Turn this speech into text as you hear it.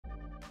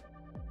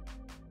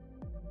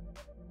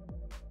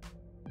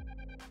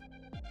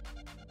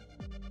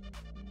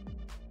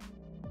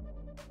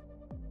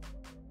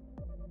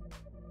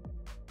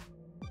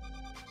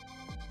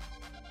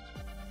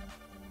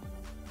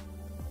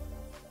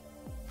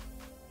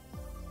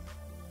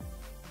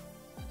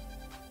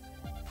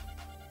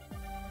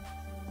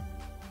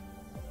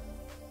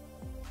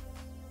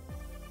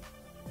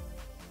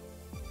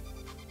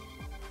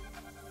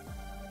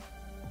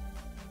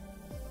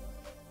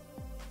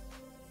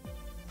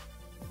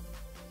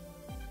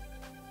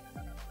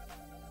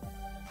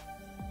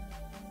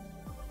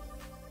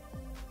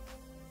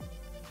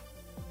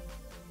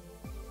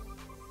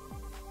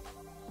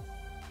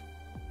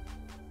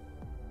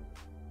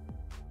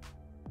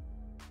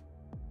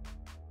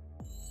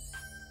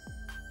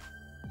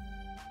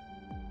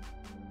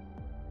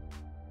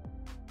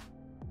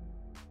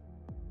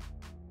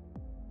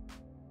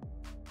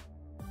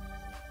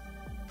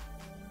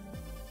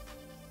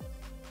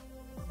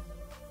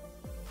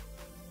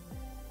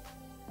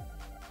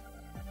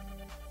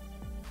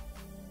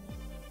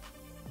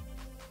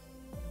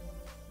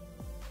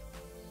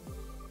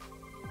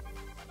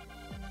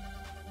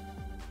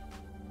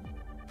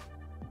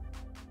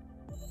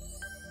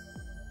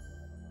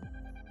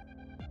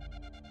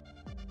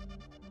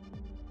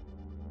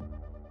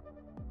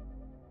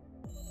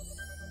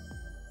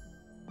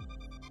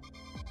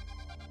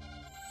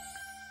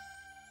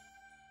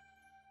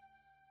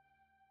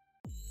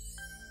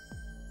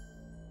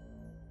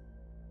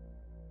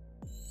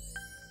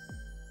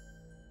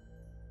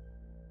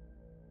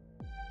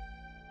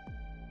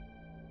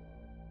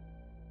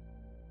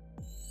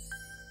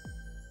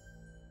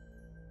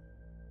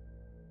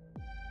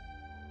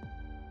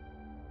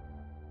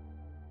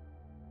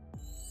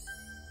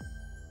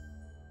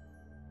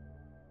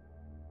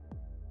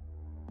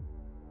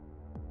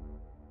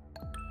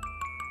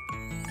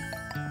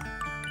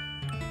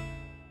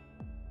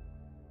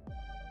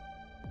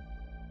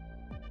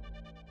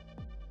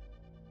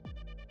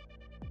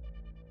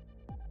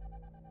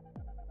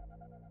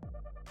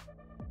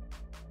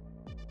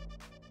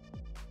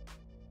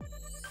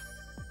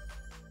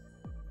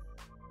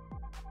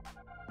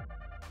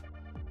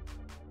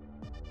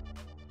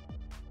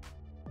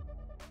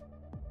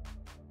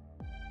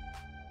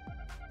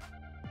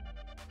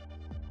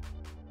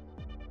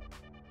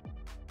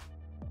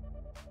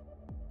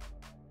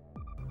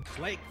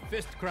like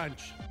fist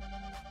crunch.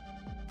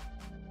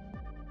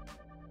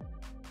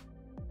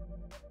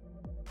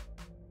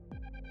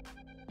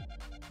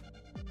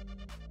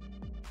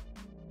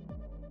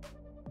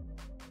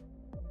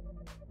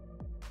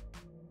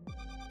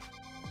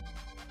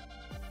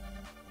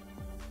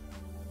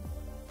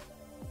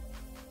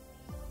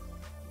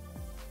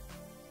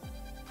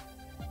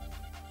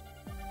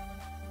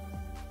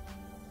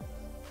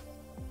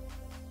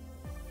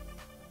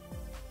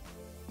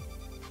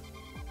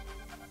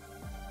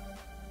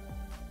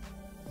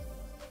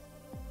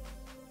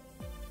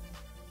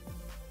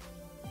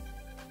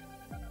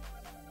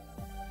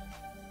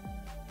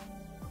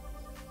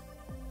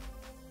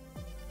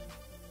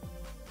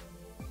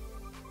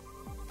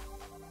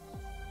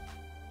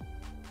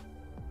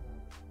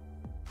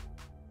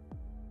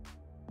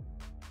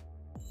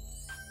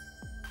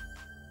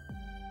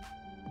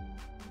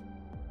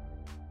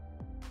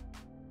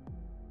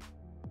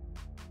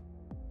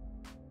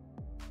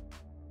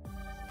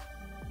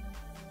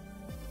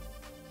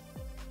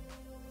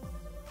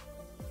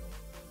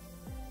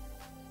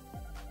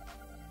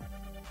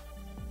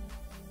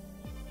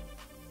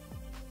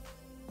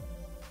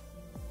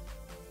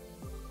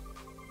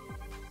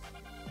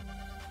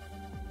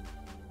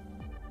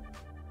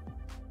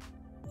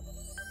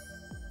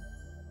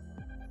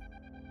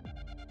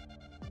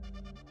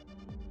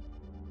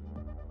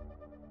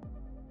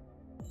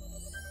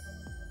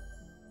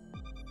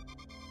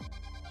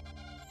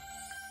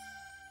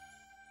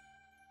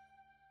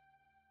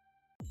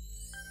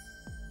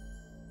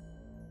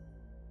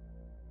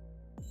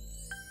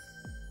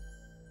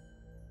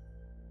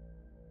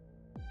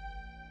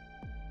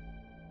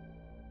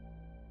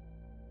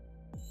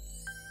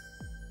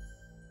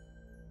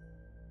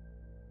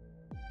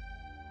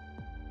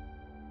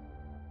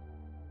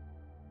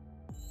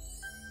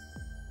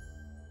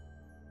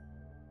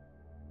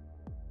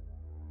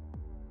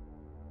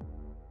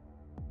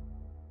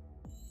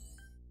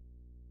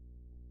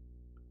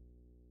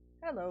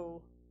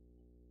 Hello.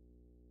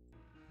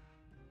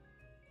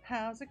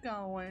 How's it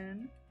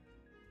going?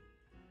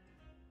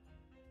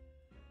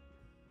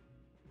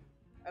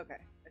 Okay,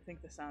 I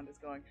think the sound is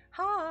going.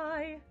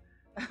 Hi!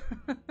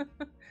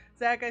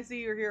 Zach, I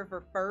see you're here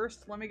for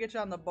first. Let me get you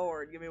on the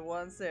board. Give me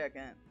 1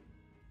 second.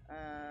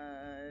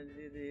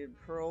 The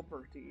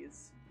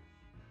properties.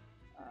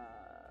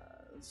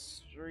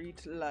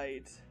 Street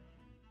light.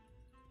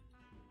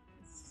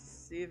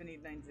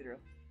 7890.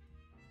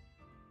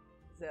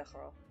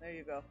 Zero. There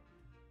you go.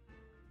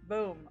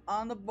 Boom.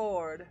 On the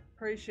board.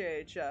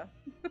 Appreciate ya.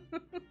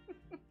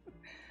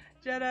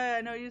 Jedi,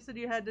 I know you said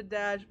you had to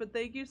dash, but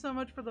thank you so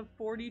much for the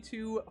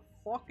 42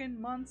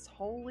 fucking months.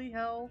 Holy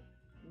hell.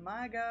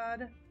 My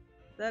god.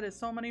 That is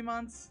so many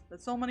months.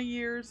 That's so many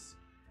years.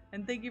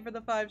 And thank you for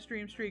the 5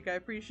 stream streak. I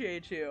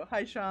appreciate you.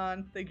 Hi,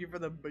 Sean. Thank you for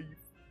the beef.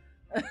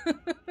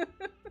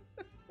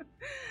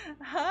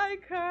 Hi,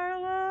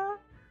 Carla.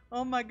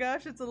 Oh my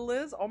gosh, it's a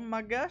Liz. Oh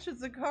my gosh,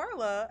 it's a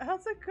Carla.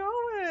 How's it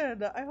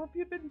going? I hope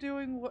you've been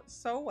doing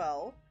so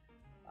well.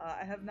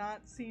 I have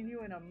not seen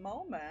you in a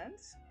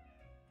moment.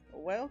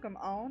 Welcome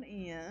on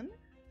in.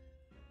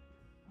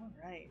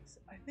 Alright,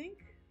 I think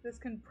this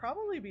can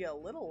probably be a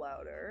little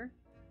louder.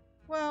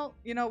 Well,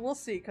 you know, we'll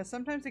see, because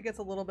sometimes it gets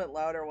a little bit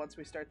louder once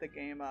we start the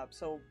game up,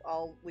 so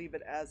I'll leave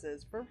it as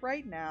is for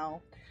right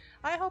now.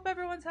 I hope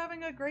everyone's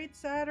having a great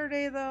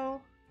Saturday, though.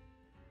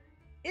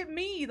 It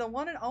me, the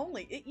one and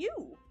only. It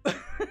you.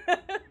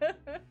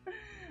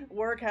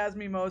 Work has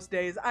me most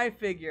days. I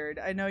figured.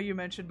 I know you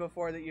mentioned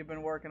before that you've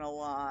been working a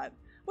lot,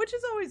 which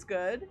is always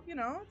good. You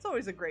know, it's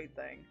always a great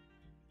thing.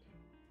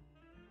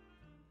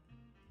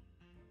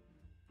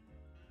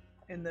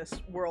 In this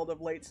world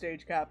of late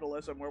stage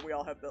capitalism where we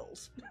all have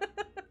bills.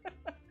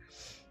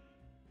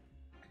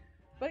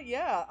 But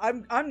yeah,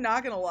 I'm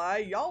not gonna lie,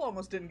 y'all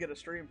almost didn't get a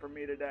stream from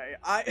me today.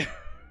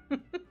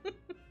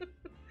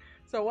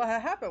 So what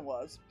happened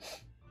was,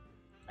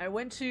 I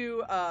went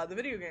to the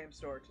video game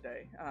store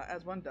today,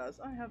 as one does.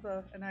 I have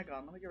an egg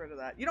on. Let me get rid of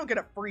that. You don't get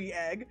a free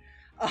egg.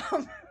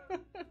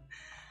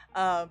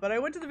 But I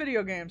went to the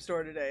video game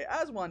store today,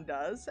 as one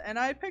does, and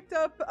I picked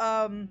up,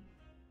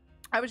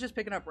 I was just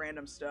picking up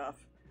random stuff.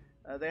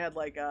 They had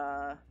like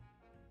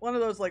one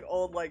of those like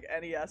old like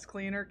NES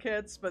cleaner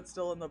kits, but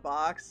still in the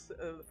box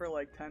for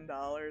like $10.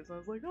 I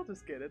was like, I'll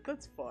just get it.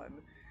 That's fun.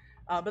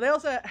 But they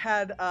also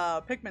had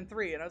Pikmin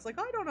 3, and I was like,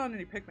 oh, I don't own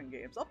any Pikmin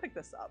games. I'll pick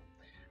this up.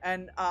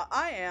 And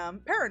I am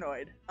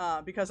paranoid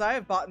because I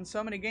have bought in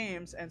so many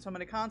games and so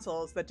many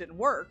consoles that didn't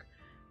work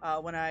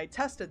when I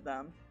tested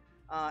them.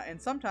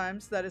 And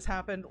sometimes that has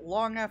happened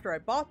long after I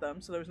bought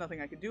them, so there was nothing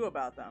I could do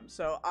about them.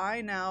 So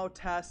I now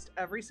test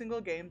every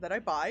single game that I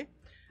buy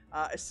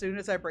as soon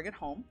as I bring it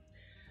home.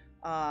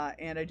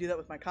 And I do that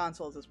with my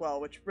consoles as well,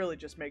 which really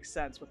just makes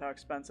sense with how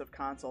expensive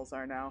consoles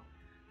are now.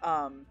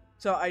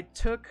 So I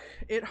took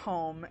it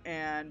home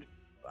and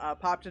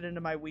popped it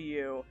into my Wii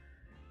U,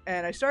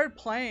 and I started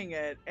playing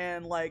it,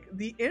 and like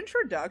the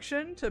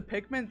introduction to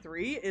Pikmin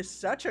 3 is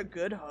such a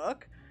good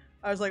hook.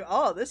 I was like,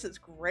 oh, this is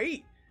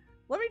great.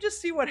 let me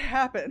just see what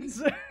happens.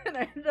 And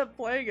I ended up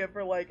playing it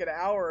for like an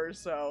hour or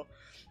so.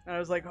 And I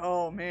was like,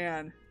 oh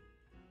man,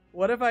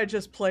 what if I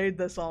just played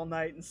this all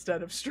night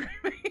instead of streaming?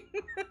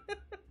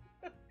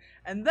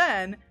 And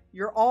then,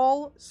 you're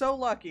all so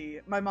lucky,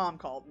 my mom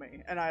called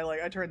me. And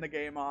I turned the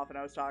game off and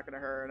I was talking to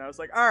her. And I was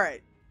like,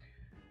 alright,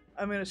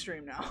 I'm gonna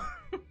stream now.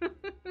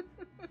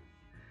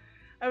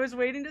 I was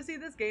waiting to see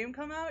this game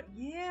come out.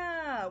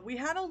 Yeah, we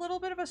had a little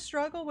bit of a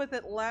struggle with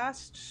it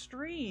last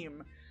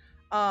stream.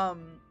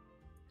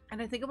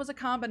 And I think it was a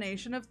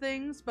combination of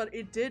things, but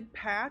it did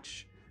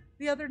patch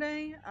the other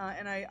day.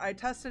 And I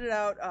tested it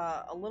out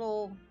a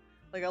little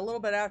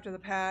bit after the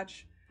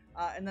patch.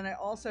 And then I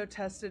also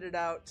tested it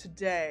out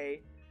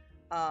today.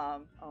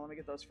 Oh, let me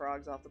get those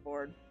frogs off the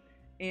board.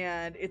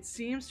 And it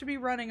seems to be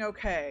running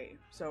okay.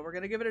 So we're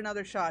going to give it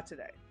another shot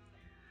today.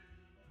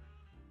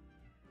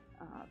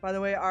 By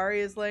the way, Ari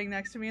is laying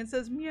next to me and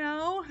says,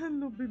 meow,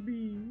 hello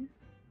baby.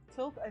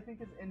 Tilt, I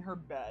think, is in her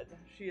bed.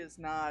 She is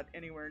not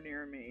anywhere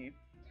near me.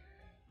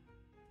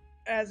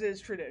 As is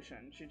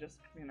tradition. She just,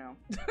 you know,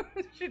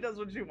 she does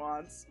what she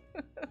wants.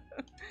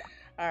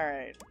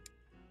 Alright.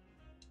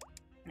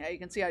 Yeah, you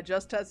can see I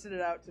just tested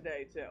it out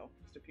today, too.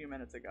 Just a few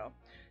minutes ago.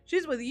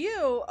 She's with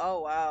you?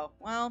 Oh, wow.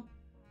 Well,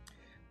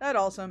 that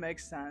also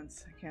makes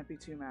sense. I can't be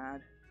too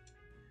mad.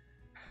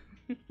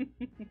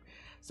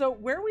 So,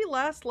 where we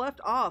last left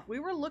off, we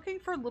were looking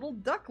for little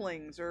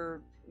ducklings,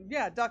 or,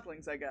 yeah,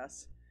 ducklings, I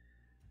guess.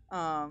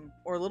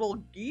 Or little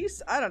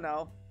geese? I don't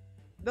know.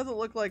 It doesn't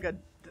look like a...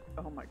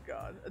 Oh my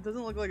god. It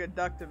doesn't look like a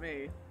duck to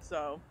me,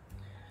 so...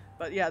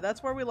 But yeah,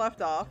 that's where we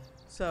left off.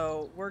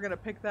 So, we're gonna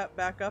pick that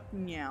back up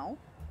now.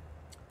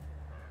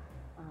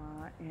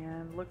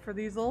 And look for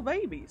these little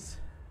babies.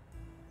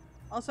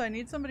 Also, I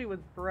need somebody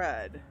with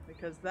bread,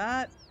 because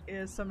that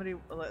is somebody...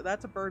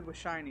 That's a bird with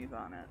shinies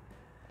on it.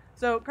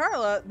 So,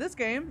 Carla, this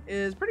game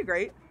is pretty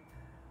great.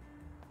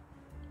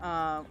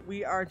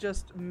 We are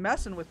just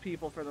messing with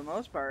people for the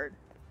most part.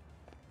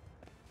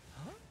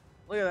 Huh?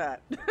 Look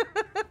at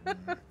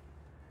that.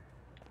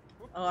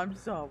 Oh, I'm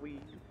sorry.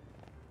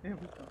 There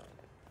we go.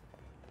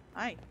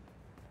 Hi.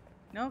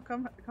 No,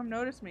 come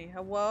notice me.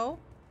 Hello?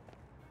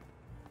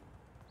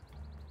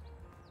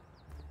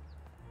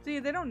 See,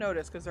 they don't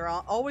notice because they're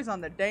always on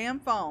the damn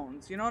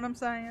phones. You know what I'm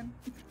saying?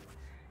 Can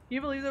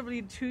you believe they'll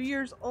be 2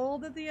 years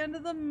old at the end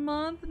of the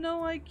month?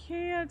 No, I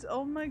can't.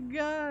 Oh my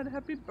god.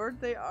 Happy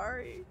birthday,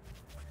 Ari.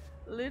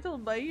 Little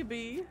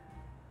baby.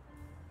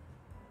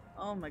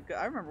 Oh my god.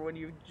 I remember when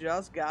you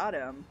just got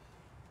him.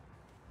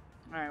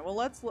 Alright, well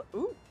let's look.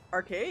 Ooh,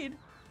 arcade.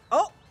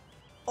 Oh!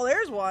 Oh,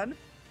 there's one.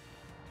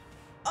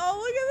 Oh,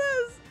 look at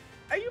this.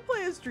 Are you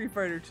playing Street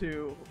Fighter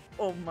 2?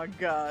 Oh my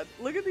god.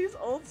 Look at these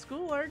old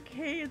school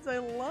arcades. I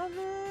love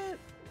it.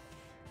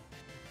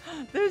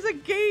 There's a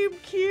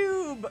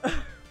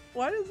GameCube.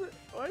 Why does it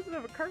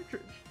have a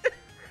cartridge?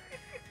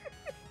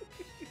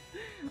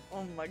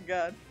 Oh my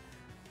god.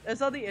 I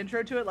saw the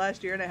intro to it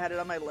last year and I had it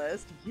on my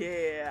list.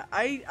 Yeah.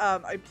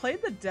 I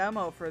played the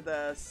demo for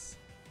this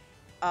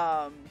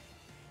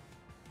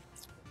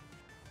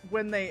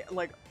when they,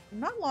 like,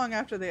 not long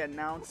after they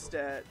announced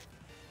it,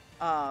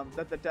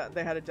 that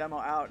they had a demo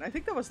out, and I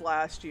think that was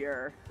last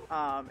year.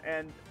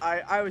 And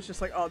I was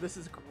just like, oh, this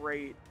is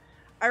great.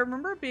 I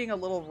remember it being a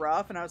little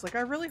rough and I was like,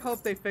 I really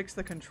hope they fix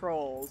the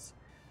controls.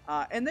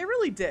 And they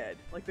really did.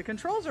 Like, the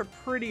controls are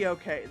pretty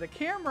okay. The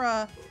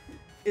camera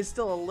is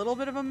still a little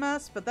bit of a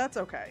mess, but that's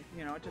okay.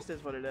 You know, it just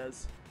is what it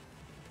is.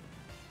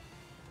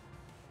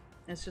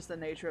 It's just the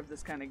nature of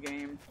this kind of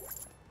game.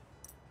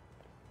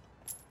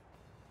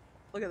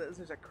 Look at this.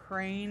 There's a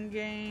crane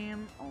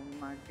game. Oh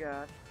my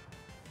god.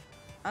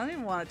 I don't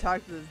even want to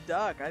talk to this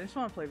duck. I just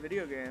want to play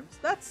video games.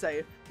 That's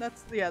safe.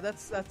 That's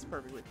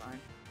perfectly fine.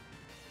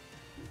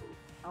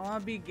 I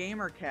want to be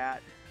Gamer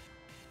Cat.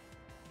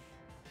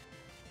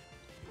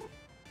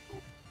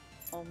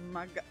 Oh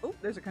my god. Oh,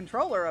 there's a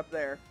controller up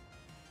there.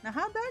 Now,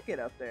 how'd that get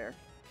up there?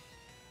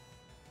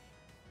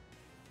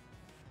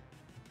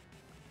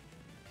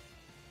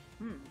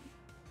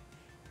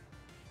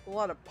 A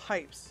lot of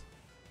pipes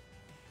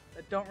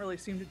that don't really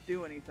seem to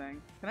do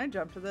anything. Can I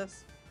jump to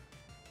this?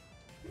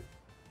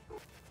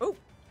 Oh!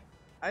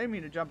 I didn't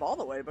mean to jump all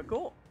the way, but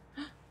cool.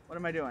 What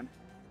am I doing?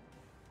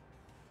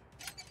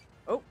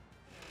 Oh.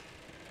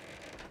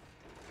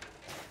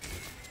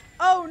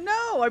 Oh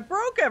no! I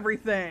broke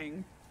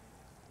everything!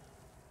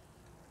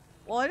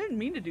 Well, I didn't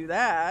mean to do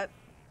that.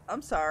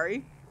 I'm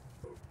sorry.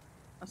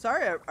 I'm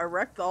sorry I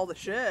wrecked all the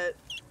shit.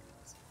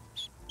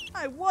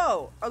 Hey,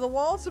 whoa! Are the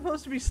walls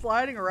supposed to be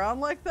sliding around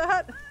like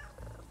that?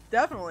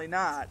 Definitely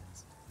not.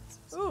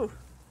 Ooh.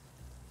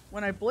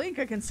 When I blink,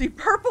 I can see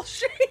purple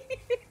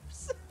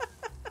shapes!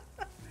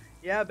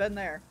 Yeah, been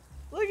there.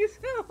 Look, he's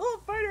got a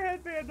little fighter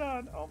headband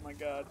on! Oh my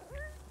god.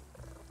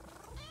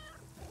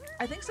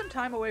 I think some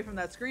time away from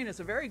that screen is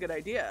a very good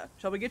idea.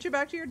 Shall we get you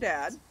back to your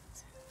dad?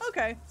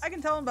 Okay, I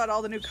can tell him about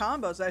all the new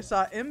combos I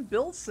saw M.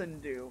 Bilson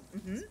do.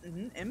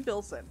 M.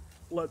 Bilson.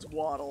 Let's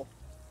waddle.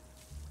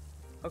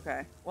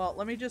 Okay, well,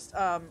 let me just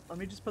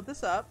put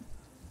this up.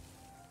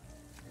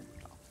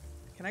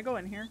 Can I go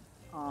in here?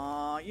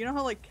 Aw, you know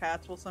how like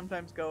cats will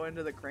sometimes go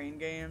into the crane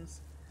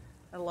games?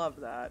 I love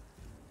that.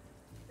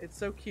 It's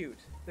so cute.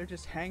 They're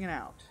just hanging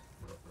out.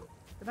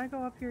 Did I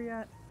go up here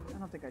yet? I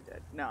don't think I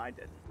did. No, I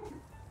didn't.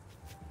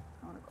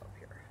 I want to go up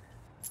here.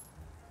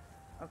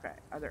 Okay,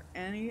 are there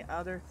any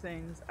other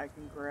things I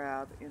can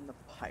grab in the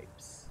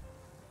pipes?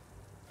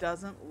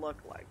 Doesn't look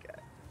like it.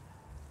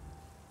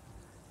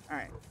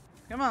 Alright.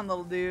 Come on,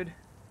 little dude.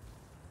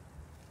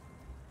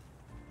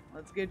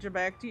 Let's get you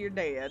back to your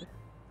dad.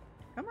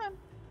 Come on.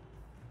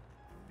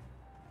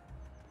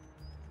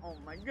 Oh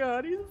my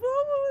god, he's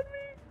following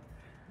me!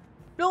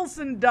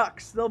 Bilson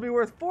ducks. They'll be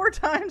worth 4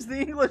 times the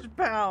English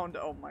pound.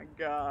 Oh my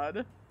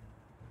god.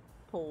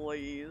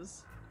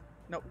 Please.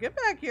 No, get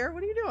back here.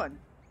 What are you doing?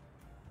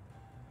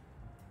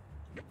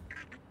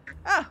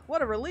 Ah,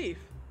 what a relief.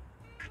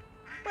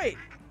 Wait,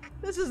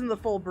 this isn't the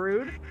full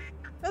brood.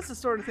 That's the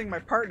sort of thing my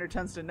partner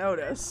tends to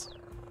notice.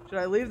 Should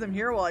I leave them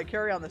here while I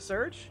carry on the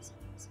search?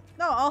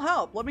 No, I'll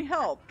help. Let me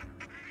help.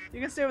 You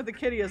can stay with the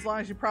kitty as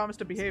long as you promise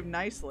to behave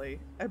nicely.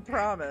 I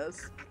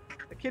promise.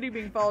 A kitty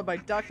being followed by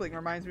duckling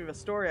reminds me of a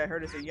story I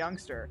heard as a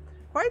youngster.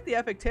 Quite the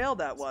epic tale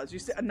that was. You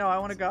say, no, I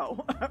want to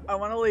go. I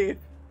want to leave.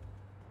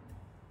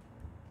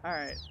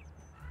 Alright.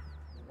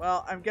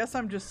 Well, I guess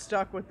I'm just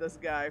stuck with this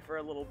guy for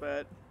a little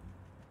bit.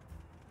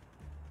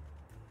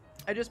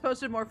 I just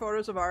posted more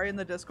photos of Ari in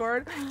the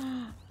Discord.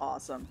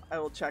 Awesome. I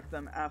will check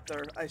them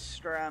after I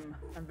stream.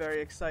 I'm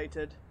very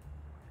excited.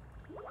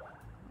 Looks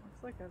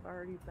like I've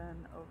already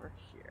been over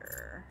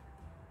here.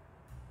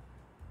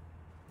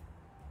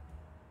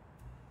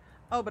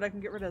 Oh, but I can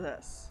get rid of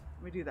this.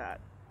 Let me do that.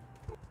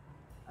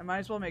 I might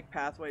as well make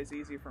pathways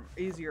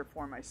easier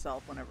for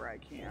myself whenever I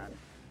can.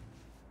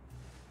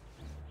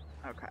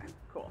 Okay,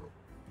 cool.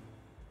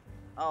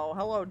 Oh,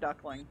 hello,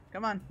 duckling.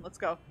 Come on, let's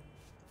go.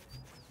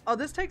 Oh,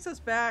 this takes us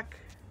back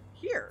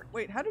here.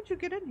 Wait, how did you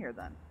get in here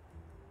then?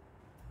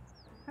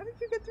 How did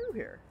you get through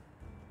here?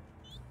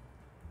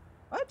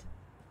 What?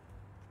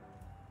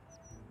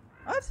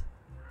 What?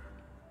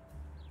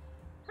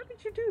 How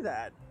did you do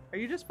that? Are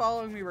you just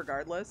following me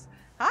regardless?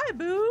 Hi,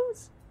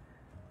 Booze!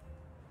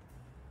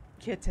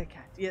 Kitty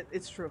cat. Yeah,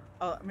 it's true.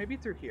 Maybe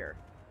through here.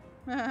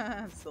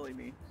 Silly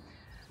me.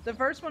 The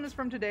first one is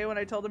from today when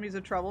I told him he's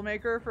a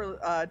troublemaker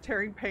for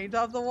tearing paint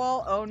off the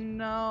wall. Oh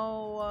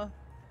no.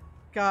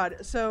 God.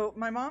 So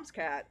my mom's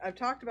cat. I've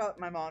talked about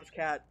my mom's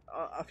cat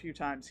a few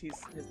times.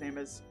 His name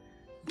is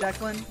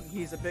Declan.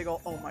 He's a big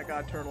old. Oh my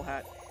God, turtle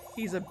hat.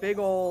 He's a big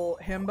old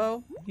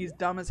himbo. He's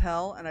dumb as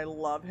hell, and I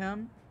love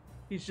him.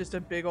 He's just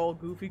a big old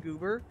goofy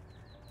goober.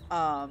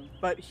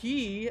 But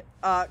he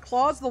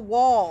claws the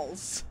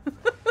walls.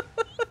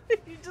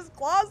 He just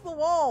claws the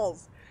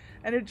walls.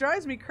 And it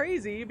drives me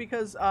crazy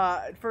because,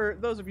 for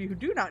those of you who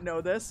do not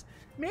know this,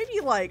 maybe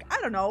like, I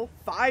don't know,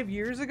 5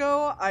 years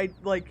ago,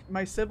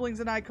 my siblings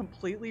and I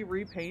completely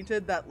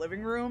repainted that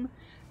living room.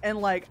 And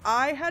like,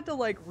 I had to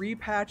like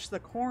repatch the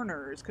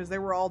corners because they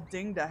were all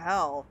dinged to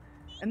hell.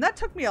 And that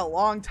took me a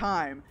long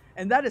time.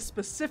 And that is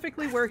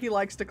specifically where he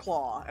likes to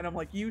claw. And I'm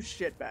like, you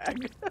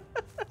shitbag.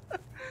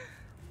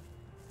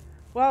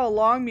 Wow, a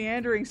long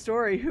meandering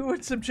story. Who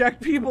would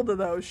subject people to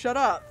those? Shut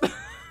up.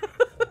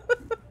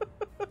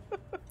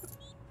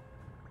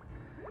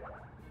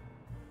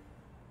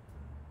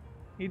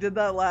 He did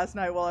that last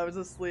night while I was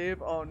asleep.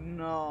 Oh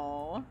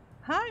no.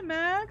 Hi,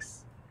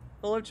 Max.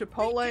 Full of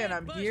Chipotle and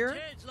I'm here.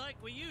 Like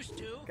we used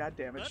to, God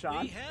damn it,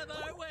 Sean. We have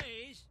our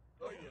ways.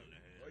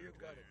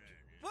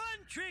 One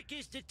trick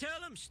is to tell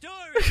them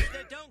stories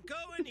that don't go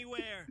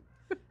anywhere.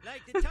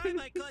 Like the time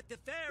I caught the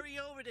ferry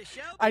over to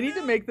Shelbyville. I need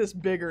to make this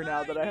bigger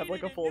now that I have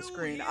like a full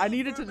screen. I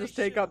needed to just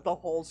take up the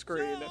whole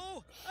screen.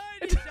 So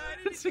I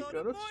decided to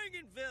go to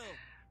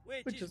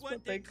Morganville, which is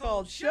what they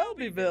called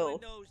Shelbyville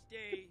in those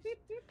days.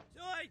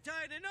 So I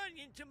tied an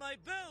onion to my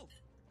belt,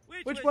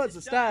 which was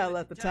the style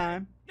at the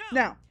time.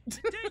 Now,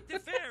 to take the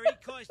ferry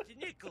cost a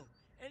nickel,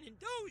 and in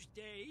those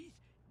days,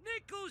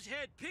 nickels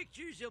had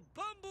pictures of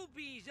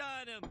bumblebees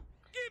on them.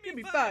 Give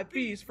me 5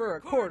 B's for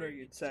a quarter,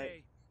 you'd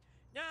say.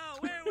 Now,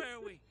 where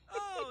were we?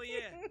 Oh,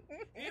 yeah.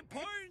 The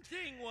important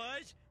thing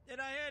was that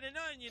I had an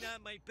onion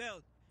on my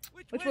belt,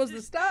 which was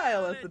the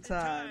style at the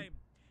time.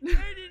 They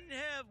didn't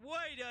have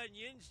white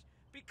onions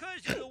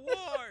because of the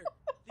war.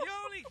 The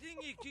only thing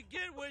you could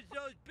get was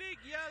those big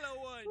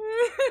yellow ones.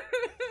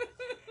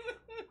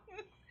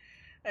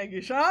 Thank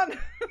you, Sean.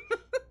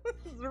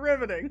 This is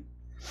riveting.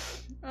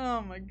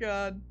 Oh my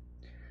God.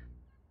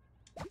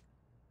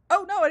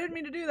 Oh no, I didn't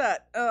mean to do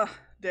that. Ugh,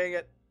 dang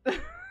it.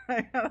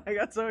 I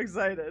got so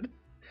excited.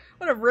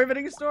 What a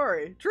riveting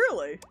story.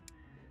 Truly.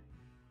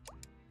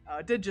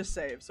 It did just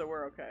save, so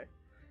we're okay.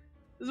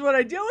 This is what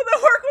I deal with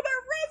at work with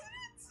our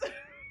residents.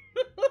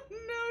 Oh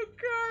no,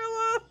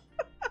 Carla.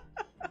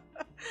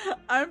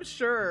 I'm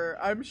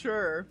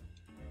sure.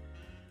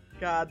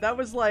 God, that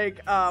was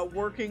like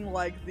working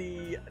like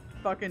the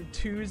fucking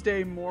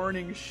Tuesday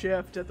morning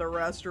shift at the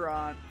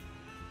restaurant.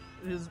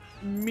 Just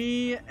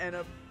me and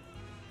a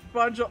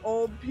bunch of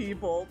old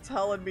people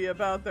telling me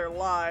about their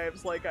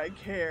lives like I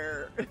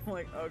care. I'm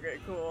like, okay,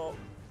 cool.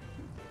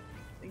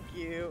 Thank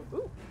you.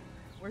 Ooh,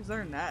 where's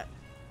their net?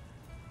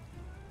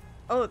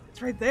 Oh,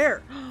 it's right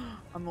there.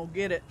 I'm gonna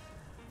get it.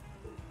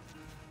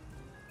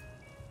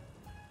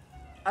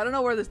 I don't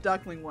know where this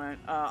duckling went.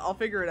 I'll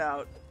figure it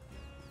out.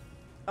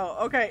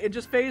 Oh, okay. It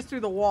just phased through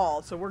the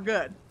wall, so we're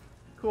good.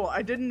 Cool.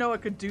 I didn't know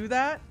it could do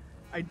that.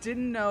 I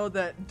didn't know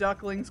that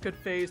ducklings could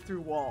phase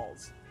through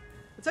walls.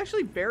 It's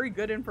actually very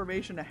good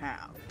information to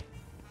have.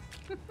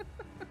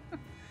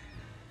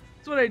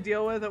 That's what I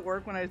deal with at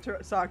work when I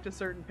talk to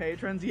certain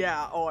patrons.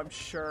 Yeah. Oh, I'm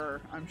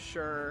sure. I'm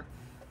sure.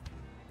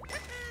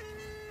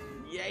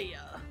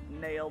 Yeah.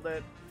 Nailed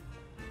it.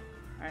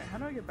 Alright, how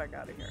do I get back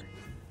out of here?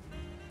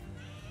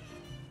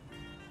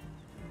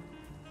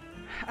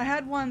 I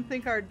had one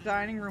think our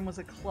dining room was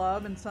a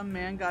club and some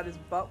man got his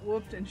butt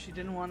whooped and she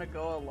didn't want to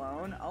go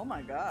alone. Oh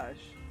my gosh.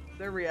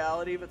 They're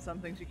reality, but some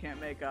things you can't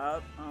make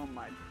up. Oh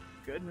my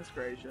goodness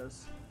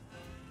gracious.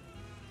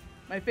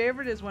 My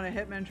favorite is when a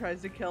hitman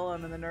tries to kill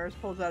him and the nurse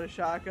pulls out a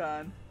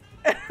shotgun.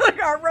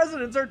 Like, our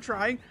residents are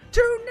trying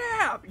to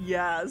nap!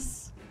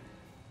 Yes!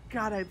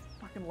 God, I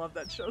fucking love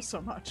that show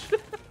so much.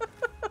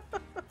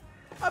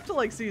 Up to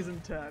like season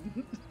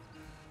 10.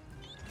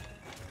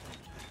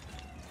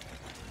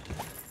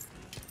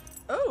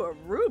 Oh,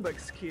 a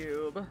Rubik's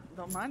Cube.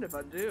 Don't mind if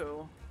I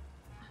do.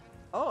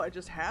 Oh, I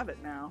just have it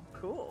now.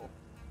 Cool.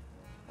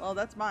 Well,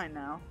 that's mine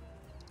now.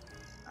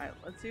 Alright,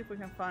 let's see if we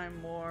can find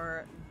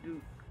more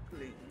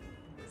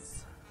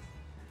ducklings.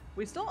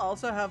 We still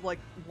also have like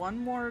one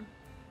more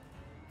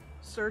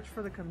search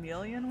for the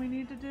chameleon we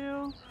need to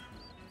do.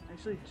 I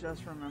actually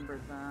just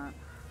remembered that.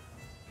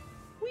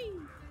 Whee!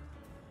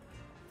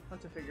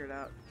 Let's figure it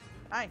out.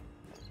 Hi!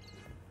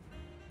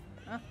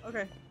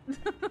 Okay.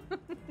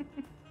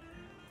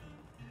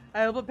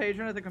 I help a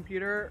patron at the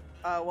computer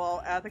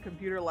while at the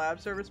computer lab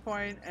service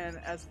point, and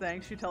as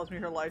thanks, she tells me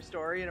her life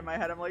story, and in my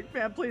head I'm like,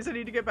 man, please, I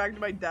need to get back to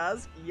my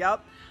desk.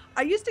 Yep.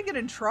 I used to get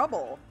in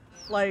trouble,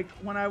 like,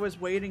 when I was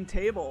waiting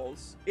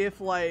tables,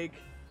 if, like,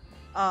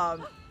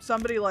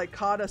 somebody, like,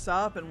 caught us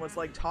up and was,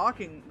 like,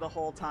 talking the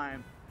whole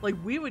time. Like,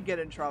 we would get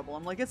in trouble.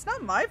 I'm like, it's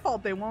not my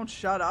fault they won't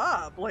shut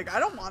up. Like, I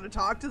don't want to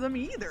talk to them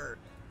either.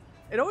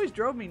 It always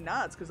drove me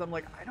nuts, because I'm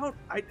like,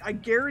 I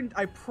guarantee,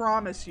 I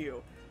promise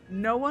you,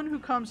 no one who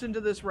comes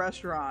into this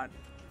restaurant,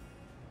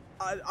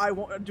 I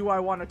want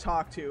to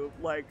talk to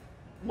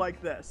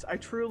like this. I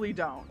truly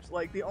don't.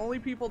 Like, the only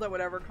people that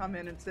would ever come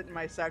in and sit in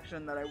my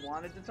section that I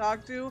wanted to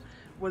talk to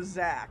was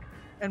Zach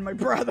and my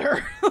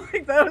brother.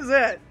 Like, that was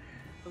it.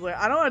 I was like,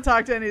 I don't want to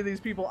talk to any of these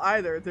people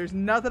either. There's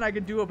nothing I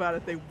could do about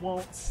it. They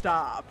won't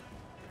stop.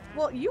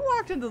 Well, you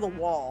walked into the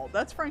wall.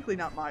 That's frankly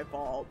not my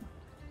fault.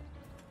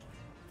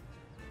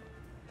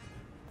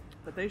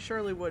 But they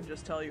surely would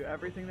just tell you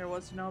everything there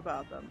was to know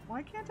about them.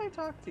 Why can't I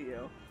talk to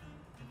you?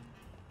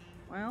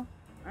 Well,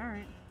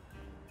 alright.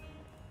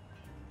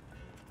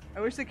 I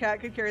wish the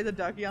cat could carry the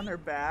ducky on their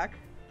back.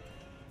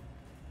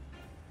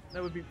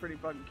 That would be pretty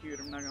fucking cute,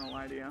 I'm not gonna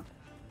lie to you.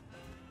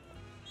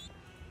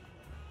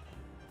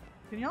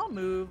 Can y'all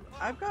move?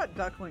 I've got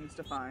ducklings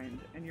to find,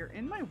 and you're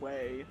in my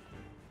way.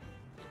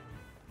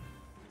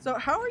 So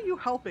how are you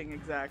helping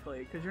exactly?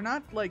 Because you're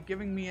not, like,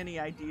 giving me any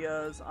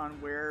ideas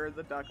on where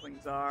the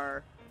ducklings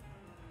are.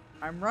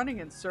 I'm running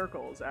in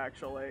circles,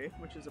 actually,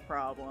 which is a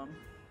problem.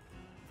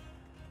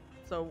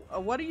 So,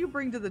 what do you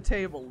bring to the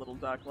table, little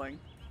duckling?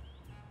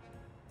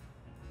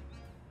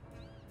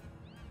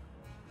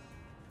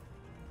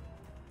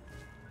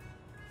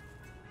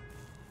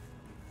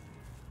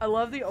 I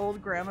love the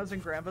old grandmas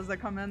and grandpas that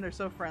come in. They're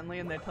so friendly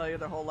and they tell you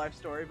their whole life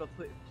story, but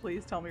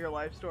please tell me your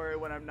life story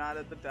when I'm not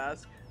at the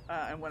desk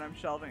and when I'm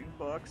shelving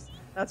books.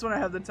 That's when I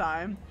have the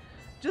time.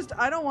 Just,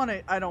 I don't want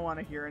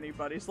to hear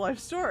anybody's life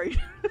story.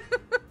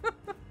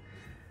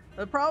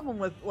 The problem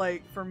with,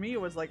 like, for me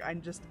was, like,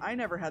 I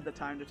never had the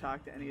time to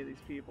talk to any of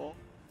these people.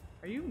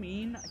 Are you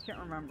mean? I can't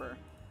remember.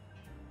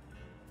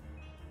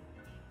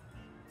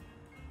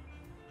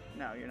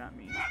 No, you're not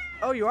mean.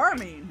 Oh, you are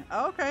mean.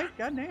 Oh, okay,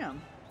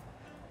 goddamn.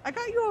 I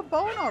got you a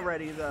bone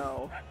already,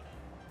 though.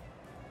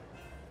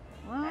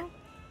 Well,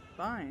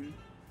 fine.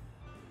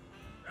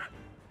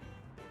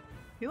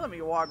 He let me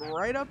walk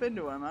right up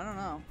into him. I don't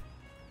know.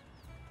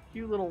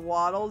 Cute little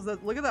waddles.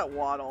 Look at that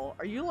waddle.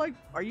 Are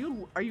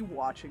you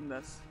watching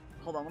this?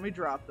 Hold on, let me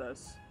drop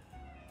this.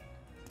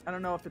 I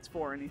don't know if it's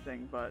for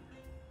anything, but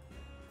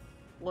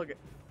look at.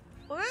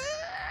 Look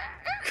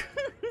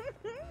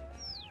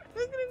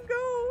at him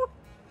go.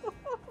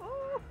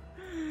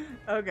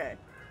 Okay.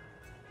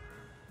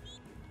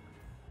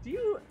 Do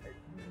you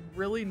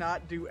really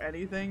not do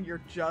anything?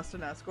 You're just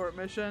an escort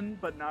mission,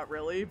 but not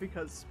really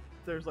because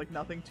there's like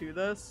nothing to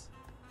this.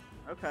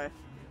 Okay.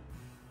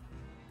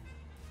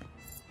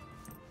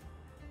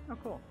 Oh,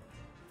 cool.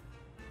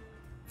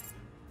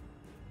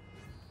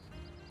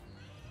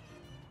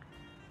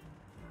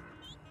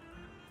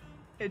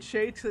 It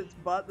shakes its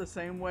butt the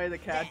same way the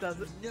cat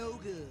does it. No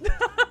good.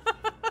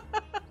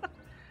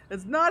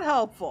 It's not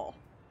helpful.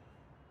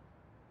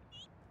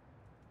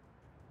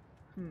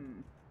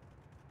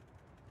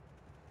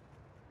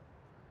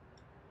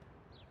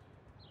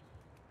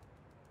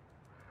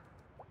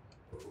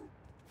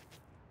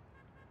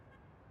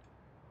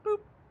 Boop.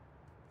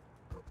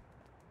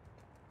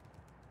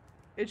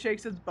 It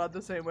shakes its butt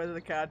the same way that the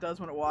cat does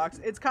when it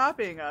walks. It's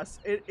copying us.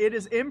 It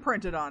is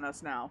imprinted on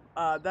us now.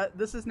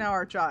 This is now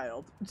our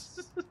child.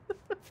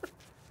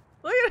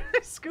 Look at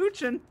it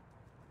scooching.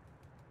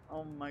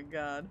 Oh my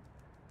god.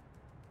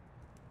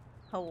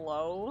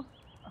 Hello?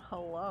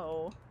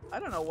 Hello?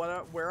 I don't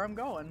know where I'm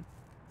going.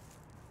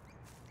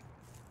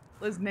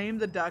 Let's name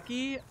the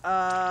ducky.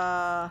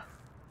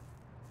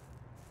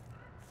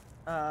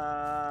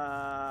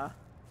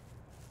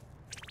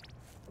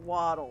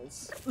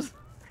 Waddles.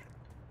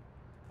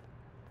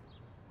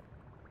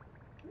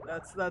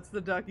 That's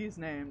the ducky's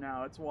name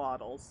now. It's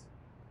Waddles.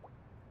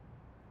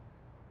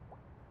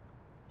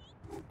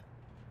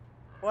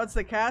 What's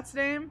the cat's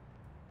name?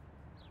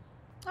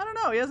 I don't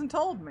know. He hasn't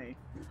told me.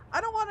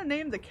 I don't want to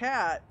name the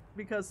cat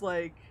because,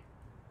 like...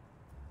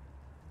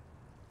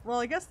 Well,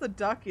 I guess the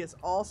duck is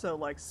also,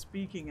 like,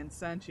 speaking and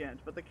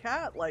sentient, but the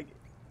cat, like,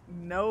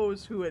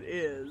 knows who it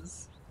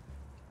is.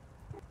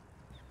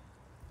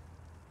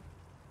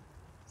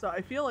 So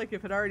I feel like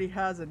if it already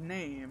has a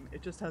name,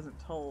 it just hasn't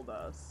told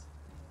us.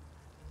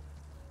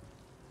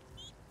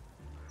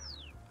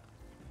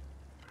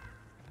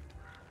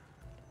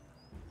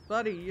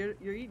 Buddy,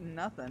 you're eating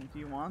nothing. Do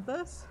you want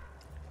this?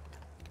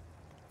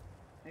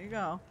 There you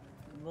go,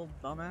 you little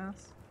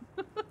dumbass.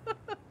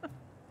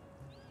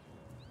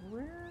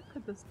 Where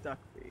could this duck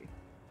be?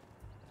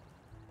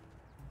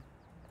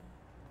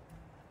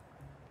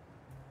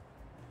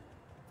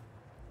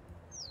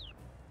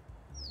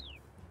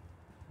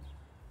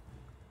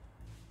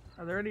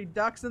 Are there any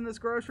ducks in this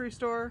grocery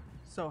store?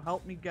 So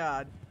help me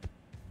God.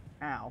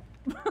 Ow.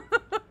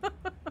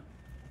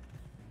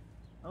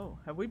 Oh,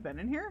 have we been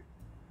in here?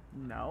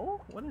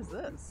 No? What is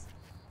this?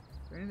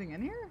 Is there anything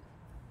in here?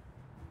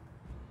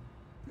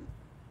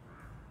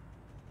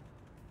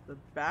 The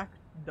back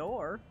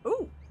door.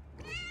 Ooh!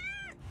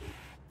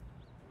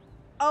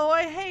 Oh,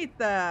 I hate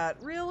that.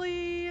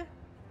 Really?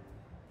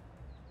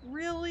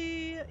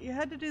 Really? You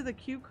had to do the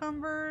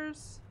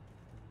cucumbers?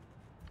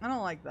 I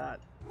don't like that.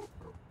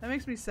 That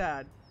makes me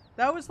sad.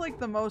 That was like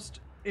the most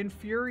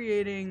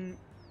infuriating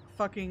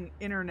fucking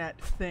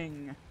internet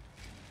thing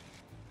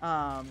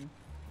a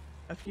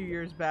few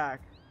years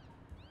back.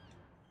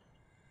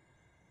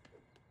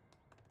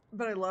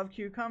 But I love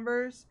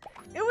cucumbers.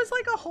 It was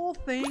like a whole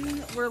thing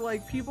where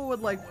like people would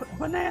like put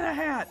banana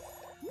hat.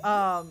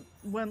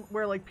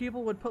 Where like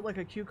people would put like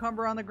a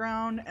cucumber on the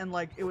ground and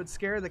like it would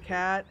scare the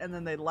cat and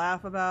then they'd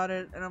laugh about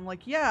it, and I'm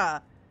like, yeah,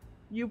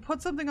 you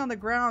put something on the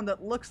ground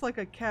that looks like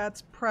a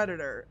cat's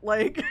predator.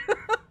 Like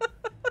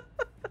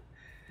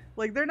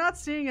like they're not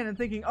seeing it and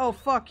thinking, oh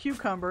fuck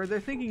cucumber. They're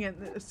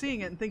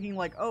seeing it and thinking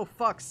like, oh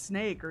fuck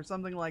snake or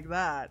something like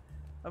that.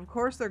 Of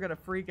course they're gonna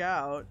freak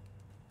out.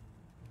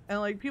 And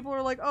like people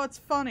are like, oh, it's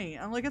funny.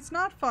 I'm like, it's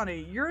not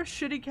funny. You're a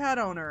shitty cat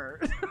owner.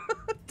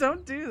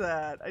 Don't do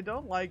that. I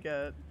don't like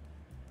it.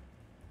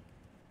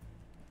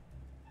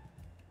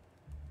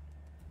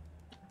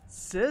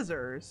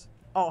 Scissors?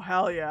 Oh,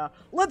 hell yeah.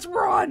 Let's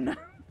run!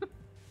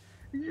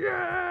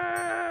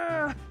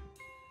 Yeah!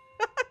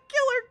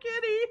 Killer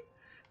kitty!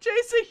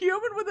 Chase a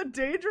human with a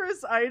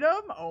dangerous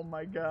item? Oh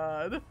my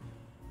god.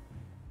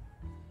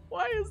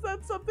 Why is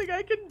that something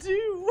I can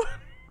do?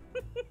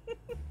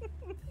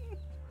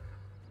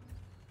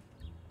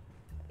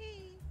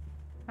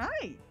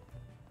 Hi.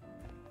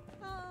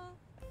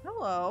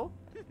 Hello.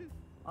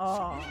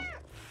 Oh.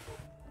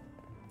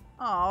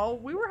 Oh,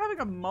 we were having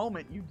a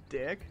moment, you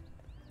dick.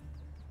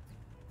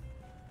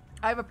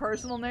 I have a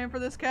personal name for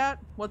this cat.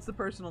 What's the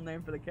personal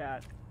name for the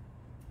cat?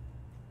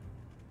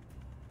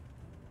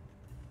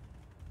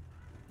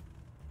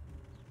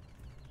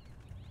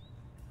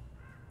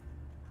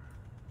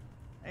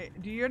 Hey,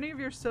 do any of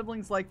your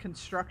siblings like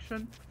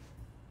construction?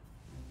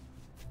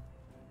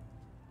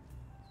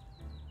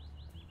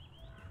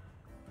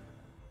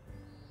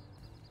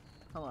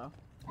 Hello.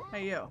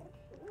 Hey, you.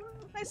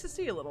 Nice to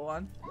see you, little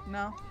one.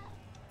 No?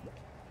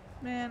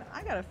 Man,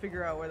 I gotta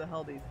figure out where the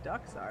hell these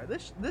ducks are.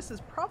 This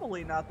is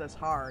probably not this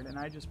hard, and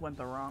I just went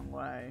the wrong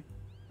way.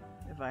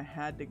 If I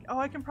had to... Oh,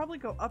 I can probably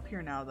go up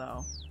here now,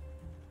 though.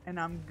 And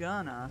I'm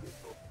gonna...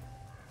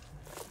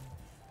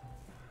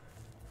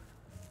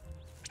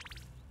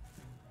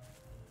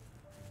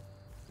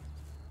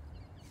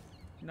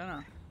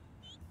 No.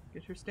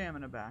 Get your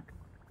stamina back.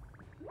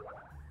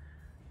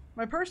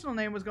 My personal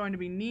name was going to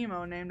be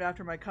Nemo, named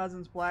after my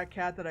cousin's black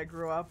cat that I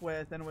grew up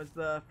with and was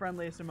the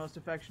friendliest and most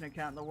affectionate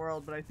cat in the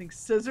world, but I think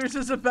Scissors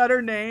is a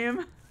better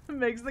name. It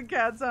makes the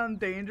cat sound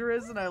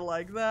dangerous, and I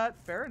like that.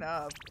 Fair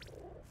enough.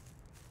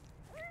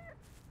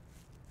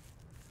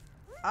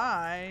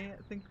 I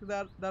think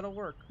that'll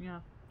work, yeah.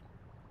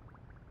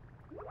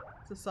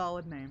 It's a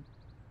solid name.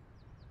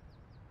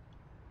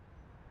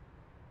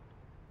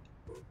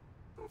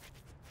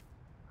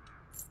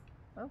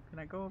 Oh, can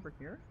I go over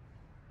here?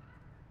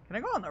 Can I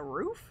go on the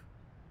roof?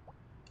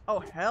 Oh,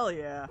 hell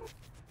yeah.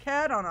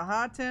 Cat on a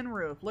hot tin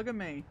roof. Look at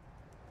me.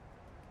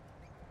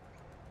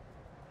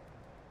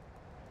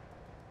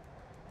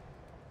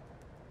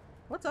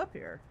 What's up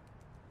here?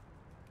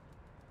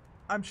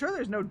 I'm sure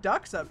there's no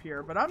ducks up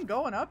here, but I'm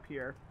going up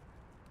here.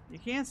 You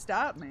can't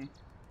stop me.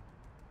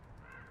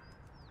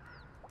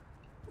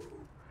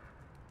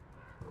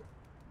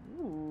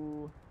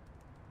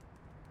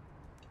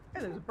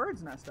 Hey, there's a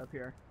bird's nest up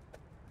here.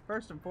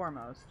 First and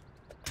foremost.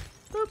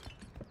 Boop.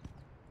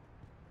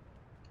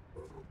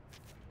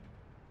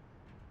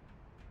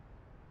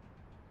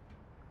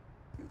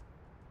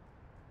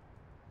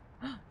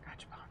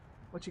 Gotcha, Bon.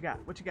 What you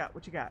got? What you got?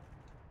 What you got?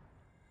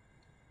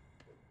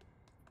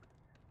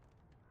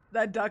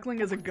 That duckling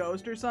is a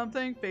ghost or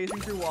something,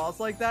 facing through walls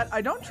like that.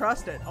 I don't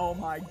trust it. Oh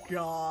my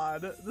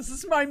god. This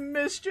is my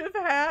mischief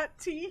hat.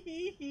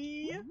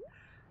 Tee-hee-hee.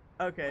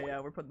 Okay,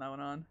 yeah, we're putting that one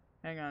on.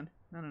 Hang on.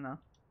 No.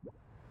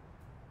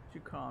 You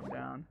calm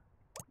down.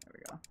 There we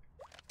go.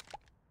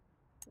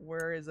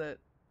 Where is it?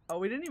 Oh,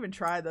 we didn't even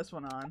try this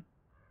one on.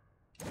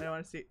 I don't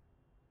want to see.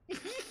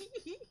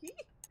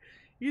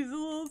 He's a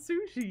little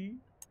sushi.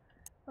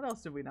 What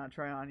else did we not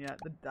try on yet?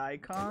 The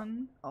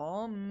daikon.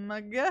 Oh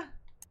my god.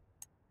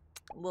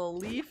 Little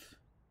leaf.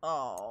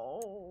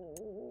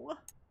 Oh.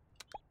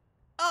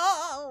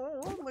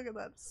 Oh, look at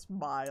that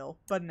smile.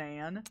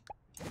 Banana.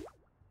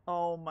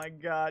 Oh my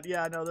god.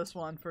 Yeah, no, this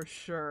one for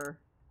sure.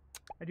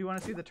 I do want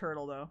to see the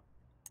turtle though.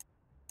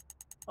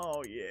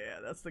 Oh yeah,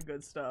 that's the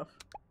good stuff.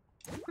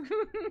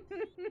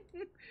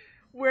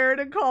 Where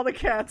to call the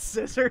cat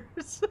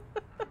Scissors.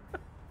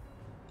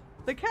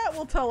 The cat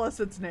will tell us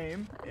its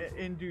name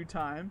in due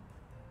time.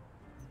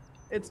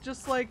 It's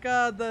just like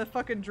the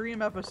fucking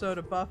dream episode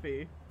of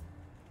Buffy.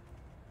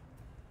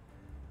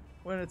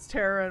 When it's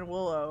Tara and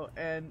Willow,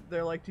 and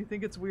they're like, do you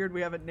think it's weird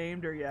we haven't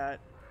named her yet?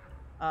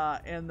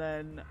 And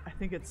then I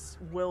think it's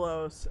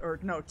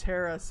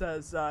Tara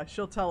says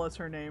she'll tell us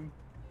her name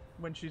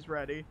when she's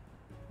ready.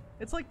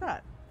 It's like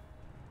that.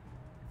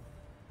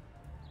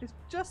 It's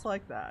just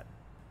like that.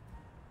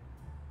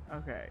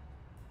 Okay.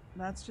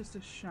 That's just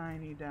a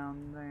shiny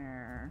down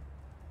there.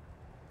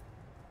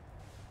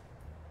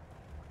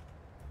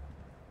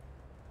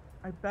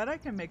 I bet I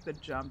can make the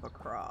jump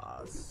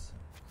across.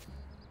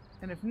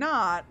 And if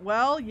not,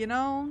 well, you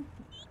know,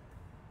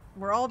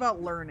 we're all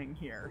about learning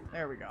here.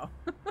 There we go.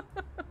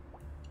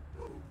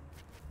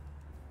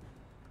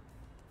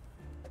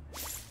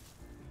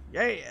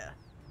 Yeah.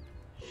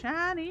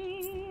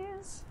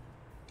 Shinies.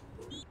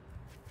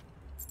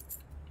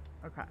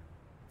 Okay.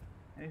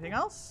 Anything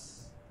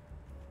else?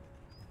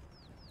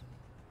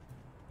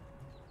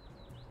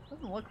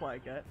 Doesn't look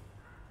like it.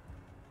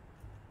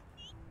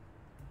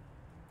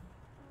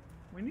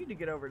 We need to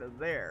get over to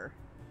there.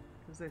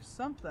 Because there's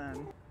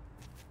something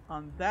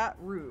on that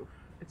roof.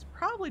 It's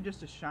probably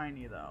just a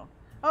shiny, though.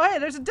 Oh, hey,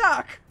 there's a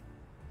duck!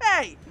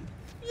 Hey!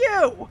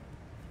 You!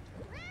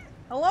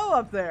 Hello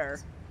up there.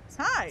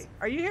 Hi.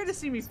 Are you here to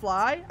see me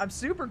fly? I'm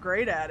super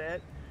great at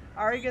it.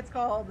 Ari gets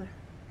called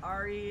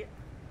Ari,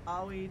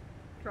 Aoi,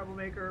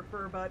 Troublemaker,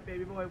 Furbutt,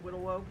 Baby Boy,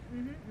 Whittlewope.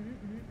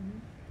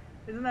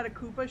 Isn't that a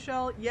Koopa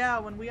shell? Yeah,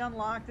 when we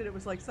unlocked it, it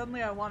was like,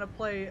 suddenly I want to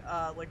play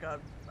like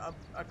a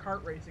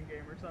kart racing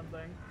game or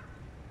something.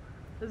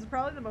 This is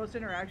probably the most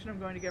interaction I'm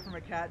going to get from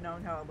a cat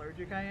knowing how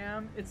allergic I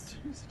am. It's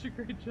doing such a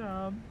great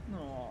job.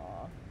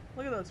 Aww.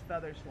 Look at those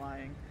feathers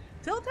flying.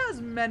 Tilt has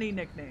many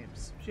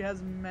nicknames. She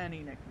has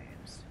many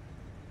nicknames.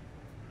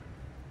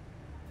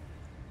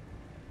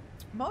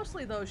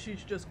 Mostly, though,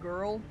 she's just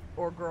girl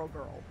or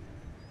girl.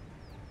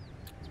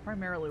 It's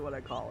primarily what I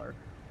call her.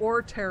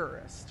 Or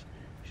terrorist.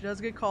 She does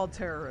get called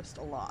terrorist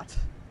a lot.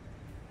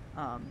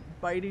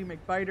 Bitey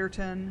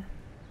McBiterton.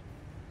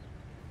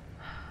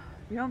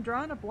 You know, I'm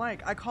drawing a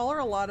blank. I call her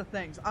a lot of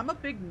things. I'm a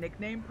big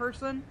nickname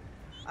person.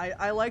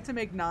 I like to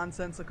make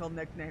nonsensical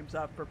nicknames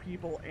up for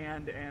people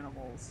and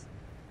animals.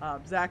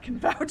 Zach can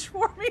vouch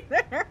for me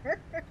there.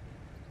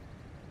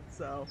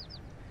 So,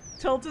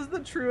 Tilt is the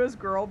truest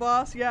girl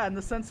boss. Yeah, in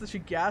the sense that she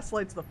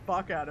gaslights the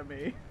fuck out of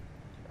me.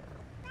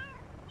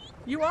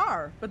 You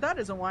are, but that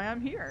isn't why I'm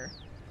here.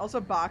 Also,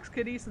 Box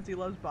Kitty, since he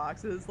loves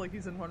boxes, like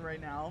he's in one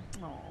right now.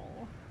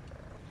 Aww.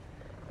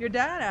 Your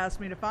dad asked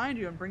me to find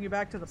you and bring you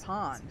back to the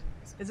pond.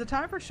 Is it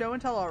time for show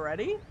and tell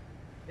already?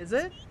 Is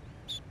it?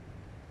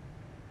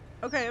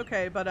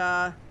 Okay, but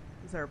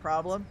is there a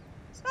problem?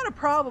 It's not a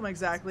problem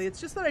exactly, it's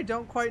just that I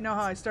don't quite know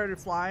how I started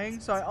flying,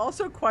 so I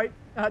also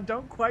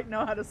don't quite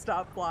know how to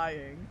stop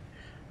flying.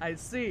 I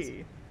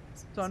see.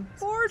 So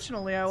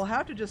unfortunately, I will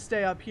have to just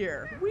stay up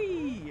here.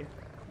 Whee!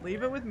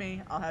 Leave it with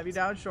me, I'll have you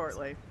down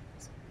shortly.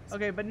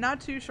 Okay, but not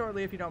too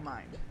shortly if you don't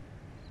mind.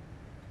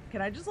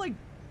 Can I just, like,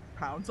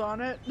 pounce on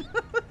it?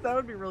 That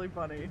would be really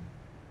funny.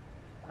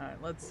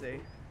 Alright, let's see.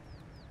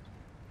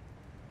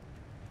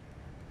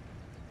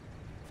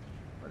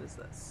 What is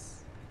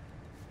this?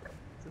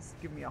 Does this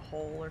give me a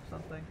hole or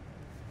something?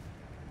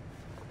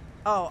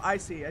 Oh, I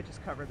see. I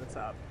just covered this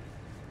up.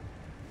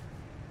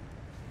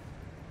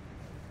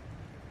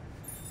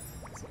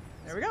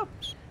 There we go.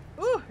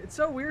 Ooh, it's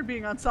so weird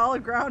being on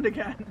solid ground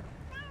again.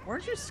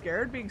 Weren't you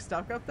scared being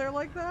stuck up there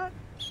like that?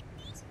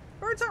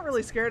 Birds aren't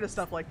really scared of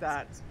stuff like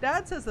that.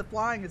 Dad says that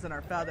flying is in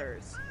our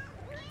feathers.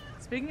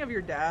 Speaking of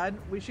your dad,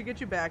 we should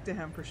get you back to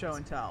him for show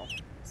and tell.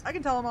 I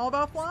can tell him all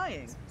about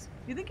flying.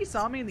 You think he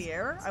saw me in the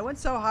air? I went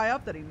so high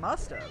up that he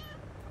must have.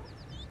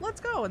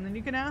 Let's go, and then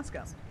you can ask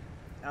him.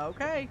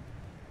 Okay.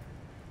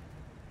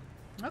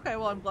 Okay,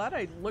 well, I'm glad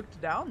I looked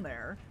down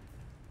there.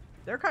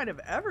 They're kind of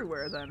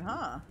everywhere then,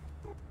 huh?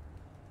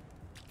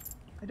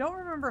 I don't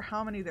remember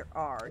how many there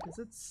are. Does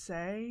it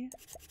say?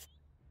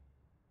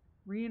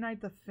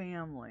 Reunite the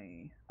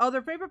family. Oh,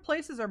 their favorite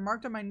places are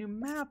marked on my new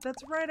map.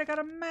 That's right, I got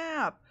a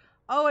map.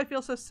 Oh, I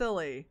feel so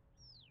silly.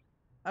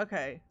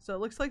 Okay, so it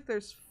looks like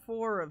there's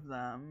 4 of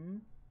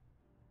them.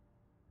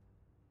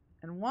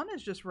 And one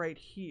is just right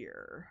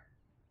here.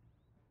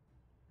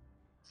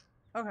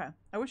 Okay,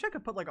 I wish I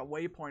could put like a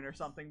waypoint or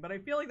something, but I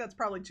feel like that's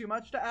probably too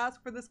much to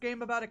ask for this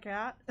game about a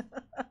cat.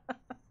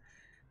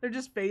 They're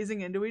just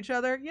phasing into each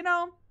other. You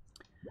know,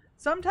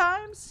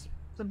 sometimes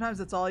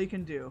that's all you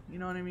can do. You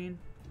know what I mean?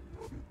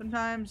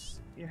 Sometimes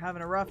you're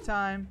having a rough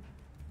time.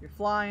 You're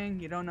flying.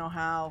 You don't know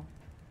how.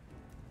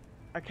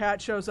 A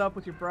cat shows up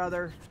with your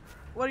brother.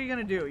 What are you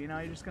going to do? You know,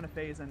 you're just going to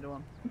phase into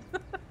him.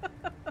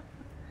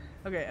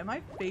 Okay, am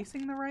I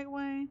facing the right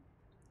way?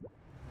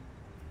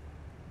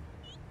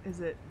 Is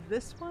it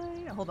this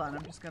way? Hold on,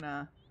 I'm just going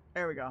to...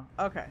 There we go.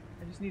 Okay,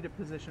 I just need to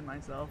position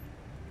myself.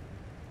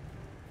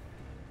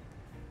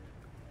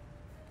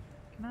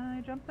 Can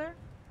I jump there?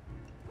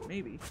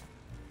 Maybe.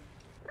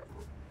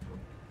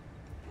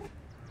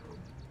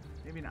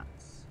 Maybe not.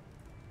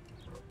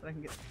 But I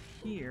can get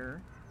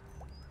here.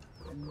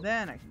 And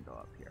then I can go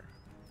up here.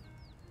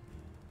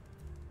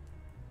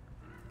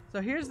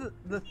 So here's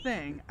the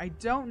thing. I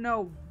don't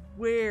know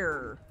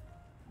where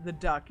the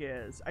duck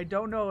is. I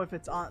don't know if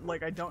it's on...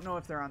 Like, I don't know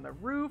if they're on the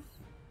roof.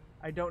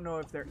 I don't know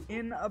if they're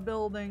in a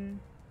building.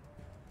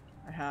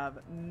 I have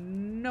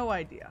no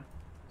idea.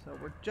 So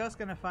we're just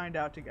gonna find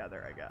out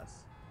together, I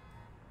guess.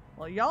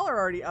 Well, y'all are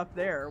already up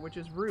there, which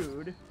is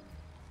rude.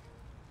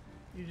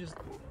 You just...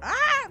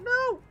 Ah!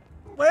 No!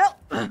 Well...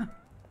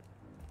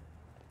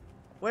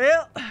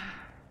 Well...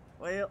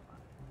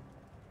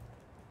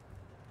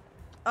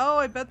 Oh,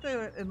 I bet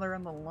they're in the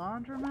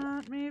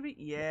laundromat, maybe?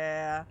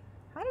 Yeah.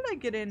 How did I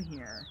get in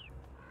here?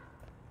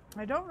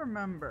 I don't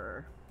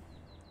remember.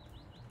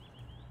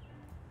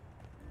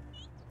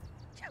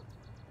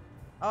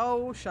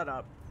 Oh, shut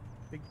up,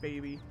 big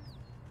baby.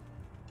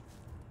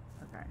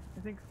 Okay, I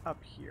think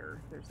up here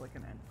there's like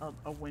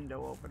a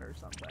window open or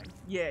something.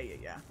 Yeah.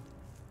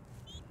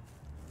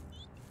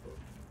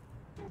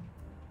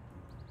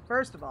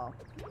 First of all.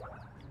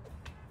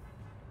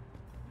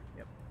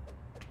 Yep.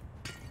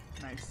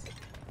 Nice.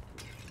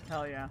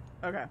 Hell yeah.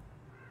 Okay.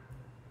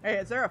 Hey,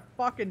 is there a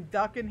fucking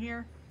duck in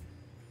here?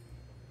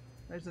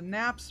 There's a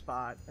nap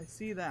spot. I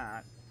see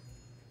that.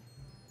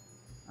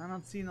 I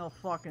don't see no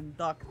fucking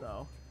duck,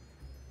 though.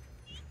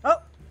 Oh!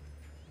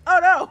 Oh,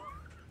 no!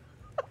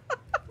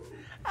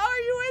 How are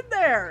you in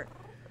there?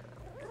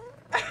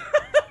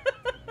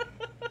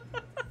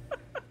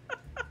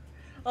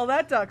 Oh,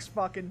 that duck's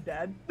fucking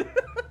dead.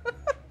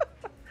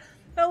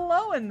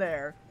 Hello in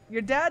there.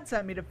 Your dad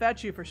sent me to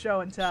fetch you for show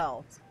and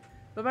tell.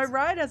 But my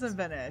ride hasn't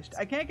finished.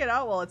 I can't get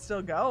out while it's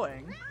still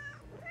going.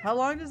 How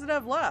long does it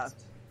have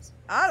left?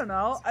 I don't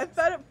know. I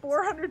fed it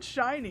 400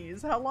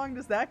 shinies. How long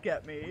does that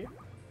get me?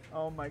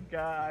 Oh my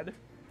god.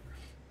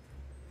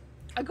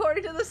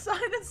 According to the sign,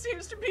 it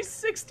seems to be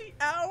 60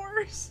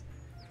 hours.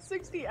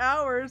 60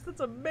 hours?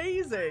 That's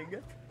amazing.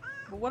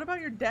 But what about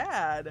your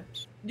dad?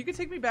 You can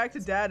take me back to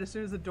dad as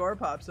soon as the door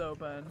pops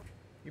open.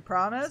 You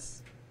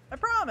promise? I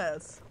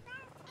promise.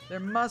 There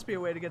must be a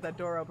way to get that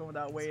door open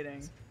without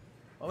waiting.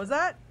 What was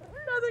that?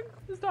 Nothing.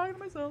 Just talking to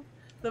myself.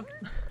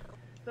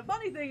 The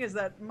funny thing is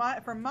that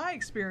from my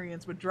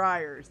experience with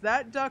dryers,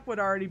 that duck would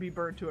already be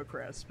burnt to a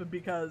crisp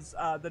because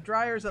the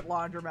dryers at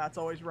laundromats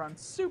always run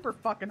super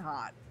fucking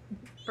hot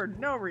for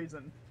no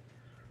reason.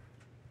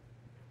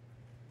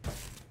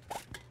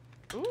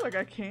 Ooh, I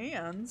got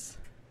cans.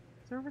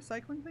 Is there a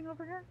recycling thing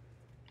over here?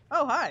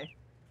 Oh, hi.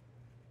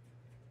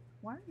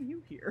 Why are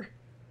you here?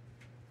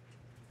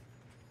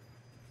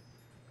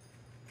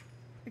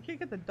 I can't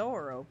get the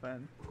door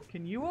open.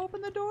 Can you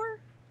open the door?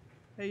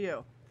 Hey,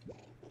 you.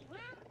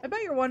 I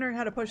bet you're wondering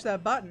how to push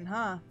that button,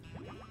 huh?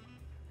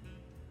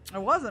 I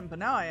wasn't, but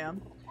now I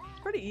am. It's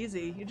pretty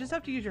easy. You just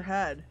have to use your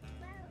head.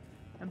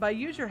 And by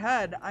use your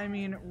head, I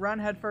mean run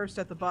head first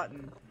at the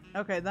button.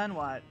 Okay, then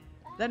what?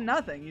 Then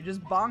nothing. You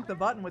just bonk the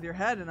button with your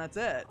head and that's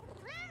it.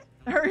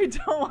 Or you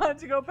don't want it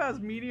to go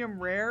past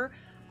medium rare?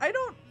 I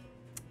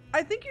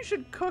think you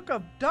should cook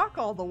a duck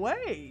all the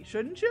way,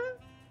 shouldn't you?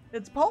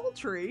 It's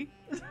poultry.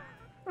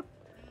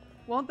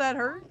 Won't that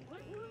hurt?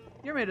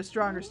 You're made of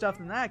stronger stuff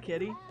than that,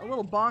 kitty. A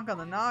little bonk on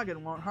the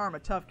noggin won't harm a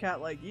tough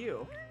cat like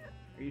you.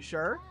 Are you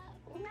sure?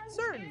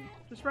 Certain.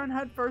 Just run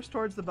head first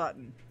towards the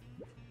button.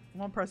 It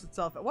won't press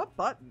itself at what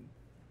button?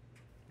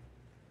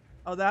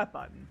 Oh, that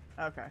button.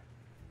 Okay.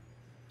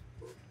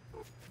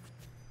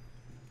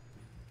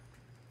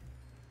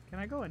 Can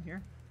I go in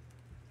here?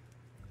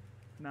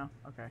 No?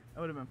 Okay.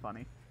 That would have been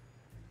funny.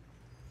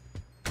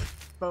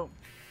 Boom.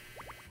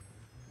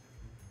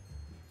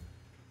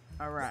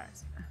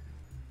 Alright.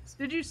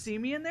 Did you see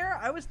me in there?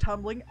 I was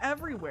tumbling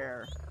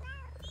everywhere.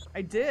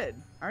 I did.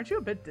 Aren't you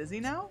a bit dizzy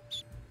now?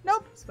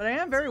 Nope, but I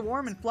am very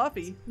warm and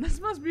fluffy. This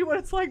must be what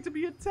it's like to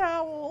be a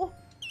towel.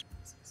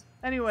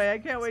 Anyway, I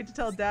can't wait to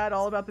tell Dad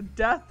all about the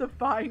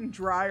death-defying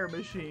dryer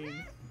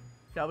machine.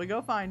 Shall we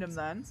go find him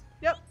then?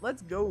 Yep,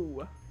 let's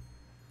go.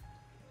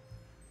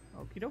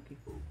 Okie dokie.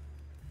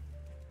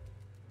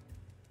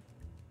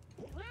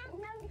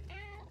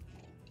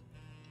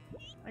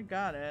 I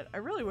got it. I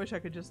really wish I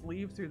could just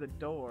leave through the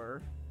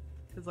door.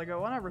 Because, like, I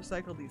want to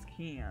recycle these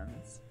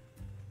cans.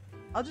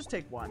 I'll just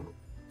take one.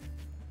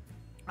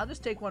 I'll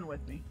just take one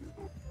with me.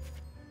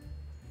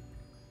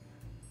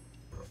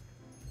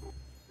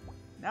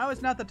 Now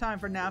is not the time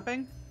for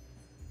napping.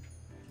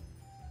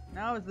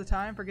 Now is the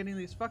time for getting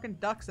these fucking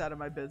ducks out of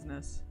my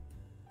business.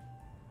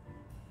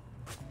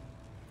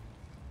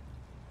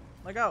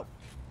 Let go.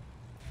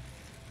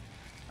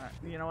 Alright,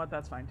 you know what?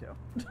 That's fine too.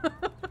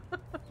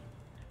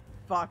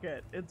 Fuck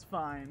it. It's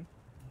fine.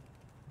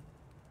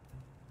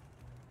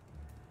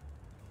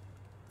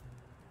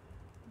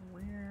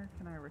 Where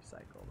can I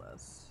recycle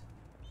this?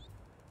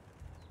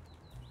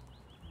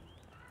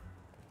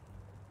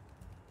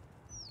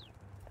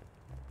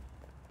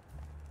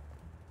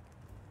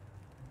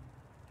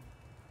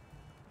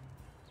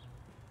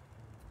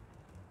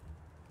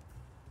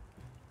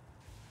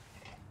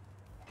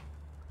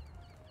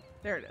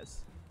 There it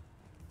is.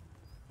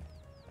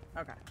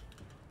 Okay.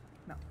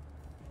 No.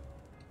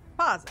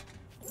 Pause it.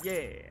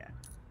 Yeah.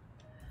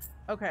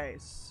 Okay,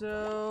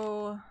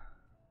 so...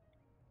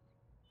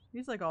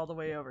 he's like all the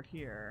way over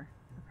here.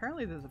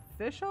 Apparently there's a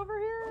fish over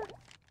here?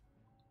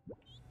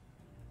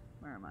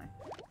 Where am I?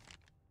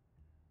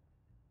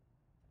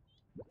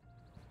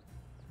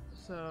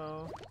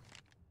 So...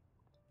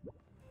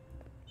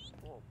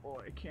 oh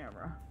boy,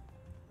 camera.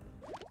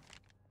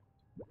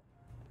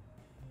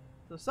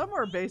 So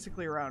somewhere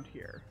basically around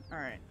here.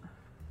 Alright.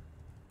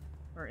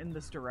 Or in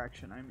this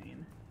direction, I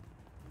mean.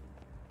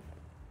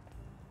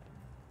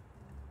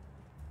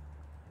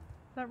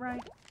 Is that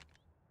right?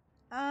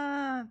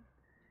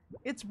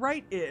 It's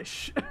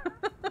right-ish.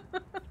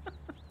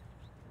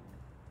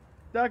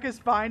 Duck is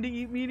fine to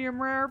eat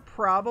medium rare?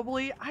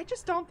 Probably. I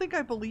just don't think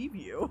I believe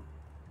you.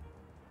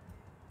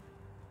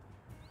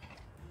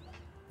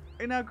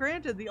 And now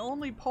granted, the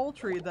only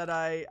poultry that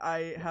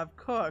I have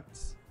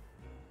cooked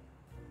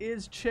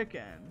is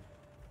chicken.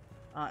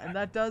 And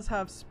that does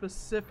have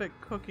specific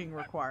cooking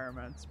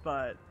requirements,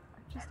 but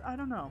I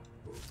don't know.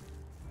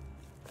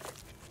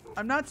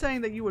 I'm not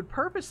saying that you would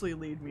purposely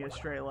lead me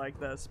astray like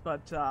this,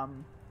 but,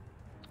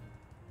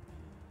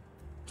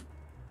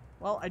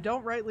 well, I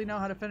don't rightly know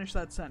how to finish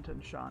that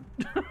sentence, Sean.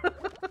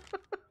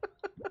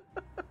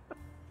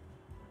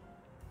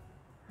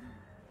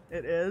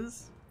 It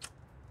is.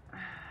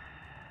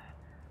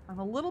 I'm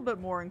a little bit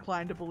more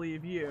inclined to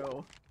believe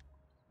you.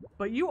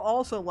 But you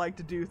also like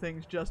to do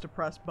things just to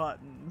press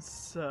buttons,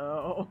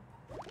 so...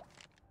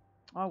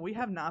 oh, we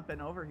have not been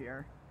over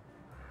here.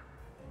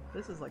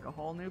 This is like a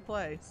whole new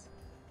place.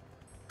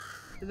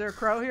 Is there a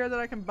crow here that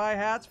I can buy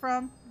hats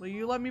from? Will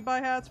you let me buy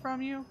hats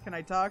from you? Can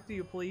I talk to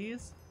you,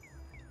 please?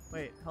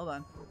 Wait, hold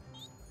on.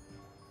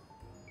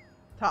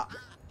 Talk.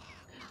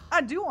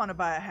 I do want to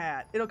buy a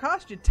hat. It'll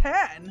cost you 10!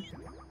 I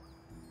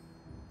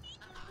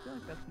feel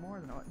like that's more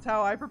than what... it's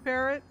how I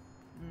prepare it?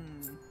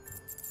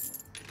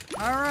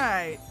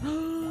 Alright.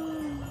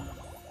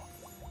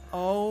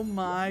 Oh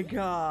my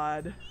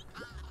god.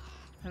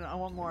 I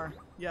want more.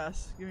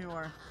 Yes, give me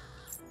more.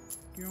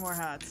 Give me more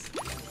hats.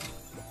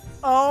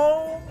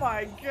 Oh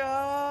my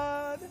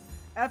god.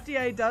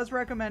 FDA does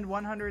recommend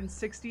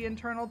 160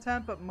 internal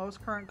temp, but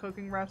most current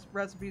cooking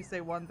recipes say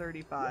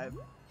 135.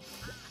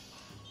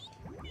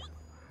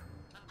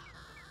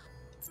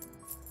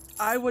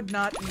 I would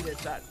not eat it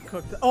that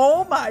cooked.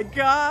 Oh my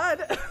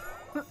god.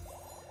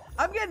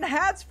 I'm getting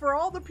hats for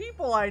all the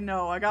people I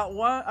know. I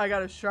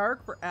got a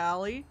shark for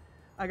Allie.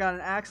 I got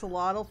an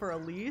axolotl for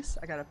Elise.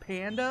 I got a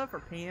panda for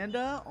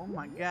Panda. Oh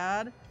my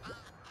god.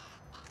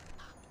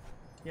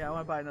 Yeah, I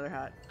want to buy another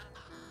hat.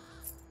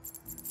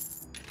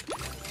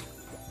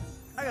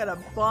 I got a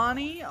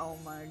bunny. Oh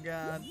my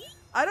god.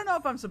 I don't know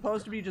if I'm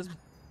supposed to be just...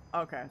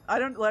 okay. I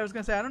was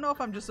gonna say, I don't know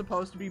if I'm just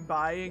supposed to be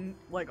buying,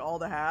 like, all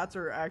the hats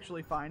or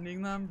actually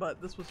finding them,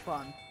 but this was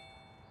fun.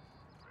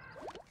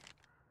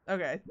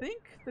 Okay, I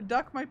think the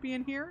duck might be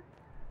in here.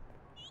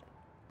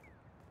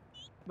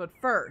 But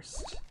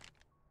first,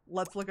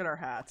 let's look at our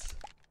hats.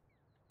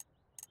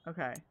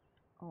 Okay.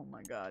 Oh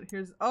my god.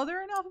 Here's... oh,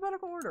 they're in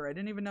alphabetical order. I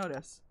didn't even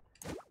notice.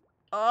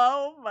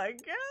 Oh my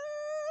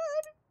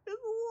god!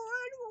 It's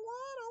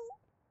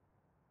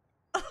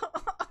axolotl!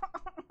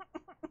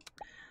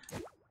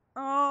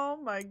 Oh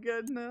my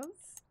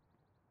goodness.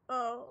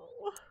 Oh.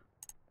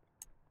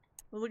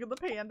 Look at the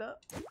panda.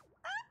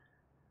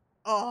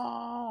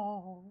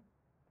 Oh.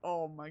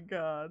 Oh my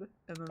god.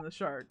 And then the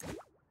shark.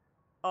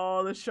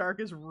 Oh, the shark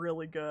is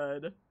really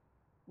good.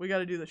 We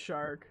gotta do the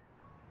shark.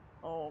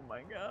 Oh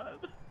my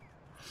god.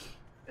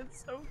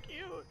 It's so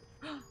cute.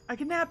 I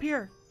can nap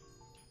here.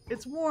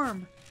 It's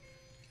warm.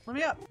 Let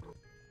me up.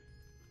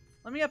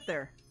 Let me up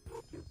there.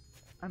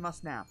 I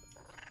must nap.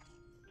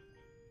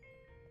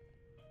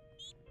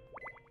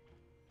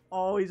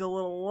 Oh, he's a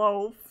little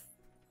loaf.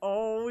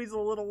 Oh, he's a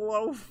little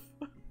loaf.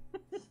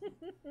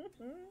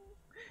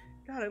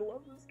 God, I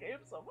love this game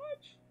so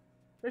much.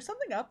 There's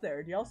something up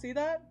there. Do y'all see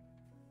that?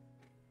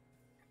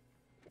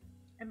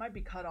 It might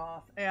be cut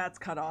off. Yeah, it's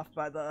cut off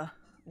by the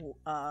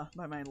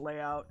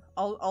layout.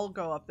 I'll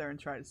go up there and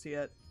try to see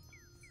it.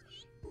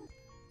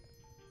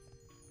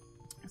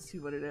 Let's see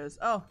what it is.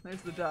 Oh,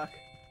 there's the duck.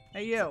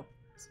 Hey you.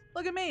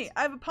 Look at me.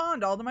 I have a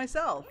pond all to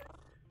myself.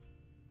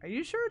 Are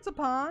you sure it's a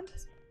pond?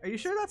 Are you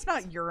sure that's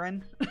not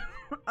urine?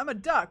 I'm a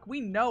duck.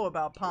 We know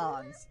about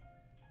ponds.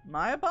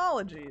 My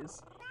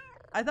apologies.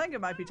 I think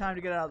it might be time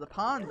to get out of the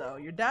pond, though.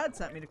 Your dad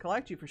sent me to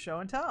collect you for show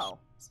and tell.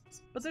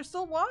 But there's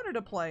still water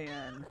to play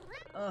in.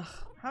 Ugh,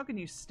 how can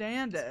you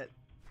stand it?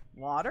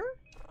 Water?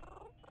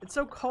 It's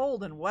so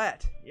cold and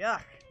wet.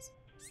 Yuck.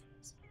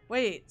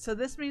 Wait, so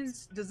this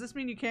means, does this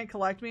mean you can't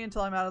collect me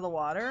until I'm out of the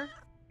water?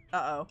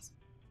 Uh-oh.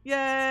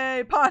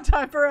 Yay! Pond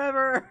time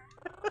forever!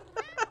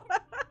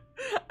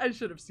 I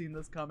should have seen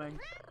this coming.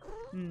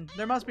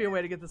 There must be a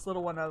way to get this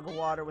little one out of the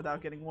water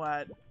without getting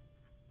wet.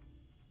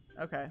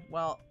 Okay,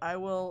 well, I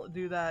will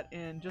do that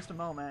in just a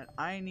moment.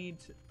 I need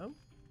to... Oh,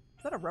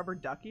 is that a rubber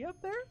ducky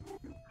up there?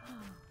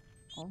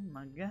 Oh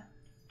my god.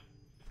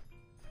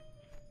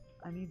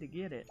 I need to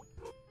get it.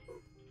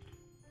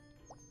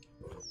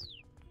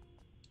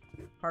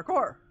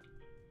 Parkour!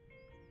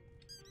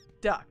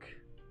 Duck.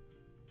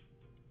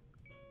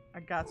 I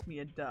got me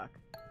a duck.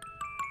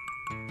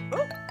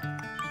 Oh!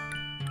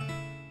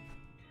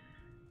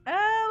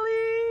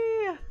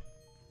 Allie!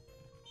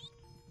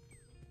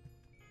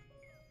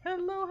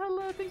 Hello,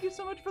 hello. Thank you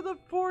so much for the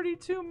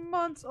 42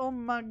 months. Oh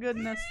my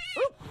goodness.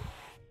 Oop.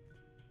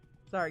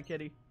 Sorry,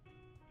 kitty.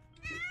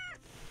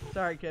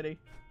 Sorry, kitty.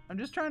 I'm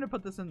just trying to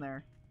put this in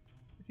there.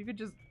 If you could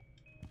just...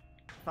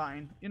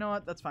 Fine. You know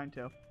what? That's fine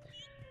too.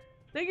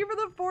 Thank you for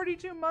the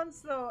 42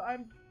 months though.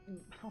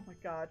 Oh my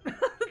god.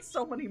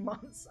 So many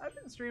months. I've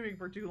been streaming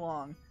for too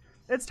long.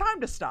 It's time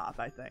to stop,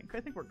 I think.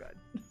 I think we're good.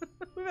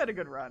 We've had a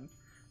good run.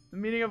 The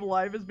meaning of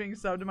life is being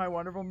subbed to my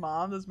wonderful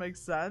mom. This makes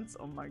sense.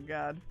 Oh my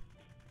god.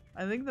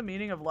 I think the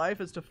meaning of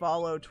life is to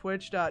follow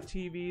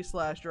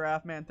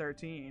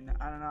twitch.tv/giraffeman13.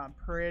 I don't know. I'm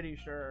pretty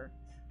sure.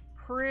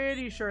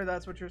 Pretty sure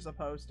that's what you're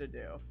supposed to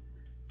do.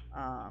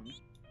 I'm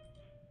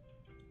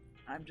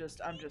just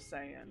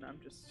saying. I'm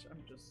just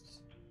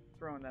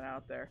throwing that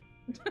out there.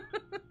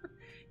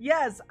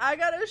 Yes, I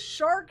got a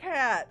shark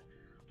hat.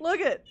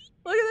 Look at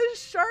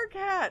this shark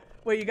hat.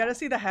 Wait, you gotta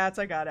see the hats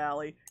I got,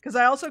 Allie. Because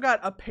I also got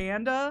a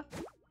panda.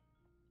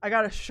 I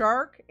got a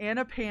shark and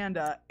a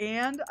panda.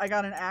 And I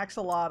got an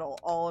axolotl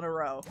all in a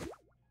row.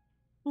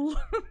 Little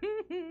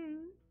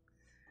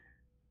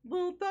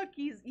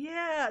duckies.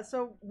 Yeah,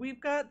 so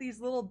we've got these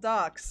little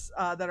ducks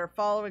that are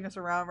following us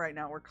around right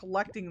now. We're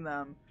collecting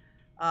them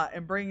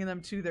and bringing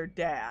them to their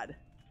dad.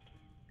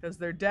 Because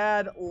their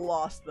dad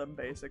lost them,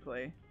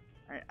 basically.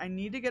 Alright, I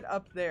need to get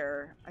up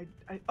there.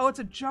 Oh, it's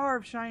a jar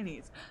of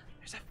shinies.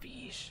 There's a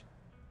fish.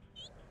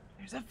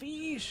 There's a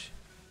fish.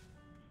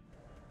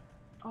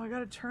 Oh, I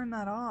gotta turn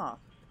that off.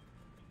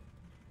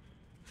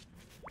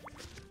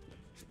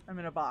 I'm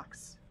in a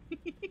box.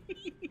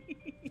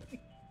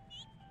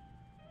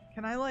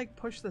 Can I, like,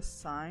 push the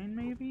sign,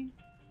 maybe?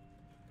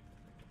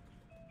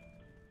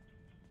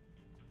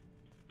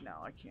 No,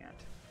 I can't.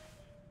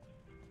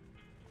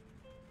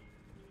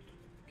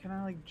 Can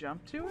I, like,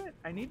 jump to it?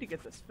 I need to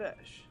get this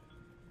fish.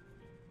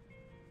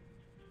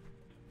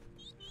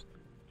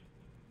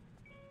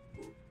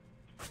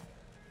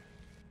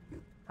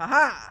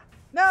 Haha!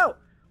 No!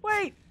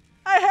 Wait!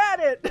 I had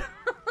it!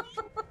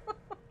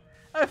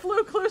 I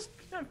flew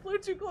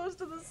too close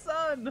to the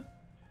sun!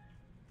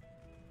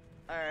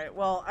 Alright,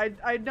 well,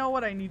 I know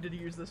what I needed to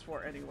use this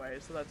for anyway,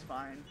 so that's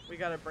fine. We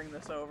gotta bring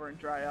this over and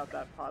dry out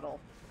that puddle.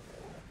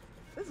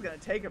 This is gonna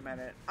take a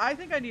minute. I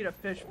think I need a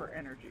fish for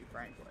energy,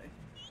 frankly.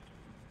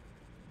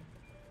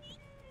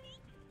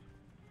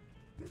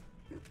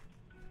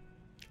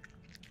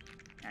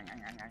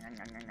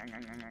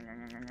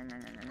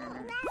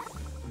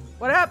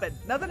 What happened?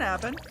 Nothing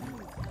happened.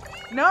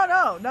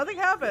 No, nothing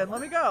happened.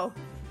 Let me go.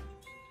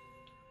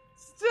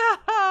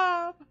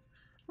 Stop!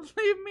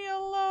 Leave me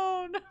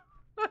alone.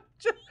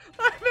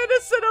 I'm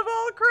innocent of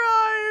all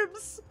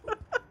crimes.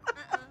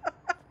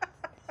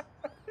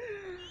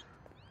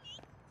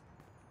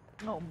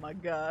 Oh my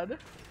god.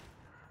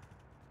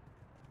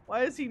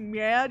 Why is he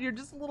mad? You're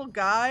just a little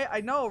guy.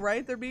 I know,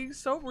 right? They're being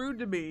so rude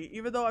to me,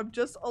 even though I'm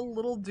just a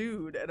little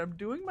dude and I'm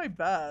doing my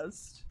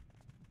best.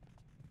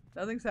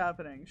 Nothing's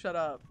happening. Shut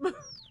up.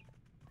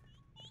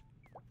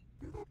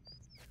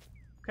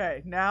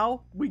 Okay,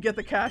 now we get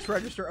the cash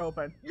register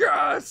open.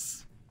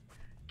 Yes!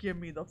 Give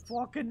me the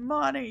fucking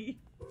money.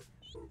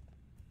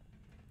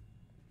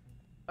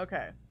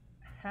 Okay.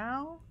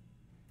 How?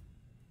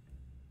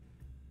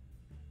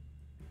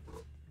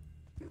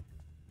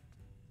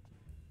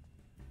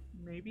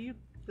 Maybe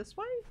this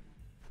way?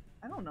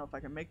 I don't know if I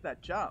can make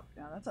that jump.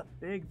 Now that's a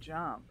big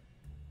jump.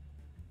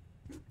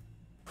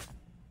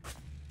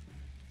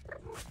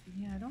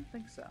 Yeah, I don't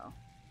think so.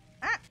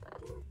 Ah!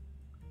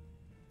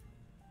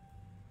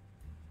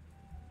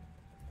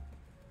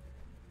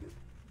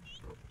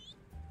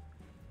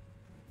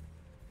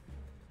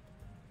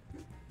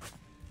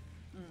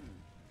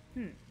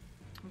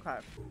 Okay.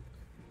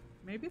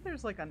 Maybe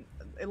there's like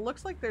it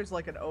looks like there's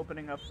like an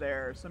opening up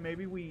there, so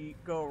maybe we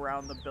go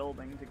around the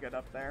building to get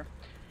up there.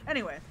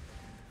 Anyway.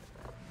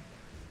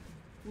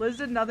 Liz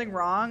did nothing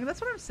wrong. That's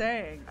what I'm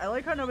saying. I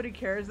like how nobody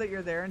cares that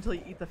you're there until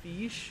you eat the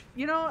fish.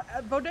 You know,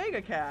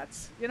 bodega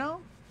cats, you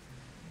know?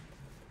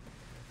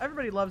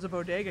 Everybody loves a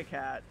bodega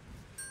cat.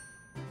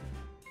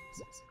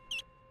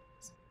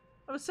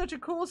 That was such a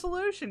cool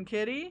solution,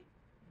 kitty.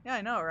 Yeah,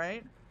 I know,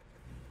 right?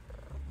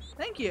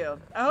 Thank you.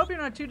 I hope you're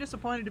not too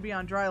disappointed to be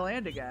on dry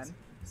land again.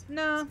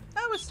 No,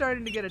 I was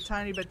starting to get a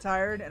tiny bit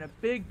tired and a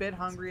big bit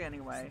hungry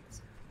anyway.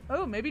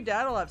 Oh, maybe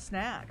Dad'll have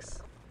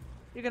snacks.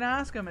 You can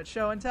ask him at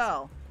Show and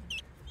Tell.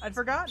 I'd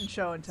forgotten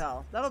Show and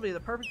Tell. That'll be the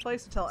perfect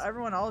place to tell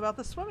everyone all about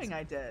the swimming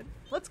I did.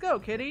 Let's go,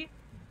 kitty.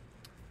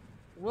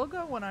 We'll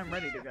go when I'm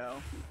ready to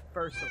go,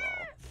 first of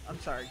all. I'm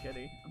sorry,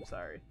 kitty. I'm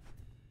sorry.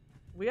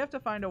 We have to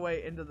find a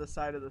way into the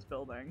side of this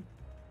building.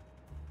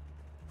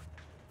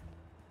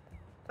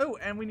 Oh,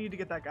 and we need to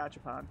get that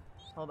gachapon.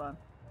 Hold on.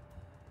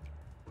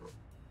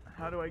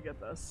 How do I get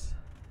this?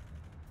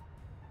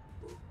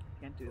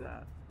 Can't do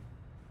that.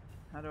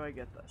 How do I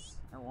get this?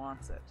 I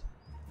want it.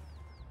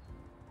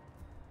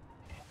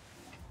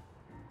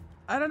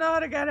 I don't know how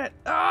to get it!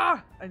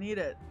 Ah! I need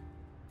it.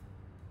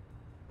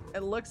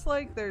 It looks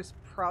like there's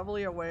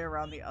probably a way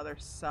around the other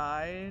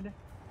side.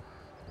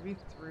 Maybe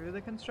through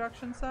the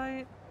construction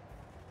site?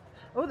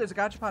 Oh, there's a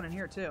gachapon in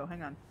here too.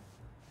 Hang on.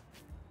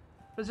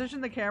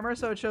 Position the camera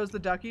so it shows the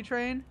ducky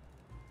train.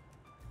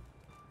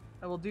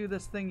 I will do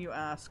this thing you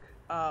ask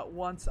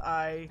once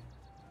I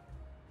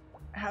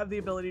have the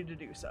ability to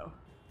do so.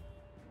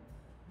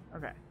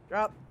 Okay.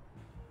 Drop.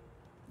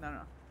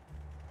 No.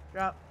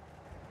 Drop.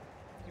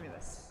 Give me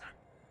this.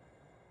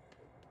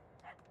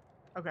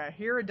 Okay,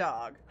 here a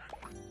dog.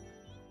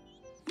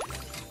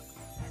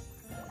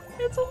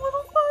 It's a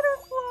little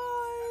butterfly!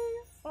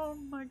 Oh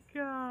my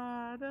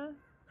god.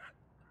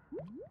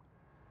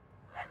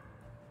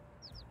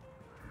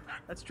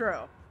 That's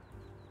true.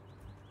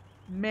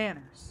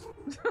 Manners.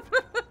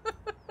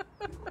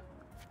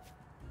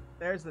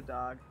 There's the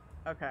dog.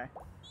 Okay.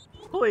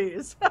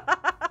 Please.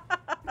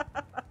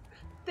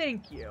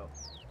 Thank you.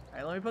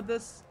 Alright, let me put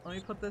this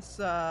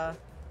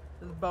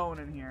this bone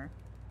in here.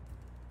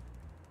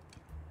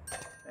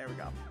 There we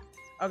go.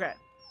 Okay.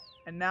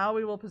 And now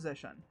we will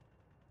position.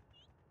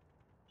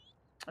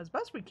 As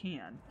best we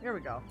can. Here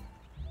we go.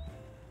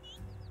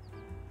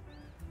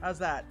 How's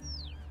that?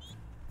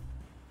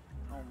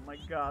 Oh my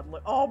god.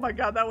 Look. Oh my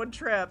god, that one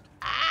tripped.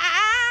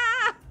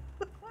 Ah!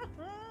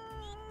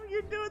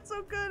 You're doing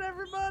so good,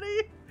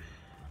 everybody.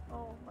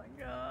 Oh my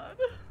god.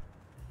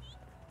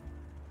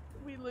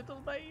 We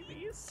little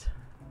babies.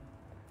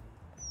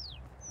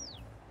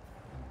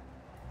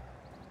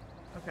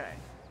 Okay.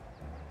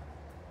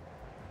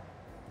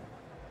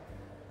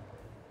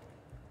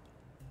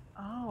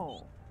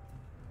 Oh.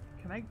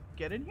 Can I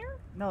get in here?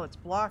 No, it's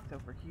blocked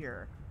over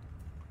here.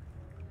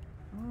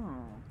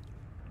 Oh.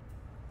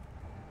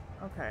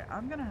 Okay,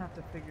 I'm gonna have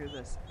to figure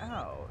this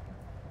out.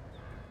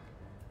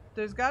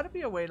 There's gotta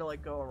be a way to,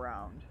 like, go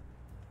around.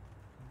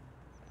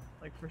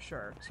 Like, for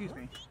sure. Excuse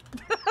me.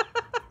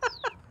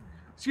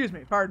 Excuse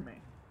me, pardon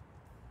me.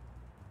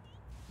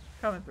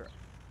 Coming through.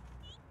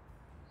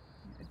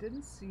 I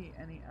didn't see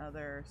any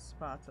other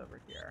spots over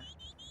here.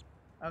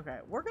 Okay,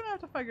 we're gonna have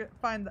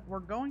to we're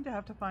going to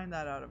have to find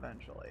that out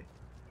eventually.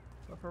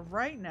 But for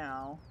right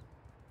now,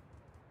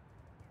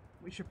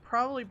 we should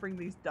probably bring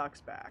these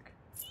ducks back.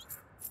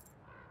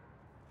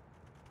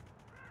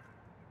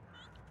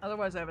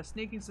 Otherwise, I have a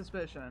sneaking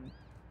suspicion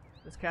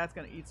this cat's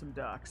gonna eat some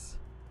ducks.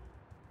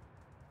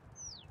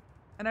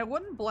 And I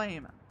wouldn't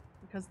blame him,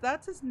 because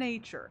that's his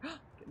nature.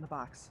 Get in the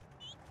box.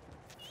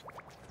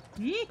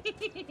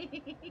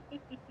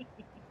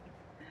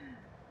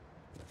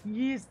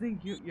 Yes,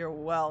 thank you. You're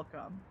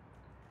welcome.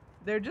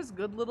 They're just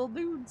good little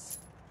dudes.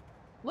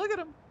 Look at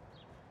them.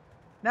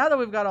 Now that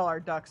we've got all our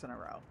ducks in a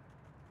row,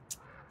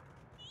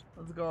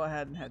 let's go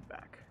ahead and head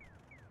back.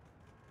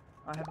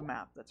 I have a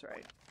map, that's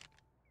right.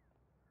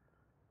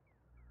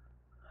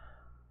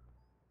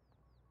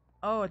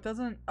 Oh, it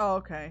doesn't... Oh,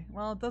 okay.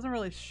 Well, it doesn't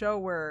really show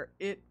where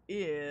it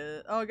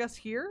is. Oh, I guess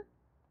here?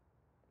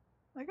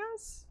 I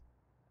guess?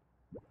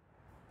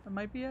 That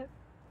might be it.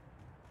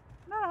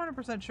 Not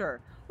 100%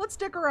 sure. Let's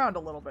stick around a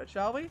little bit,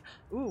 shall we?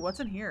 Ooh, what's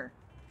in here?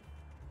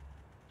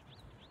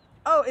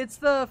 Oh, it's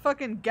the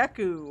fucking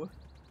Geku.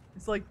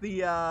 It's like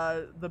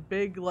the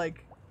big,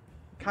 like,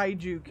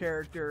 kaiju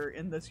character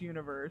in this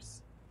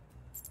universe.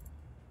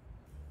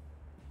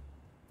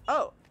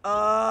 Oh,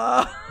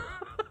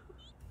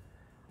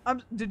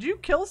 did you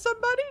kill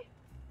somebody?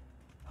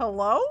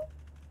 Hello?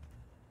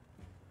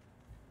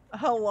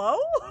 Hello?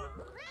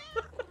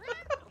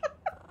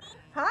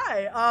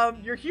 Hi,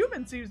 your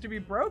human seems to be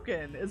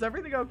broken. Is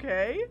everything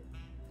okay?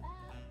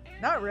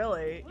 Not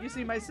really. You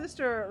see, my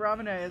sister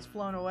Ramune has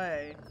flown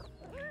away.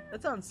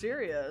 That sounds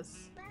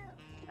serious.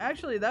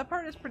 Actually, that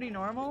part is pretty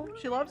normal.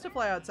 She loves to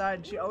fly outside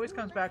and she always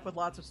comes back with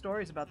lots of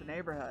stories about the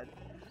neighborhood.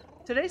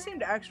 Today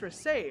seemed extra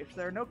safe.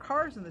 There are no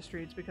cars in the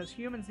streets because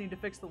humans need to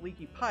fix the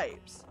leaky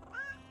pipes.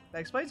 That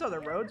explains why the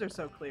roads are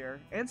so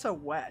clear and so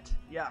wet.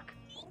 Yuck.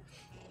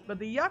 but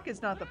the yuck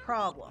is not the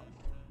problem.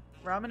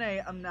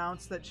 Ramune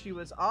announced that she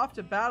was off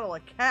to battle a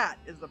cat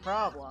is the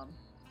problem.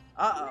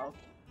 Uh-oh.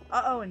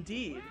 Uh-oh,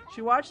 indeed.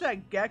 She watched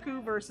that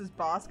Geku versus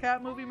Boss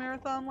Cat movie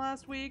marathon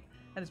last week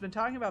and has been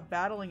talking about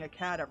battling a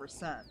cat ever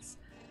since.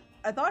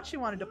 I thought she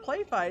wanted to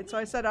play fight, so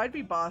I said I'd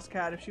be Boss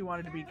Cat if she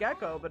wanted to be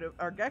Geku,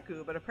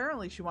 but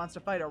apparently she wants to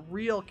fight a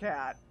real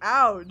cat.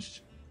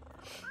 Ouch!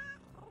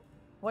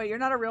 Wait, you're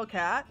not a real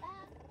cat?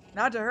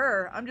 Not to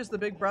her. I'm just the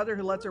big brother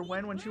who lets her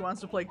win when she wants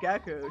to play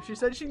Geku. She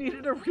said she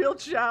needed a real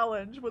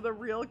challenge with a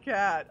real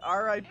cat.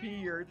 R.I.P.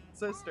 your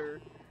sister.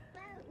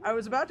 I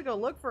was about to go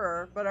look for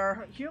her, but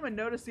our human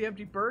noticed the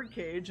empty bird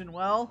cage, and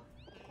well,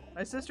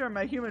 my sister and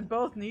my human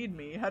both need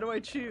me. How do I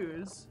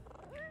choose?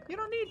 You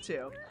don't need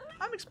to.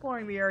 I'm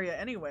exploring the area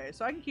anyway,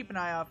 so I can keep an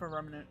eye out for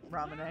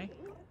Ramune.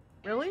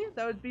 Really?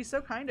 That would be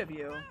so kind of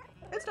you.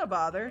 It's no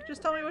bother.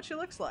 Just tell me what she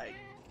looks like.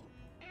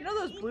 You know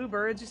those blue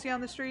birds you see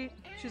on the street?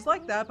 She's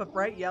like that, but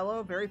bright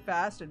yellow, very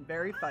fast, and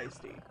very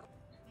feisty.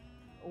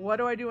 What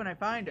do I do when I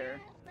find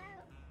her?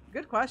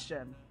 Good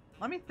question.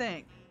 Let me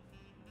think.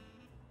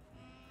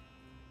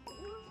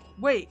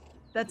 Wait,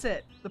 that's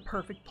it. The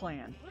perfect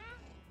plan.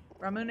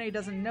 Ramune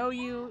doesn't know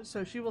you,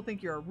 so she will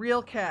think you're a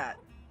real cat.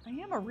 I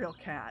am a real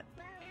cat.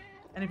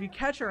 And if you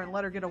catch her and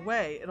let her get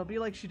away, it'll be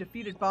like she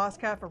defeated Boss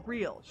Cat for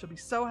real. She'll be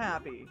so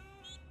happy.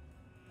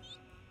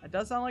 That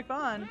does sound like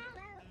fun.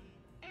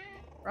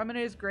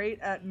 Ramune is great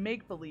at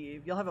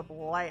make-believe. You'll have a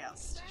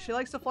blast. She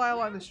likes to fly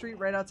along the street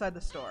right outside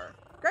the store.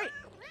 Great!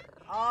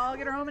 I'll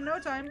get her home in no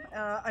time.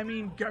 I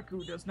mean,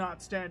 Geku does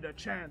not stand a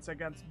chance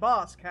against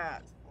Boss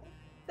Cat.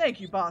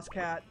 Thank you, Boss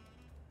Cat.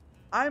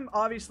 I'm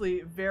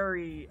obviously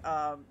very,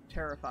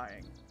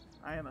 terrifying.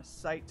 I am a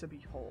sight to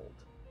behold.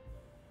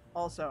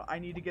 Also, I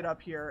need to get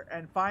up here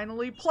and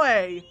finally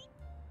play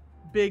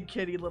Big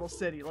Kitty Little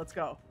City. Let's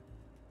go.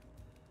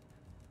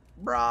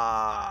 Brah!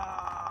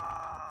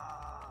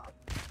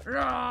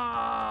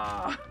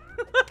 Rah!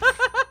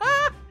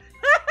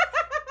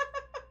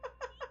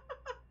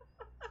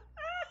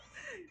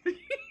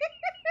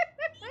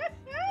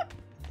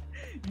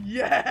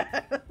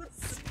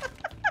 Yes!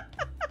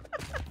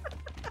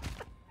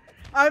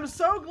 I'm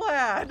so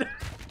glad.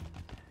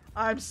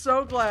 I'm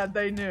so glad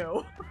they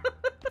knew.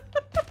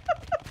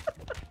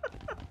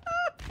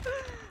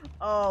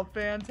 Oh,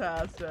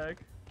 fantastic.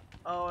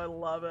 Oh, I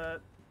love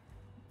it.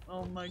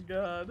 Oh my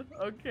god.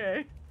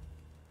 Okay.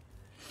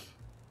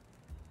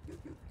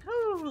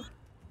 Whew.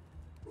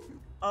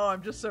 Oh,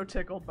 I'm just so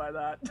tickled by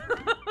that.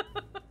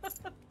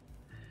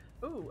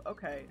 Ooh,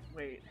 okay.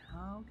 Wait,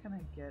 how can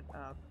I get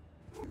up?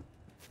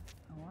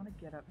 I want to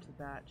get up to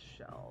that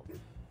shelf.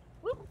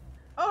 Whoop.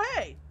 Oh,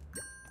 hey!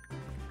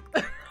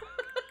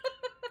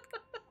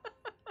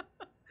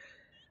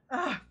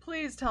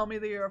 Please tell me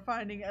that you're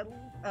finding at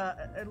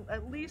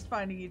least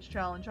finding each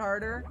challenge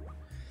harder.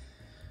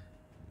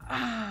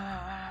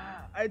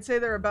 I'd say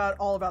they're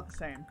all about the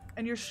same.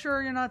 And you're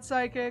sure you're not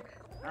psychic?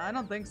 I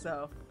don't think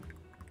so.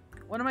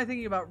 What am I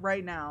thinking about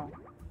right now?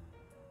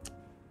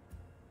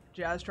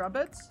 Jazz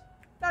trumpets?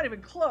 Not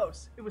even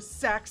close. It was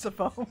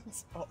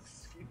saxophones. Oh,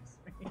 excuse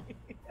me.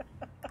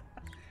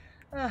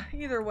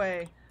 Either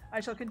way, I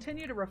shall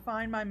continue to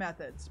refine my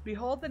methods.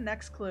 Behold the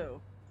next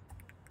clue.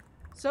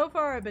 So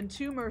far, I've been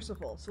too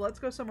merciful, so let's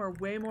go somewhere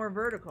way more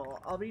vertical.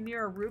 I'll be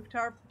near a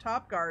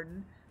rooftop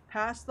garden,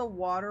 past the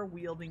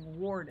water-wielding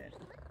warden.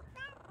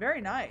 Very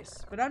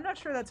nice, but I'm not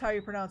sure that's how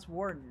you pronounce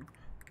warden.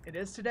 It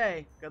is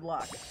today. Good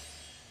luck.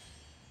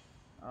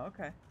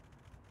 Okay.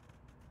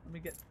 Let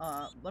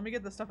me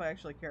get the stuff I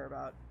actually care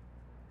about.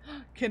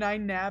 Can I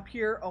nap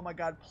here? Oh my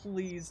god,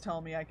 please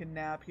tell me I can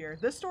nap here.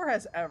 This store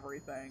has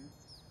everything.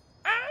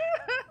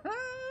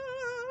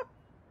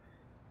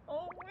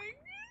 Oh my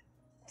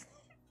god.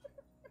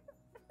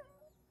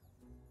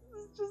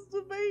 It's just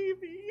a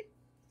baby.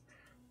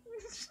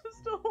 It's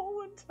just a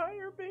whole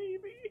entire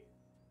baby.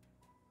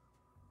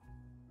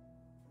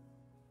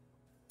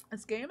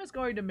 This game is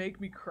going to make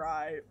me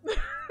cry.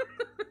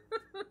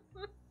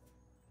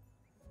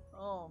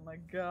 Oh my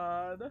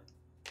god.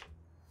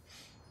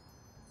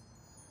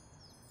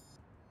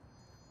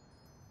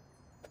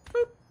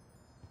 Boop.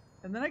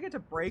 And then I get to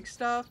break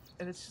stuff,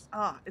 and it's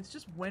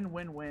just win,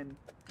 win, win.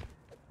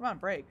 Come on,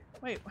 break.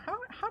 Wait,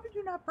 how did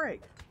you not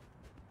break?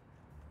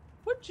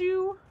 Would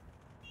you?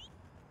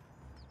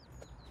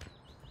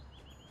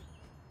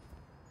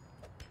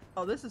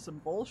 Oh, this is some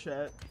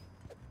bullshit.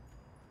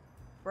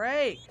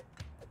 Break!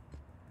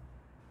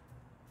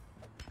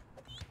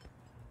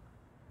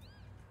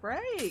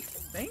 Break!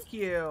 Thank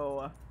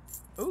you!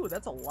 Ooh,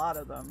 that's a lot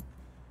of them.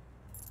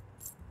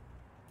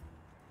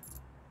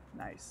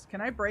 Nice.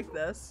 Can I break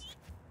this?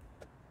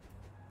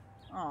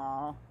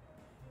 Aww.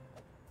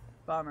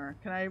 Bummer.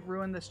 Can I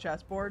ruin this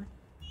chessboard?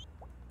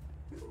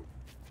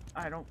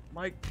 I don't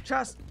like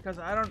chess because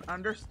I don't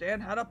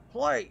understand how to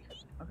play!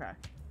 Okay.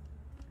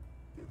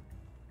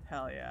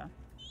 Hell yeah.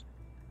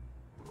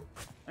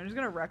 I'm just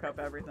gonna wreck up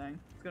everything.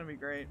 It's gonna be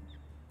great.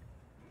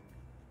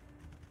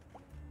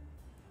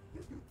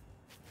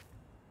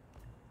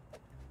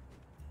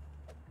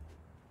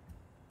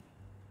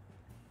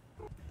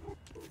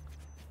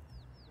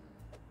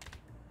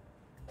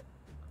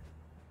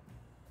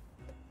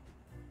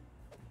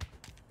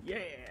 Yeah.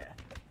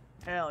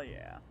 Hell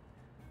yeah.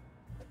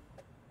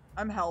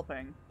 I'm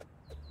helping.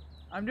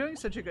 I'm doing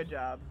such a good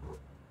job.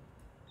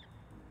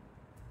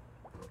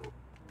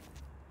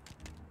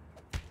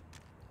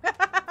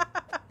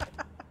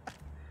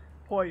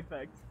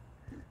 Perfect.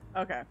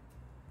 Okay.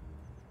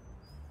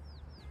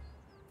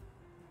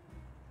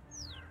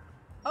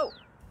 Oh.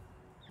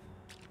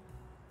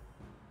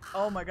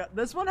 Oh my god.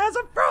 This one has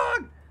a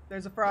frog!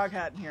 There's a frog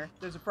hat in here.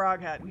 There's a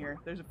frog hat in here.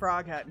 There's a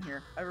frog hat in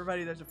here.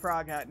 Everybody, there's a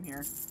frog hat in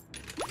here.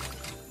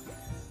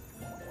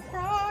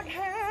 Frog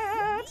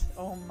hat!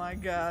 Oh my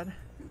god.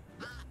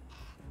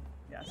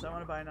 Yes, I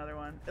want to buy another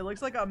one. It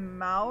looks like a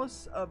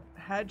mouse, a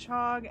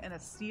hedgehog, and a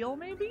seal,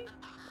 maybe?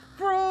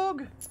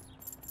 Frog!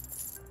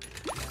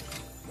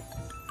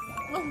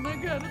 Oh my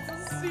god, it's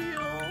a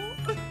seal!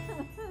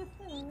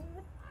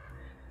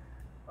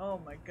 Oh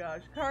my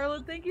gosh.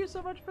 Carla, thank you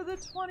so much for the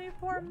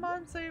 24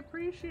 months. I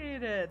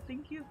appreciate it.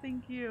 Thank you,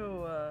 thank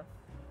you.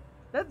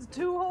 That's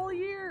 2 whole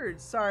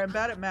years. Sorry, I'm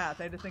bad at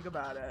math. I had to think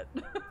about it.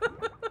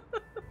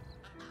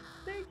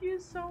 Thank you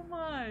so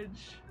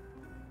much.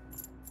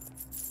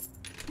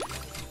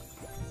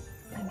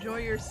 Enjoy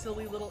your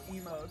silly little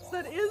emotes.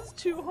 That is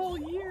 2 whole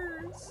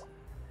years.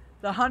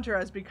 The hunter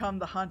has become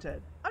the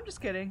hunted. I'm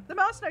just kidding. The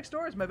mouse next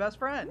door is my best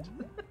friend.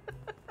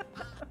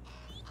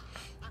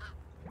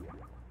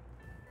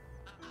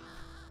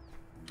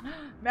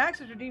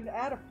 Max is redeemed to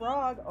add a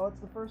frog. Oh, it's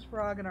the first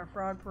frog in our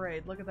frog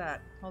parade. Look at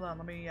that. Hold on,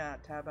 let me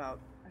tab out.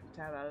 I have to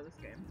tab out of this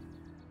game.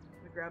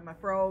 Let me grab my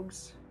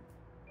frogs.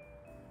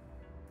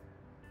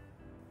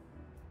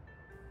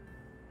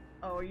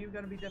 Oh, are you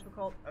gonna be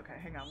difficult? Okay,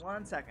 hang on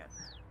 1 second.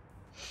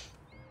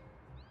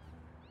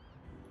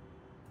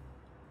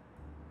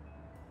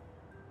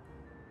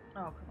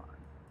 Oh, come on.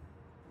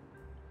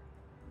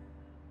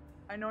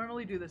 I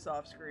normally do this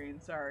off screen.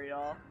 Sorry,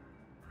 y'all.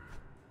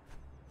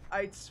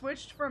 I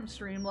switched from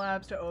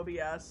Streamlabs to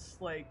OBS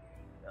like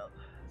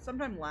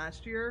sometime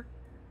last year,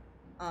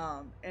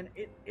 and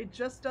it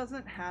just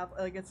doesn't have,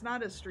 like, it's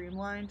not as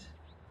streamlined,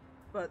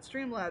 but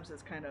Streamlabs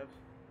is kind of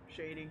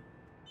shady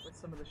with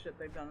some of the shit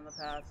they've done in the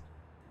past.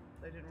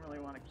 I didn't really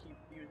want to keep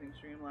using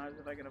Streamlabs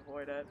if I can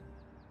avoid it.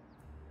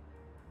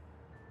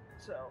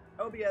 So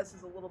OBS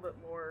is a little bit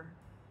more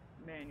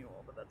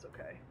manual, but that's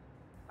okay.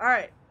 All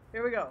right,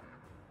 here we go.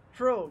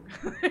 Frog.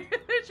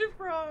 It's your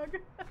frog.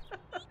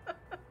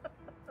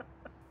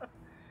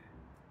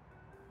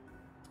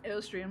 Ew,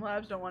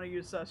 Streamlabs don't want to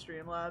use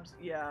Streamlabs.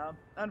 Yeah.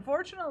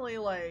 Unfortunately,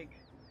 like,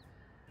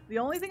 the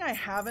only thing I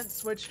haven't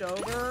switched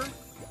over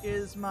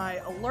is my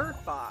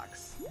alert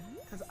box.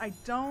 Because I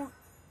don't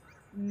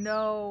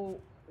know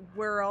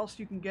where else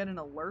you can get an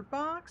alert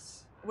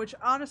box. Which,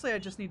 honestly, I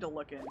just need to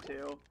look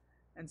into.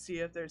 And see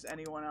if there's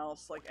anyone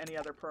else, like any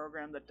other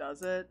program that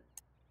does it.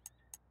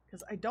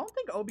 Because I don't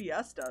think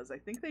OBS does. I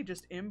think they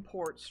just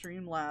import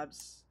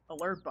Streamlabs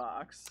alert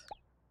box.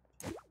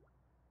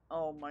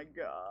 Oh my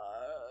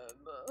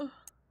god.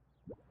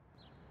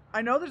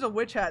 I know there's a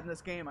witch hat in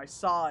this game. I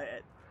saw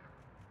it.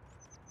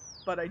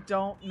 But I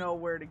don't know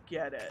where to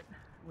get it.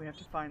 We have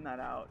to find that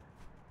out.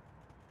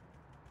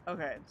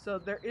 Okay, so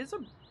there is a...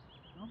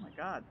 Oh my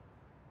god.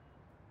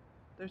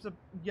 There's a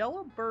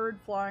yellow bird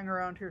flying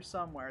around here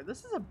somewhere.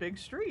 This is a big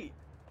street.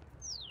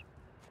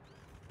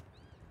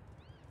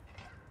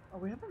 Oh,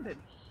 we haven't been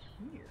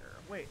here.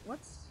 Wait,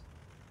 what's...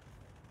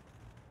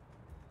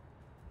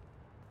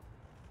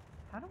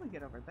 How do we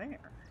get over there?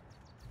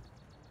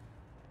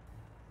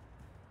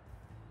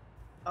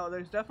 Oh,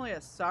 there's definitely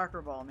a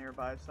soccer ball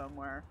nearby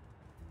somewhere.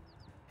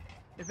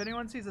 If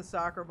anyone sees a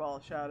soccer ball,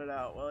 shout it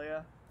out, will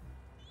ya?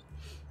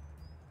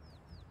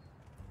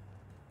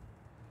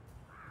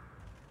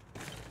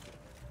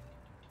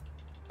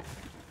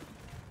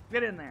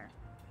 Get in there.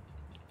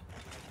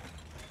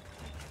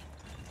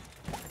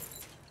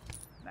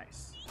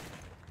 Nice.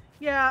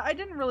 Yeah, I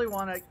didn't really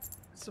want to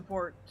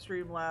support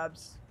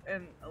Streamlabs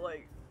and,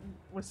 like,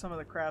 with some of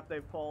the crap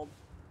they've pulled.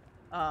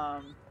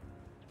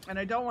 And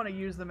I don't want to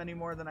use them any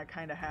more than I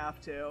kind of have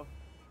to.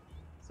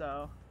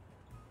 So,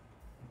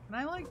 can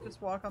I, like,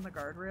 just walk on the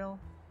guardrail?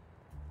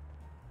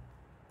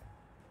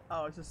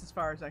 Oh, is this as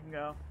far as I can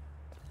go?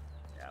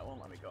 Yeah, it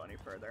won't let me go any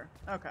further.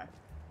 Okay.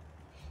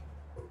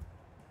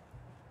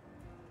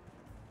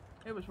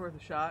 It was worth a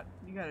shot.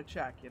 You gotta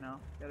check, you know?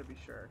 Gotta be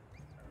sure.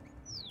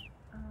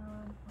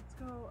 Let's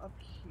go up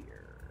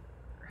here.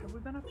 Have we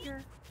been up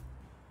here?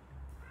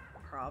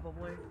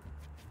 Probably.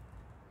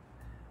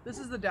 This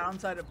is the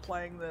downside of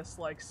playing this,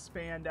 like,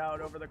 spanned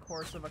out over the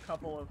course of a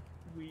couple of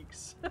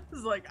weeks.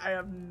 It's like, I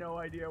have no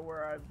idea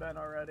where I've been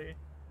already.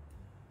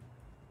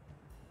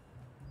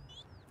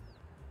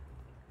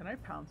 Can I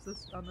pounce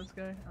this on this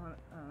guy?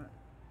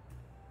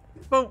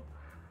 Boom!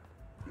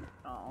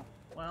 Oh,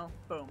 well,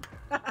 boom.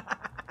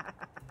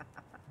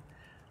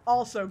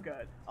 Also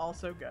good.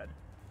 Also good.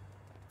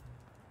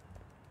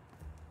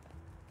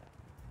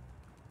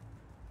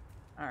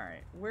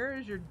 Alright, where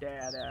is your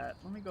dad at?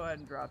 Let me go ahead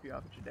and drop you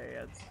off at your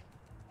dad's.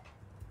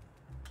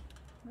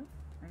 Oh,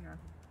 hang on.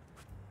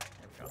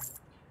 There we go.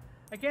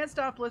 I can't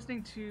stop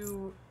listening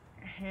to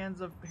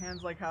Hands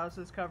Like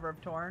Houses cover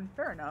of Torn.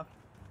 Fair enough.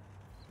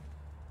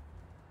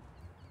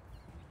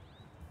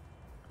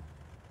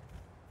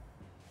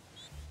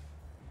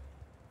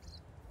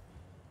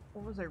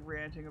 What was I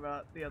ranting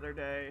about the other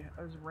day?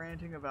 I was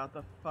ranting about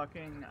the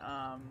fucking,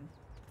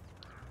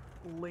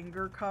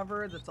 Linger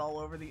cover that's all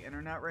over the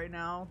internet right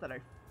now that I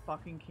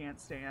fucking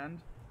can't stand.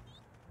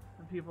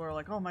 And people are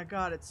like, oh my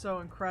god, it's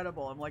so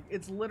incredible. I'm like,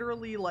 it's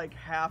literally like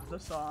half the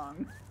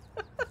song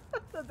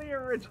that the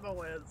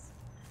original is.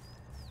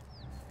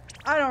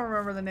 I don't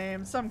remember the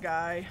name. Some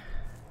guy.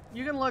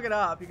 You can look it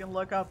up. You can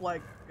look up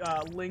like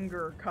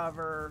Linger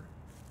cover.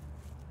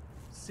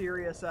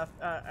 Sirius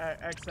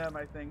XM,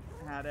 I think,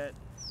 had it.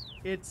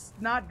 It's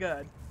not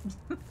good.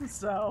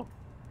 So.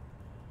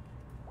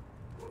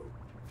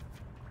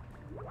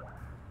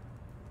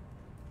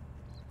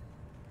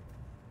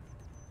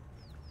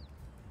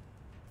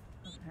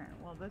 Okay,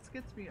 well, this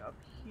gets me up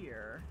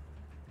here.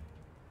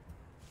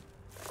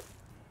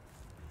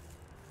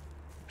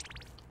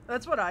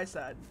 That's what I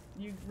said.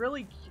 You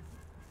really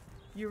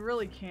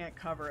can't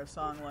cover a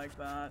song like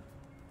that.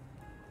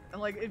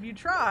 And like, if you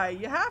try,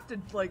 you have to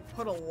like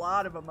put a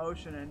lot of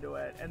emotion into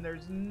it, and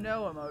there's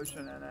no emotion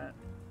in it.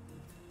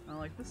 I'm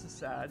like, this is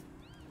sad.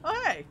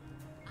 Oh hey!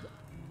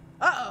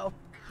 Uh-oh!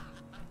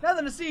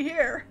 Nothing to see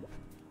here!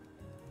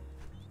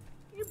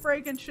 You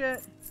breaking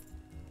shit?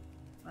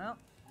 Well,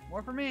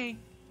 more for me.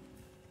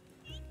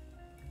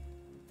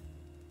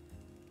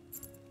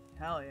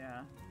 Hell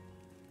yeah.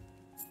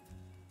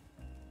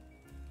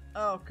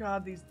 Oh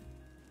god, these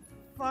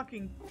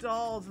fucking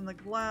dolls in the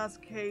glass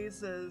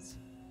cases.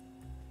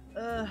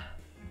 Ugh.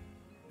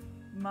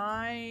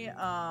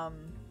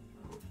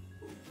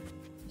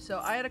 So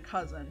I had a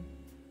cousin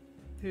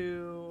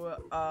who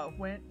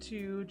went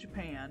to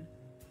Japan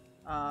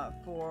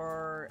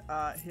for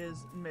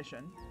his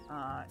mission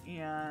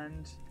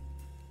and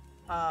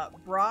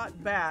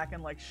brought back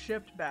and like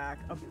shipped back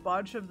a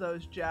bunch of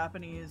those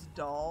Japanese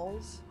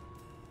dolls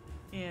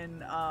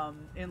in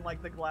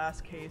like the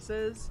glass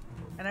cases,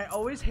 and I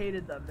always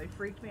hated them. They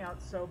freaked me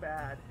out so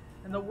bad.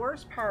 And the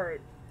worst part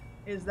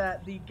is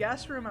that the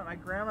guest room at my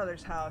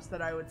grandmother's house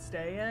that I would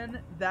stay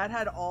in, that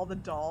had all the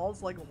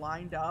dolls like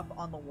lined up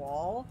on the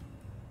wall,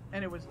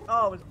 and it was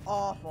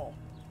awful.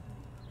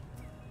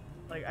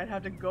 Like, I'd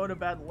have to go to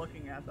bed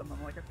looking at them.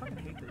 I'm like, I fucking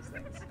hate these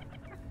things.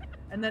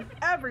 And then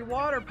every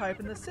water pipe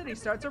in the city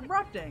starts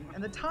erupting,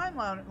 and the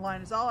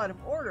timeline is all out of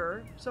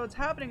order, so it's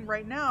happening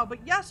right now,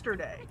 but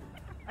yesterday.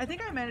 I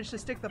think I managed to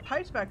stick the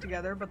pipes back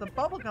together, but the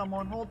bubblegum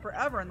won't hold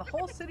forever, and the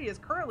whole city is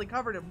currently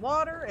covered in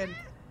water, and...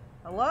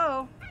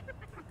 Hello?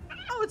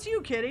 Oh, it's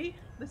you, Kitty!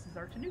 This is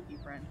our Tanuki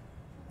friend.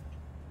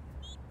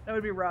 That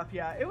would be rough,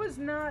 yeah. It was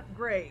not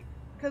great,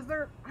 because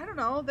they're, I don't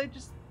know, they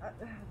just,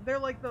 they're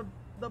like the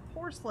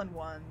porcelain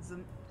ones,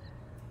 and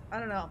I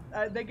don't know.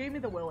 They gave me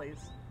the willies.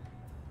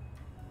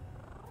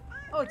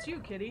 Oh, it's you,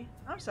 Kitty.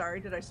 I'm sorry,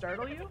 did I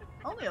startle you?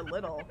 Only a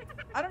little.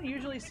 I don't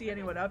usually see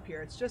anyone up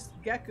here, it's just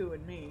Geku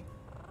and me.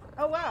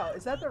 Oh wow,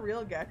 is that the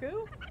real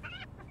Geku?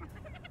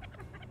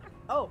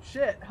 Oh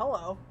shit,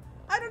 hello.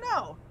 I don't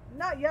know.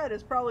 Not yet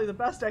is probably the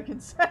best I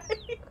can say.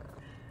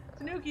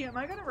 Tanuki, am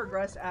I gonna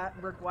regret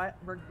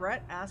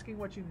asking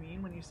what you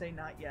mean when you say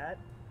not yet?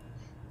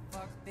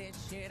 Fuck this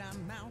shit,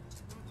 I'm out.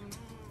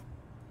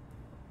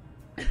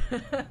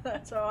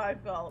 That's how I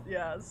felt,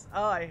 yes.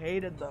 Oh, I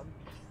hated them.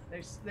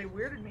 They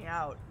weirded me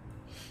out.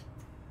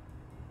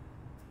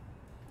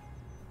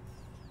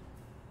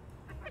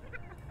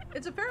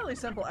 It's a fairly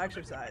simple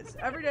exercise.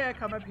 Every day I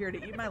come up here to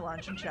eat my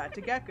lunch and chat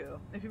to Geku.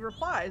 If he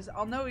replies,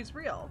 I'll know he's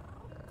real.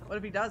 What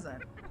if he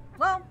doesn't?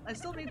 Well, I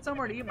still need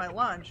somewhere to eat my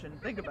lunch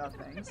and think about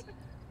things.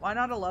 Why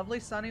not a lovely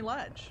sunny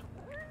ledge?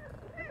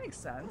 That makes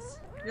sense.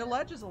 Your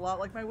ledge is a lot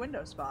like my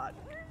window spot.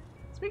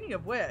 Speaking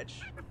of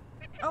which...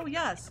 Oh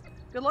yes,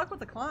 good luck with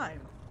the climb.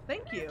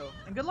 Thank you,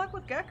 and good luck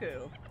with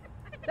Geku.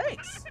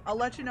 Thanks! I'll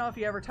let you know if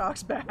he ever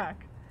talks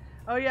back.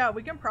 Oh yeah,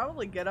 we can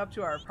probably get up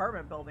to our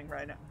apartment building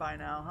by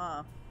now,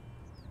 huh?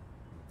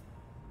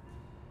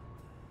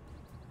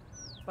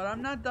 But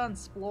I'm not done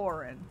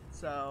exploring,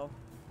 so...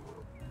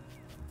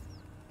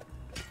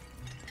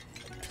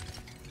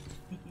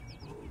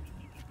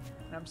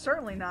 And I'm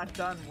certainly not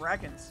done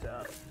wrecking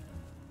stuff.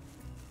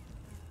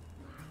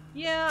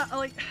 Yeah,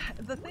 like,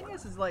 the thing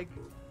is like,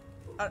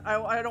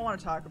 I don't want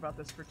to talk about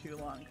this for too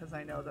long, because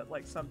I know that,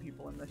 like, some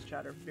people in this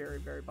chat are very,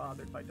 very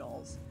bothered by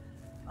dolls.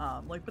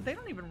 Like, but they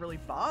don't even really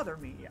bother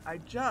me. I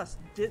just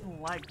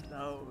didn't like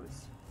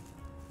those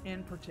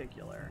in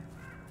particular.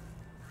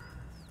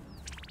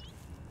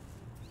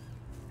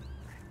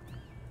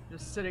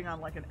 Just sitting on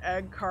like an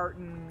egg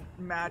carton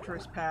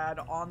mattress pad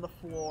on the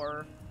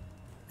floor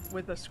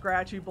with a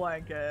scratchy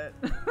blanket.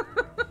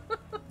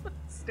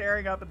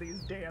 Staring up at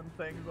these damn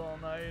things all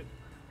night.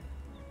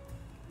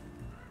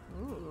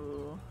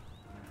 Ooh.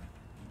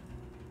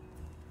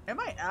 Am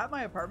I at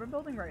my apartment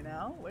building right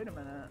now? Wait a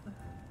minute.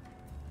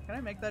 Can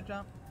I make that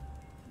jump?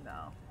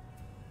 No.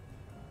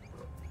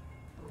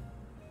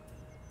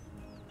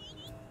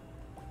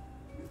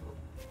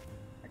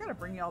 I gotta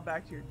bring y'all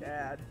back to your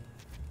dad.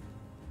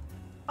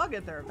 I'll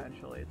get there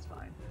eventually, it's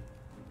fine.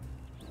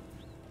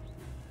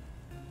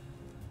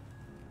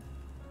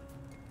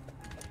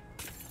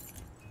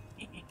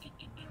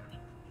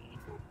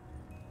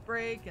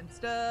 Breaking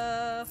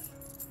stuff.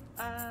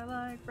 I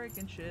like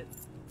breaking shit.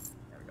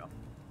 There we go.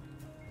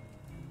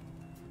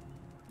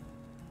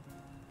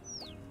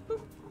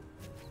 Boop.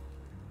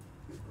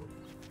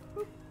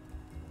 Boop.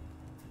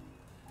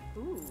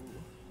 Ooh.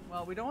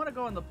 Well, we don't want to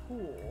go in the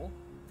pool.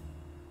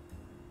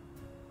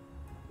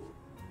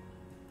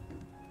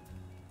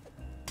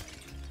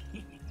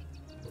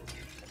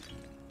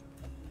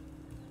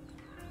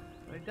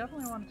 But I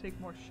definitely want to take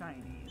more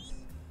shinies.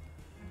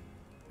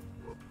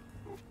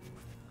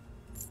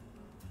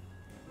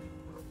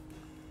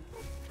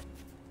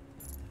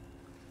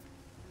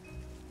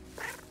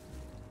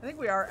 I think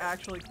we are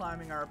actually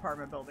climbing our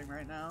apartment building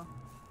right now.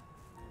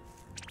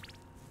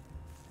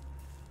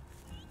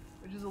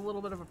 Which is a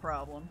little bit of a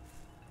problem.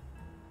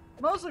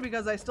 Mostly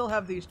because I still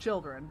have these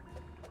children.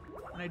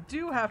 And I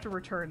do have to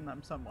return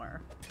them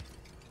somewhere.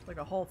 It's like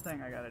a whole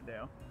thing I gotta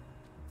do.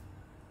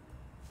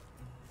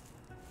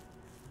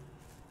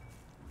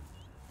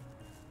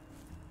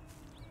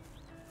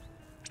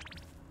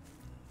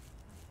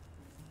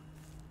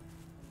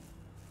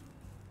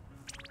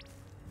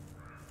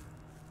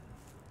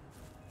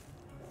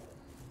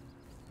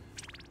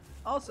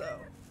 Also,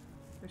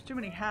 there's too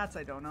many hats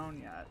I don't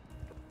own yet.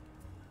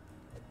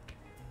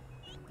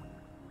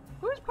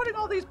 Who's putting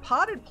all these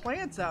potted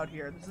plants out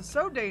here? This is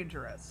so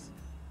dangerous.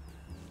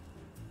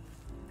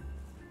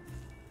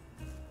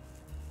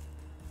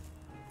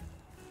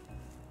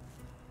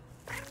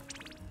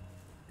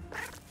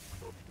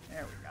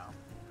 There we go.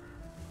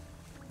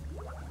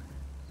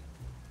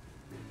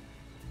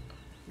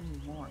 Give me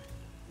more.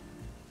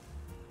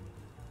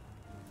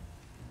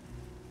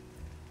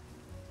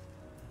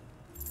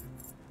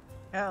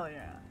 Hell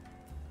yeah.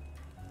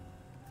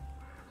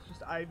 It's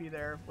just Ivy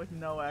there with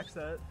no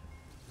exit.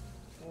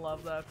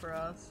 Love that for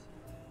us.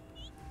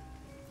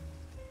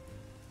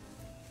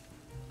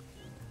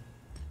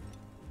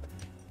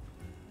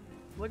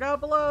 Look out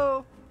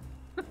below!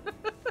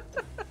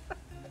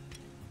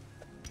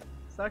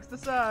 Sucks to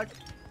suck.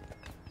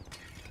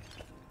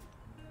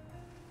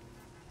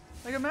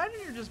 Like, imagine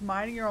you're just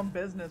minding your own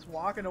business,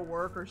 walking to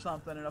work or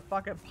something, and a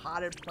fucking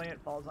potted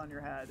plant falls on your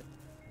head.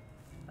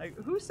 Like,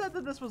 who said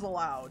that this was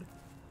allowed?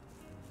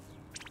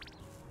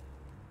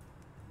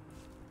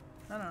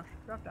 No,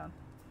 drop down.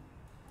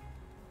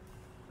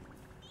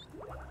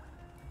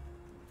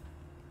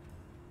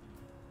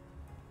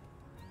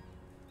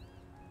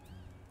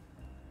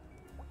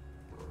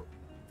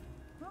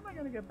 How am I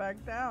gonna get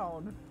back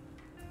down?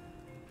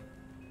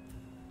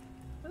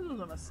 This was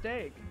a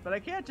mistake, but I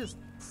can't just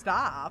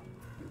stop.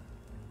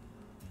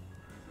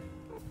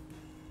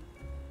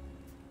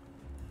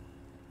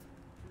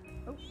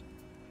 Oh.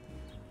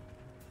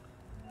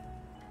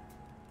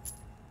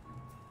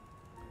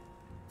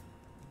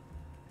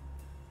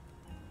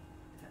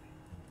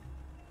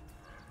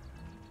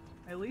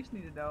 I at least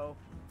need to know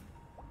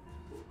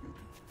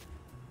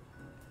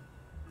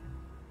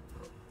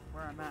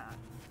where I'm at.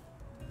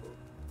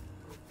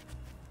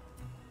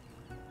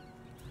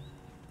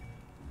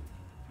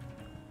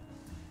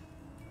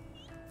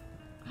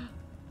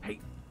 Hey!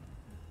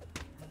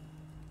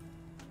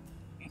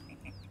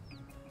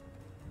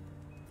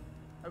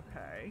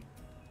 Okay.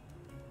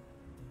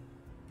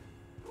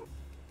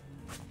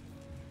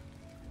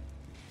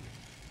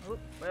 Oh,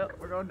 well,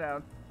 we're going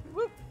down.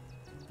 Woo!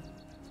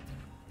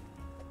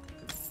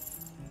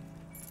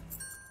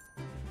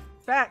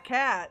 Fat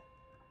cat!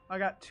 I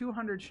got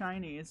 200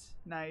 shinies.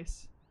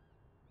 Nice.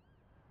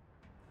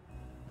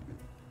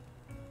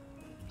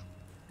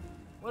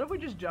 What if we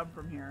just jump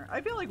from here?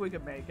 I feel like we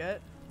could make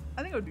it.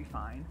 I think it would be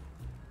fine.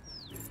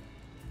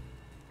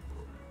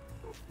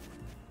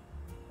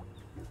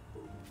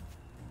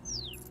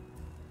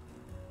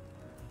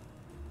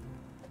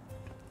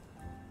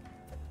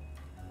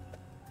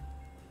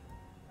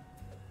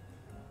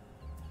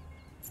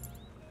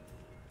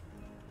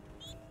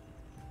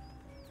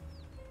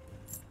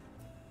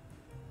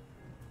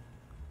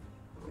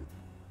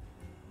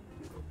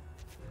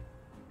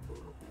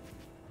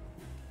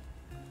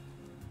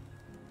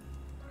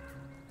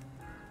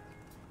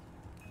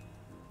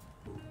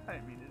 I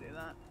didn't mean to do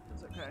that.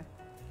 It's okay.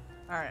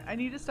 Alright, I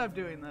need to stop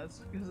doing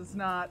this because it's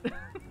not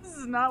this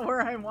is not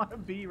where I want to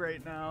be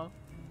right now.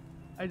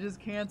 I just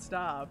can't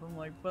stop. I'm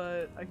like,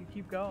 but I can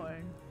keep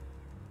going.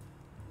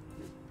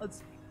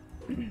 Let's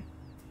see.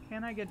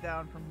 Can I get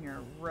down from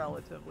here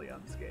relatively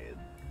unscathed?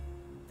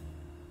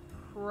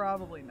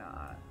 Probably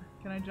not.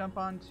 Can I jump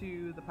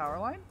onto the power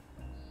line?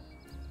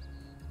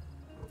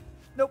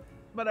 Nope.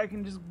 But I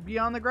can just be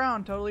on the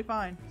ground totally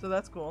fine. So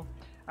that's cool.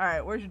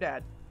 Alright, where's your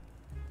dad?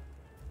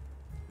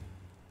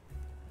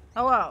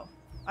 Hello.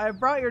 I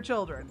brought your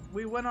children.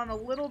 We went on a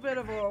little bit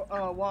of a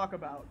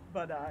walkabout,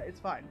 but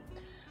it's fine.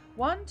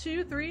 1,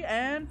 2, 3,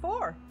 and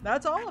 4.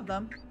 That's all of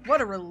them.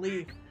 What a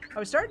relief. I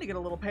was starting to get a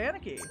little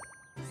panicky.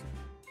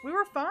 We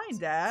were fine,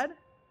 Dad.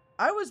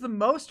 I was the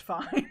most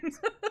fine.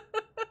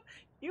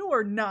 You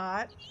were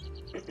not.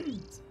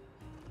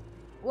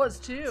 Was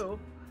too.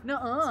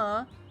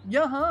 Nuh-uh.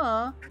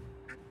 Yuh-huh.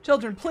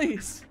 Children,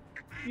 please.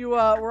 You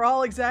were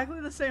all exactly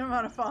the same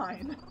amount of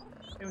fine.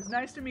 It was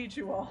nice to meet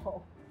you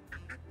all.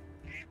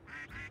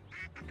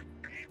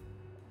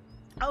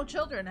 Oh,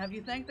 children, have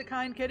you thanked the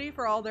kind kitty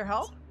for all their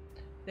help?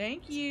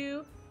 Thank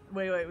you.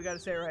 Wait, we gotta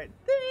say it right.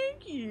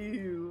 Thank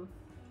you.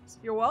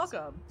 You're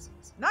welcome.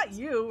 Not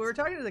you, we were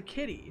talking to the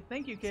kitty.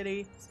 Thank you,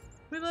 kitty.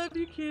 We love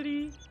you,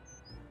 kitty.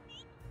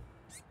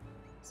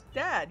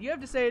 Dad, you have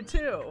to say it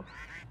too.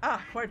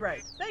 Ah, quite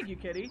right. Thank you,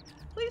 kitty.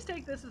 Please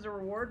take this as a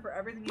reward for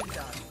everything you've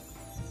done.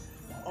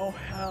 Oh,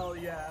 hell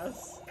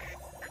yes.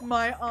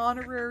 My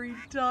honorary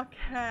duck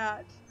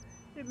hat.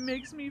 It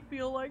makes me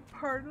feel like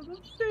part of the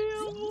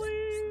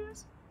family.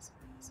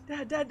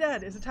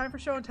 Dad, is it time for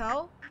show and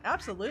tell?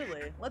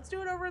 Absolutely. Let's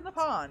do it over in the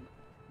pond.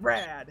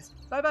 Rad.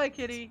 Bye-bye,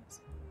 kitty.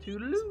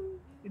 Toodaloo.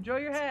 Enjoy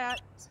your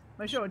hat.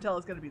 My show and tell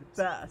is going to be the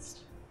best.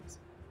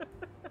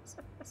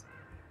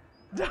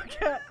 Duck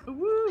hat.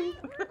 Woo.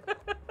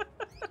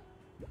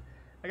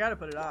 I gotta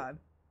put it on.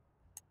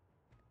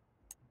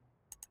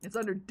 It's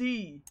under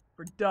D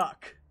for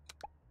duck.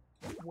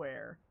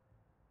 Where?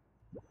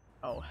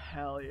 Oh,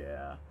 hell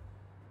yeah.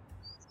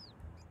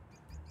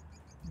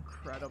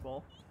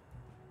 Incredible.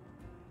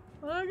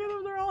 Look at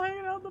them, they're all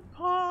hanging out in the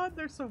pond.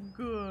 They're so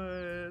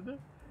good.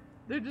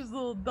 They're just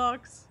little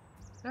ducks.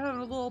 They're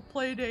having a little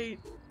play date.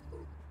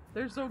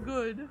 They're so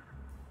good.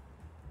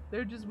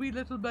 They're just wee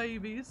little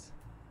babies.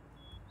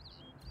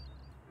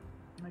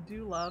 I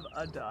do love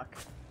a duck.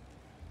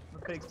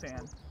 I'm a big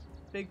fan.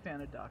 Big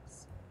fan of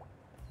ducks.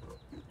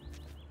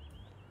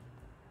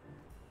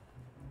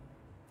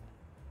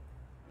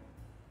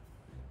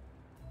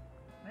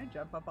 Can I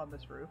jump up on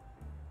this roof?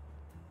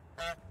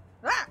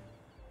 Ah!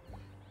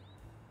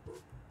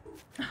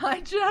 Hi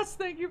Jess,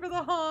 thank you for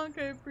the honk.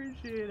 I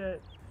appreciate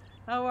it.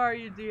 How are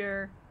you,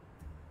 dear?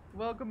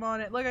 Welcome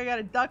on it. Look, I got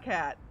a duck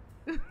hat.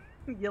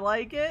 You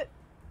like it?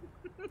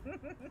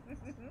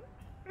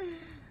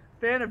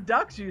 Fan of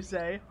ducks, you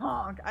say?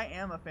 Honk. I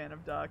am a fan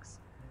of ducks.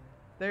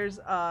 There's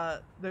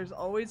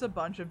always a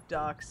bunch of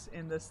ducks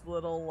in this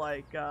little,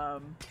 like, I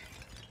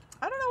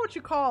don't know what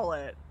you call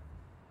it.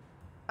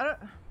 What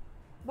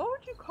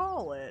would you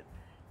call it?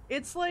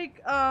 It's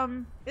like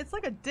a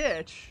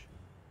ditch,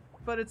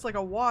 but it's like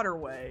a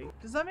waterway.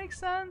 Does that make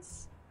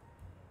sense?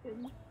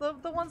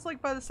 The ones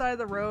like by the side of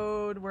the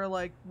road where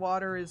like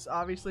water is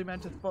obviously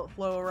meant to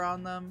flow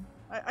around them.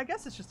 I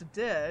guess it's just a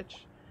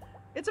ditch.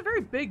 It's a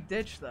very big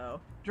ditch though.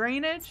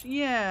 Drainage?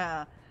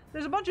 Yeah.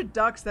 There's a bunch of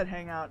ducks that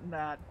hang out in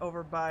that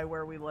over by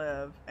where we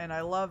live, and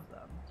I love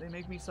them. They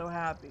make me so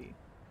happy.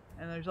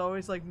 And there's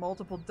always like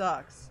multiple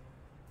ducks,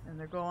 and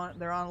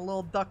they're on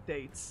little duck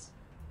dates,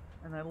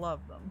 and I love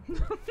them.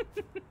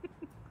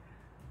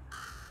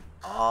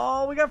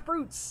 Oh, we got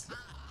fruits.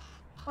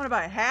 Want to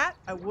buy a hat?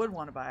 I would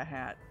want to buy a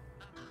hat.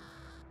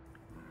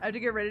 I have to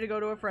get ready to go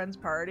to a friend's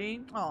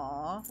party.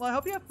 Aw. Well, I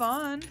hope you have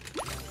fun.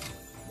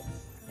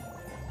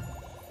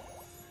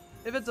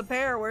 If it's a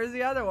pear, where's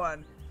the other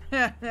one?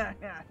 Hate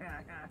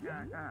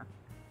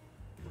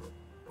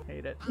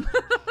it.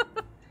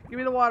 Give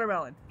me the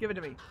watermelon. Give it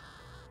to me.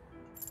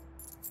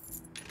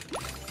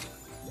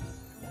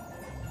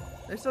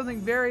 There's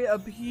something very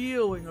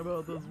appealing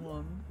about this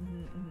one.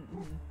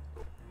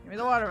 Give me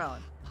the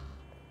watermelon.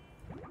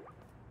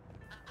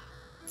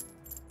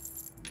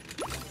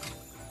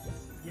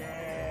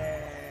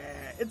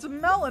 Yeah! It's a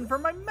melon for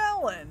my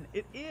melon!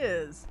 It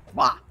is!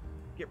 Wah!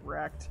 Get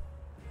wrecked.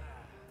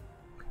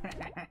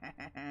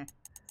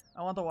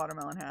 I want the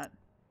watermelon hat.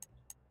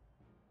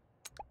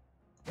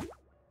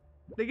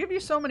 They give you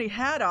so many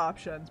hat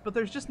options, but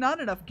there's just not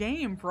enough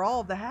game for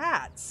all of the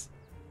hats.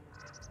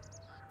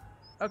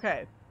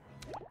 Okay.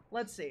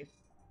 Let's see.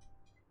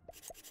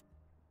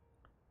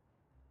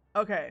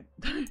 Okay.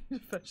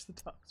 Fetch the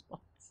dog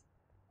spawns.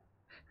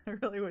 I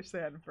really wish they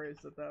hadn't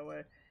phrased it that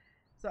way.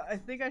 So I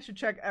think I should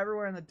check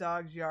everywhere in the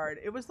dog's yard.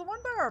 It was the one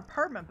by our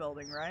apartment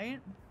building,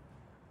 right?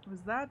 It was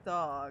that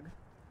dog.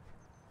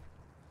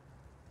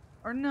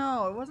 Or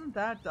no, it wasn't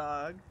that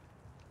dog.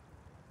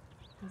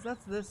 Because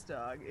that's this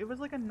dog. It was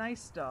like a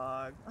nice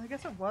dog. I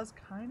guess it was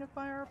kind of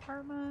by our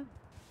apartment.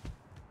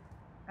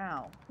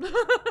 Ow.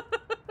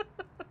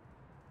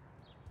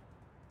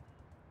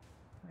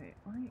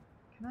 Wait,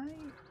 can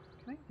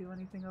I do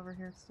anything over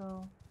here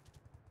still?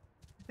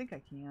 I think I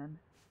can.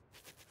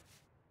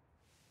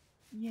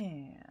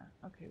 Yeah.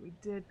 Okay, we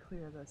did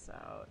clear this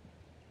out.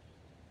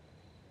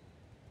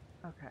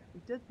 Okay, we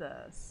did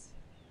this.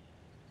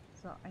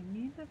 So I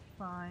need to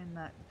find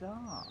that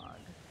dog.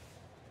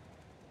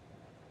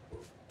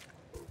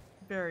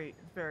 Very,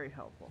 very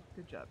helpful.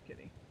 Good job,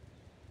 kitty.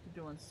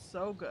 You're doing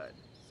so good.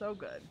 So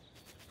good.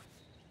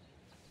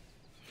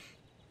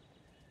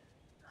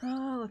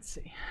 Let's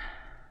see.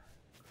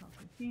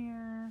 Over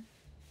here.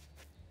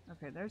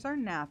 Okay, there's our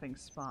napping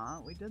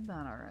spot. We did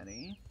that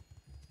already.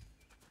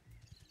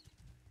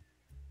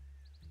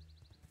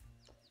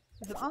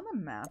 Is it on the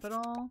map at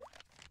all?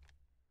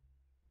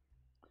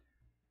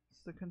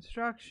 It's the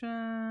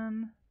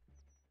construction.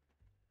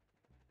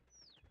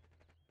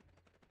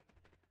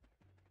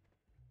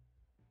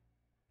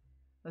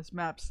 This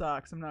map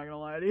sucks, I'm not gonna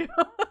lie to you.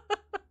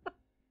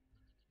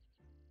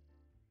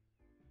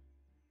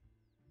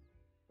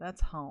 That's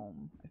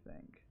home, I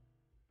think.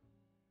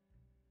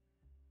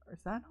 Or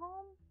is that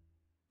home?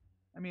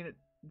 I mean,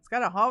 It's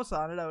got a house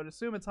on it. I would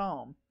assume it's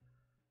home.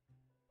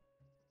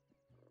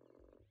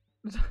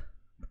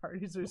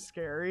 Parties are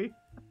scary.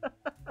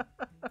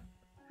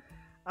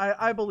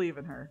 I believe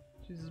in her.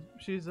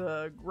 She's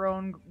a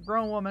grown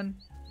woman.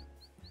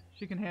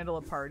 She can handle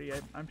a party,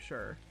 I'm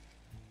sure.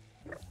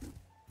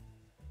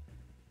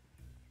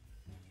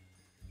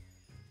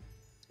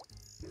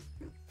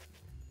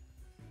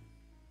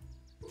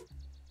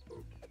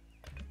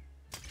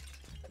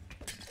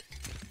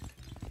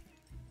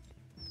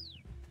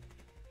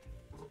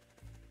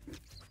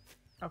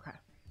 Okay.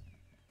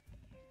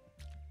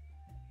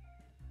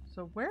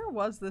 So where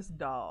was this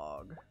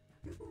dog?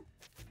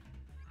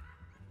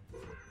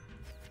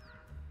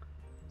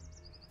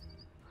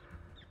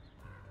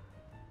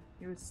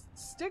 He was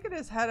sticking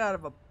his head out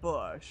of a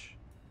bush.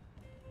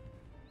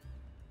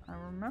 I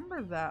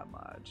remember that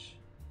much.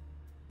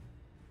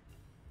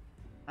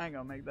 I ain't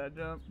gonna make that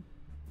jump.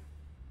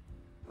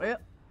 Well,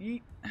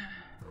 yeet.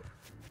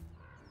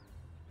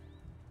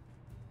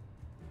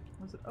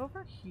 Was it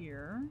over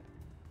here?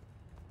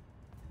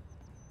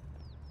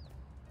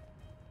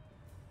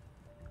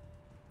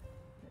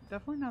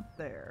 Definitely not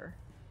there.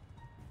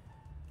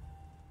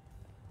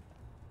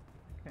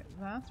 Okay,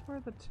 that's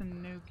where the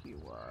Tanuki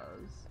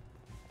was.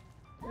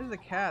 There's the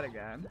cat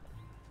again.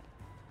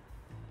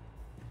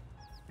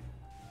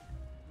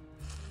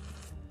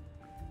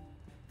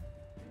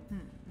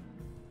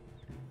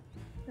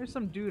 There's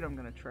some dude I'm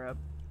gonna trip.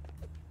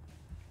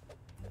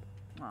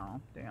 Oh,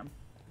 damn.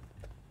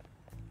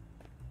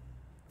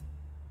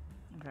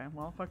 Okay,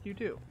 well, fuck you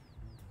too.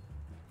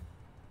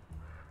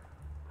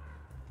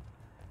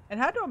 It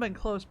had to have been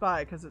close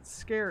by because it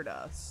scared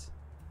us.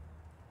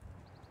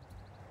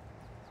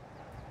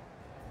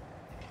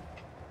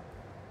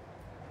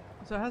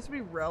 So it has to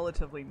be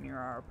relatively near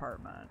our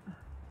apartment.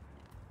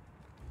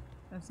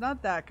 And it's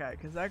not that guy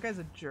because that guy's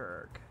a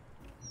jerk.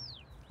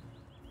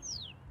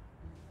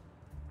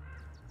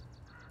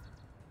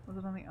 Was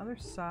it on the other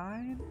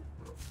side?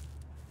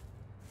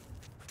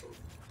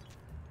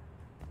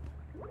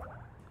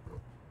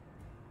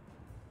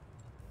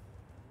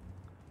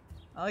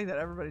 I like that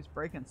everybody's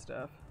breaking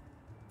stuff.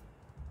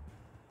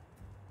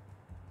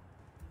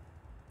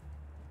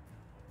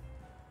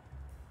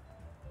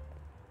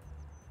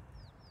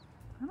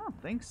 I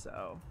don't think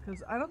so,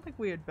 because I don't think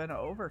we had been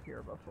over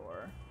here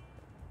before.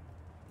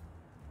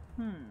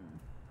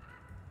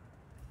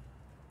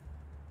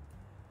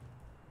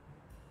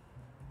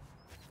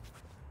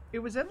 It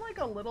was in like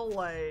a little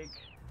like...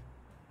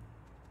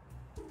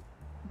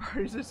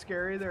 Parties are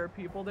scary, there are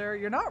people there.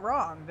 You're not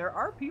wrong, there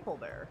are people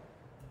there.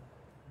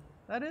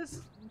 That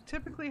is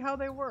typically how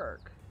they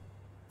work.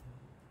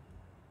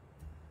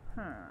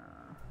 Huh.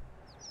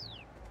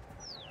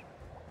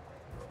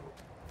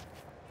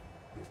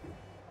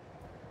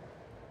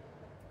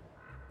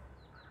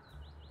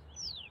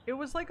 It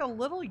was like a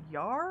little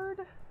yard?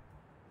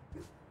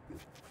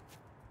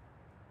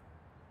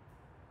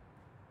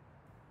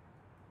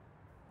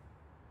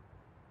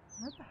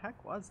 Where the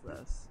heck was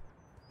this?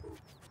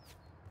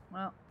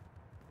 Well.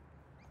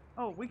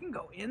 Oh, we can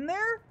go in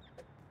there?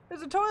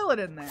 There's a toilet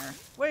in there.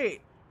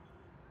 Wait.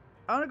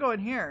 I want to go in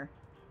here.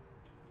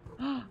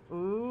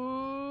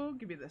 Ooh,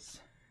 give me this.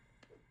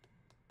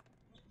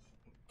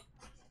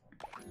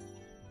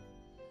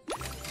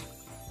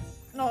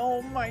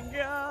 Oh my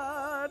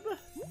god.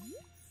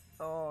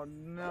 Oh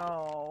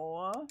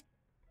no.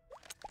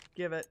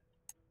 Give it.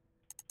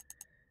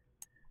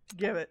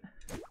 Give it.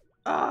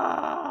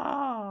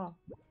 Ah!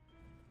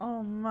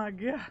 Oh my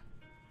god.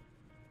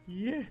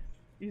 Yeah,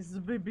 it's the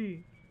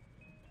baby.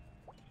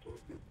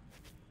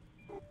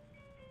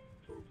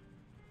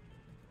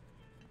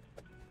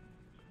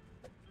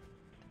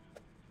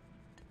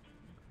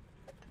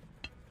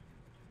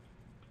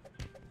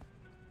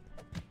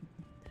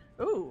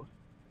 Ooh.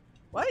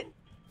 What?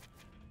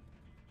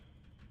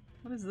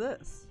 What is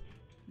this?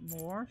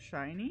 More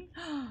shiny?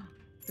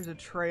 There's a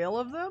trail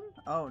of them?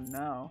 Oh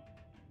no.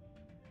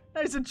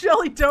 There's a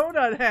jelly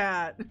donut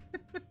hat!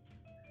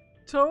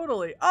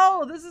 Totally.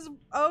 Oh, this is...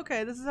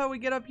 Okay, this is how we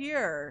get up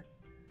here.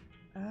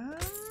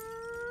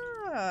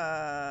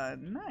 Ah,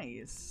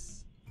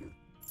 nice.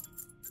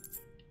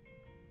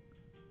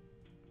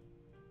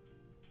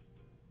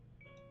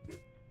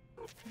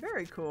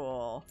 Very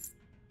cool.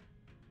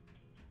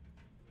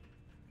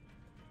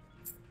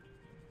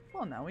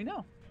 Well, now we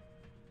know.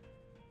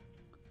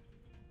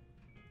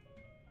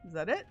 Is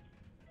that it?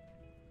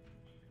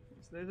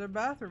 So there's our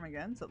bathroom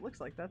again, so it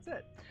looks like that's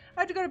it.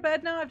 I have to go to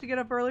bed now. I have to get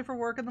up early for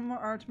work in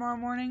the tomorrow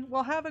morning.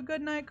 Well, have a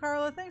good night,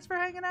 Carla. Thanks for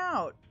hanging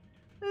out.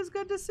 It was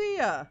good to see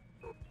ya.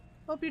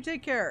 Hope you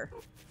take care.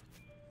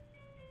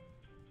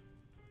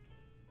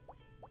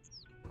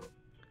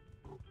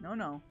 No,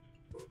 no.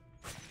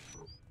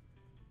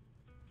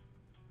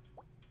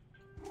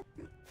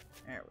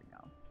 There we go.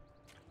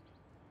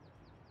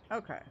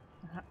 Okay.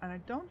 And I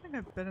don't think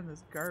I've been in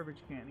this garbage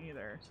can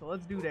either, so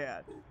let's do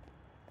that.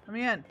 Let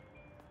me in.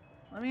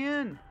 Let me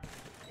in.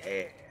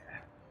 Yeah.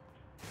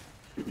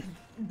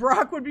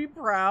 Brock would be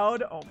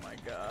proud. Oh my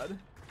god.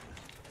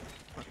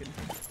 Fucking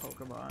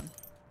Pokemon.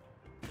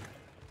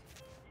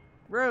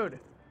 Rude.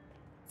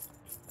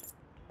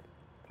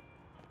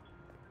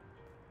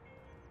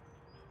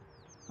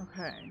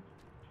 Okay.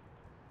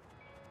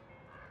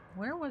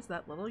 Where was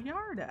that little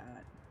yard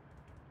at?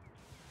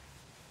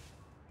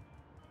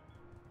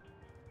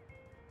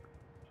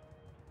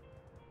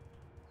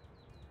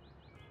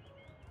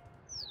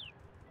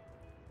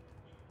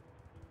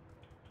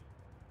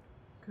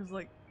 Because,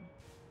 like,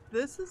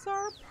 this is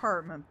our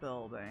apartment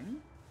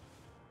building.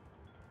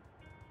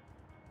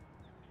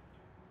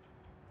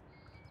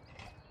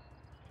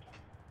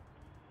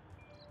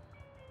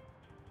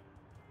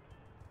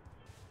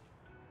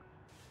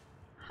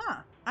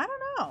 Huh. I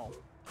don't know.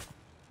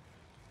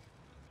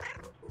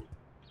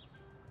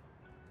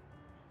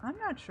 I'm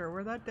not sure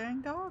where that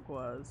dang dog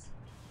was.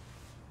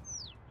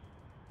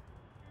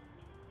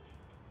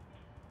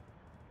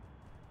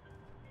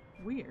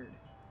 Weird.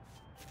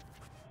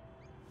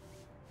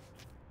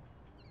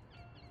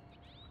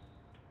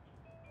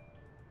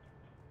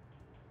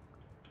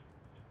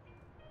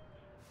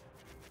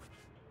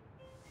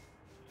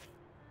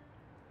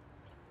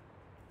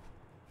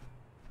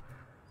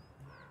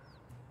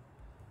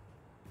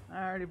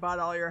 I already bought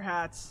all your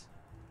hats.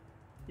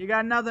 You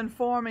got nothing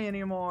for me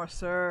anymore,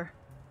 sir.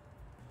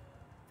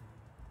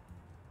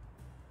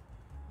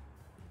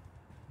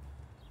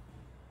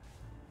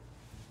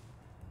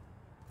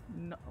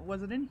 No,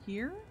 was it in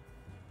here?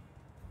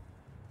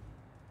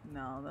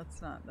 No,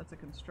 that's not. That's a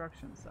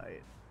construction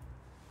site.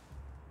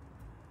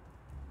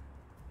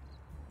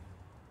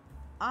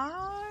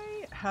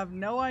 I have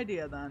no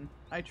idea then.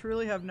 I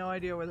truly have no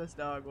idea where this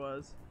dog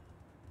was.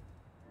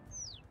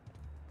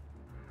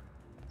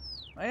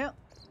 Well,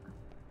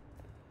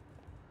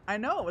 I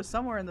know it was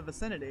somewhere in the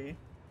vicinity.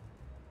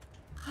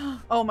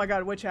 Oh my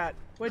god, witch hat.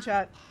 Witch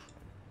hat.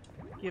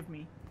 Give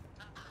me.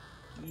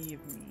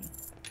 Give me.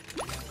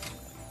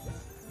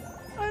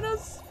 And a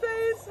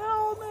space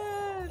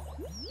helmet!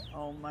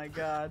 Oh my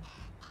god.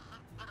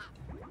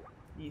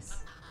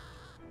 Yes.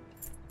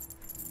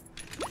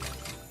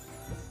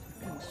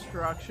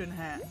 Construction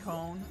hat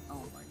cone.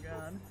 Oh my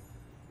god.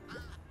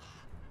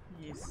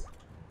 Yes.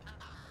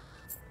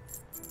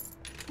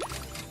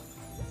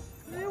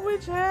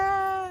 Witch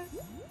hat!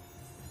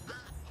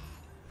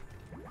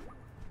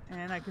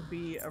 And I could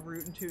be a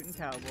rootin' tootin'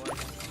 cowboy.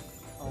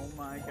 Oh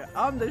my god.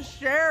 I'm the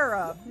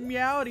sheriff!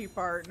 Meowdy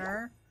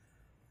partner!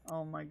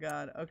 Oh my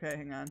god. Okay,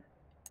 hang on.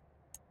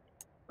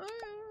 I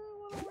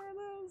wanna wear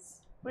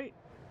this. Wait.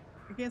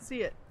 I can't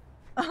see it.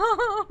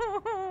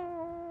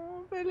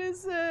 Oh,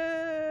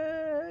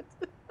 Felicet!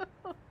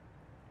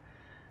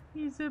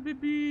 He's a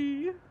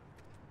baby.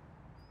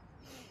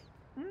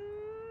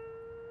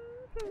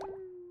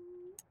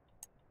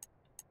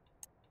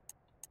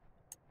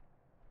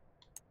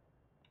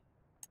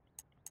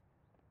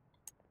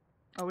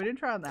 Oh, we didn't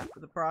try on that for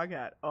the frog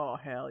hat. Oh,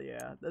 hell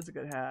yeah. That's a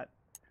good hat.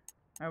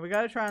 Alright, we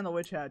gotta try on the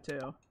witch hat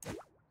too.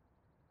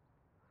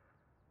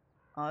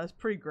 Oh, that's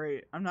pretty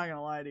great. I'm not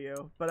gonna lie to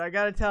you. But I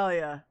gotta tell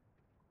you,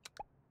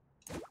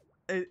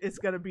 it's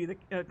gonna be the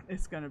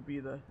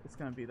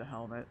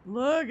helmet.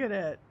 Look at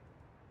it!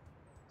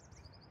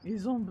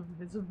 It's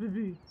a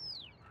baby.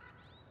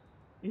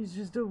 He's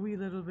just a wee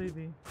little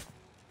baby.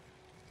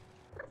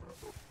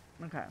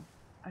 Okay.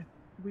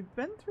 We've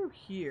been through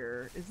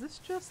here. Is this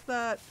just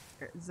that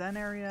Zen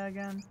area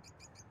again?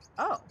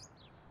 Oh.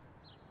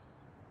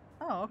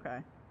 Oh, okay.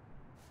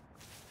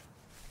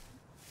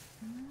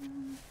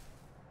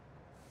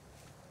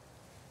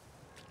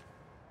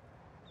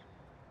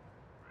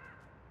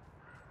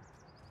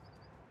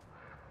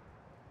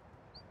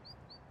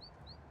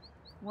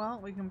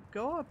 Well, we can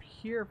go up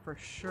here for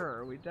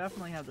sure. We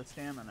definitely have the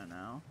stamina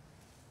now.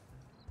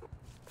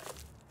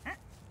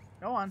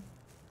 Go on.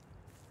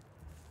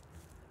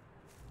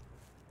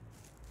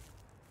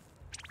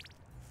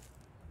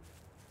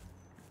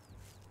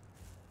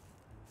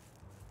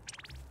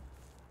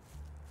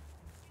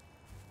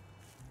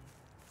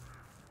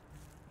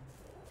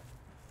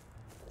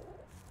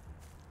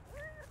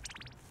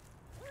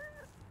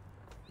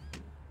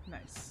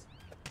 Nice.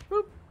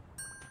 Boop.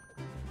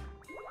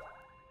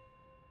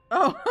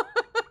 Oh!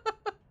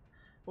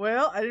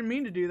 Well, I didn't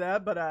mean to do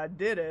that, but I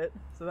did it,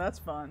 so that's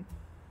fun.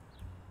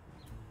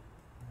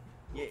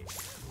 Yeah.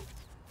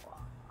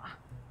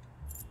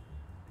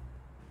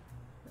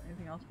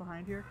 Anything else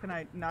behind here? Can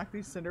I knock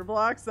these cinder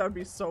blocks? That would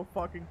be so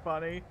fucking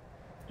funny.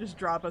 Just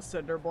drop a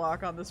cinder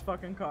block on this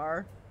fucking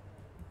car.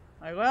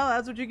 Like, well,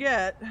 that's what you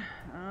get. I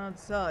don't know what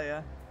to tell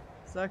ya.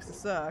 Sucks to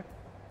suck.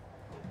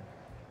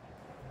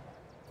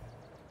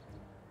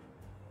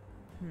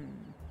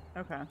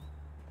 Okay.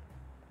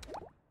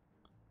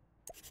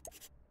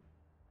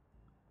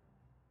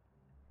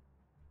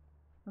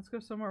 Let's go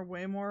somewhere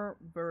way more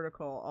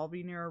vertical. I'll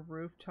be near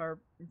a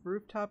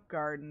rooftop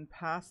garden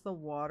past the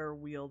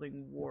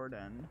water-wielding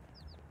warden.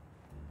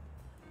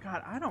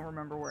 God, I don't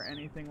remember where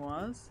anything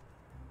was.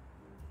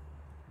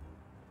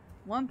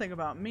 One thing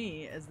about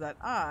me is that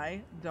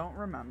I don't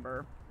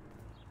remember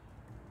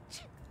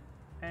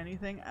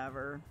anything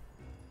ever.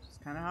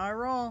 Just kind of how I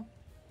roll.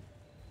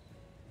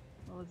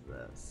 What was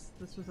this?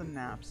 This was a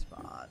nap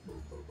spot.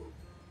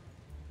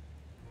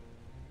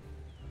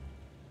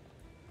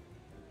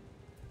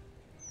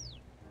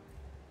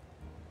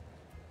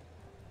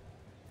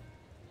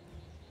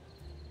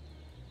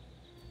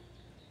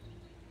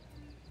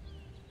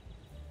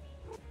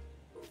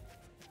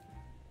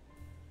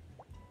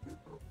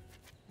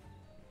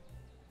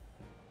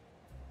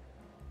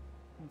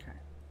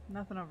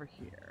 Nothing over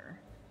here.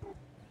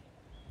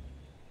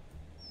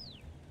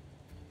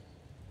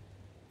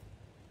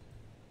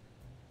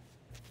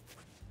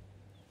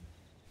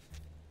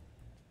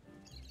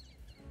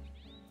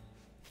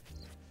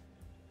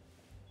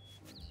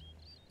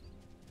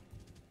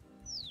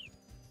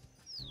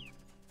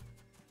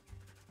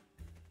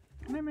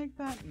 Can I make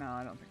that? No,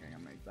 I don't think I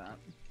can make that.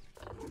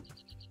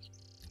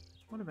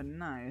 Would have been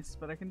nice,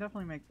 but I can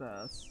definitely make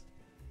this.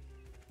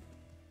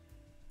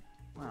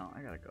 Well,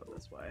 I gotta go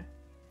this way.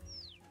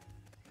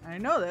 I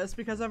know this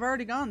because I've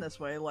already gone this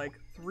way like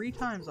 3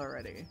 times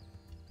already.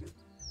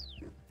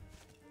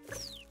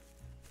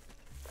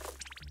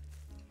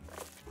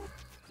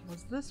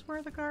 Was this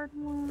where the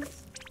garden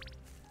was?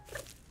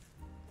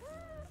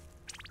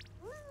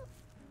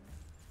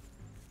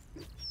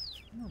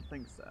 I don't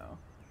think so.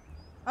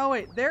 Oh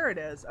wait, there it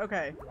is.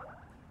 Okay.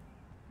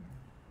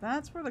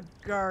 That's where the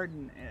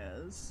garden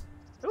is.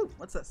 Ooh,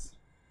 what's this?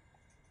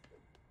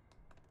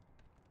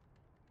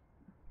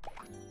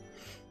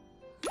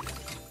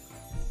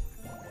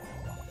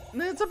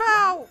 It's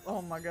about!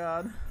 Oh my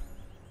god.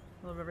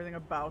 I love everything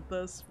about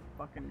this.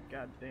 Fucking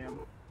goddamn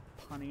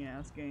punny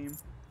ass game.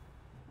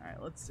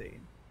 Alright, let's see.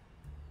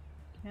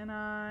 Can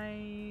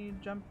I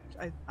jump?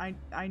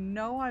 I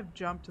know I've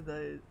jumped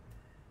to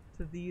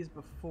these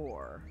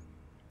before.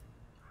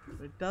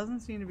 But it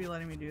doesn't seem to be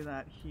letting me do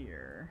that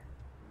here.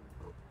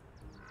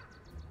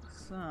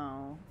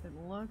 So, it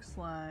looks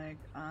like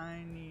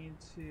I need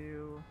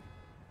to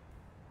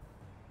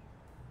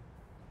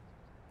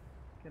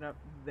get up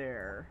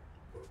there.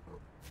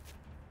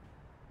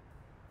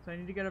 So I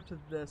need to get up to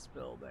this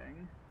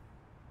building.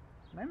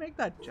 Can I make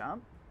that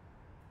jump?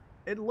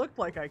 It looked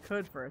like I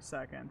could for a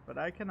second, but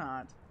I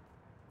cannot.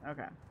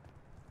 Okay.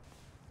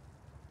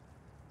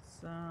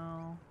 So,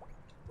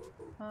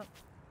 up.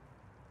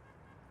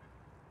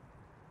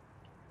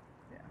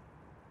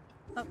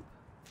 Up.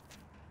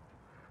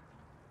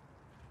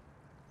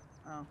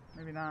 Oh,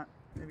 maybe not.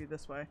 Maybe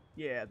this way.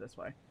 Yeah, this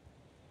way.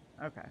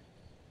 Okay.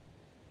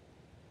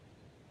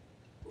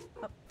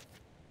 Up.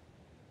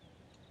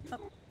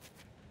 Up.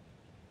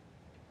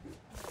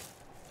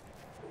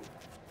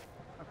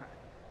 Okay.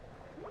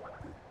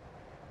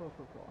 Cool,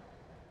 cool, cool.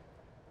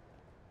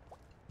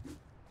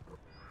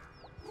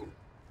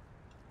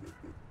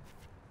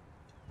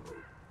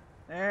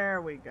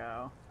 There we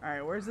go.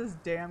 Alright, where's this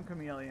damn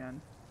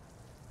chameleon?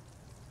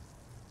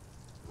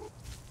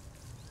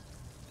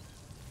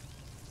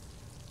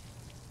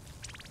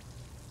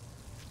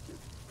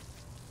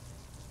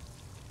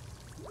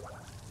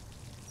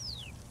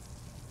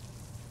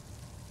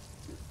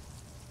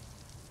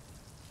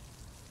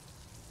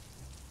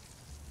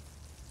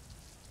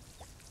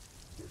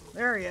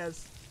 There he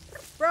is.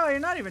 Bro, you're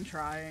not even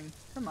trying.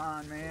 Come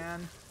on,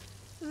 man.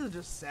 This is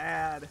just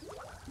sad.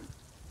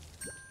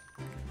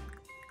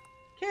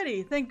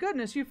 Kitty, thank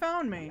goodness you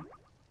found me.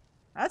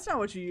 That's not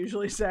what you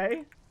usually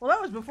say. Well,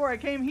 that was before I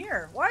came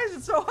here. Why is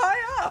it so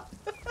high up?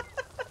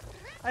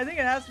 I think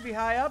it has to be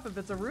high up if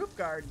it's a roof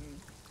garden.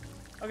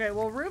 Okay,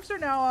 well, roofs are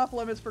now off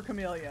limits for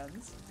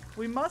chameleons.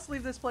 We must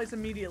leave this place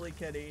immediately,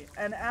 Kitty.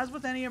 And as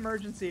with any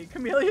emergency,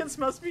 chameleons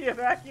must be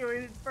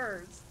evacuated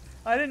first.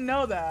 I didn't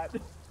know that.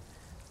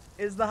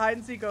 Is the hide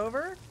and seek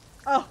over?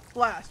 Oh,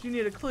 blast. You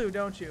need a clue,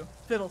 don't you?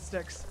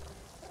 Fiddlesticks.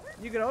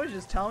 You could always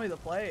just tell me the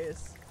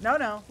place.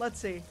 No, let's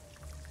see.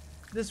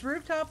 This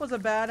rooftop was a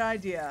bad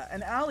idea.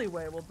 An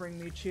alleyway will bring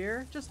me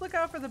cheer. Just look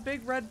out for the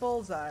big red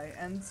bullseye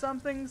and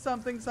something,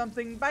 something,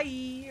 something.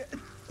 Bye!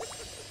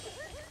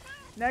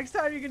 Next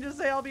time you can just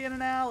say I'll be in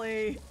an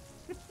alley.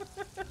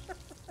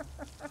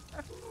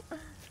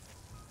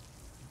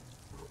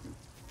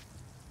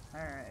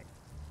 Alright.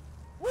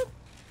 Whoop!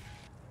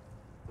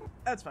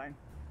 That's fine.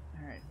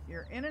 Alright,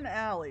 you're in an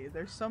alley.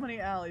 There's so many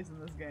alleys in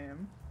this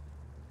game.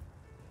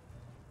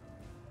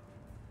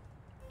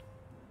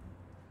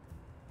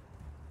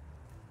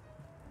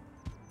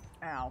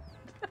 Ow.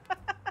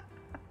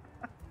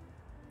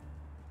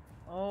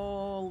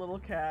 Oh, little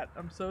cat.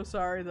 I'm so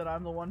sorry that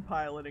I'm the one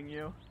piloting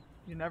you.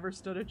 You never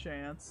stood a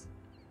chance.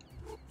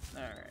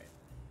 Alright.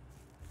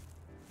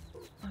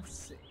 Let's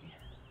see.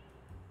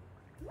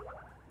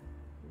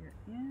 You're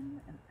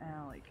in an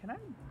alley. Can I...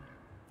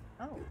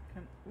 Oh,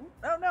 can... Ooh.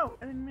 Oh, no!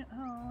 I didn't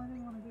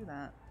want to do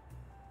that.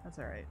 That's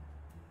alright.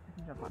 I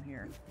can jump on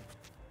here.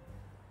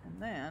 And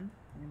then,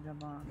 I can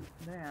jump on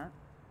that.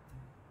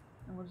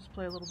 And we'll just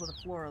play a little bit of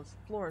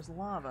Flora's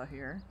Lava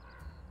here.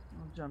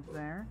 We'll jump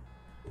there.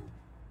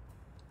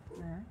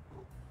 There.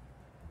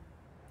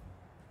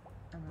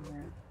 And then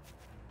there.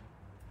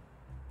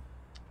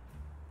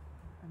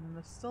 And then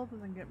this still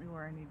doesn't get me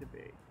where I need to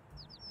be.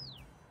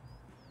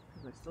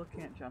 Because I still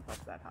can't jump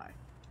up that high.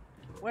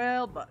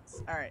 Well,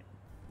 butts. Alright.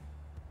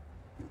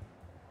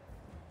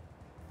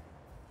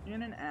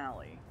 In an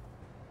alley.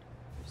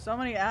 There's so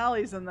many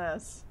alleys in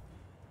this.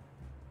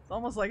 It's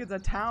almost like it's a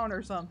town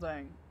or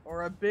something.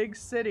 Or a big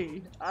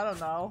city. I don't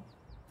know.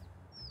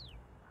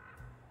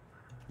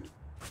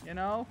 You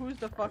know? Who's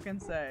to fucking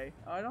say?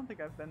 Oh, I don't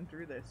think I've been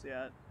through this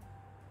yet.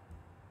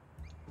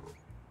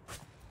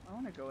 I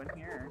want to go in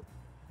here.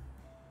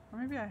 Or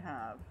maybe I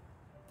have.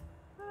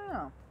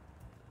 Oh.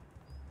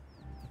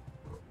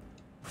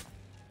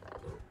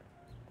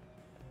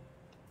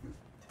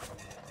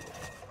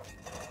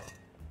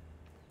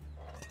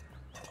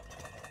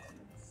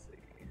 Let's see.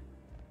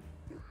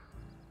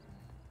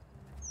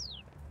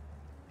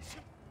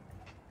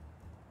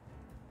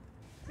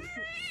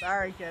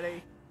 Sorry,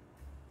 kitty.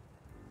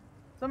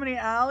 So many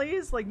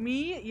alleys? Like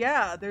me?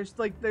 Yeah, there's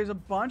a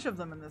bunch of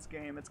them in this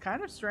game. It's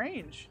kind of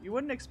strange. You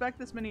wouldn't expect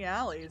this many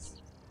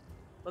alleys.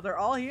 But they're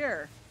all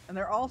here. And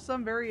they're all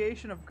some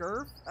variation of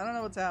GURF. I don't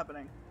know what's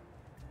happening.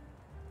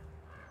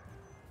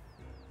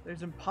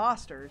 There's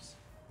imposters.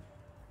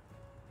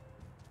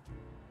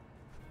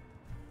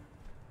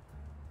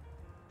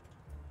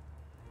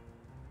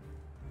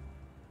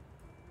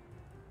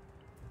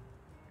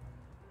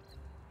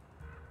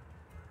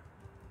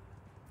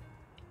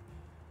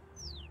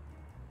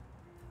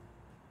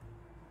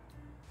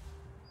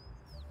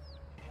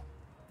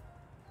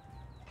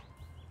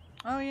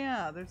 Oh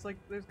yeah, there's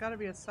got to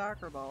be a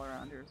soccer ball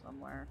around here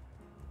somewhere.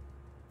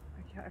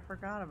 I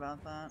forgot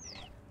about that.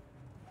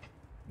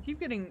 I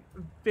keep getting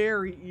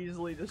very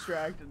easily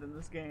distracted in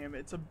this game.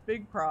 It's a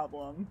big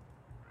problem.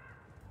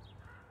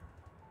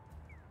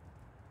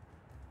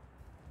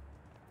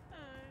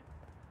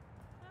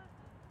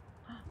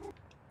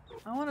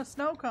 I want a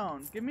snow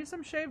cone. Give me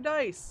some shaved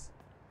ice.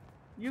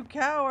 You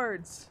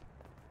cowards.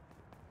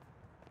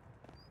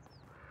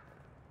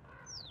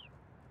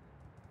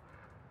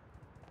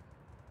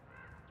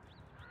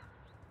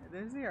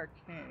 There's the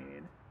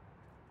arcade.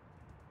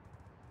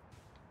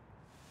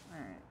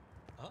 Alright.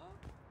 Huh?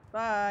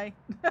 Bye.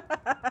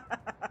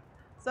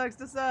 Sucks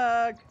to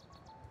suck.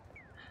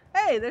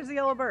 Hey, there's the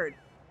yellow bird.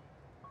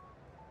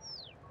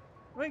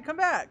 Wait, come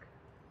back.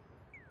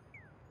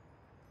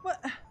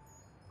 What?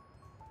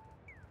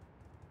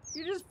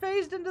 You just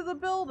phased into the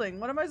building.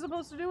 What am I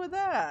supposed to do with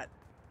that?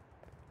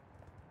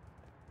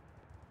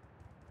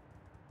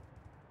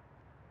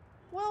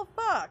 Well,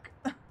 fuck.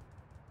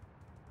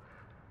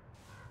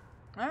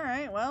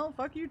 Alright, well,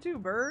 fuck you too,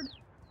 bird.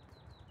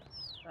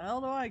 The hell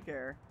do I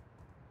care?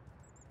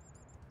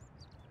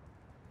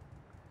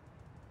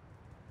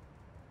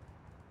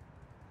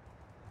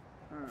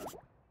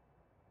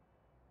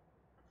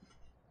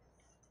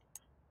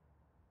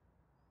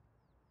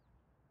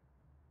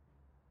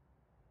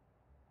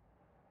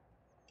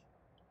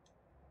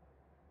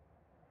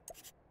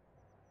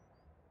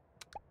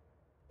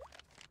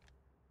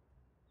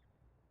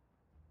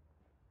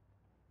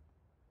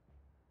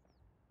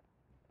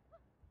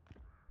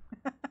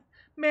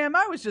 Ma'am,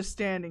 I was just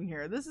standing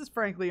here. This is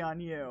frankly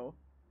on you.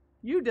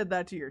 You did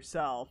that to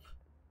yourself.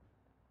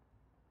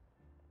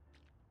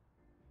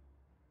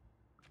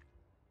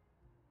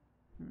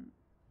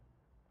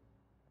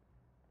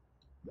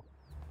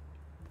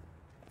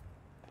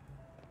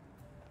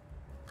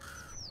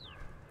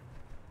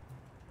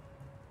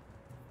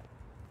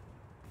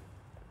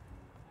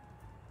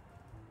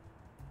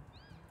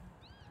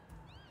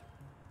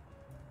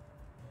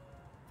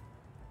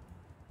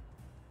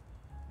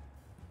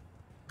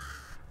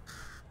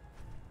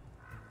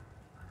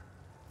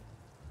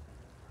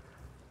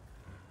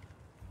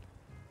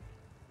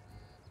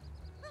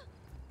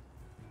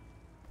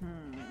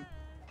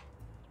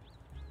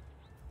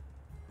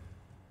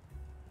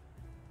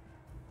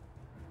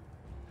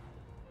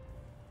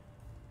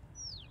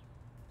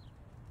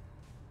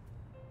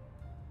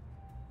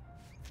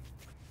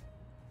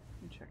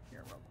 Let me check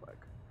here real quick.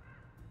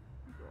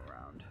 Go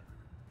around.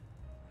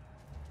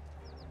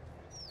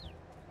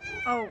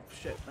 Oh,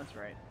 shit, that's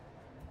right.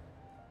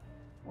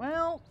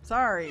 Well,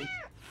 sorry.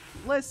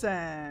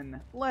 Listen.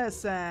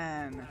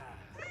 Listen.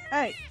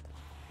 Hey.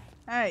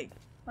 Hey.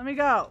 Let me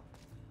go.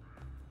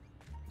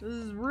 This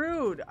is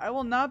rude. I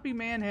will not be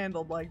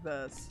manhandled like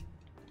this.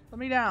 Let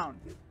me down.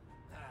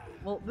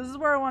 Well, this is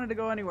where I wanted to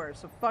go anywhere,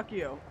 so fuck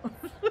you.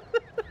 It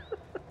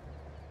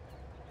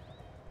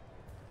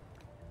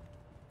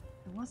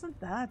wasn't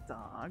that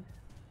dog.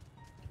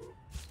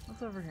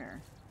 What's over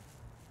here?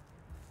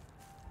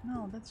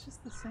 No, that's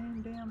just the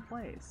same damn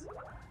place.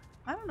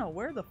 I don't know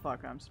where the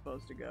fuck I'm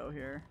supposed to go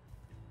here.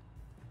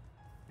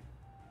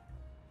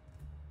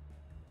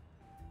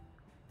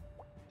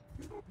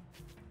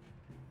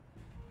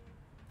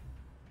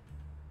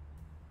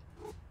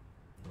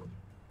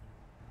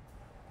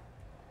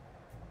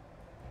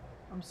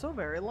 I'm so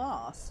very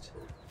lost.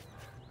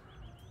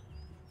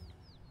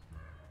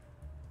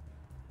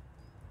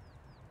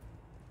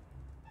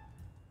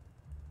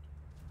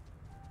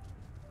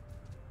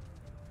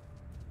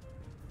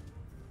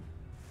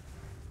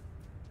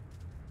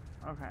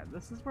 Okay,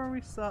 this is where we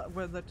saw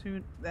where the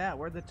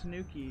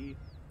Tanuki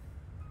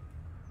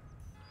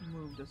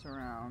moved us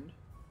around.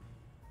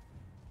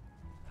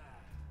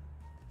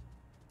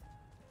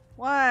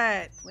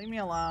 What? Leave me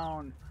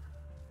alone.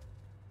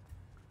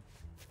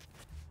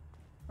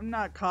 I'm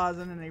not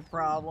causing any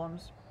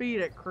problems.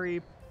 Beat it,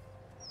 creep.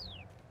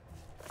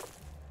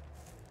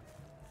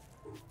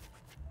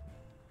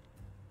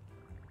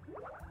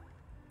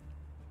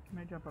 Can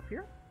I jump up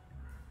here?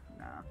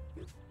 Nah.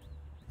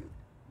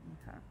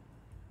 Okay.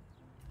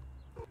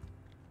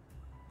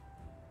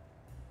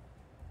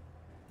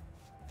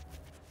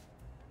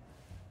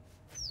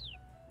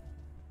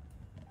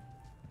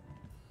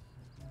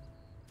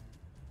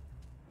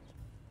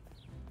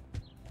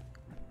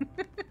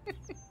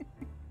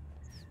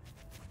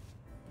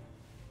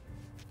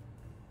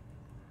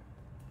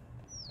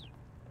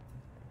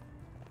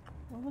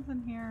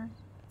 Nothing here.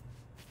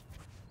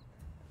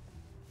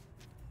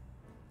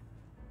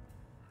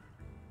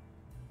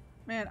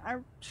 Man, I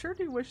sure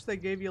do wish they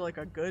gave you like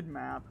a good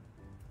map.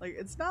 Like,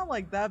 it's not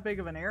like that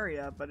big of an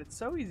area, but it's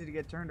so easy to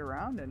get turned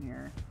around in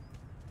here.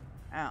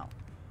 Ow.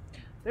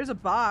 There's a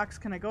box.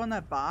 Can I go in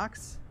that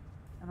box?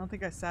 I don't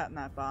think I sat in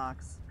that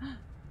box.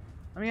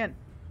 Let me in.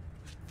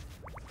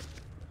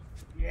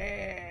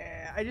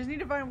 Yeah! I just need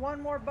to find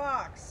one more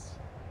box.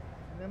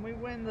 And then we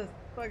win the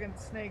fucking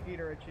Snake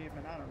Eater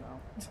achievement. I don't know.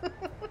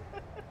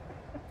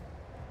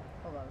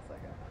 Hold on a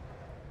second.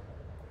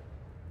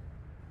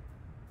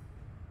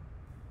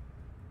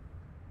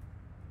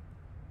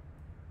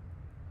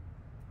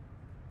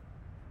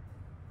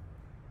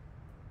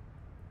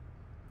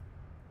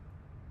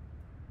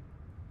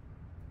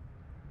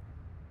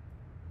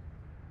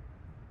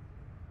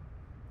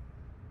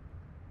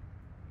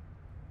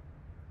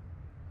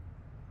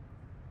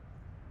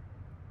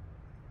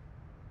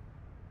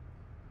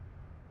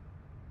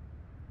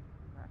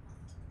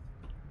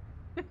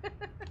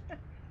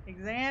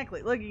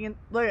 Exactly. Look, you can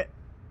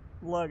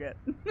look it.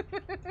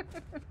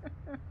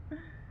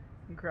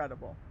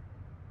 Incredible.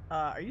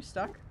 Are you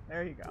stuck?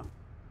 There you go.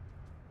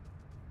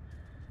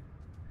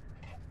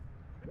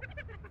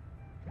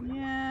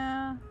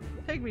 Yeah.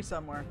 Take me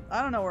somewhere.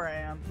 I don't know where I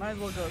am. Might as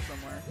well go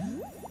somewhere.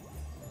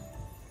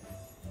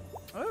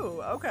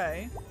 Oh,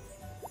 okay.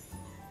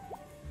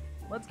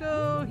 Let's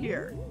go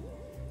here.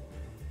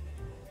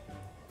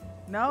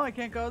 No, I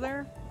can't go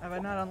there? Have I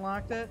not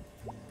unlocked it?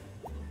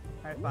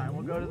 Alright, fine.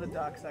 We'll go to the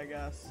ducks, I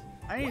guess.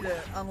 I need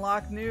to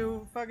unlock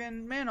new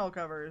fucking manhole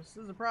covers.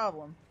 This is a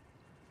problem.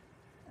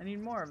 I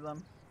need more of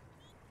them.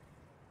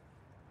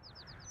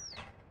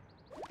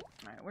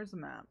 Alright, where's the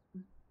map?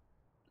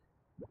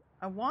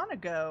 I want to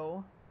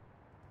go...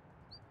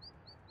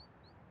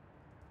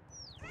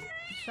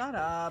 Shut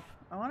up.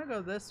 I want to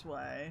go this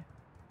way.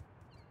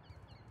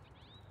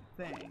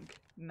 I think.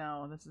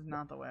 No, this is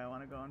not the way I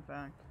want to go, in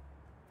fact.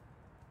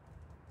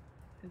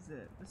 Is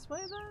it this way,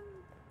 then?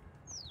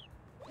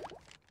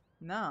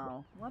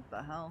 No. What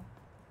the hell?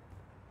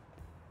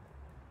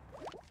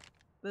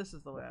 This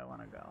is the way I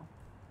want to go.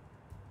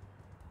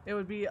 It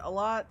would be a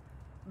lot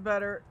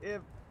better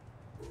if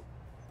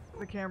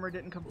the camera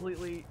didn't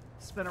completely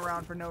spin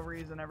around for no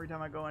reason every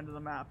time I go into the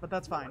map, but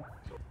that's fine.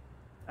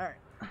 Alright.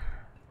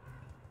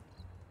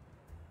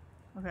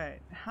 Okay,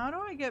 how do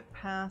I get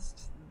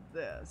past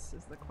this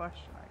is the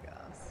question, I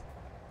guess.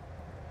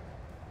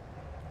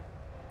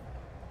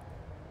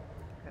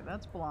 Okay,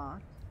 that's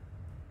blocked.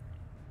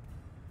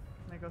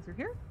 Can I go through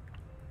here?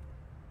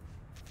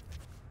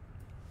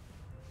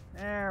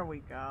 There we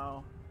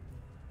go.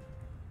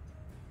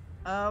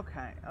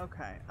 Okay,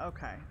 okay,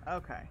 okay,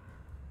 okay.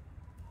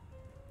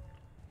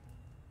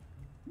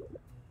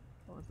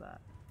 What was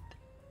that?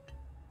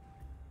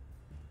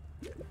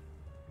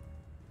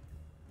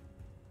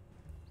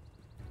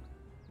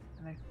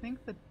 And I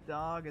think the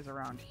dog is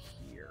around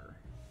here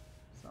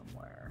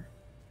somewhere.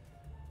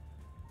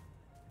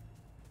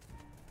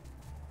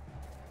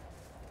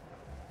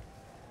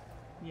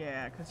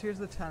 Yeah, because here's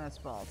the tennis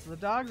ball. So the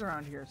dog's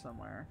around here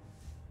somewhere.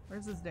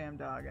 Where's this damn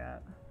dog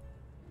at?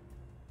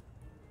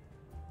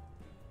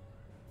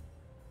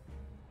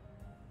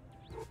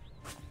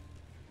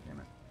 Damn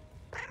it.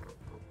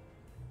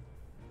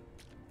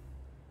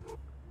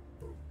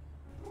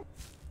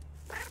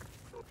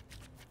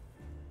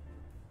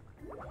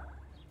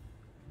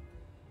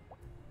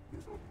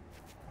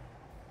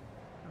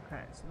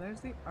 Okay, so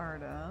there's the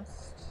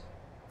artist.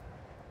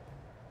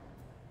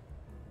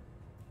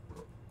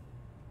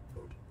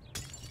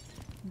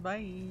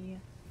 Bye.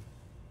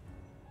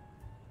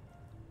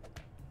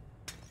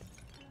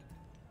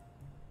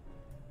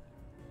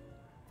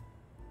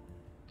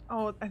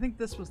 Oh, I think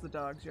this was the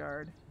dog's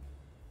yard.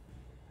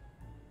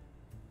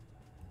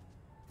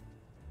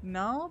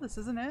 No, this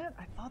isn't it?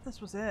 I thought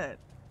this was it.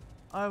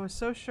 Oh, I was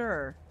so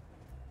sure.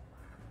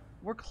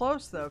 We're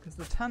close though, because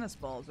the tennis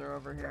balls are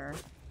over here.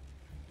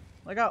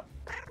 Let go.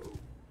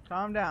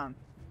 Calm down.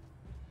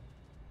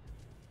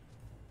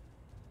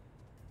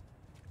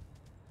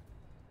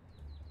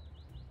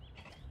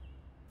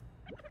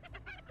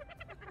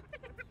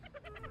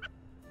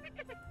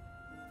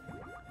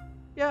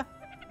 Yeah.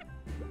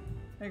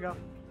 There you go.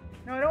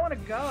 No, I don't want to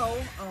go.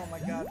 Oh my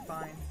god,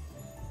 fine.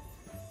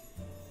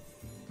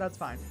 That's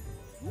fine.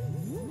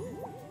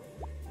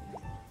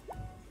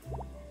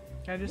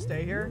 Can I just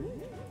stay here?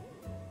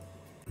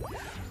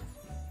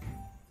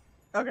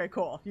 Okay,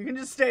 cool. You can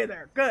just stay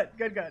there. Good,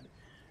 good, good.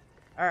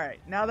 Alright,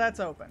 now that's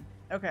open.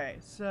 Okay,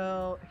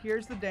 so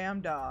here's the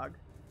damn dog.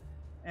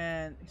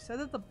 And he said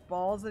that the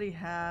balls that he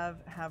have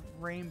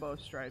rainbow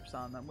stripes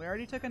on them. We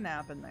already took a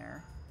nap in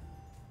there.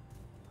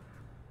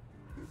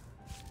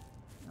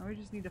 Now we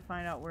just need to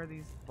find out where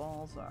these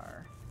balls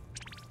are.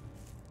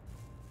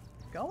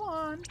 Go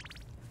on.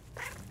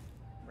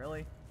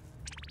 Really?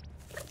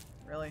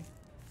 Really?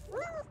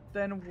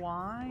 Then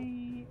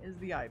why is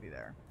the ivy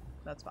there?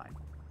 That's fine.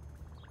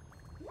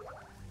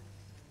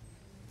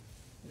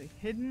 Are they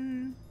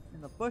hidden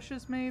in the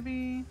bushes,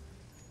 maybe?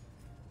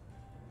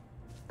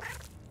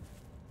 Let's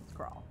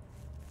crawl.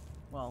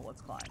 Well,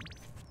 let's climb.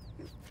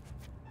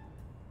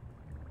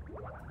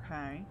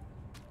 Okay.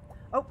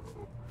 Oh!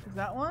 Is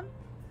that one?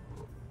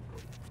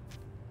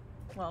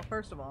 Well,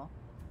 first of all.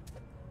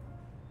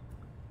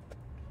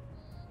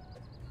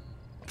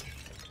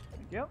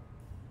 Thank you.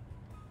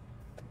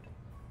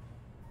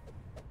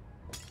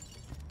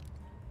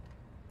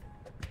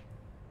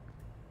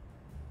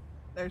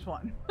 There's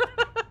one.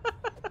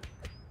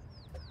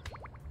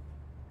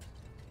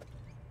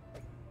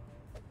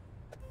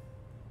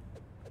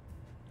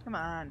 Come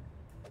on.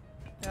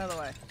 Get out of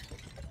the way.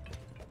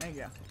 Thank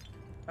you.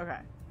 Okay.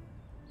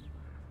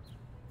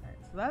 Alright,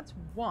 so that's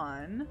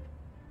one.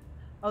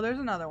 Oh, there's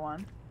another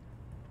one.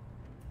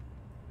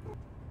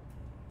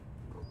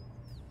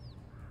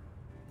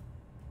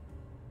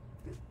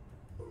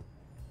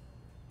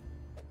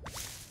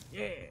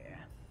 Yeah.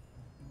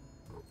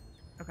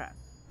 Okay.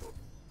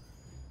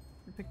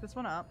 Pick this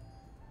one up.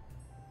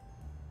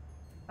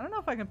 I don't know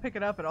if I can pick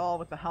it up at all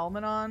with the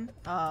helmet on,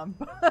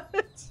 but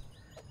it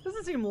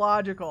doesn't seem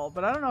logical,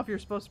 but I don't know if you're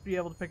supposed to be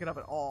able to pick it up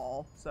at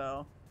all,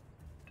 so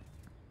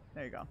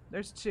there you go.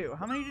 There's two.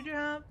 How many did you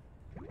have?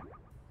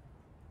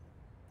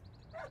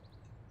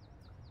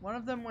 One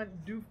of them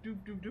went doof doof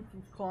doof doof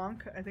doof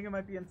clonk. I think it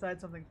might be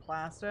inside something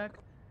plastic.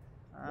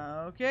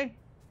 Okay.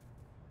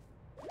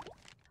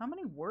 How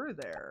many were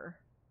there?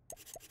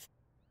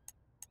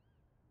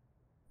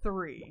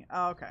 3.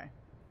 Oh, okay.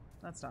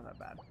 That's not that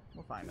bad.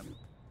 We'll find them.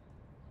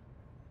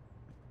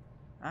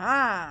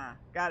 Ah!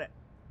 Got it.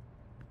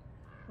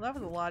 Well, that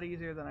was a lot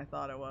easier than I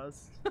thought it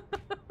was.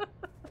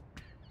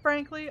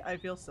 Frankly, I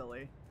feel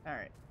silly.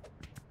 Alright.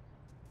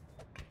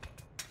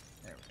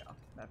 There we go.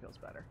 That feels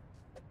better.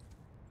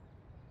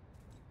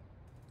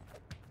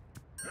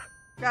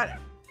 Got it.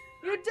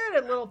 You did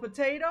it, little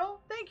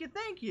potato! Thank you,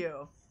 thank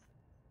you!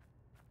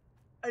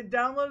 I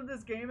downloaded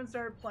this game and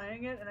started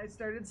playing it, and I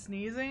started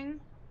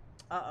sneezing.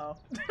 Uh-oh.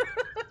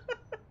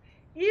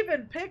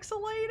 Even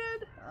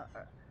pixelated?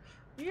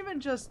 Even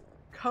just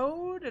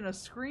code and a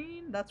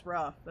screen? That's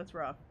rough. That's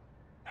rough.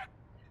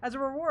 As a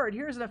reward,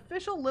 here's an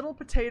official little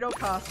potato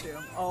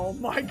costume. Oh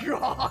my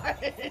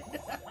god!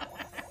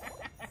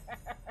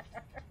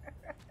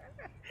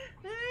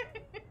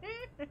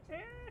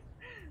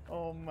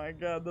 Oh my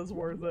god, that's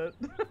worth it.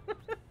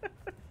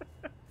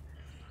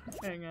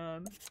 Hang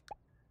on.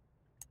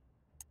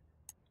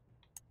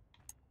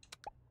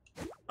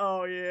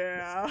 Oh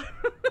yeah.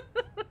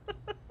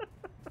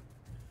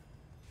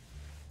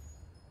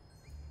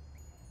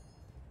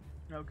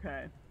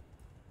 Okay.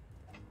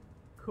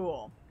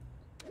 Cool.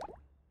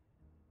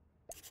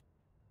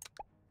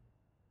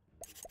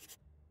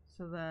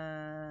 So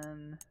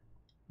then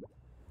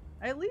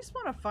I at least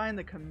want to find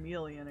the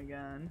chameleon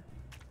again.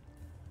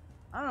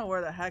 I don't know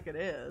where the heck it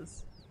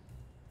is.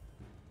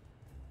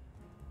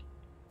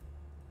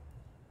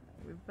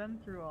 We've been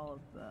through all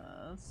of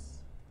this.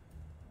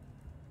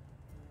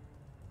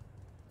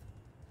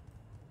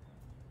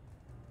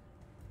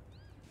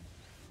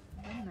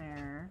 In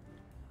there.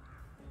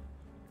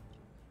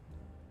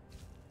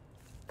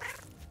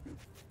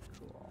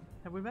 Cool.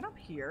 Have we been up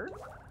here?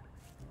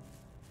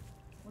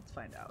 Let's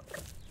find out.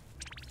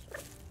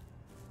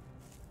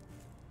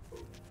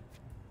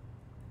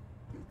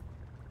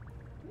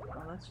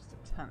 Oh, that's just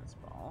a tennis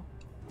ball.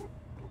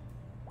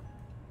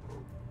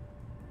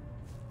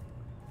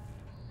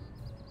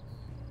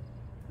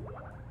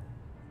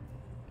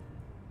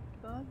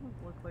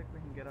 Doesn't look like we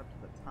can get up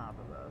to the top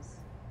of this.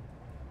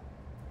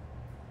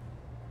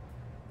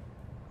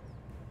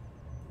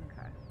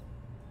 Okay.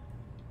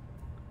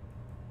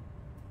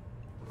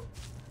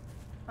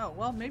 Oh,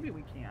 well, maybe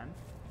we can.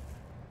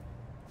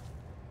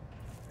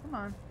 Come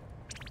on.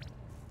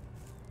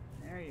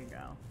 There you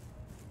go.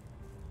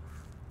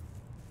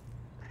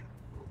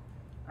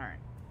 Alright,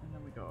 and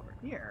then we go over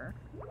here.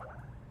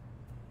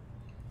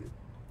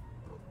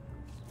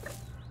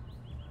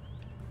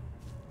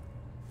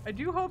 I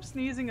do hope,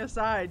 sneezing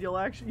aside,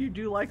 you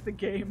do like the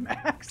game,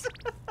 Max.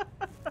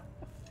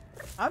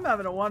 I'm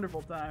having a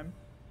wonderful time.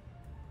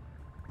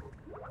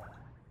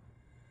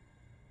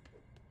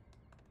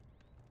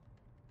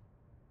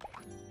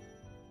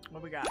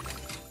 What we got?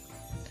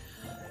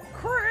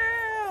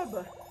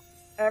 Crab!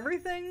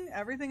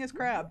 Everything is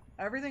crab.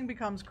 Everything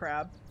becomes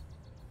crab.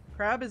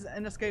 Crab is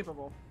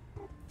inescapable.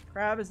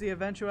 Crab is the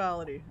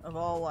eventuality of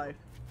all life.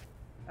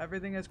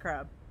 Everything is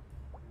crab.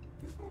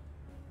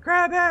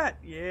 Crab hat!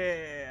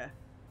 Yeah!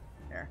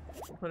 Here,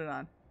 we'll put it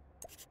on.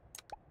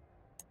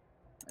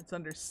 It's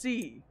under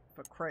C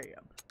for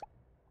crab.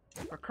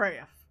 For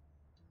crab.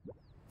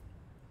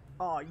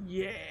 Oh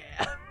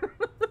yeah!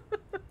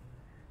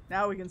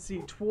 Now we can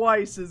see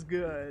twice as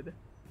good.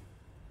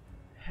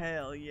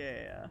 Hell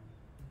yeah.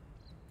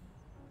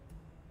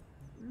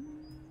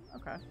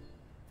 Okay.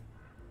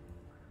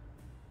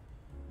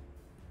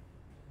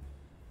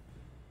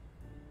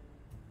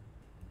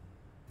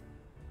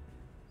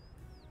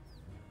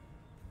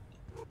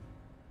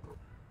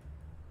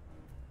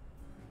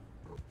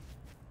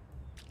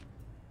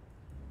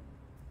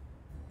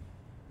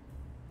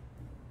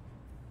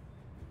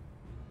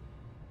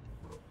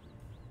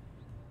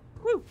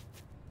 Woo!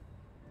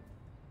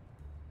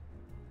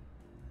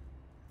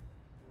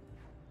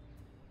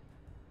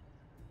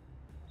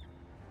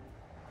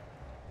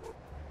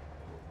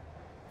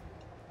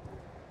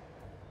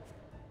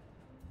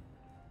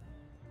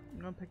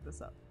 don't pick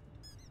this up.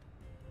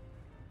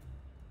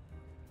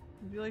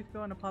 Would you like to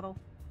go in a puddle?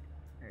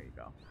 There you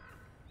go.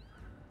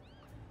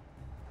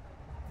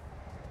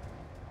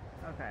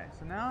 Okay,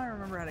 so now I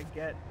remember how to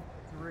get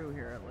through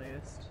here at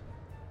least.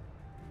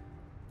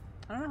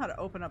 I don't know how to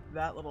open up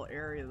that little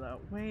area though.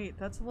 Wait,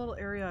 that's a little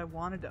area I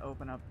wanted to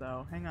open up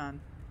though. Hang on.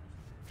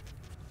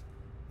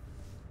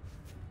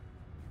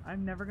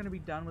 I'm never gonna be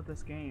done with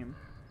this game.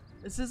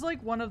 This is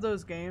like one of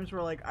those games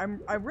where like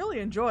I really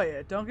enjoy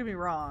it. Don't get me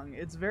wrong.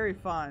 It's very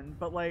fun,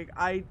 but like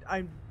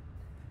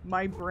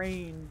my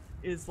brain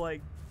is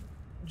like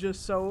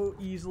just so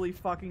easily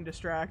fucking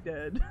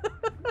distracted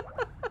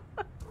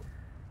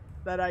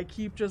that I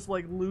keep just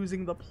like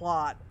losing the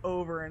plot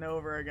over and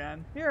over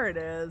again. Here it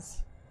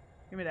is.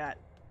 Give me that.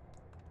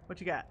 What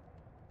you got?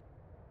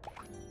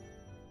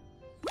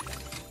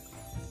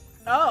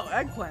 Oh,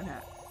 eggplant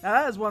hat. Now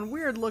that is one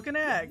weird looking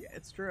egg.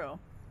 It's true.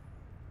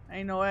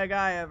 Ain't no egg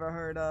I ever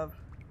heard of.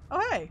 Oh,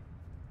 hey.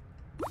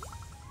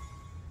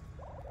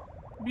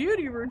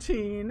 Beauty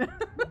routine.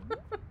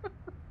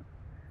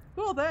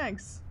 Cool,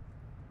 thanks.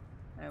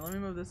 Hey, let me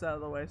move this out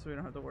of the way so we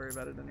don't have to worry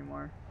about it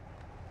anymore.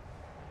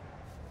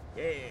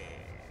 Yeah.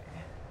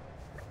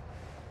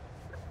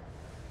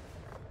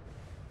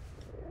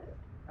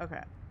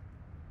 Okay.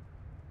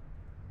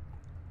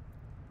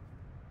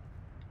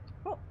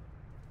 Cool.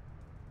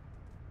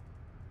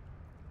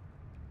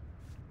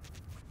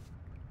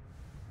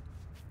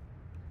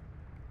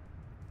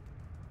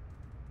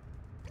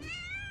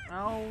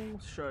 Oh,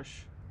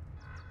 shush.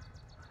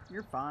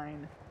 You're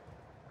fine.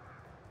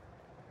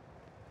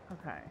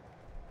 Okay.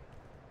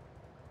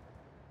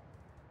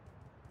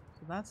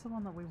 So that's the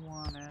one that we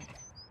wanted.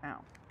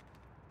 Ow.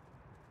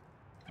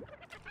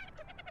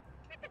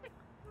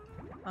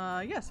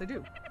 Yes, I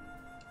do.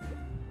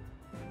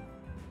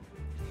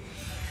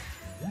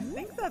 I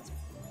think that's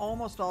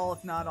almost all,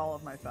 if not all,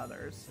 of my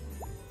feathers.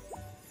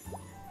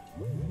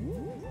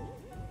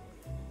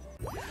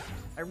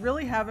 I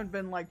really haven't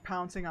been, like,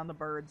 pouncing on the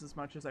birds as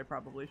much as I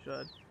probably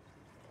should.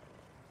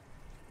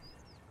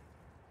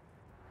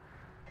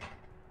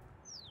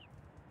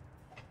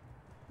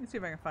 Let me see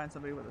if I can find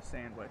somebody with a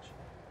sandwich.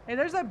 Hey,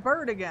 there's that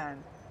bird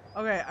again!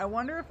 Okay, I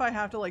wonder if I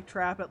have to, like,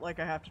 trap it like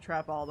I have to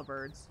trap all the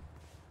birds.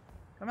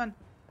 Come on.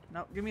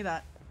 No, give me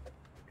that.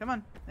 Come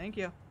on. Thank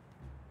you.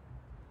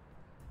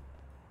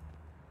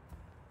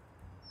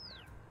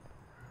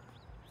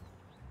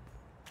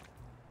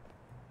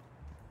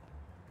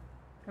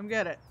 Come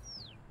get it.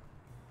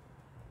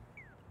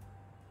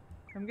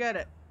 Come get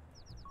it.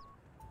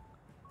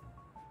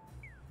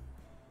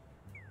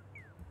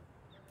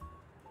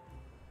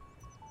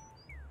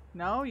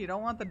 No, you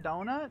don't want the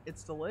donut?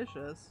 It's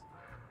delicious.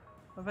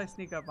 What if I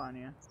sneak up on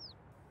you?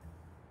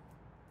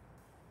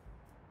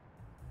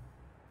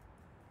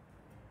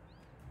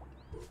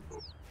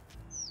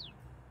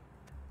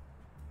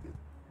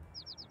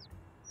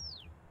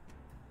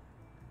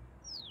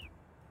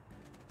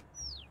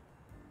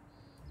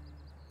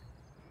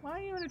 Why are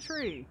you in a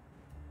tree?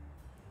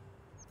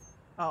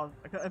 Oh,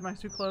 am I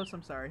too close?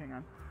 I'm sorry, hang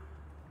on.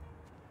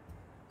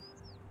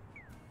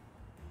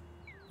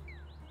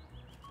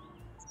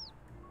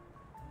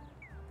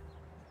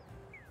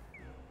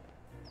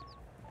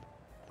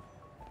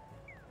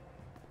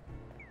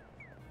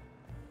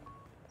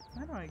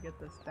 How do I get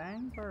this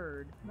dang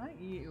bird? Not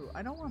you.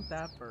 I don't want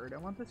that bird. I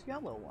want this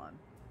yellow one.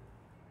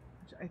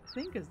 Which I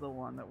think is the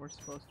one that we're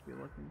supposed to be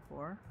looking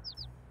for.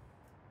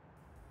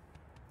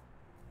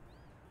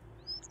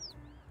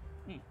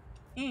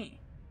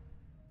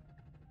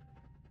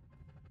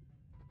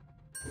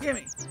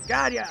 Gimme!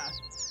 Got ya!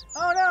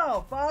 Oh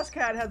no! Boss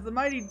Cat has the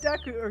mighty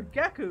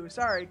Geku,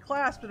 sorry,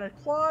 clasped in a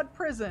clawed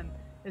prison.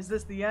 Is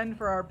this the end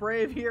for our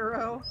brave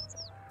hero?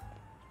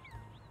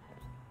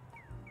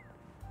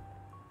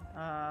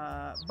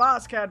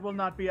 Boss Cat will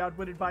not be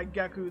outwitted by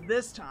Geku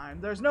this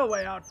time. There's no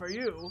way out for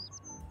you.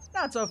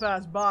 Not so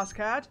fast, Boss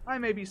Cat. I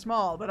may be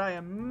small, but I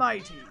am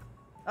mighty.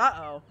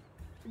 Uh-oh.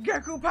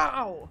 Geku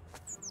pow!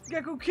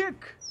 Geku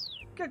kick!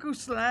 Geku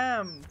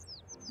slam!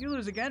 You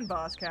lose again,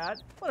 Boss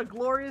Cat. What a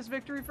glorious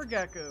victory for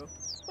Geku.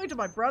 Wait till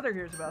my brother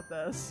hears about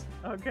this.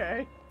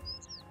 Okay.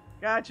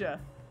 Gotcha.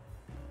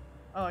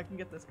 Oh, I can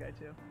get this guy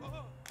too.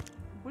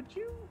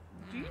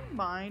 Do you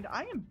mind?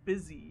 I am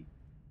busy.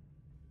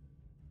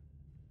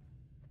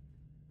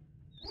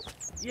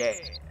 Yeah!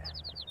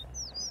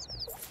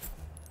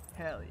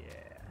 Hell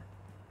yeah.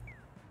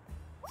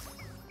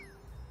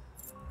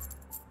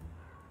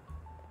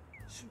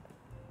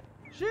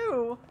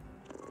 Shoo!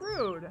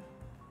 Rude.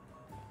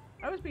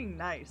 I was being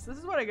nice. This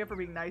is what I get for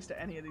being nice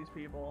to any of these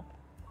people.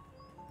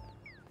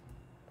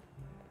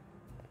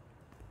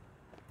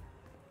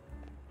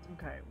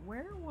 Okay,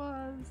 where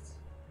was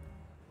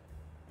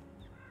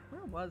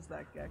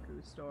that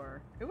Geku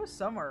store? It was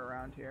somewhere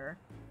around here.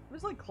 It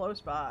was like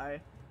close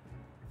by.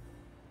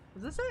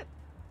 Is this it?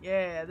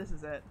 Yeah, this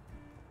is it.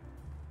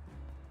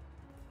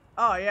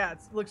 Oh yeah, it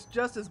looks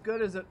just as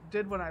good as it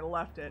did when I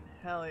left it.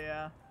 Hell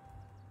yeah.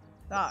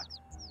 Doc.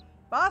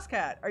 Boss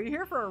Cat, are you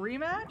here for a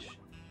rematch?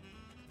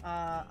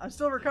 I'm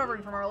still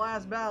recovering from our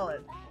last battle,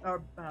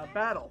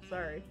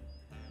 sorry.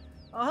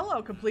 Oh,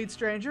 hello, complete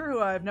stranger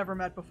who I've never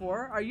met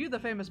before. Are you the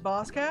famous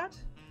boss cat?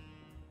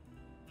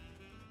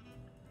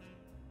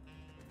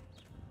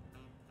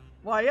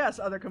 Why, yes,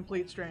 other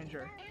complete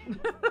stranger.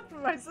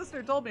 My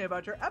sister told me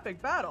about your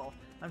epic battle.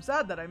 I'm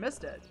sad that I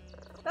missed it.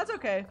 That's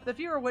okay. The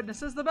fewer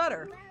witnesses, the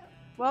better.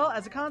 Well,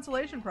 as a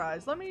consolation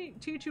prize, let me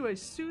teach you a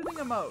soothing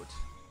emote.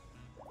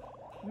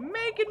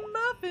 Making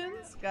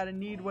muffins! Gotta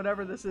need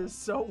whatever this is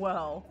so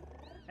well.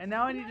 And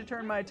now I need to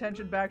turn my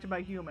attention back to my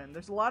human.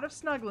 There's a lot of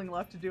snuggling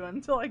left to do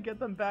until I get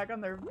them back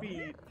on their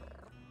feet.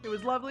 It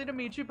was lovely to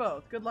meet you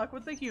both. Good luck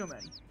with the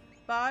human.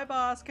 Bye,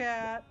 boss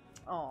cat.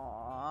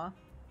 Aww.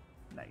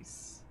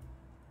 Nice.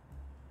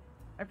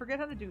 I forget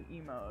how to do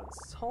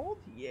emotes. Hold?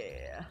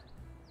 Yeah.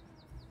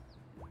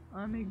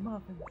 I make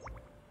muffins.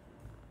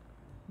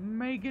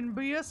 Making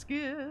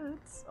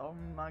biscuits. Oh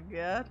my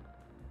god.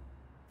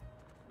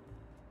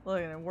 Look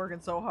at him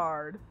working so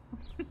hard.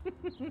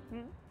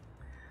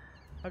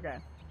 Okay.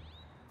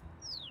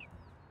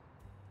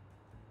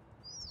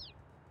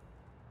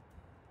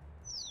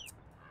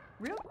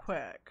 Real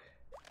quick.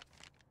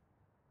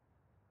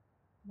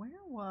 Where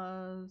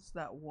was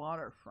that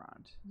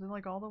waterfront? Is it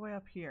like all the way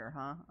up here,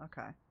 huh?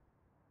 Okay.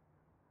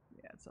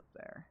 Yeah, it's up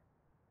there.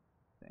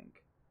 I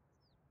think.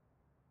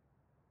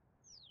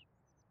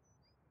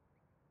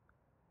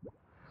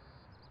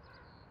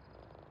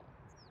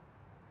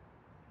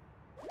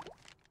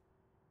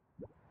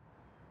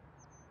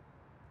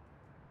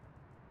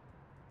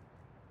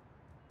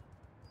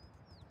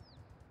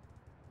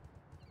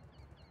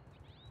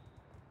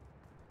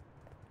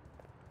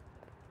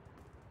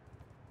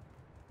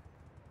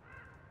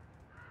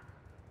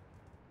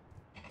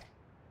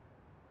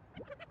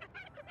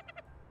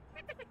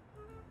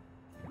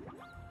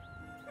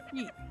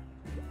 Yeet.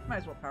 Might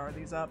as well power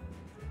these up.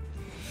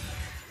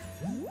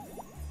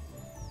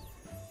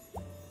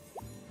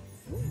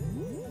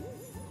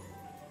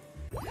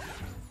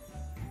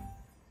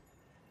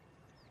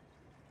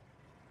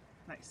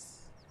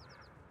 Nice.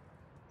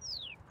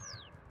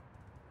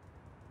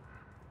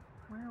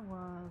 Where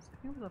was... I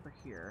think it was over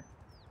here.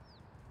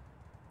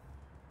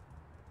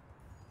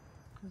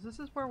 Because this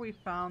is where we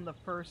found the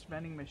first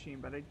vending machine,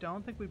 but I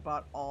don't think we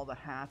bought all the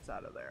hats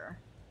out of there.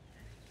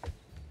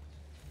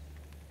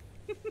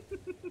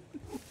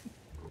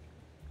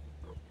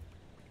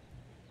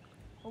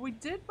 Well, we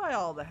did buy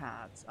all the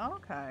hats. Oh,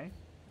 okay.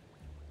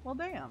 Well,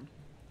 damn.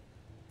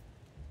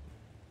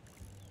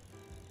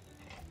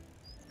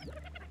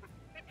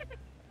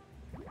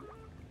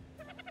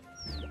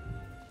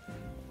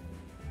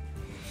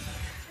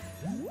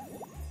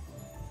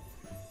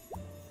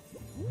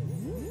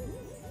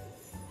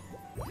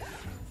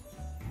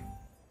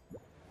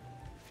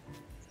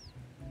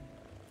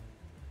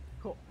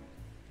 Cool.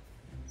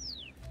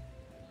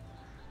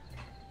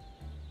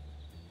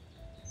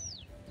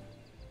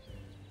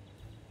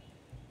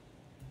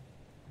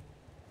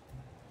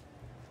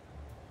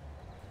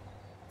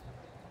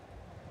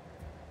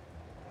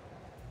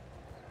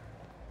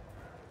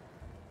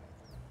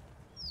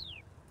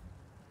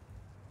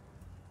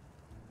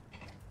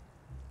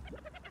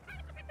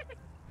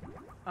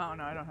 Oh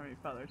no, I don't have any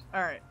feathers.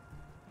 Alright.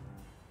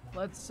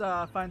 Let's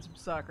find some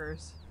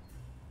suckers.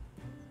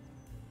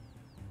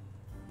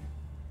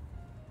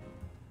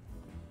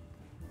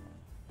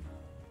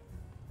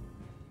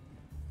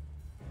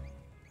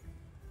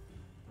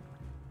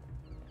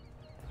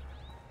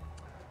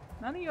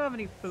 None of you have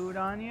any food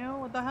on you?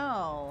 What the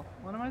hell?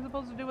 What am I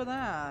supposed to do with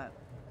that?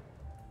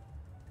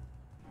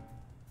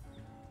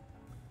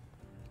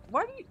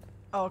 Why do you...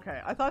 Oh,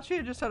 okay. I thought she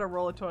had just had a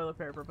roll of toilet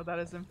paper, but that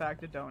is in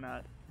fact a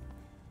donut.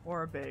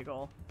 Or a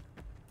bagel.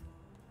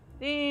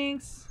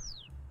 Thanks!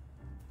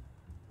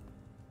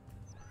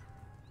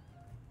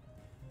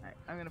 Alright,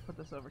 I'm gonna put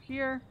this over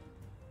here.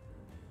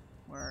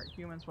 Where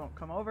humans won't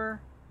come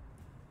over.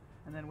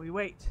 And then we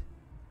wait.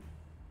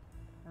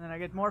 And then I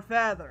get more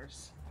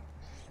feathers.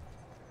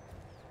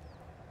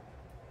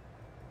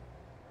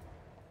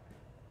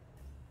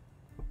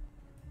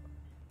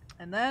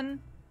 And then,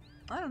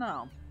 I don't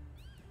know.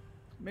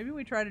 Maybe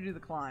we try to do the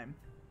climb.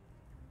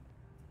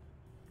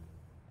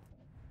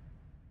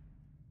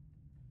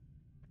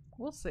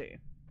 We'll see.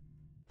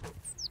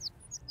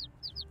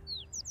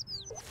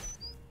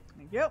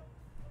 Thank you.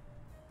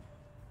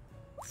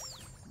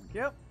 Thank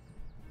you.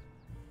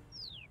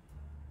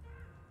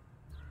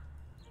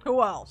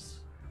 Who else?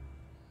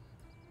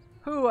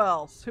 Who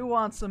else? Who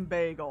wants some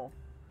bagel?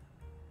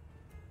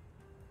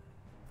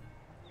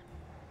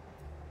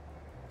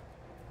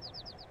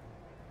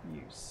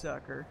 You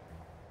sucker.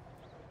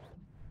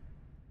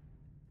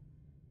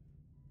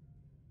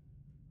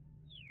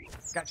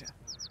 Gotcha.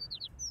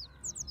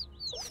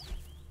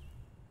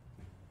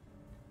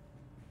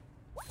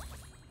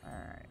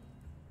 Alright.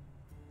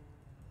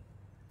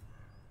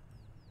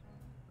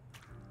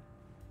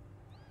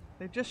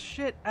 They just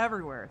shit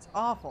everywhere. It's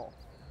awful.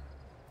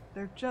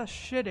 They're just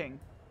shitting.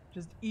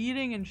 Just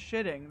eating and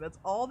shitting. That's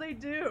all they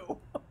do.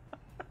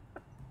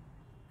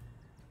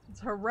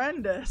 It's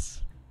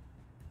horrendous.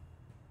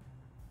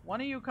 One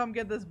of you come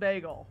get this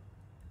bagel.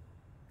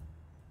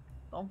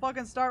 Don't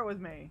fucking start with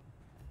me.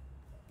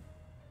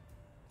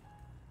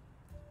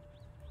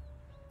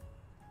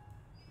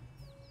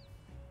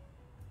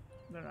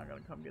 They're not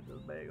gonna come get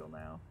this bagel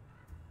now.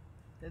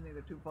 They think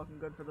they're too fucking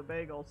good for the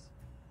bagels.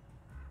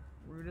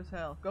 Rude as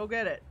hell. Go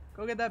get it.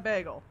 Go get that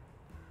bagel.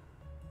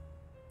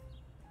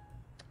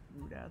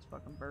 Rude ass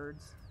fucking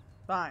birds.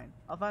 Fine.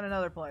 I'll find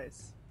another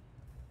place.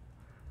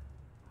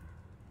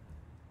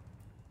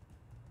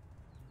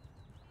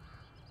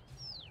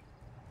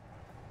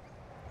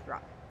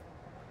 Drop.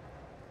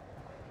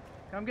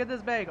 Come get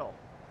this bagel.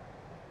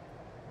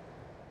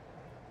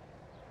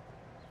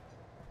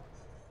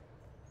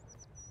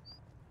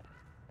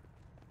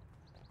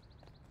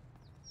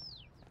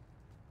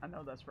 I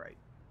know that's right.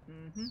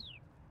 Mm-hmm.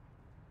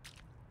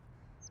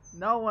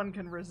 No one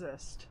can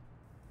resist.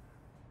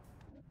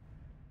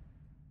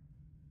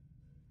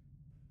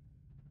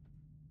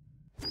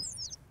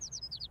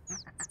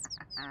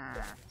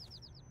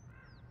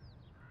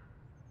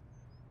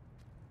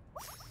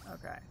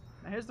 Okay.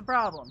 Now here's the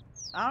problem.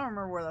 I don't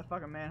remember where that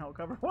fucking manhole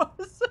cover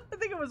was. I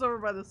think it was over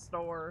by the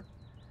store.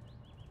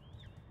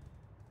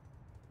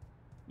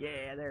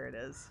 Yeah, there it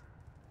is.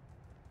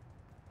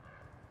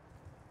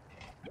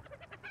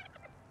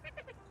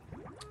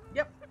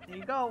 Yep, there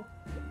you go.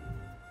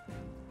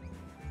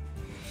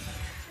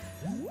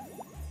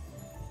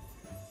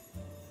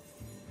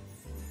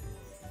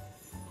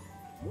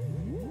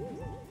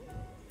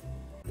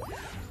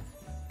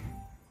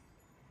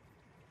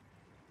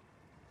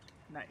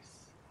 Nice.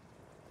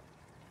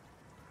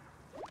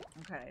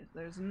 Okay,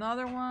 there's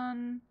another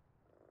one.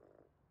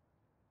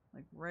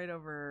 Like right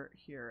over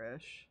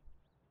here-ish.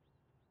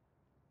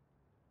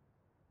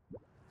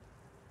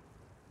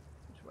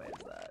 Which way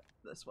is that?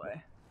 This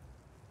way.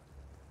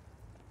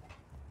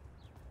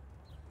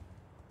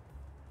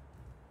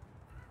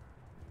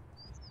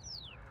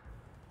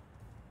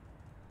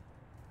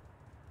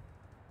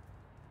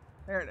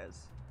 There it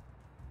is.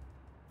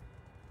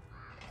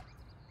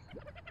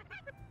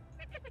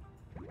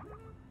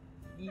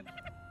 Yeet.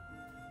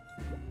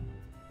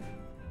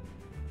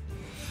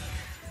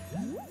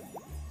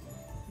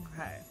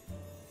 Okay.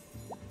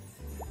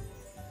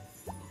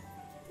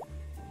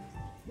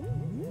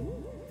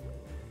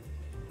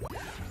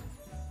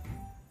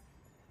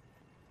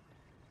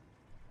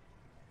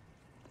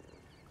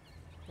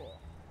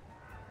 Cool.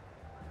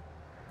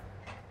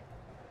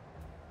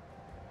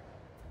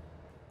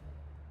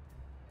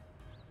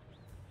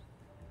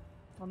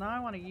 Well, now I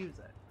want to use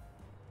it.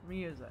 Let me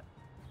use it.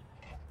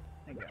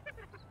 Thank you.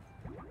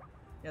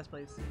 Yes,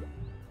 please.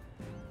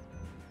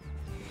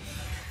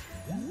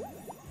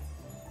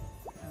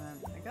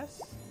 I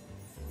guess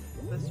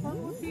this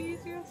one would be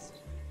easiest?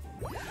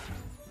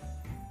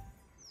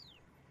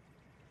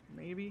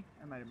 Maybe?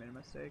 I might have made a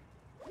mistake.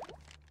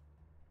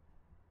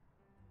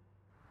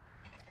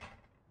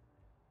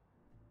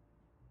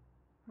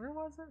 Where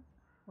was it?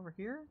 Over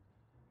here?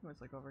 It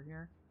was like over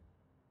here.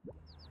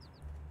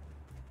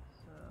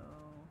 So...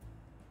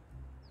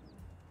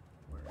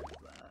 where is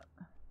that?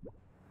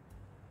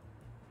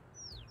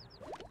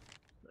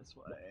 This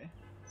way.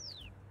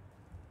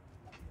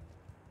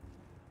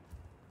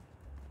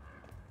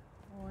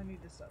 Oh, I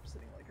need to stop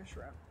sitting like a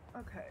shrimp.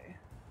 Okay.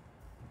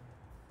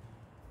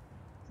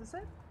 Is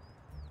this it?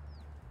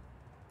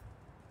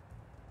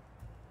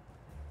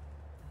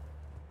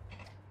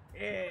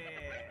 Yeah.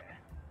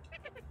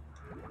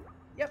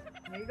 Yep,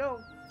 there you go.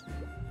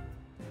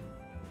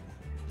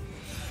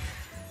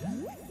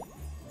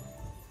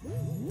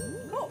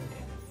 Cool.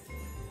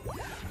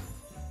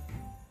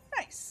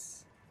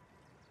 Nice.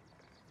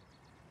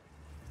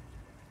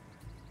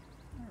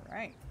 All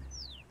right.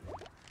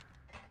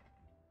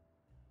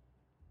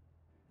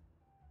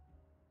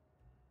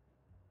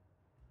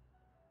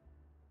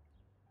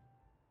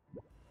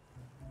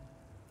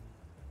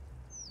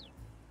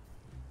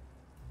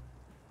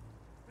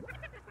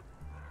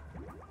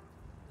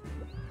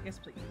 Yes,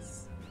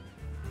 please.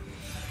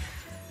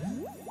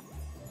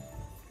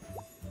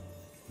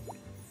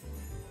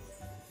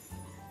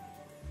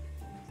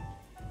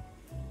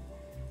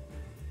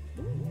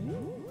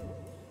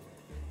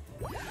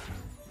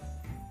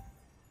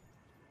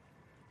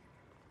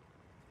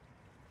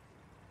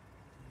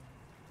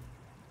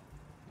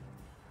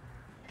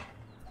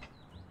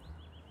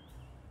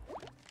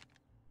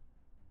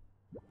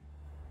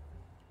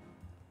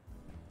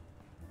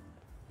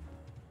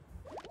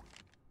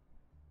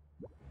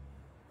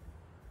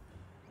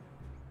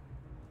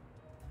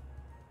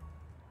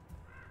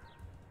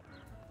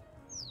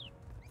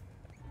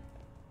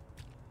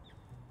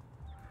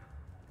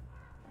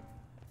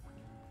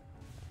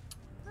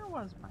 Where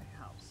was my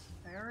house?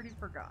 I already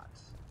forgot.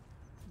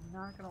 I'm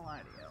not gonna lie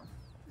to you.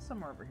 It's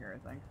somewhere over here,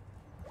 I think.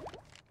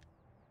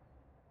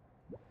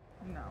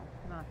 No,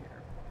 not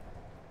here.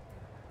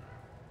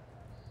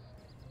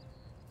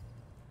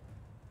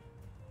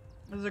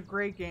 This is a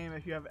great game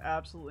if you have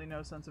absolutely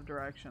no sense of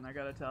direction, I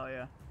gotta tell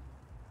you.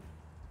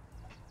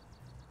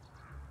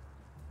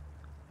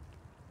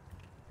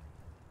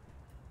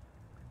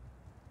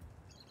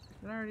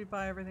 Did I already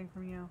buy everything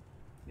from you?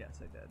 Yes,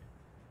 I did.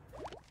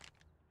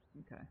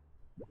 Okay.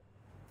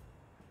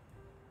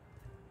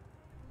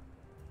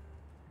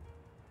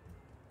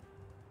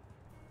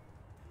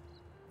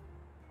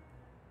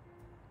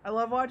 I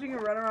love watching you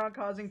run around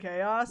causing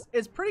chaos.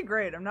 It's pretty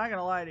great, I'm not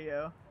gonna lie to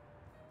you.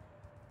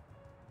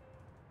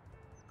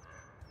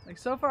 Like,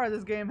 so far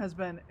this game has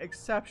been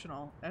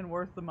exceptional and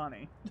worth the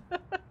money.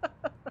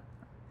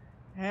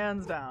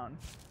 Hands down.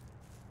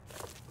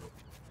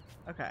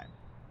 Okay,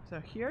 so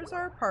here's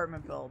our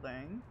apartment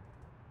building.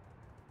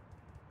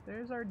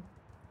 There's our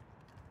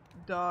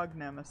dog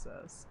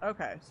nemesis.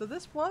 Okay, so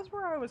this was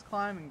where I was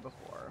climbing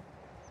before.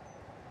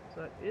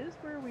 So it is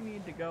where we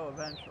need to go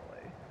eventually.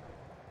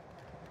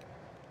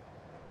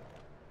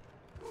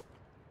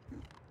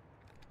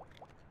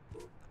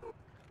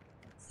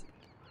 Let's see.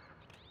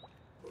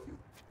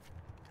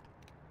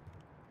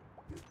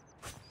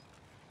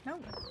 No.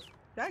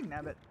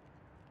 Dagnabbit.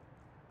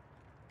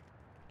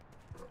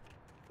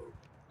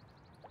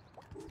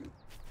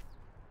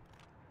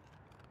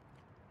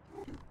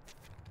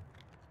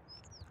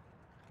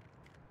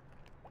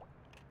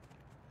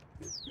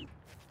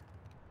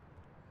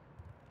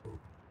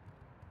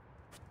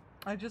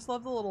 I just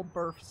love the little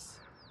bursts.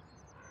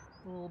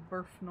 The little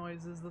burf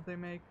noises that they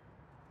make.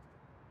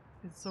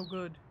 It's so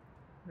good.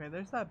 Okay,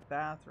 there's that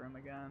bathroom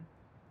again.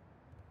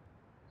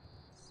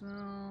 So...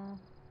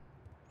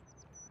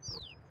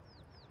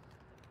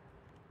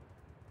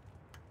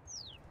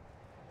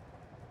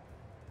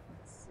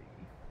 let's see.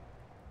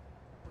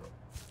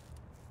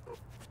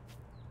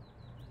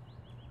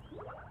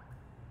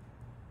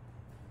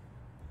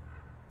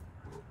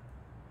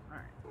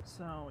 Alright,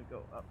 so we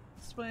go up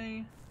this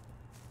way.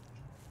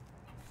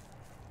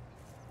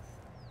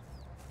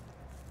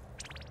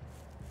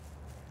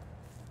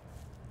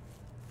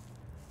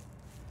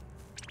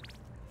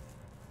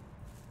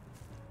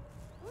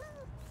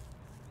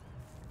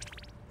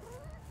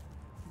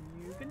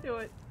 Do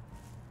it.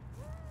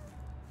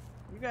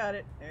 You got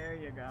it. There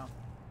you go.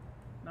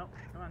 Nope,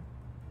 come on.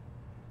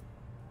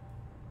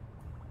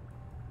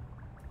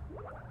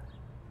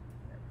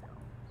 There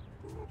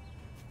we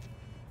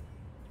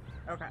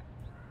go. Okay.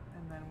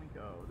 And then we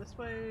go this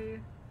way.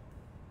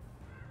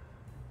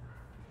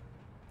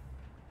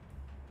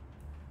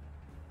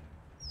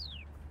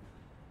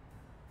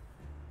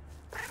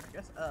 I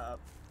guess up.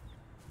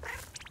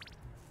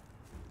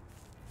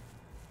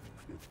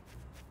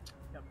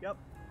 Yep.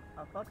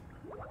 Up.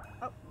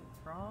 Oh,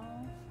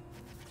 wrong.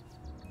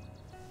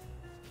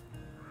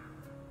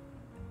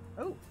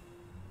 Oh!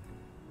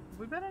 Have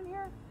we been in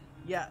here?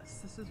 Yes,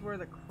 this is where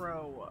the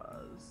crow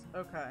was.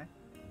 Okay.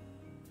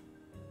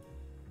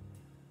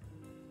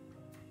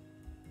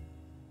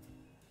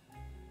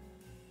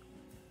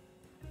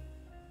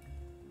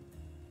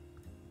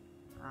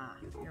 Ah,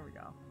 here we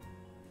go.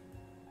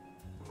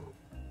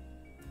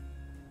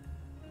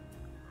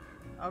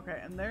 Okay,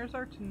 and there's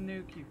our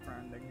Tanuki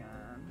friend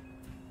again.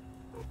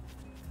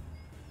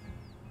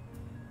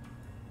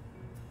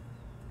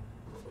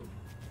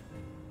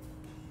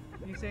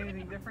 Did you say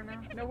anything different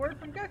now? No word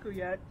from Geku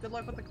yet. Good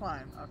luck with the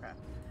climb. Okay.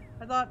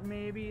 I thought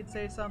maybe you'd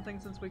say something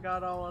since we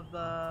got all of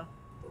the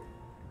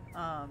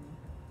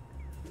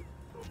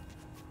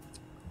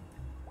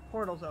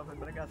portals open,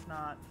 but I guess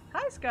not.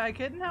 Hi Sky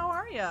Kitten, how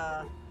are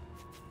ya?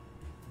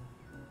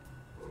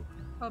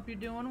 Hope you're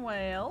doing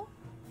well.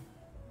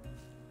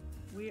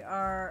 We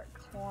are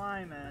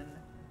climbing.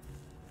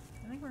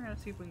 I think we're gonna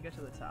see if we can get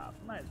to the top.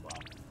 Might as well.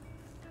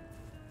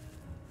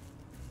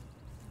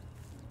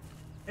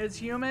 It's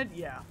humid?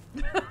 Yeah.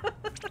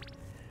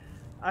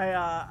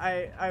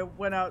 I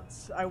went out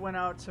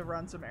to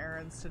run some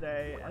errands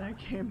today and I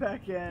came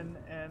back in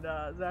and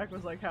Zach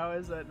was like, how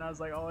is it? And I was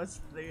like, oh,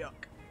 it's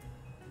thick.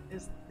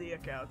 It's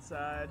thick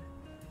outside.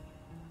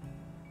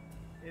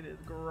 It is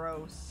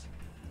gross.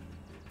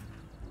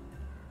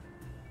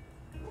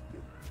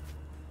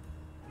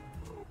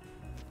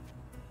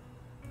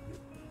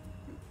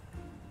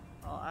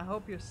 Well, I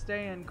hope you're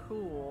staying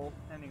cool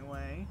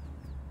anyway.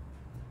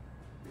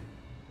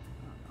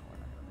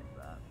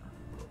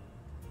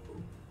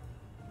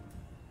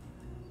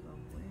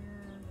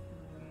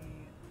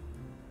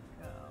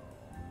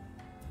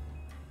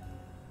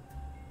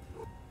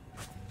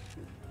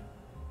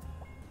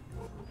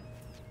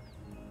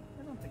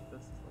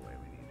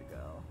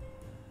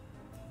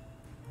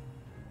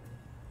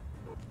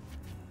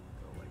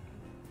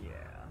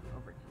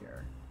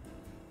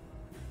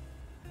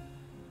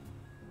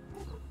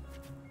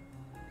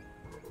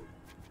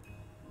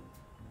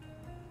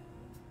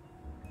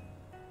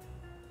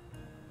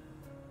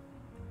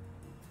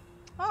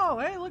 Oh,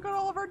 hey, look at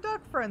all of our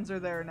duck friends are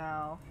there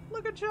now.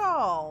 Look at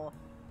y'all.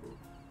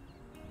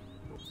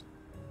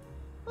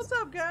 What's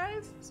up,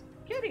 guys?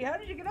 Kitty, how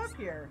did you get up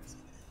here?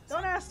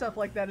 Don't ask stuff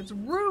like that. It's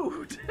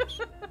rude.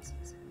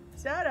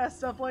 Dad asks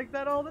stuff like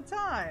that all the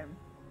time.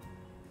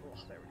 Oh,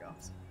 there we go.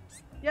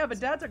 Yeah, but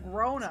Dad's a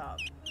grown-up.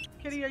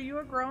 Kitty, are you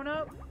a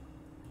grown-up?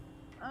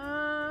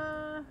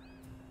 I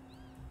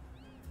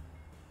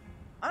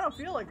don't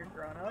feel like a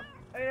grown-up.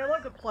 I mean, I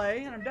love to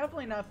play, and I'm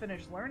definitely not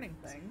finished learning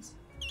things.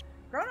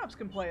 Grown-ups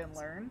can play and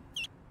learn.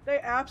 They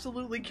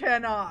absolutely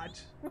cannot.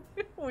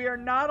 We are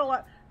not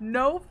allowed.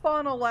 No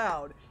fun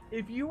allowed.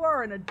 If you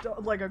are an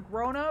adult, like a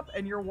grown-up,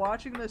 and you're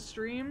watching this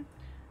stream,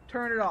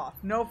 turn it off.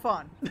 No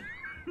fun.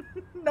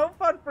 No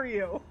fun for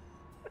you.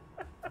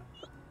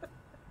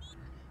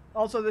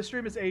 Also, the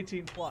stream is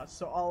 18 plus,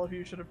 so all of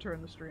you should have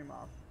turned the stream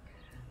off.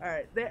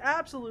 Alright, they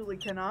absolutely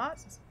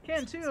cannot.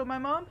 Can too, my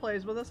mom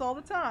plays with us all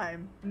the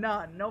time.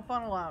 None, no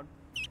fun allowed.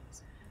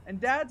 And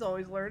Dad's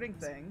always learning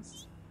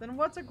things. Then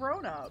what's a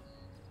grown-up?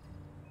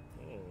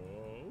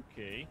 Oh,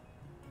 okay.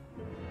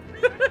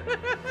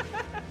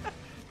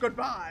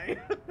 Goodbye.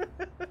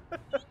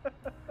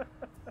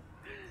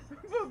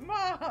 But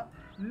Ma,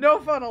 no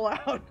fun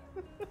allowed.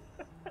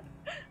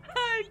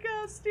 Hi,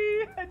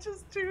 Gusty. I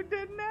just tuned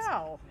in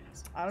now.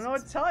 I don't know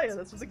what to tell you.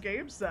 That's what the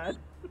game said.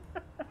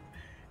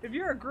 If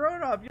you're a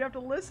grown-up, you have to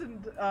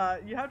listen.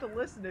 You have to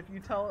listen if you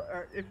tell.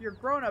 Or if you're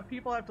grown-up,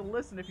 people have to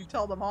listen if you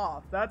tell them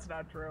off. That's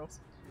not true.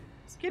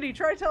 Kitty,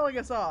 try telling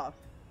us off.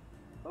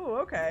 Oh,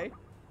 okay.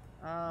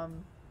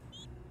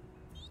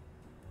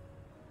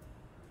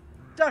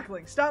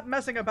 Duckling, stop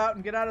messing about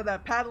and get out of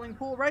that paddling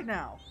pool right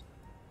now.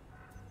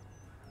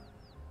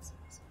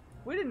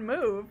 We didn't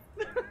move.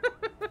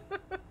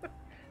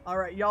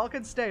 Alright, y'all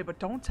can stay, but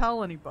don't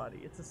tell anybody.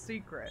 It's a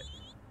secret.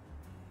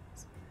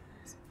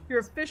 You're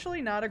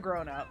officially not a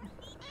grown-up.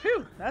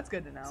 Phew, that's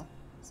good to know.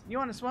 You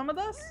want to swim with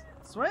us?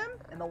 Swim?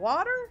 In the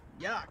water?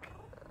 Yuck.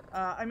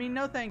 I mean,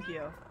 no thank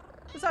you.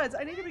 Besides,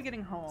 I need to be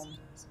getting home.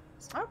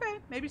 Okay,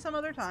 maybe some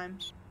other time.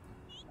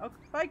 Okay,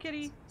 bye,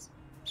 Kitty.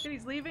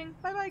 Kitty's leaving.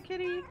 Bye-bye,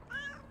 Kitty.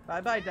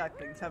 Bye-bye,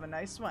 ducklings. Have a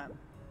nice swim.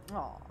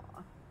 Aww.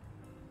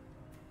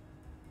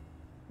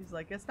 He's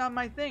like, it's not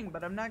my thing,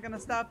 but I'm not gonna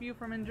stop you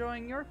from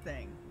enjoying your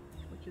thing.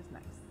 Which is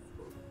nice.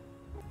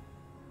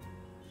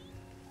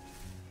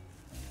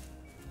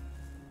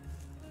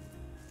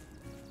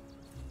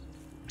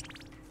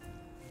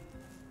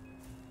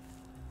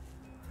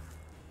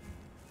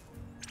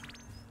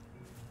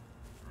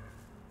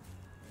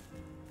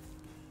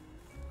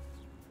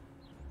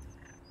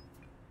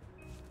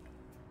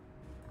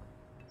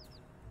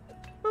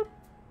 Boop.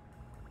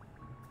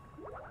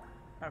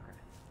 Okay.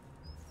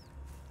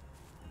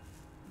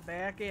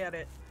 Back at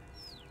it.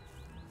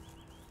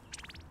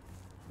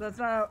 That's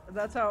how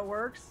it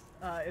works.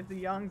 If the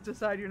youngs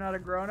decide you're not a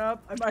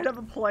grown-up, I might have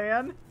a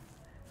plan.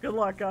 Good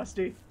luck,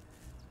 Gusty.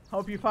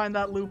 Hope you find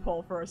that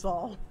loophole for us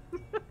all.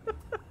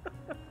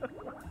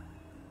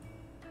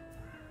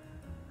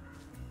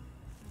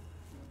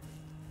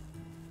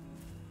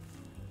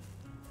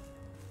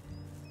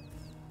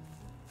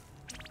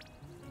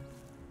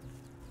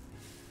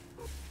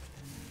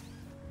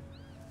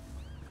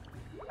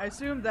 I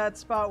assume that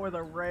spot where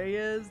the ray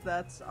is,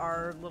 that's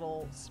our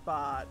little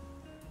spot.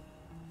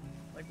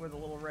 Like where the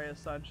little ray of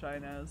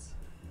sunshine is.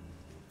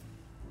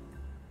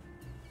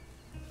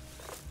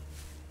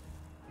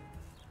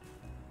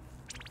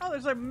 Oh,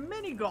 there's a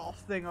mini golf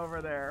thing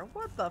over there.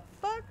 What the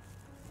fuck?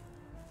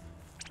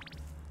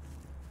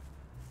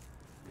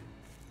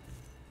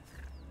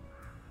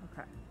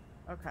 Okay.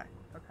 Okay.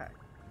 Okay.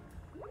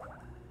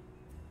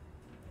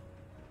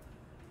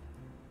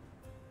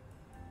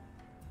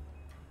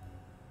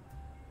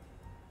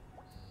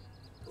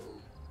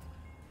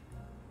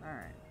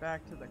 Alright,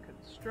 back to the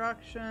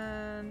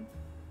construction.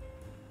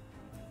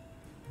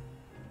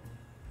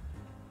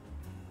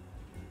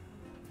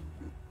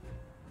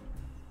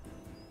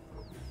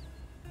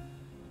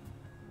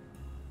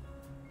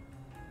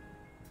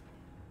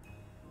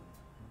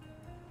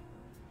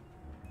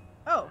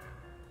 Oh!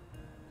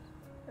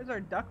 There's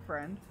our duck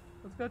friend.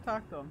 Let's go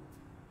talk to him.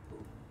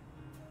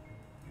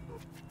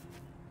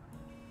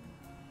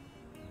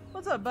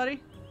 What's up,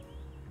 buddy?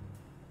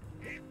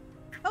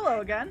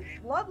 Hello again.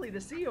 Lovely to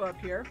see you up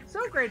here.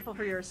 So grateful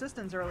for your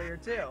assistance earlier,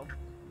 too.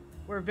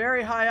 We're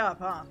very high up,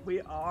 huh?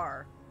 We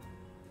are.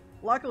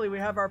 Luckily, we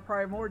have our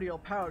primordial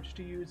pouch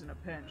to use in a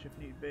pinch if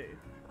need be.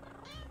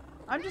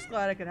 I'm just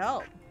glad I could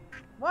help.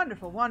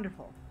 Wonderful,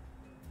 wonderful.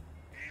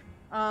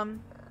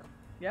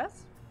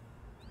 Yes?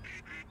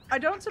 I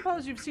don't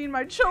suppose you've seen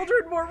my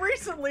children more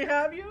recently,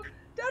 have you?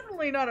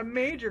 Definitely not a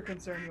major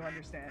concern, you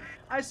understand.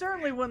 I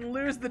certainly wouldn't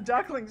lose the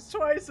ducklings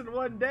twice in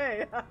one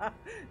day.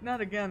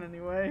 Not again,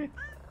 anyway.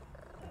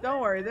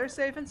 Don't worry, they're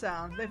safe and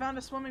sound. They found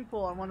a swimming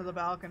pool on one of the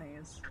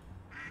balconies.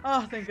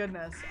 Oh, thank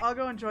goodness. I'll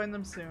go and join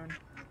them soon.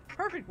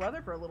 Perfect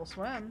weather for a little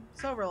swim.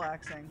 So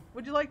relaxing.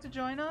 Would you like to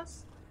join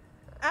us?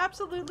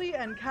 Absolutely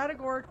and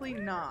categorically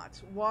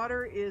not.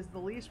 Water is the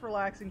least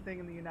relaxing thing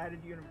in the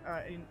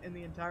in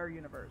the entire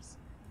universe.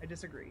 I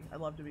disagree. I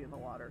love to be in the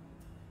water.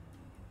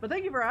 But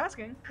thank you for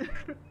asking.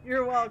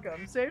 You're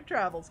welcome. Safe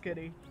travels,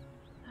 kitty.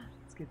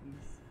 Let's get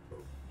these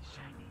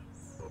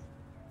shinies.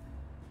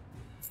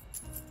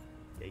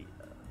 Yeah.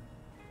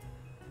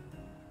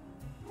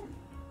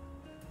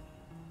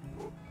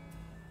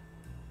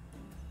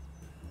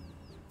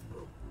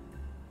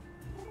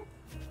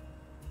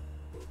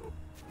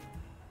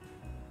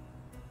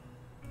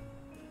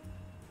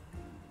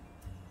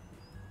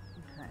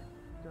 Okay.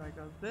 Do I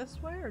go this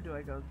way or do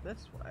I go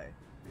this way?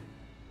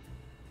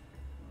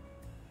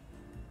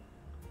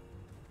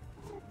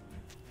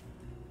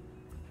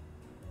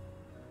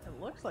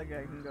 Looks like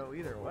I can go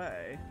either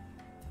way.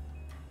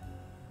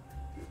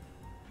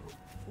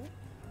 Ooh.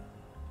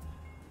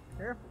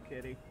 Careful,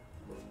 kitty.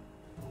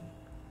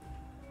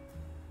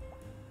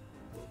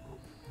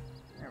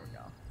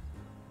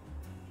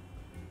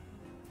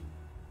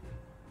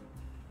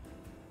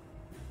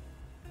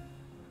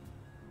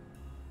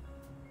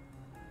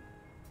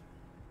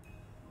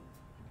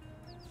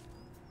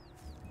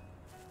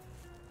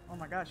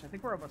 gosh, I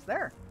think we're almost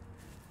there.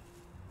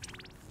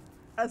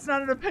 That's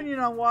not an opinion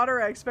on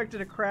water. I expected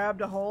a crab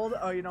to hold.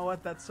 Oh, you know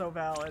what? That's so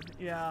valid.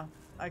 Yeah,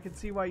 I can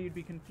see why you'd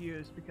be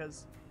confused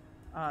because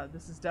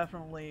this is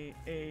definitely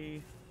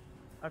a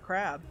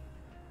crab.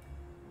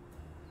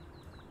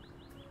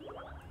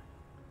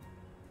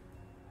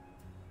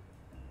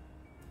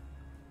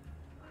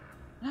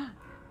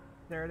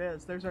 There it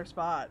is. There's our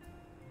spot.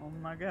 Oh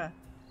my god.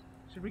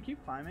 Should we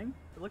keep climbing?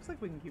 It looks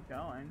like we can keep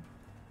going.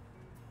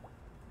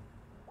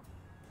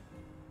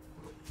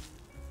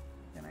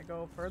 Can I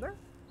go further?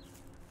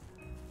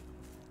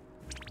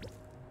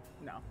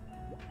 No.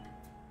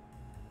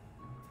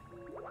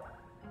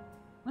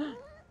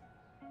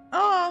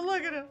 Oh,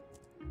 look at him!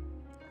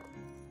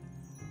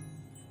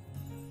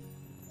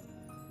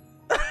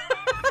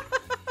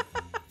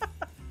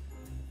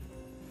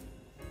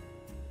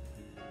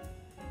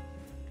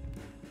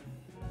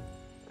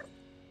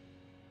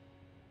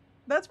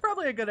 That's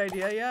probably a good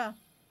idea, yeah.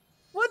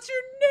 What's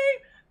your name?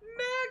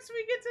 Max,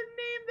 we get to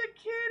name the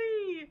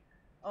kitty!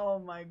 Oh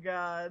my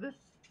god.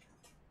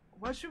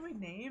 What should we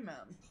name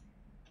him?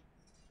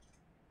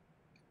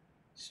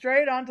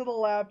 Straight onto the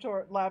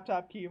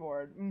laptop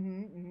keyboard.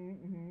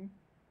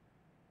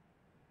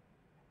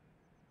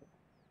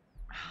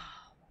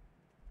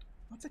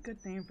 What's a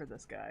good name for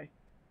this guy?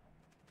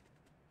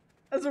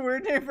 That's a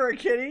weird name for a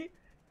kitty?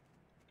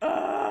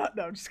 No,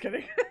 I'm just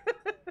kidding.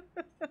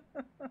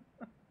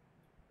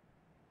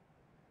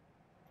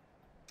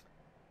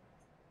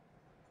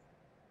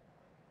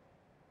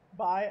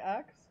 By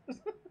X?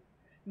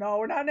 No,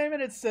 we're not naming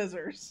it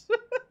Scissors.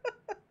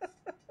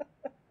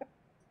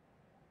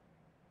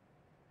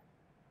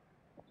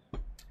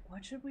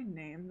 What should we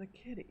name the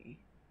kitty?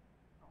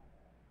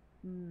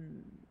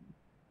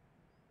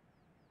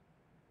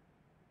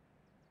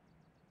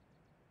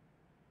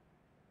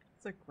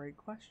 That's a great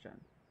question.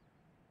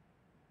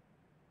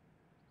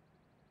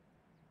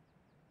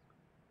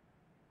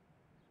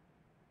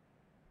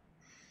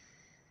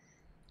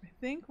 I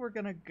think we're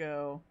gonna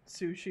go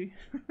Sushi.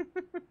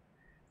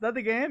 Is that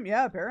the game?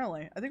 Yeah,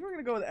 apparently. I think we're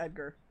gonna go with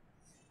Edgar.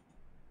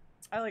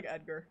 I like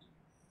Edgar.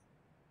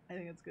 I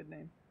think it's a good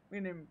name.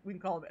 We can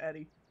call him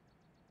Eddie.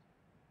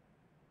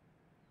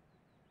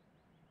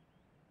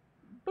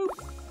 Boop.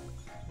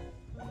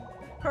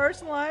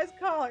 Personalized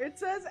collar. It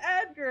says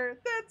Edgar.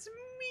 That's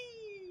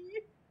me.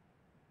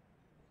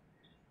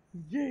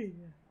 Yeah.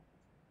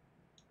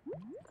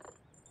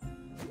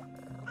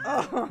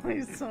 Oh,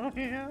 he's so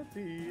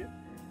happy.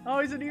 Oh,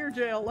 he's in ear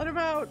jail. Let him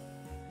out.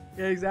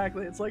 Yeah,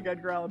 exactly. It's like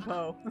Edgar Allan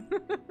Poe.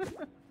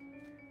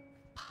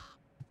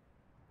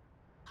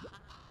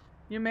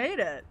 You made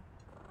it.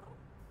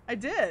 I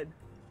did.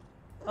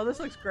 Oh, this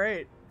looks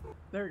great.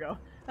 There we go.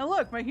 And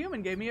look, my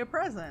human gave me a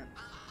present.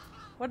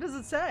 What does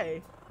it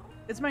say?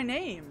 It's my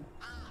name.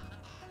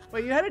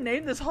 Wait, you had a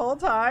name this whole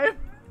time?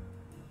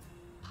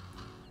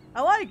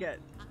 I like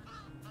it.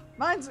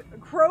 Mine's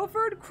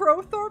Crowford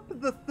Crowthorpe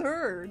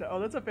III. Oh,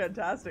 that's a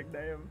fantastic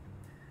name.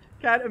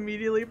 Cat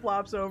immediately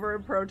flops over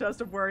in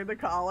protest of wearing the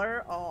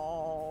collar.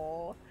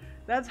 Oh,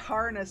 that's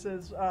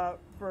harnesses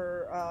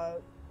for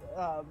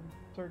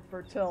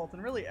Tilt,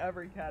 and really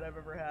every cat I've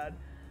ever had.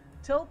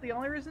 Tilt, the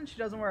only reason she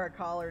doesn't wear a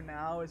collar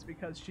now is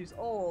because she's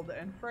old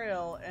and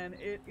frail, and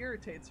it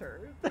irritates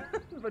her.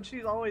 But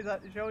she always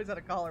had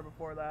a collar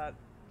before that.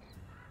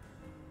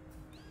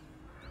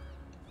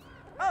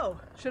 Oh,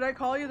 should I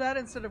call you that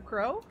instead of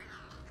Crow?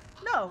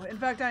 No, in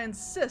fact, I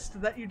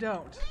insist that you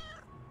don't.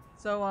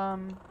 So,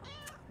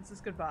 is this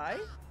goodbye?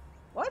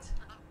 What?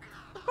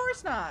 Of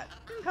course not.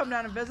 You can come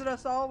down and visit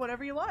us all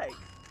whenever you like.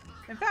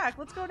 In fact,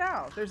 let's go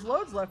now. There's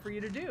loads left for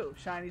you to do.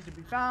 Shinies to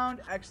be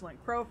found,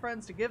 excellent crow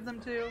friends to give them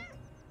to.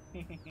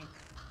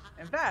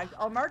 In fact,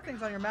 I'll mark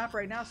things on your map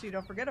right now so you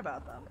don't forget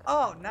about them.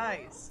 Oh,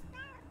 nice.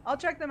 I'll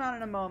check them out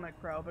in a moment,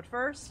 Crow, but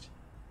first,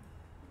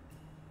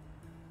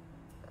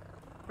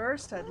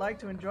 I'd like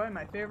to enjoy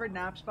my favorite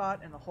nap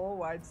spot in the whole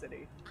wide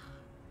city.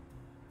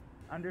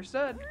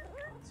 Understood.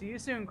 See you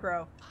soon,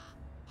 Crow.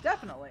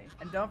 Definitely.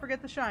 And don't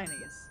forget the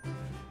shinies.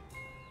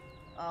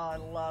 Oh, I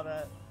love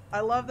it. I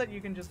love that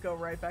you can just go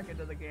right back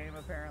into the game,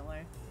 apparently.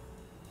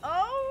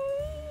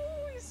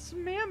 Oh, he's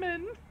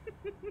smamming.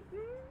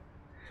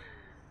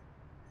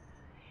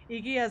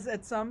 Iki has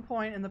at some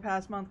point in the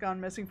past month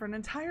gone missing for an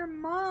entire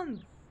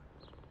month.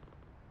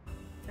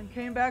 And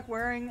came back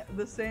wearing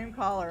the same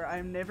collar.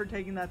 I'm never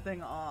taking that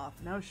thing off.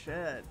 No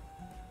shit.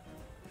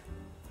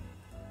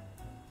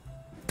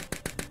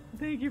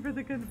 Thank you for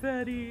the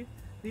confetti.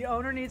 The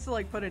owner needs to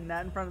like put a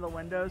net in front of the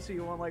window so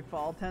you won't like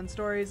fall 10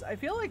 stories. I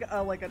feel like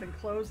an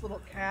enclosed little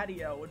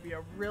catio would be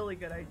a really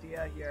good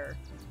idea here.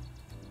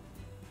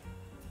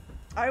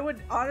 I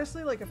would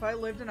honestly, like, if I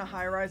lived in a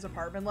high-rise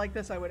apartment like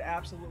this, I would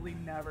absolutely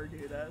never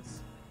do this.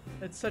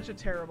 It's such a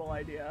terrible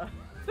idea.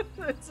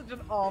 It's such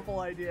an awful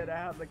idea to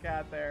have the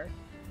cat there.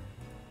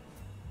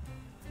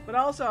 But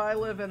also, I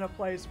live in a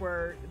place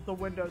where the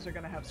windows are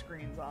going to have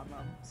screens on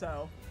them,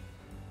 so.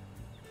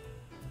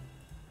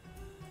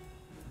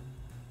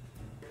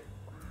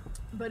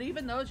 But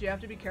even those you have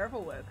to be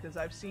careful with, because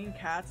I've seen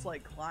cats,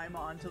 like, climb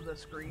onto the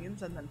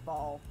screens and then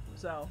fall,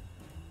 so.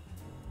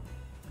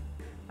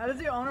 How does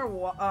the owner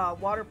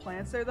water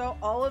plants there, though?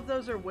 All of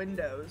those are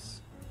windows.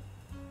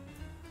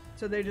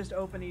 So they just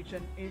open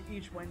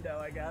each window,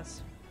 I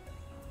guess.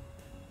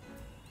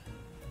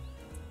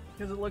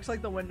 Because it looks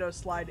like the windows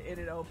slide in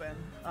and open.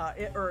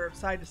 Or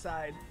side to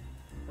side.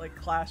 Like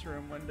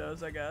classroom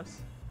windows, I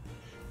guess.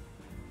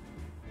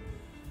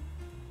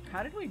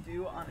 How did we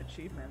do on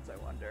achievements,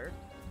 I wonder?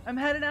 I'm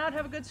heading out.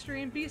 Have a good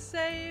stream. Be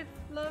safe.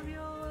 Love you.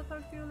 I'll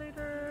talk to you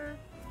later.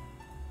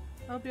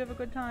 Hope you have a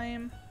good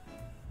time.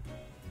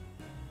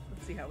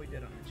 Let's see how we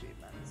did on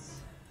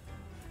achievements.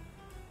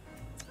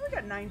 We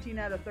got 19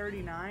 out of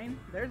 39.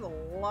 There's a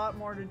lot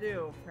more to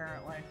do,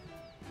 apparently.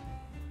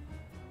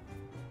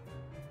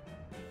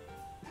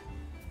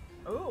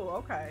 Ooh,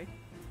 okay.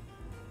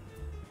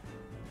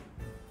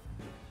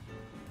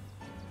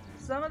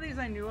 Some of these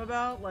I knew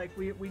about, like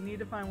we need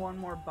to find one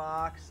more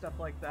box, stuff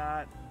like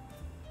that.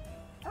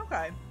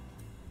 Okay.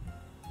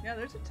 Yeah,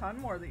 there's a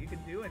ton more that you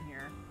can do in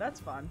here.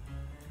 That's fun.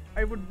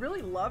 I would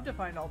really love to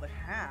find all the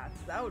hats.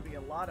 That would be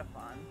a lot of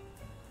fun.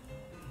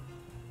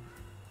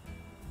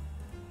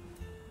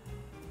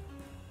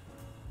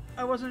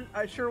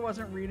 I sure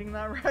wasn't reading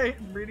that right.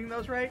 Reading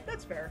those right.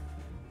 That's fair.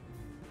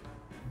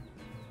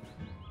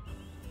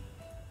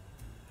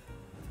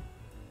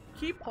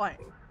 Keep playing.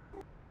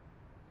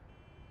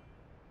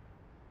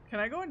 Can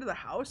I go into the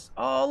house?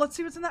 Oh, let's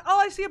see what's in that. Oh,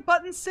 I see a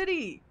Button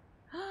City.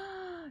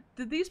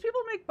 Did these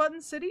people make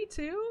Button City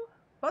too?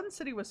 Button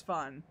City was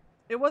fun.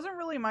 It wasn't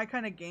really my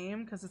kind of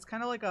game because it's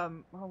kind of like a,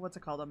 oh, what's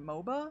it called? A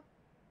MOBA?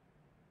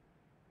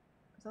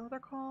 Is that what they're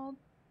called?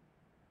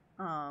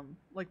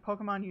 Like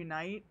Pokemon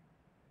Unite.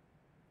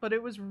 But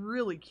it was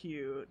really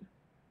cute.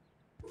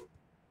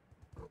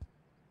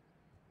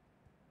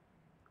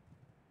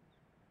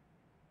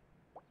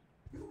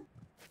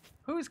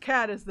 Whose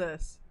cat is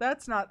this?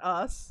 That's not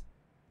us.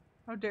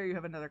 How dare you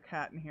have another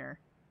cat in here?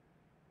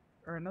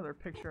 Or another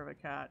picture of a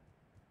cat.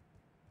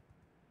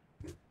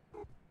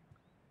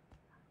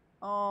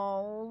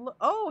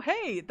 Oh,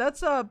 hey,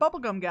 that's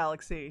Bubblegum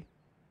Galaxy.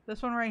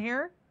 This one right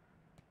here.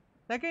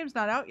 That game's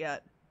not out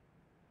yet.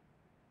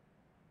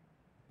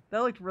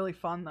 That looked really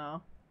fun,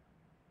 though.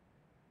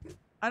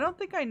 I don't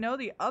think I know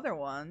the other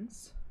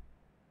ones.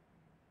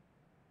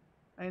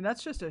 I mean,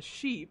 that's just a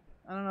sheep.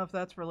 I don't know if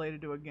that's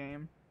related to a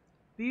game.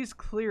 These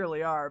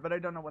clearly are, but I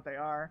don't know what they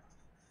are.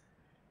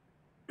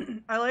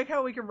 I like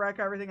how we can wreck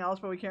everything else,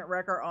 but we can't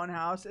wreck our own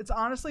house. It's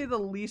honestly the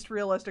least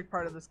realistic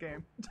part of this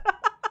game.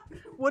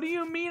 What do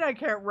you mean I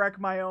can't wreck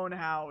my own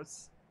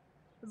house?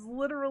 It's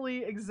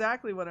literally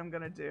exactly what I'm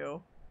gonna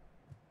do.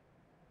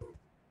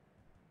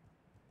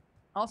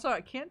 Also,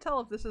 I can't tell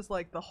if this is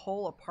like the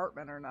whole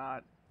apartment or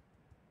not.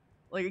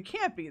 Like, it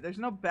can't be. There's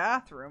no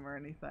bathroom or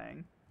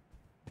anything.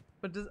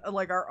 But does,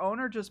 like, our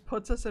owner just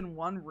puts us in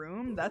one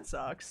room? That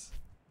sucks.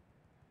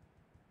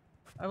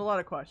 I have a lot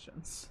of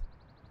questions.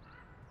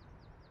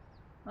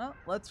 Well,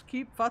 let's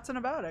keep futzing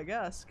about, I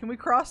guess. Can we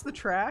cross the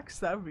tracks?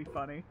 That would be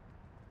funny.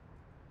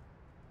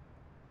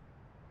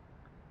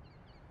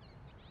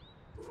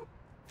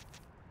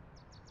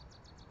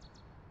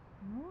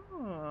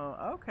 Oh,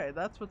 okay.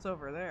 That's what's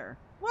over there.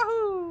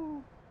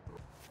 Woohoo!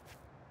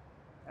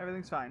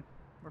 Everything's fine.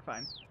 We're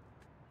fine.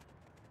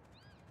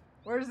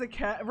 Where's the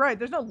cat? Right,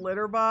 there's no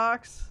litter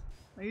box.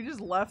 You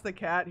just left the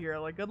cat here.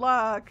 Like, good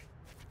luck.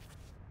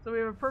 So we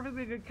have a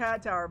perfectly good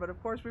cat tower, but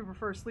of course we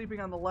prefer sleeping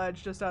on the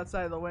ledge just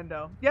outside of the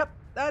window. Yep,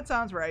 that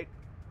sounds right.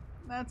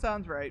 That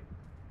sounds right.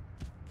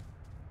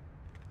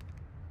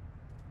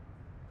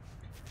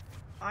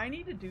 I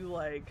need to do,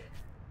 like...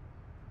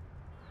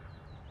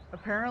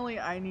 Apparently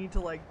I need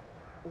to, like,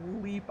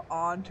 leap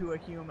onto a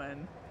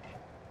human.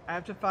 I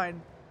have to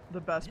find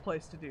the best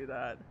place to do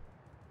that.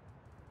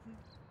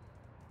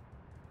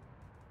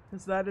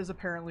 Because that is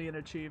apparently an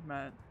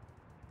achievement.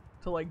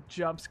 To, like,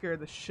 jump scare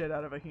the shit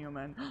out of a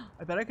human.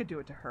 I bet I could do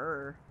it to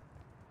her.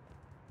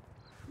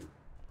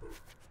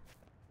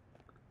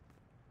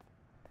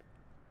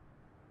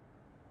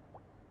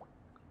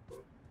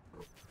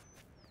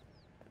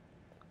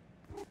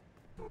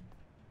 Come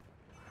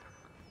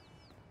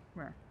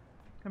here.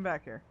 Come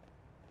back here.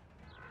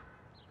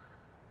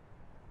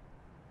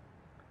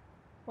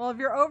 Well, if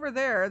you're over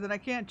there, then I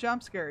can't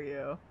jump scare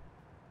you.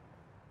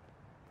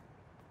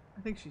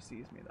 I think she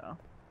sees me, though.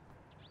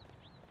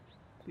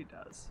 She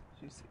does.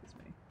 She sees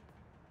me.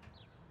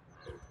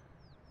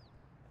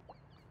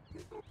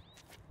 What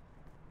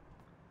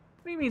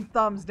do you mean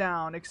thumbs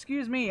down?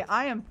 Excuse me,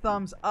 I am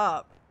thumbs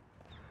up.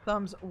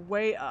 Thumbs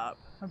way up.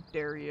 How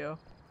dare you?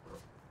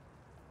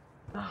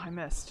 Oh, I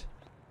missed.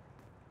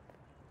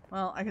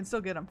 Well, I can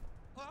still get him.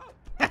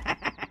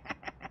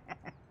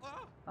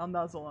 I'll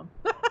nuzzle him.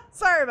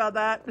 Sorry about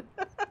that.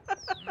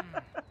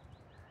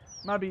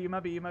 My bee, my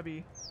bee, my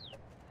bee.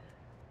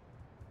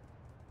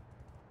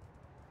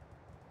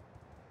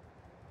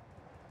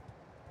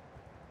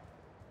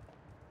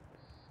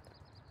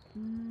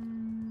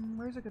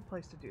 Where's a good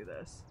place to do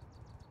this?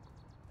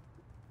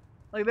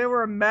 Like, they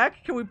were a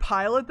mech? Can we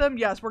pilot them?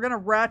 Yes, we're gonna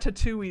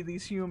Ratatouille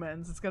these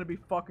humans. It's gonna be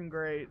fucking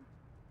great.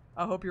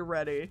 I hope you're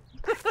ready.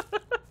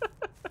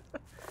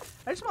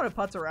 I just want to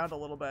putz around a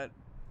little bit.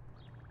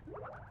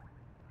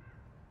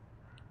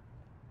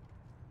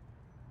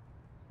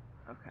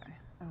 Okay.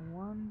 I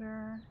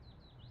wonder...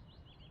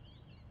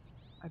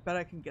 I bet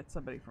I can get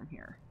somebody from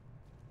here.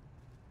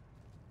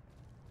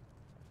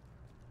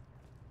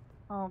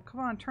 Oh, come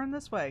on, turn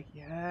this way.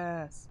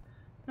 Yes.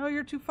 No,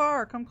 you're too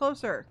far. Come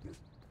closer.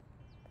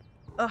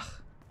 Ugh.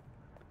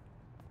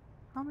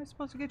 How am I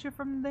supposed to get you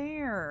from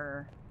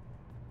there?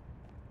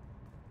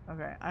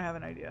 Okay, I have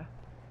an idea.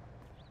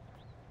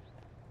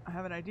 I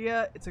have an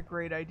idea. It's a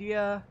great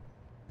idea.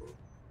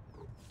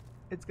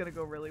 It's gonna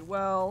go really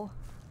well.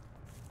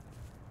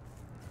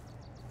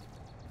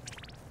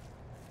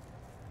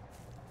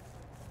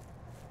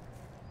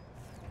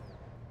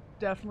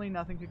 Definitely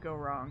nothing could go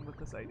wrong with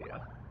this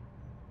idea.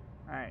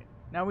 Alright.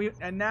 Now we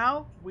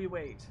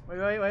wait.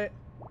 Wait.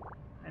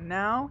 And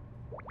now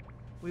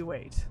we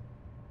wait.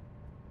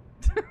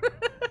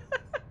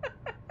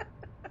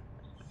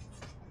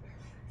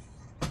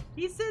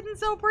 He's sitting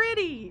so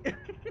pretty.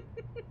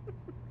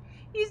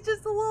 He's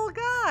just a little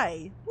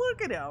guy.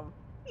 Look at him.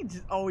 He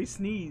just always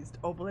sneezed.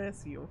 Oh,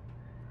 bless you.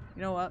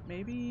 You know what?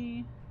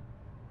 Maybe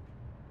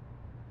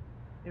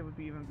it would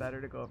be even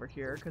better to go over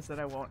here because then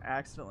I won't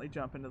accidentally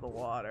jump into the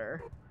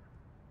water.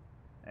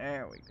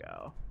 There we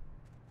go.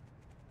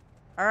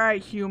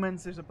 Alright,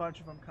 humans. There's a bunch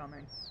of them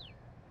coming.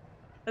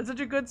 That's such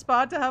a good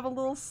spot to have a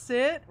little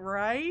sit,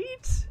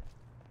 right?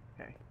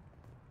 Okay.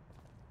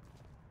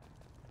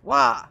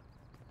 Wah!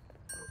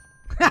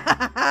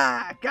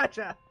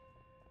 Gotcha!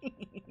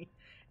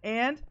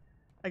 And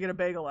I get a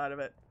bagel out of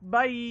it.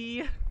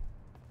 Bye!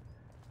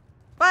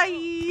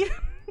 Bye!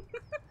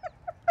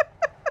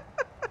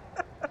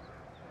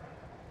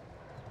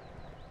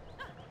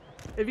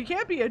 If you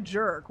can't be a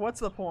jerk, what's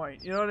the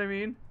point? You know what I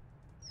mean?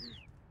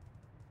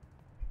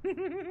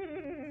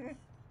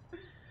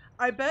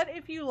 I bet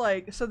if you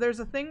like, so there's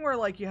a thing where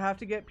like you have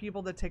to get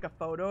people to take a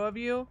photo of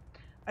you.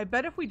 I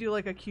bet if we do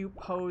like a cute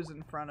pose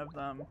in front of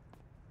them,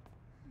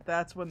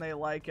 that's when they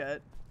like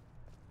it.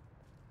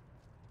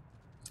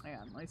 Hang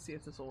on, let's see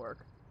if this will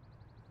work.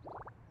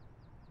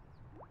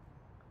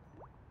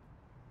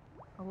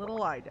 A little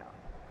lie down.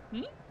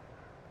 Hmm?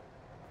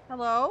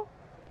 Hello?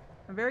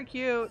 I'm very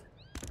cute.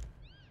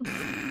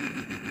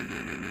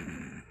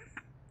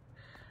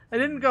 I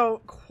didn't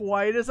go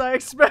quite as I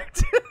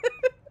expected.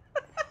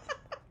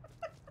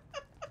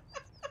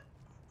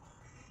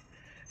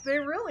 They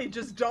really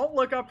just don't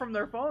look up from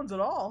their phones at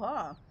all,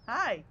 huh?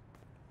 Hi.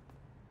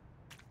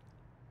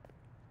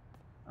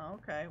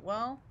 Okay,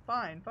 well,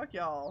 fine. Fuck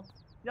y'all.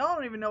 Y'all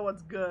don't even know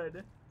what's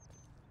good.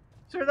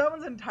 Sir, that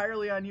one's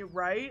entirely on you,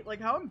 right?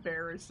 Like, how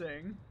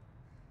embarrassing.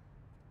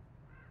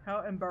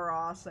 How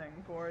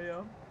embarrassing for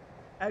you.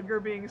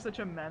 Edgar being such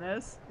a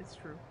menace. It's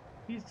true.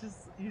 He's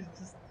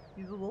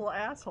a little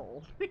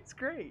asshole. He's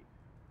great.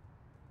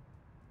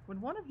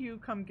 Would one of you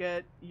come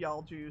get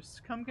y'all juice?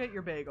 Come get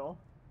your bagel.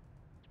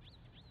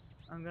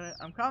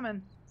 I'm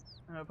coming.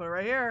 I'm gonna put it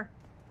right here.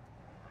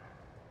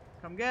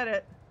 Come get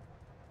it.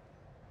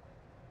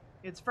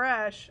 It's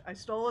fresh. I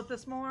stole it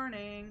this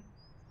morning.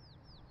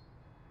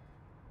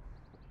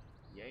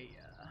 Yeah.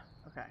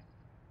 Okay.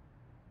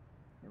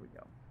 Here we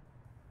go.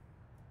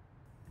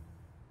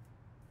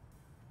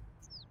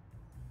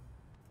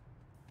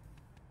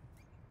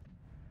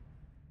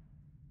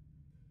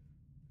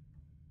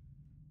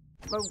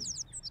 Whoa.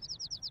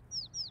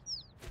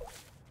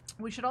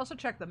 We should also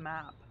check the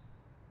map.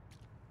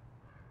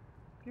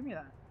 Give me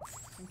that.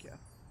 Thank you.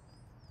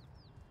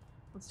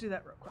 Let's do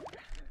that real quick.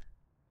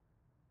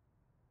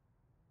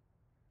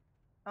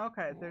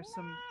 Okay, there's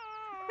some...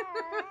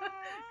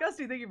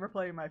 Gusty, thank you for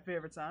playing my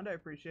favorite sound. I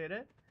appreciate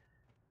it.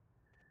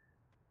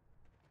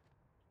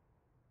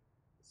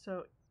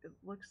 So, it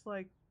looks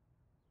like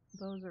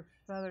those are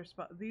feather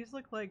spots. These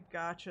look like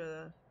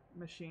gacha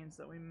machines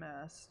that we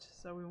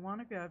missed. So we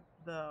want to get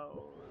those.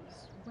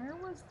 Where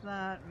was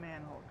that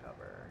manhole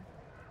cover?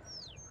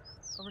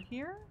 Over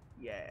here?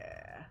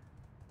 Yeah.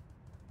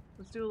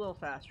 Let's do a little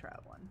fast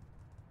traveling.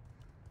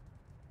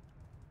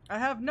 I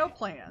have no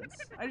plans.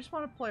 I just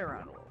want to play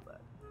around a little bit.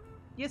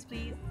 Yes,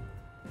 please.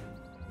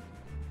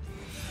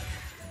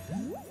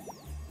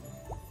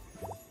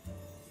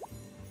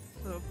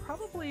 So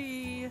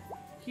probably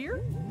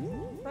here,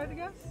 if I had to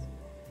guess.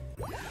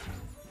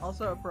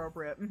 Also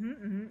appropriate.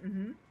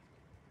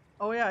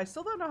 Oh yeah, I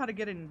still don't know how to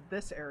get in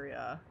this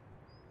area,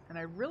 and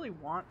I really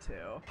want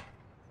to.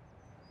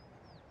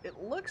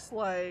 It looks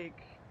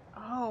like...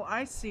 Oh,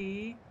 I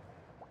see.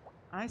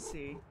 I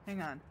see.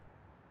 Hang on.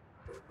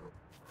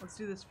 Let's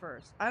do this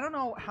first. I don't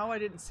know how I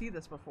didn't see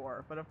this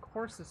before, but of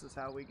course this is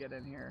how we get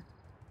in here.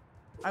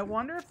 I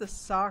wonder if the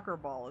soccer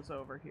ball is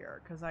over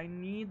here, because I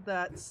need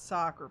that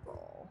soccer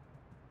ball.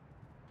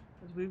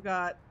 Because we've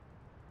got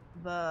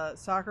the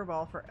soccer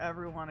ball for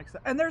everyone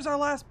except... And there's our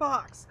last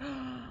box!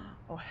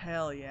 Oh,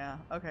 hell yeah.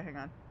 Okay, hang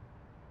on.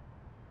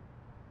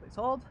 Please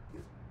hold.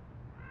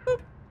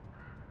 Boop.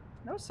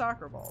 No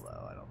soccer ball,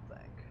 though, I don't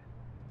think.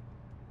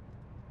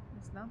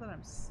 It's not that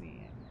I'm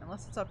seeing.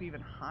 Unless it's up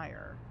even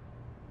higher.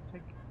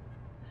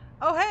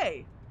 Oh,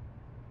 hey!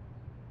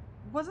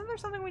 Wasn't there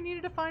something we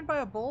needed to find by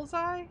a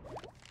bullseye?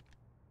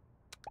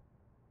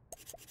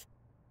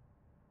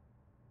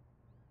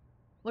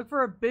 Look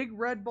for a big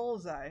red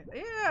bullseye.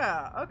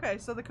 Yeah, okay,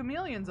 so the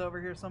chameleon's over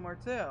here somewhere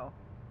too.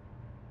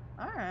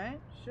 Alright,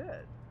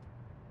 shit.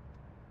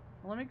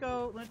 Well, let me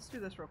go, let's do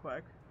this real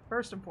quick.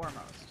 First and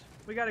foremost,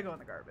 we gotta go in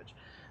the garbage.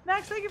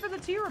 Max, thank you for the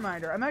tea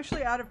reminder. I'm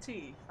actually out of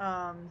tea.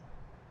 But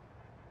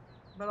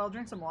I'll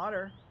drink some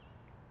water.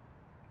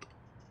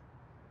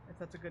 If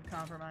that's a good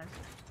compromise.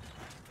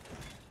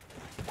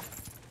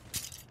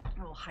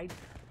 Oh, hide.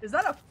 Is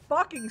that a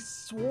fucking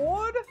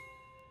sword?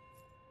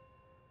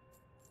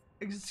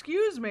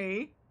 Excuse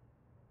me?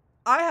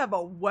 I have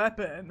a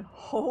weapon.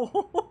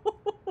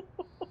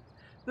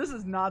 This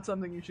is not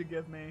something you should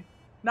give me.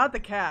 Not the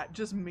cat,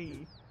 just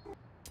me.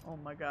 Oh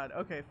my god.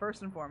 Okay,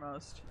 first and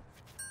foremost.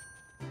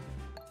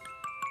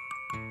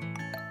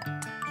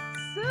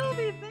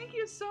 Sylvie, thank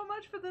you so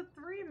much for the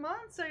 3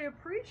 months. I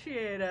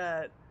appreciate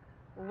it.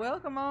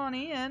 Welcome on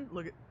in.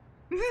 Look at...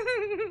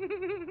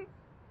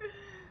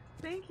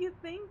 Thank you,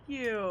 thank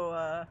you.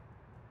 I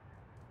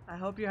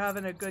hope you're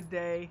having a good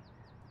day.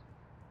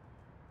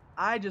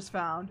 I just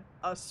found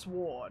a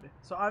sword,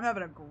 so I'm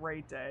having a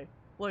great day.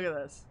 Look at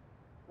this.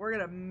 We're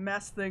gonna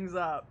mess things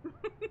up.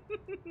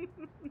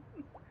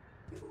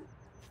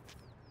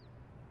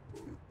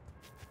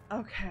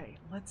 Okay,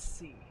 let's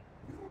see.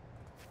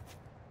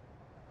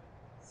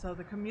 So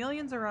the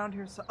chameleon's around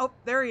here. So, oh,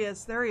 there he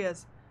is. There he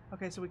is.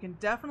 Okay, so we can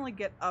definitely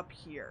get up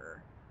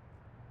here.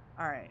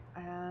 Alright,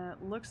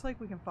 looks like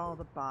we can follow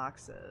the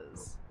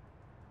boxes.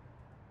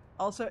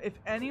 Also, if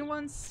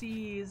anyone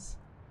sees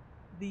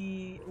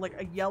like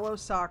a yellow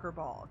soccer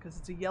ball, because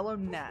it's a yellow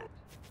net,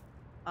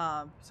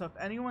 so if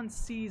anyone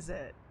sees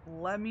it,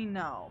 let me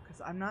know,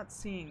 because I'm not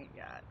seeing it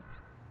yet.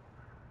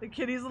 The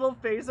kitty's little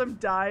face, I'm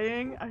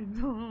dying. I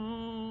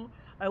know.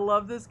 I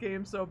love this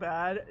game so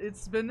bad.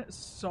 It's been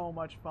so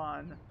much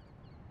fun.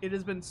 It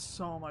has been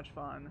so much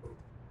fun.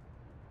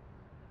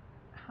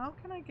 How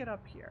can I get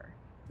up here?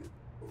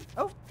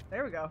 Oh,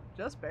 there we go.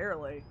 Just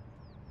barely.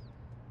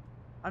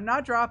 I'm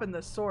not dropping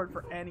this sword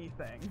for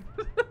anything.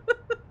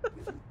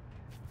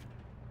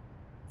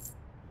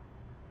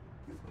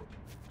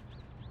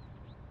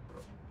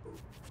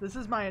 This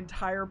is my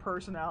entire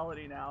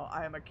personality now.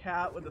 I am a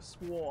cat with a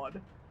sword.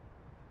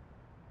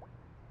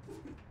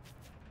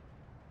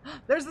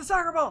 There's the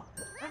soccer ball!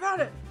 I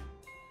found it!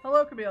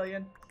 Hello,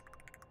 chameleon.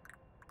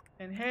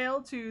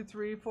 Inhale, 2,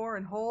 3, 4,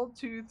 and hold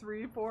 2,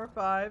 3, 4,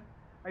 5.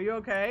 Are you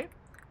okay?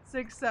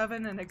 6,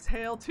 7, and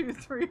exhale 2,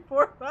 3,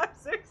 4, 5,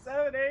 6,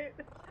 7, 8.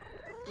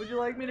 Would you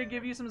like me to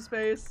give you some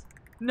space?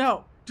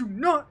 No! Do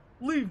not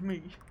leave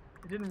me!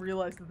 I didn't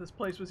realize that this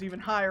place was even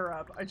higher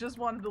up. I just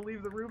wanted to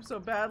leave the roof so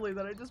badly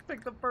that I just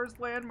picked the first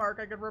landmark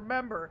I could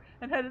remember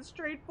and headed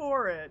straight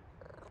for it.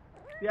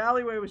 The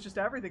alleyway was just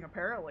everything,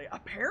 apparently.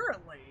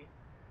 Apparently!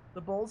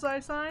 The bullseye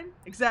sign?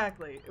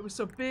 Exactly. It was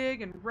so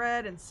big and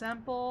red and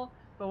simple,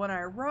 but when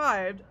I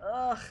arrived,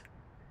 ugh.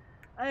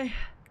 I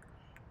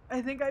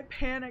think I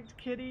panicked,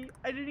 kitty.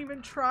 I didn't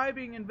even try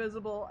being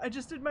invisible. I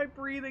just did my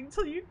breathing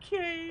till you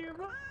came.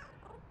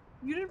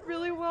 You did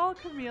really well,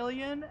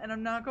 chameleon, and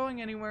I'm not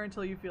going anywhere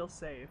until you feel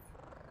safe.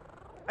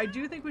 I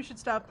do think we should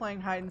stop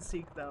playing hide and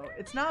seek, though.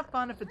 It's not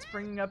fun if it's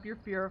bringing up your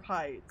fear of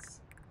heights.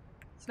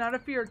 It's not a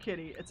fear,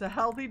 kitty. It's a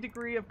healthy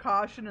degree of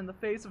caution in the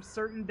face of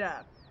certain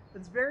death.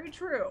 That's very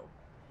true.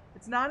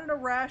 It's not an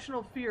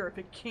irrational fear if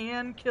it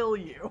can kill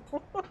you.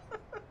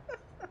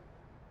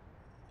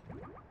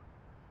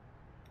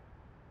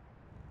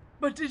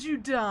 But did you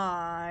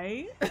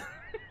die?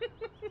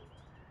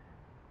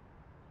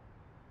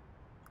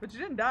 But you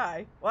didn't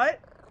die. What?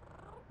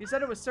 You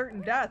said it was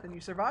certain death and you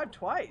survived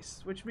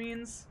twice, which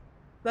means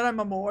that I'm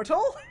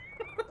immortal?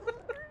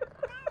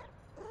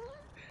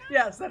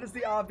 Yes, that is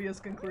the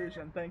obvious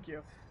conclusion. Thank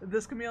you.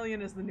 This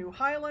chameleon is the new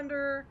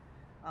Highlander.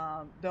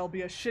 There'll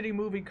be a shitty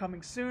movie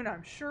coming soon,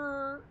 I'm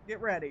sure.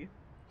 Get ready.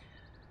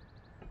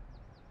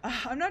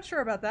 I'm not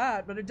sure about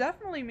that, but it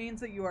definitely means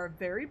that you are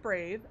very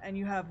brave and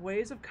you have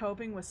ways of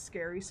coping with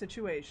scary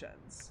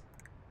situations.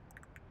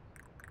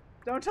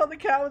 Don't tell the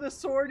cat with a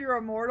sword you're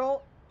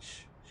immortal.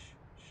 Shh, shh,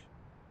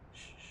 shh,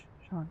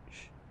 shh, Sean,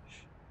 shh,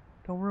 shh.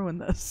 Don't ruin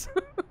this.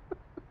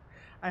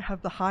 I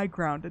have the high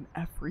ground in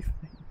everything.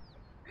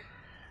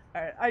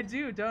 I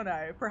do, don't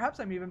I? Perhaps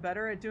I'm even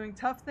better at doing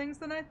tough things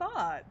than I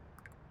thought.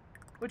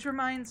 Which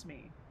reminds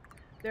me,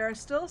 there are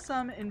still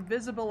some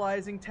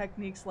invisibilizing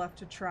techniques left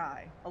to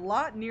try. A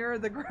lot nearer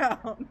the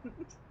ground.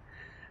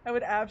 I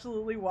would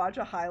absolutely watch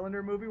a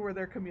Highlander movie where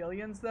they're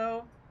chameleons,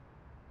 though.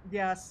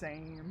 Yeah,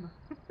 same.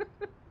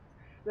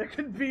 There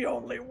could be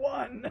only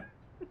one.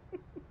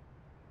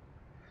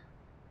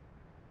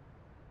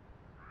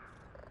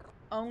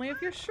 Only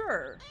if you're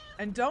sure.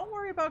 And don't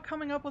worry about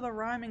coming up with a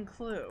rhyming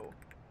clue.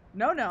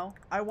 No,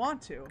 I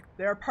want to.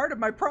 They are part of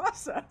my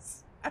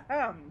process.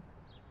 Ahem.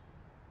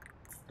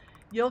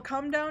 You'll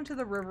come down to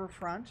the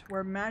riverfront,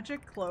 where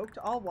magic cloaked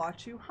I'll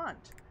watch you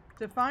hunt.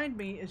 To find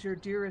me is your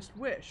dearest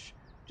wish.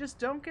 Just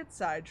don't get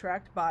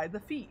sidetracked by the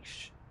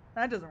fish.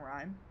 That doesn't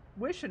rhyme.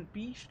 Wish and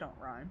beesh don't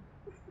rhyme.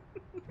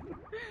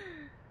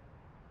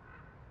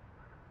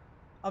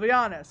 I'll be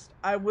honest,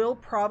 I will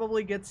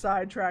probably get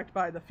sidetracked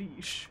by the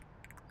fish.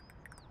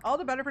 All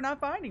the better for not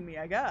finding me,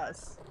 I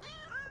guess.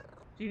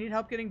 Do you need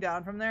help getting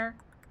down from there?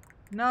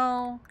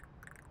 No.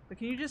 But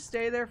can you just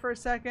stay there for a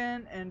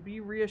second and be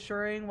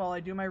reassuring while I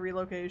do my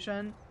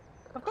relocation?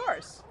 Of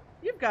course.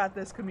 You've got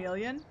this,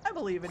 Chameleon. I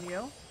believe in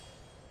you.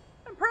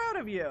 I'm proud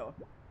of you.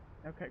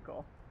 Okay,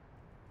 cool.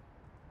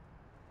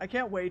 I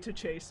can't wait to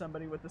chase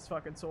somebody with this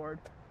fucking sword.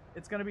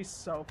 It's gonna be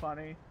so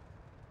funny.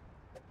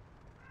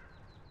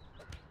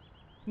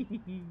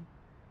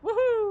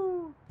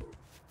 Woohoo!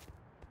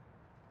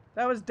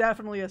 That was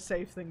definitely a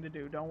safe thing to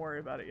do. Don't worry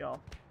about it, y'all.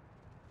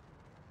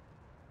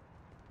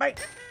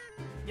 Bite!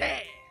 Yeah!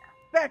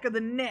 Back of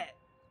the net!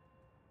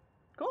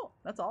 Cool.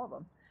 That's all of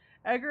them.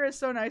 Edgar is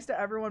so nice to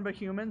everyone but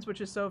humans,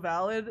 which is so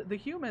valid. The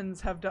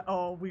humans have done—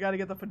 oh, we gotta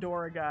get the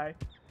fedora guy.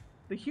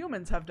 The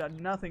humans have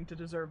done nothing to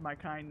deserve my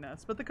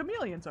kindness, but the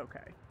chameleon's okay.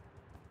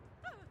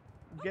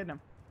 I'm getting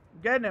him.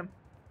 I'm getting him.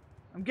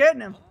 I'm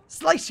getting him.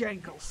 Slice your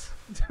ankles.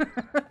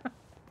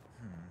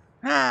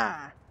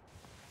 Ah!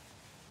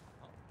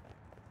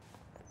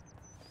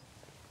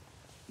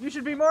 You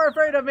should be more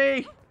afraid of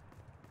me.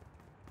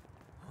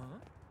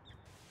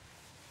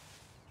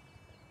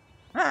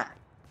 Ah!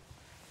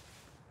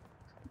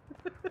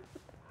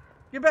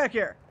 Get back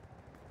here.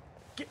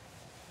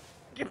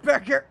 Get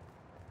back here.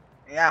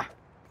 Yeah.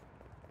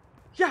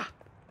 Yeah.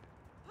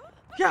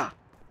 Yeah.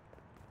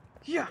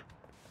 Yeah.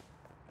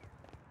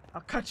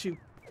 I'll cut you.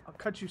 I'll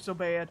cut you so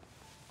bad.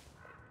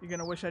 You're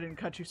gonna wish I didn't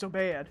cut you so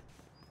bad.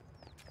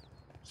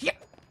 Yeah.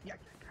 Yeah.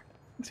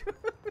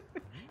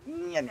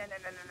 Yeah. No.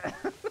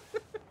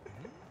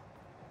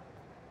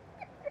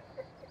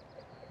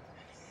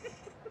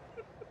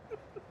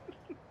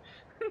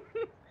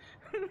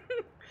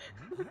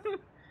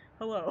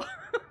 Hello.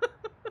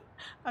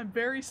 I'm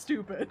very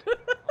stupid.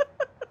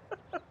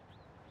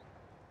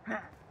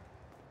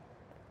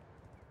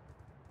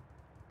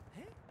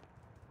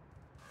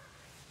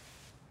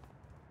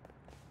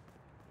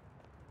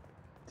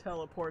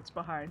 Teleports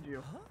behind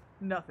you. Huh?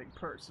 Nothing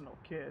personal,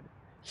 kid.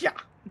 Yeah.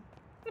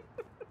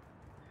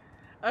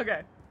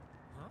 Okay.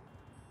 Huh?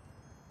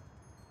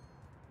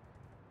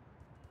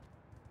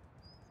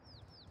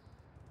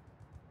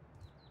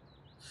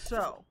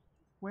 So,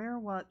 where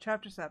was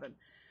chapter 7?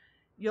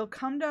 You'll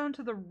come down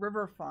to the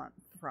riverfront.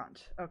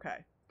 Okay.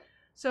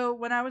 So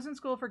when I was in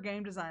school for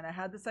game design, I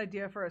had this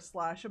idea for a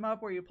slash 'em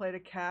up where you played a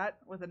cat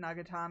with a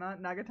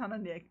Nagatana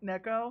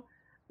Neko.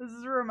 This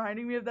is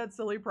reminding me of that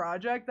silly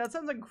project. That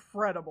sounds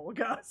incredible,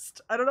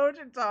 Gust. I don't know what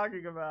you're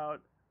talking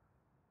about.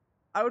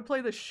 I would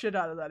play the shit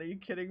out of that. Are you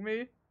kidding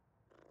me?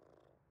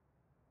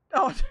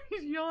 Oh,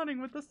 he's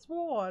yawning with the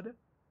sword.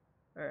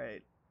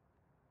 Alright.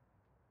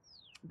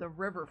 The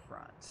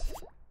riverfront.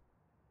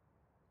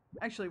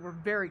 Actually, we're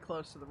very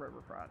close to the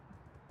riverfront.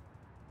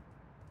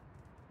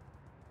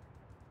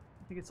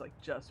 I think it's like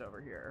just over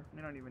here.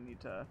 We don't even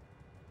need to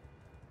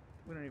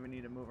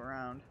move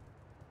around.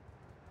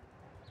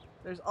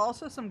 There's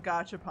also some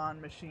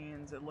gachapon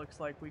machines it looks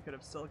like we could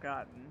have still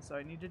gotten, so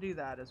I need to do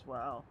that as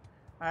well.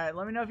 Alright,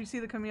 let me know if you see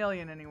the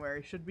chameleon anywhere.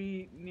 He should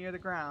be near the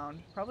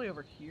ground. Probably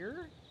over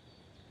here?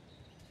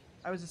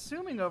 I was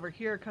assuming over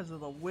here because of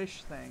the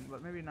wish thing,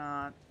 but maybe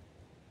not.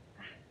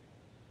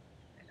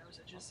 My nose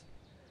itches.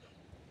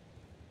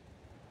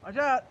 Watch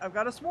out! I've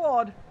got a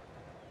sword!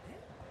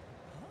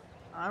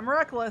 I'm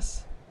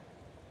reckless!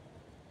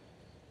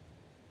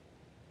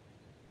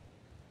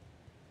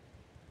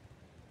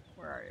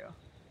 Where are you?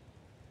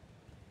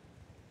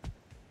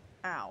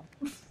 Ow.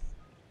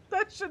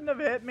 That shouldn't have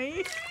hit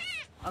me!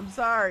 I'm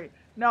sorry.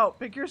 No,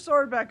 pick your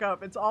sword back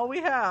up. It's all we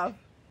have.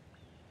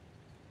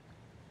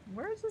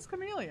 Where is this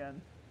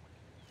chameleon?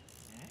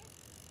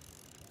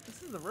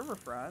 This is the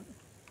riverfront.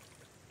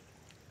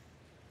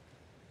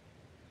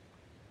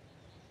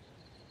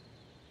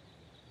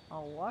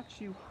 I'll watch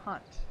you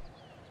hunt.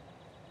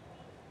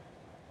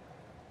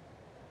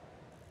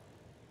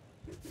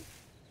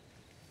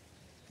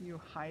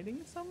 You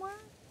hiding somewhere?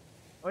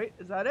 Wait,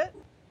 is that it?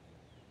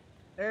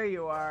 There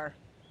you are.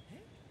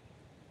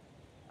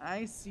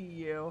 I see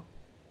you.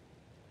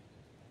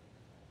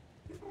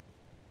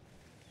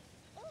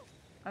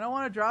 I don't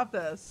want to drop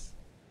this.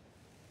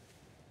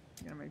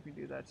 You're gonna make me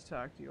do that to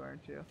talk to you,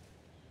 aren't you?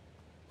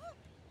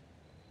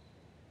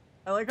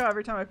 I like how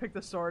every time I pick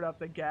the sword up,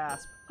 they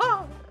gasp.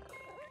 Ah!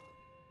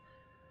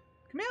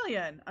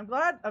 Chameleon,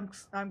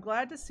 I'm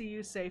glad to see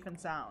you safe and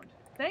sound.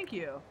 Thank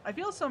you. I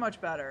feel so much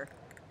better.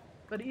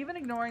 But even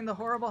ignoring the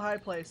horrible high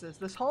places,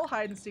 this whole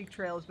hide-and-seek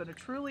trail has been a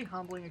truly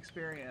humbling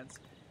experience.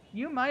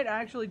 You might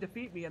actually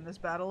defeat me in this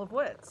battle of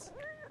wits.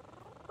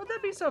 Would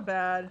that be so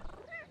bad?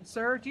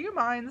 Sir, do you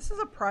mind? This is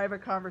a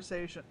private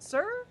conversation.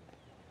 Sir?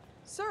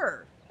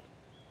 Sir?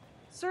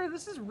 Sir,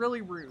 this is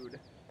really rude.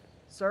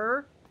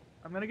 Sir?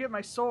 I'm gonna get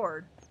my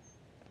sword.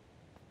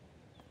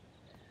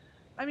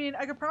 I mean,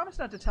 I could promise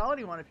not to tell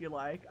anyone if you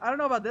like. I don't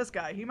know about this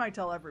guy. He might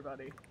tell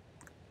everybody.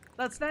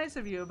 That's nice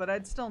of you, but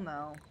I'd still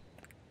know.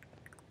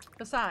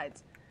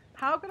 Besides,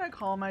 how can I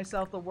call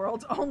myself the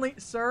world's only—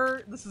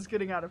 Sir, this is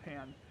getting out of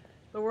hand.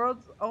 The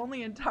world's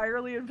only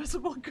entirely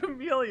invisible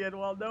chameleon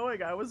while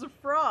knowing I was a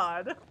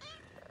fraud.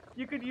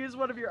 You could use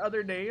one of your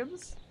other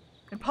names.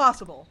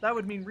 Impossible. That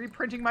would mean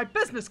reprinting my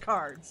business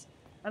cards.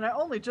 And I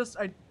only just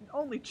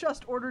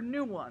ordered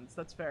new ones.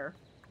 That's fair.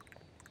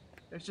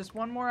 There's just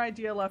one more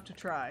idea left to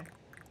try.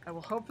 I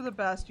will hope for the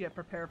best, yet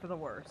prepare for the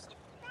worst.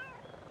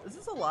 This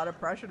is a lot of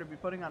pressure to be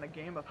putting on a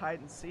game of hide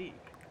and seek.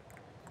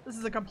 This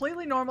is a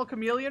completely normal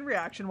chameleon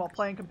reaction while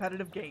playing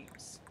competitive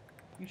games.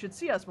 You should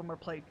see us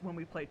when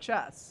we play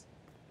chess.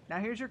 Now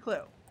here's your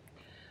clue.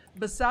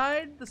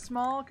 Beside the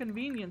small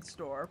convenience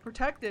store,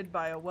 protected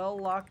by a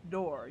well-locked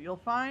door, you'll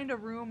find a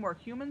room where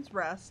humans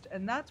rest,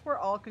 and that's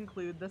where I'll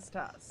conclude this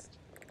test.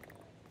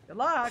 Good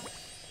luck!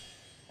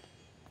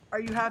 Are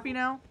you happy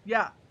now?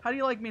 Yeah. How do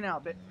you like me now,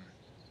 What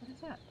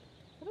is that?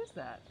 What is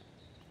that?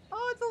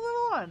 Oh, it's a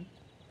little one!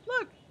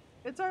 Look!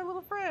 It's our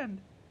little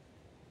friend.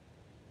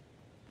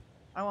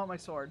 I want my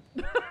sword.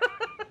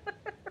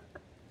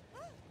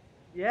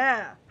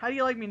 Yeah! How do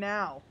you like me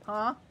now?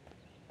 Huh?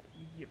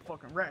 You get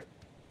fucking wrecked.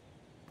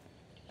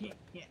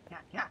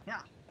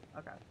 Yeah.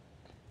 Okay.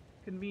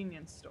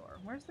 Convenience store.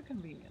 Where's the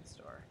convenience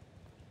store?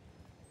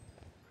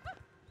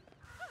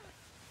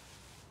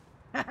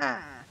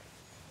 Haha!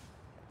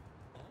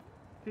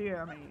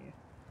 Fear me.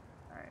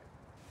 Alright.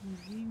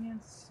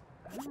 Convenience.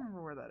 I don't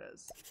remember where that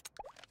is.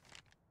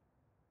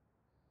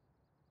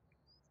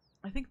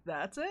 I think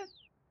that's it?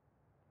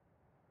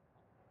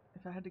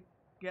 If I had to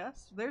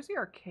guess. There's the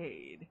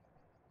arcade.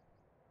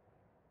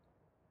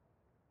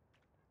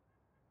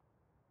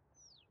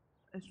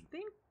 I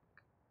think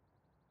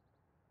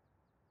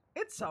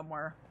it's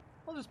somewhere.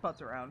 We'll just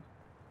putz around.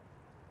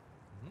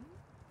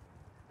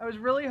 I was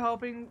really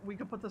hoping we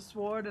could put the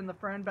sword and the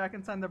friend back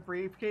inside the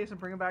briefcase and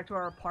bring it back to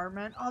our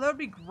apartment. Oh, that would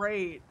be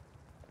great.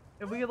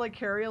 If we could, like,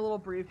 carry a little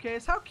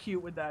briefcase. How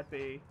cute would that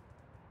be?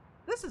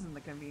 This isn't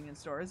the convenience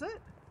store, is it?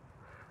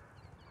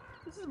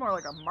 This is more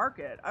like a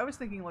market. I was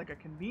thinking like a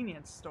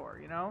convenience store,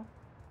 you know?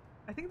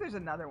 I think there's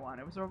another one.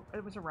 It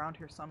was around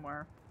here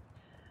somewhere.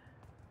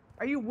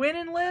 Are you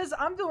winning, Liz?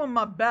 I'm doing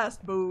my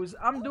best, Booze.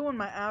 I'm doing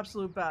my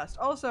absolute best.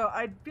 Also,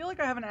 I feel like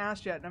I haven't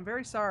asked yet, and I'm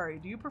very sorry.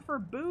 Do you prefer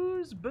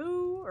Booze,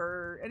 Boo,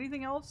 or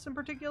anything else in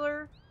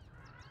particular?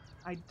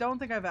 I don't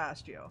think I've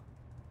asked you.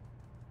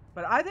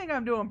 But I think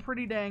I'm doing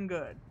pretty dang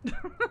good.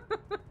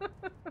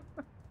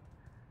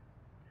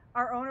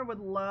 Our owner would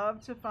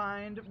love to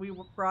find we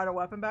brought a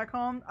weapon back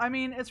home. I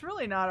mean, it's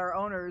really not our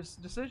owner's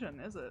decision,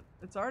 is it?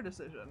 It's our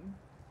decision.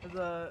 As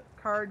a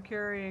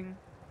card-carrying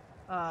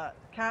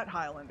cat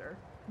Highlander.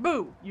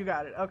 Boo! You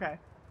got it. Okay.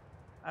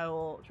 I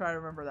will try to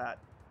remember that.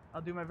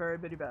 I'll do my very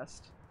bitty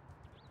best.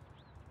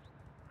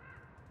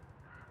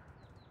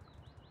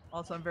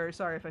 Also, I'm very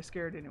sorry if I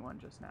scared anyone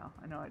just now.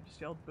 I know I just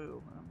yelled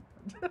boo.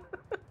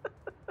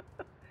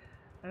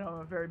 I know I'm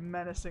a very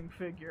menacing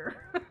figure.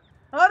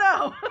 Oh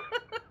no!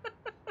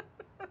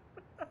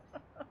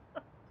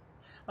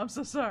 I'm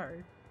so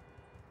sorry.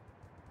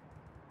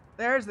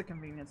 There's the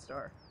convenience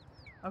store.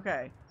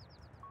 Okay.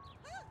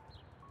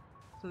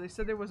 So they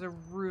said there was a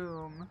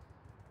room.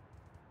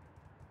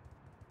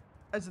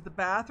 Is it the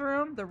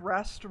bathroom? The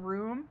rest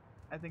room?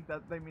 I think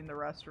that they mean the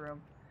restroom.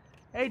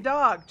 Hey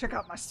dog, check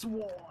out my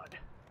sword.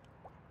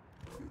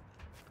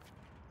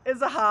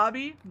 Is a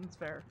hobby. That's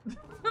fair.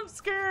 I'm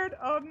scared.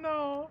 Oh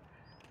no.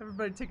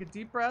 Everybody take a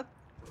deep breath.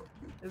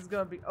 It's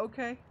gonna be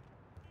okay.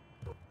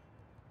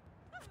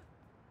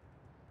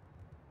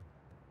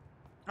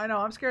 I know,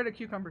 I'm scared of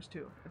cucumbers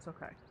too. It's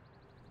okay.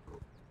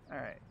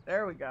 Alright,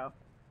 there we go.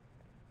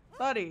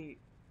 Buddy.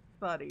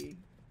 Buddy.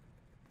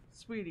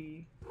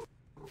 Sweetie.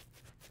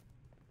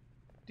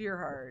 Dear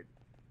heart.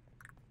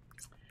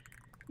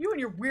 You and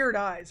your weird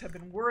eyes have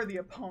been worthy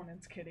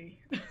opponents, kitty.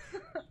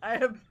 I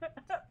have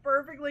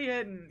perfectly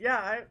hidden.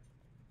 Yeah,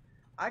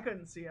 I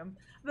couldn't see him.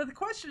 The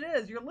question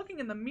is, you're looking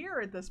in the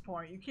mirror at this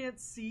point. You can't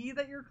see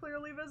that you're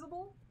clearly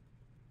visible?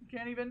 You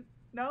can't even...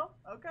 No?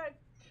 Okay.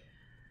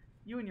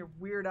 You and your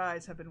weird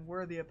eyes have been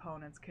worthy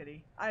opponents,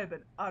 kitty. I have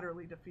been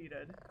utterly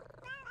defeated.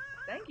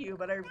 Thank you,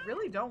 but I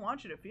really don't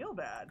want you to feel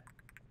bad.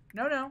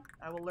 No.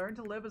 I will learn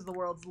to live as the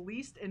world's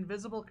least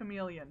invisible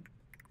chameleon.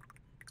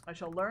 I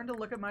shall learn to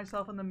look at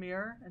myself in the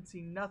mirror and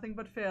see nothing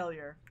but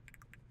failure.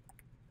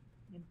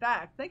 In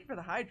fact, thank you for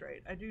the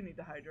hydrate. I do need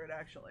to hydrate,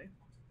 actually.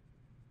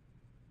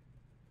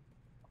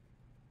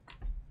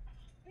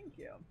 Thank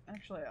you.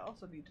 Actually, I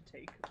also need to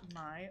take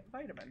my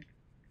vitamin.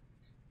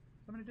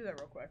 I'm gonna do that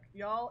real quick.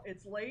 Y'all,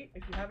 it's late.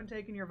 If you haven't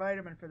taken your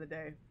vitamin for the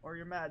day, or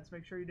your meds,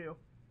 make sure you do.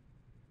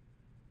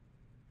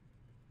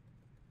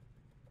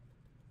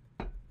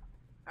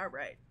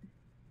 Alright.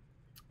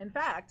 In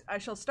fact, I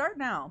shall start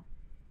now.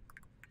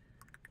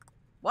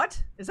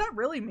 What? Is that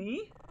really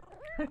me?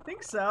 I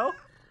think so.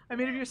 I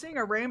mean, if you're seeing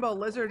a rainbow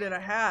lizard in a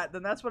hat,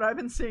 then that's what I've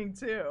been seeing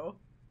too.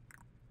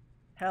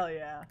 Hell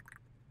yeah.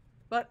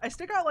 But I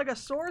stick out like a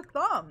sore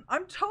thumb.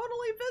 I'm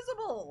totally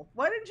visible.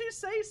 Why didn't you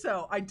say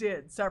so? I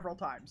did, several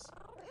times.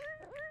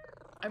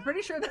 I'm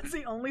pretty sure that's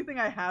the only thing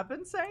I have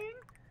been saying.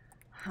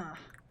 Huh.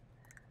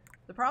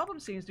 The problem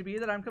seems to be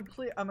that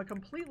I'm a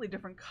completely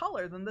different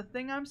color than the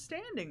thing I'm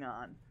standing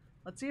on.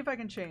 Let's see if I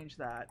can change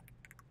that.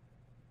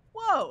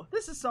 Whoa,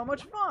 this is so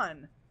much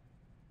fun.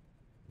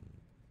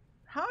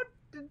 How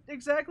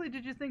exactly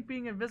did you think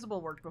being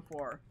invisible worked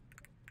before?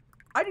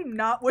 I do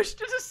not wish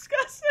to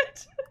discuss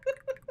it.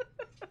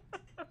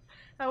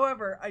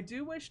 However, I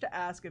do wish to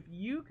ask if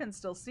you can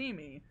still see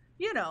me.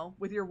 You know,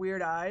 with your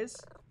weird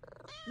eyes.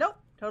 Nope,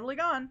 totally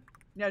gone.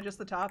 Yeah, just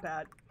the top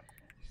hat.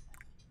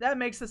 That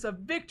makes this a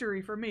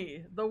victory for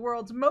me, the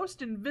world's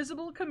most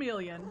invisible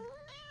chameleon.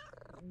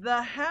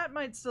 The hat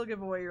might still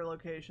give away your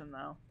location,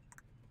 though.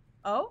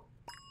 Oh?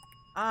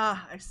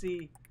 Ah, I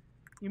see.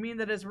 You mean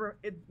that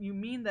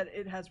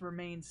it has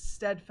remained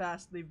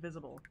steadfastly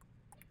visible.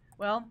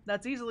 Well,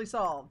 that's easily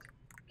solved.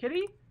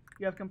 Kitty,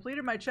 you have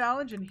completed my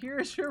challenge, and here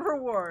is your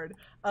reward.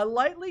 A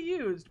lightly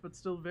used, but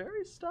still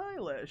very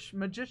stylish,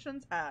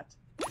 magician's hat.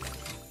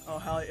 Oh,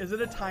 hell, is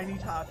it a tiny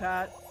top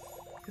hat?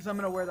 Because I'm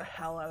going to wear the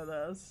hell out of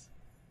this.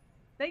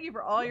 Thank you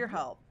for all your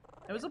help.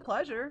 It was a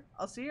pleasure.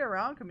 I'll see you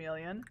around,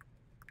 chameleon.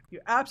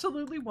 You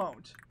absolutely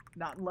won't.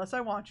 Not unless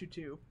I want you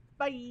to.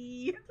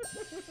 Bye!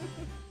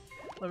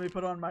 Let me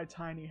put on my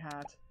tiny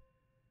hat.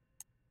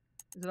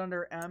 Is it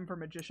under M for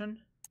magician?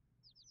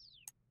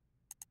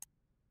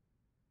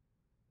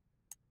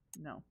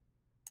 No.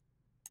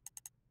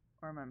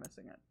 Or am I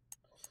missing it?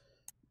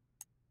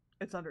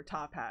 It's under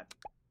top hat.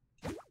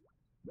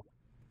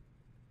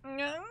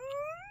 No.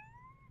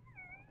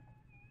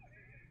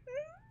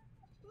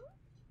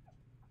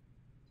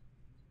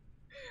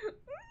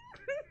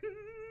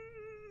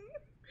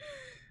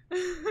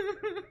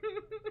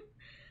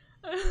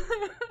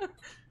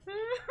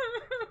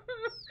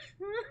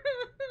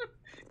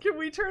 Can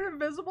we turn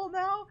invisible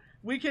now?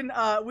 We can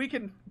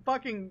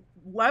fucking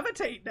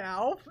levitate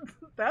now.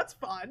 That's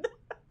fun.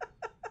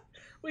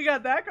 We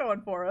got that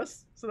going for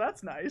us, so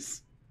that's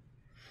nice.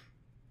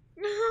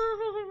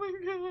 Oh my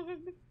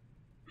god.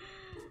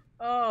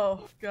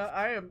 Oh god,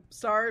 I am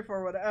sorry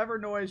for whatever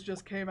noise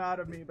just came out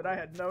of me, but I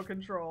had no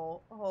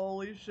control.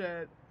 Holy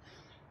shit.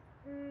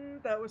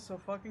 That was so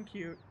fucking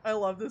cute. I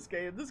love this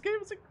game. This game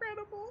is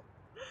incredible.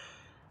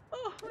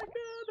 Oh my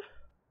god.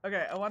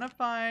 Okay, I want to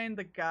find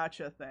the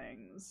gacha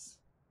things.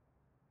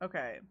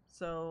 Okay,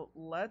 so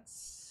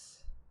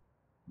let's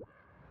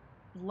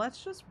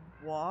just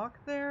walk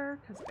there,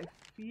 because I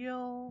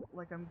feel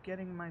like I'm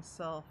getting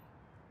myself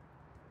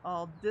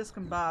all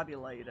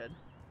discombobulated.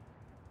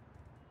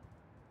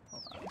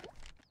 Hold on.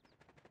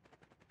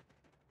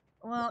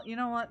 Well, you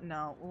know what?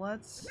 No,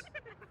 let's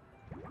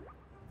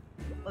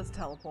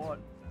teleport.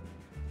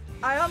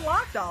 I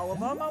unlocked all of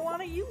them. I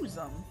want to use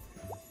them.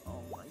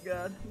 Oh my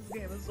god, this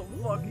game is so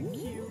fucking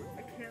cute.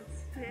 I can't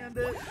stand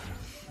it.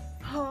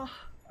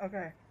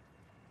 Okay.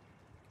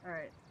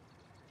 Alright.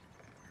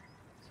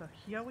 So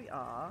here we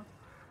are.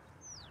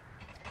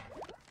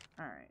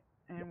 Alright.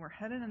 And we're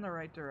headed in the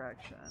right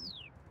direction.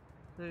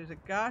 There's a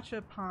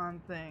gacha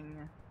pond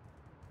thing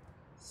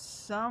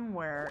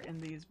somewhere in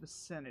these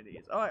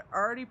vicinities. Oh, I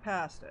already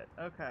passed it.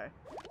 Okay.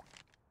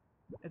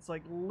 It's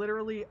like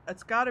literally,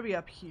 it's gotta be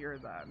up here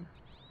then.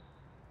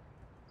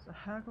 So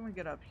how can we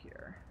get up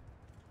here?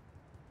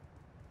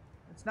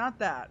 It's not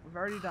that. We've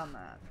already done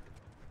that.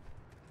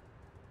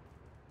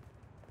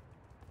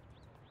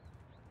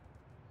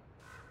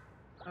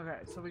 Okay,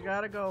 so we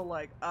gotta go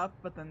like up,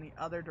 but then the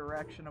other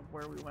direction of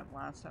where we went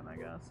last time, I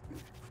guess.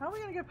 How are we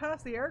gonna get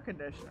past the air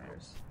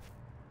conditioners?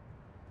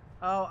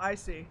 Oh, I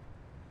see.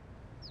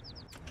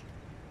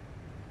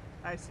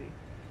 I see.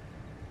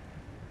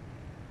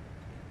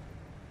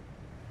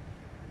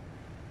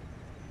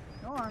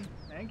 Go on.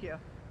 Thank you.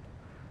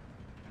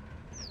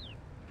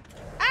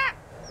 Ah!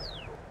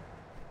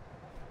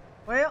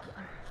 Well,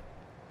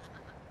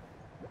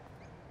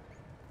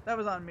 that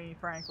was on me,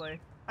 frankly.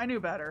 I knew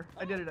better.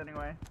 I did it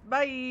anyway.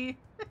 Bye!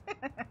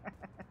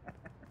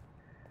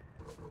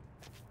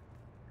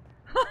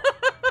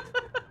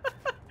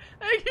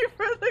 Thank you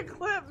for the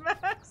clip,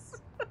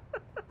 Max!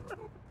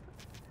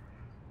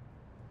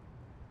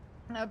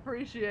 I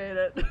appreciate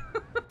it.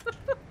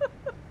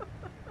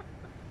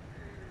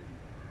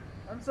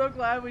 I'm so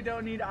glad we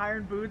don't need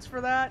iron boots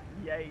for that.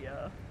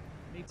 Yeah.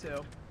 Me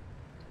too.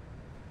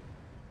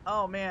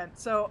 Oh man,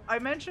 so I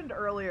mentioned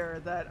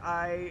earlier that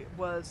I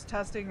was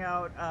testing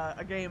out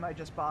a game I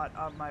just bought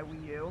on my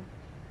Wii U.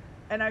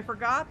 And I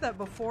forgot that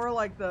before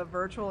like the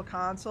virtual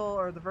console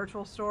or the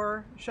virtual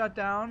store shut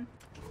down,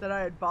 that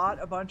I had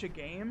bought a bunch of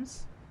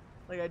games.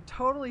 Like I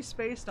totally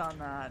spaced on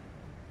that.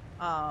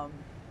 I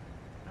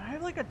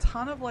have like a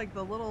ton of like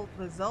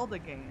the Zelda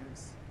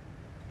games.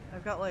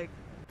 I've got like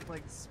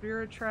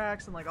Spirit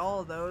Tracks and like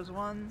all of those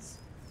ones.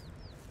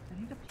 I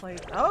need to play,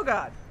 oh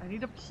god, I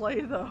need to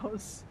play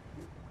those.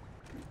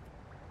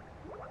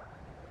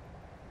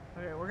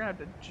 Okay, we're gonna have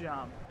to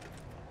jump.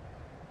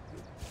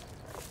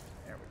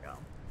 There we go.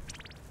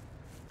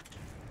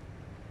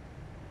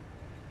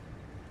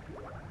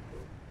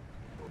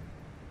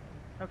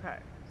 Okay,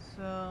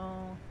 so...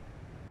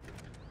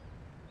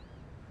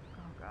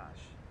 oh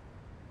gosh.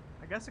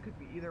 I guess it could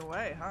be either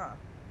way, huh?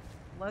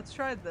 Let's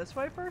try it this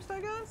way first,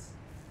 I guess?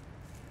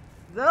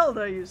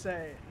 Zelda, you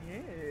say?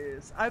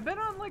 Yes. I've been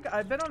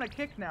on a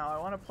kick now. I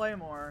want to play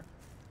more.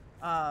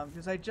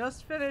 Because I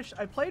just finished,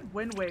 I played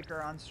Wind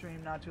Waker on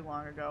stream not too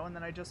long ago, and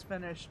then I just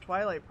finished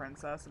Twilight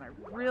Princess, and I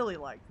really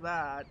liked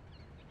that.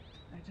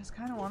 I just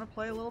kind of want to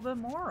play a little bit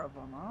more of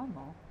them. I don't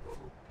know.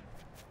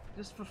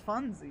 Just for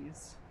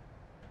funsies.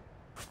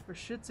 For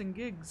shits and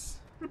gigs.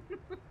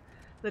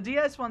 The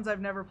DS ones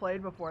I've never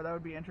played before. That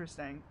would be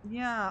interesting.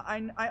 Yeah,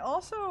 I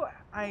also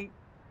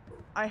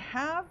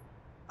have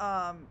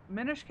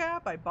Minish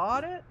Cap. I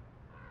bought it.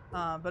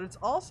 But it's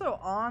also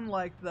on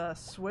like the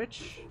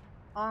Switch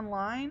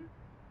online.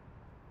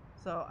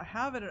 So I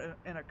have it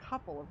in a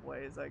couple of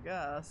ways, I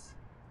guess.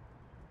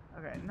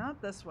 Okay,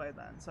 not this way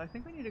then. So I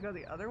think we need to go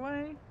the other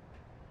way.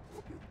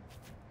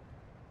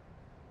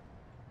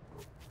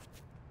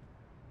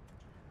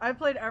 I've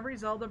played every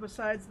Zelda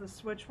besides the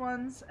Switch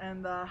ones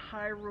and the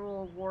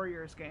Hyrule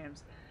Warriors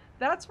games.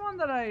 That's one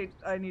that I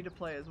need to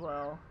play as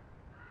well.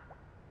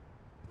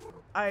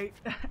 I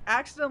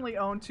accidentally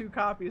own 2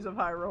 copies of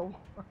Hyrule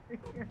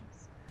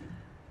Warriors.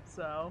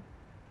 So,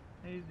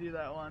 I need to do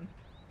that one.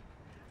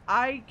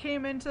 I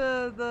came into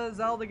the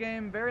Zelda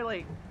game very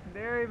late.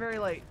 Very, very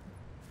late.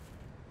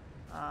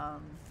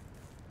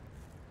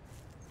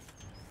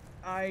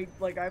 I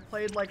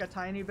played like a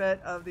tiny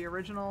bit of the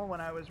original when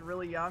I was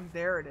really young.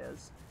 There it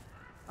is.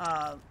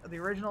 The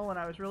original when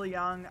I was really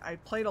young. I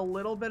played a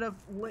little bit of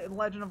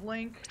Legend of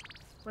Link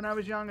when I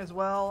was young as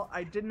well.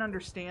 I didn't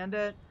understand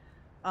it.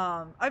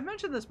 I've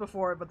mentioned this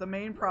before, but the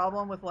main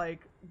problem with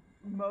like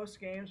most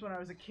games when I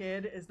was a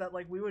kid is that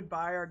like we would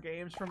buy our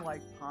games from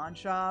like pawn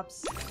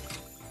shops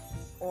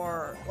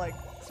or like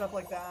stuff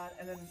like that,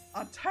 and then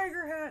on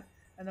Tiger Hat,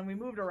 and then we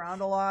moved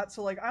around a lot,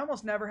 so like I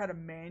almost never had a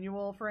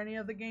manual for any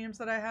of the games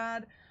that I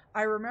had.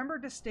 I remember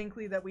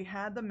distinctly that we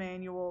had the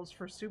manuals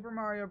for Super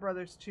Mario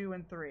Brothers 2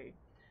 and 3,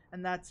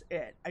 and that's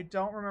it. I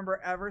don't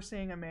remember ever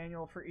seeing a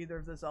manual for either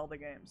of the Zelda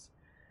games.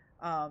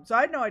 So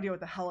I had no idea what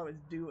the hell I was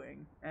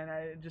doing, and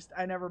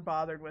I never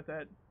bothered with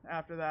it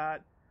after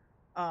that.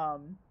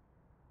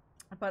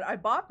 But I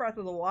bought Breath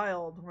of the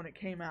Wild when it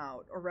came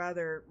out, or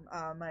rather,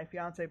 my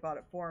fiance bought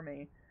it for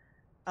me.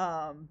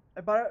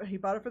 He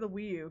bought it for the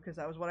Wii U because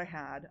that was what I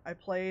had. I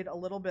played a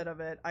little bit of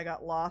it. I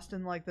got lost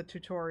in like the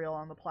tutorial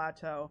on the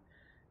plateau.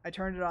 I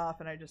turned it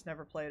off and I just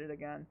never played it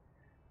again.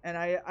 And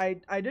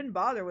I didn't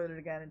bother with it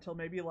again until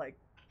maybe like,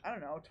 I don't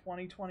know,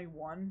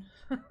 2021,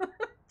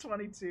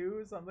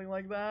 22, something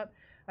like that.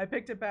 I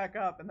picked it back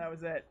up and that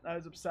was it. I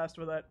was obsessed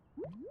with it.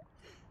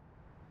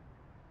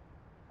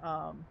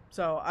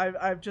 So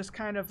I've just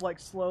kind of like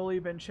slowly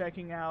been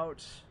checking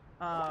out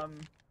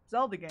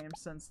Zelda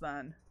games since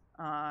then.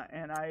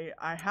 And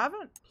I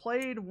haven't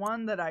played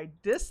one that I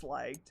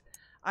disliked.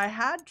 I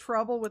had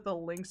trouble with the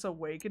Link's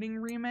Awakening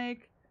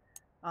remake.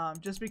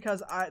 Just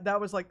because that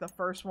was like the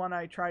first one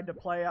I tried to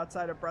play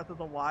outside of Breath of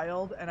the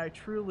Wild, and I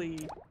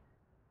truly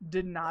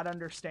did not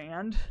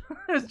understand.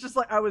 It's just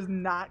like I was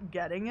not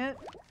getting it.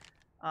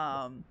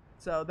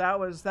 So that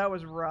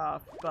was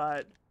rough,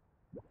 but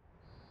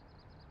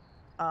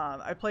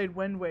I played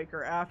Wind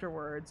Waker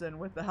afterwards, and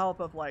with the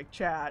help of like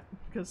chat,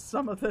 because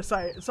some of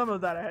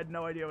that I had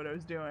no idea what I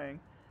was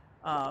doing.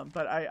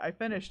 But I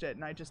finished it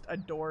and I just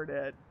adored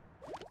it.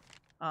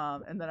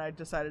 And then I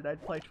decided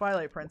I'd play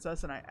Twilight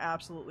Princess, and I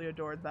absolutely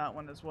adored that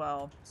one as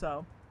well.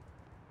 So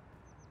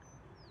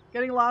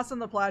getting lost on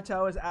the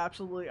plateau is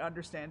absolutely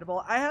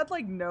understandable. I had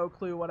like no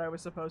clue what I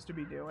was supposed to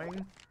be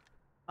doing.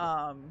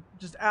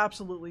 Just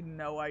absolutely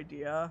no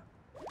idea.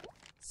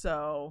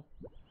 So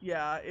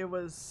yeah, it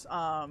was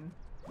not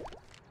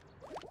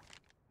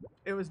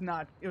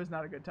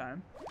a good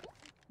time.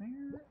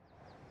 Where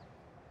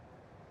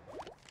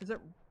is it?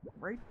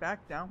 Right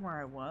back down where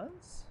I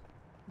was?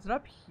 Is it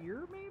up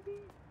here, maybe?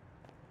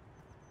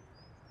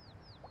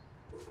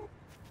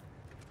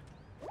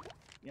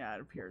 Yeah,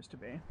 it appears to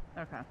be.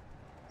 Okay. How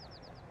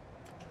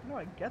do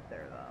I get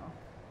there, though?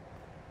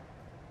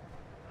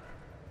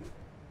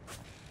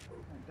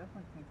 I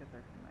definitely can't get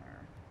there from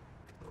there.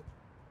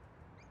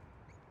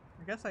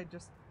 I guess I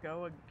just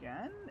go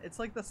again? It's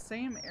like the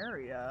same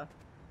area.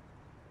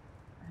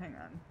 Hang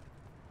on.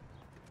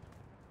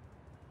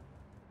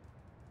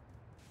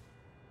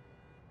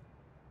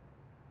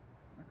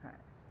 Okay.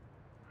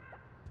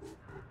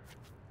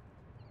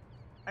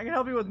 I can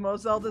help you with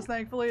most Zeldas,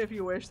 thankfully, if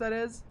you wish, that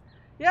is.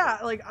 Yeah,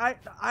 like I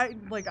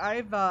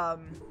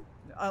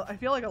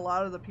feel like a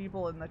lot of the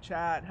people in the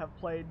chat have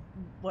played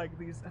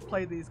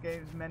these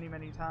games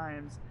many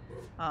times.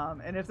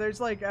 And if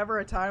there's like ever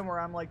a time where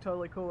I'm like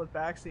totally cool with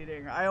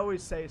backseating, I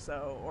always say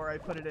so, or I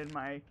put it in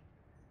my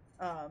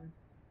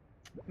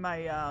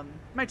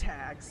my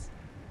tags.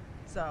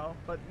 So,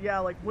 but yeah,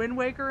 like Wind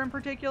Waker in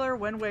particular,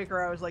 Wind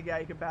Waker, I was like, yeah,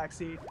 you can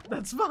backseat.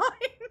 That's fine.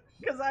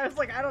 Because I was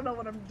like, I don't know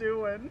what I'm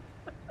doing.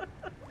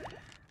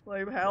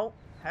 Like, help.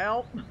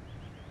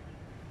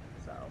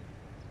 So,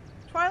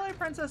 Twilight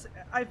Princess,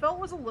 I felt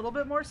was a little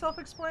bit more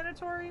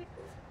self-explanatory.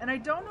 And I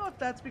don't know if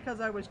that's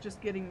because I was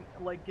just getting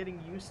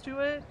used to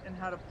it and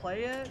how to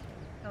play it.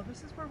 No,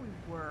 this is where we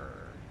were.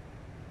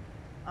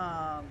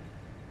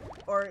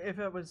 Or if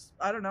it was,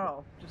 I don't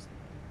know,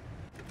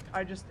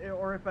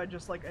 or if I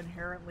just like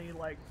inherently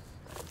like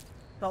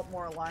felt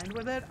more aligned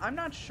with it. I'm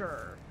not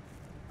sure.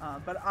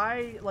 But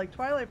like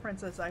Twilight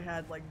Princess, I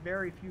had like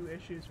very few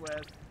issues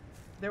with.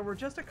 There were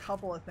just a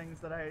couple of things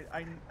that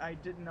I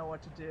didn't know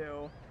what to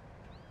do.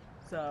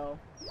 So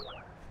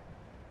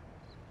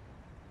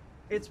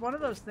it's one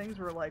of those things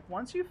where like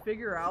once you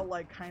figure out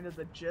like kind of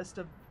the gist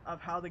of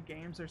how the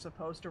games are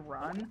supposed to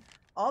run,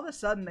 all of a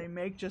sudden they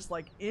make just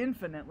like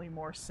infinitely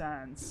more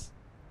sense.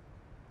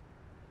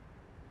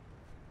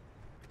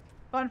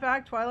 Fun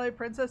fact, Twilight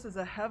Princess is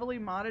a heavily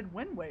modded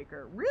Wind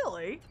Waker.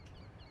 Really?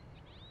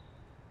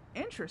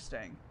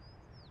 Interesting.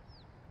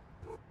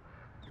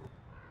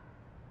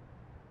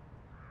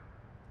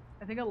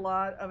 I think a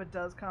lot of it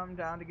does come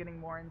down to getting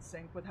more in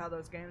sync with how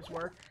those games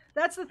work.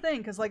 That's the thing,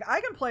 because like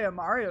I can play a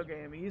Mario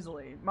game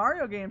easily.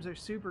 Mario games are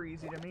super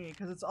easy to me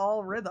because it's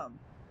all rhythm.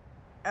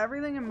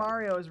 Everything in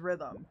Mario is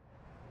rhythm.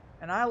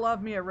 And I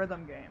love me a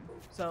rhythm game.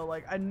 So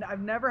like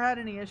I've never had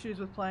any issues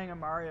with playing a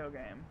Mario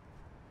game.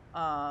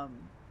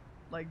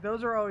 Like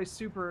those are always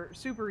super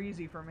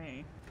easy for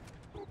me.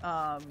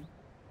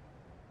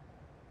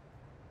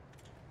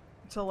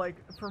 So like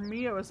for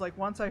me it was like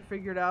once I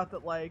figured out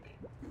that like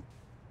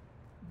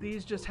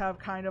these just have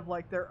kind of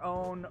like their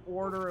own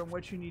order in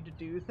which you need to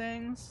do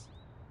things,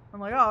 I'm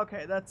like, oh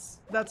okay, that's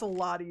a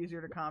lot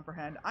easier to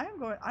comprehend. I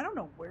don't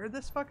know where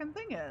this fucking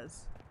thing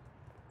is.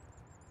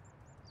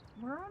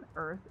 Where on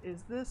earth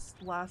is this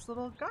last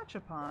little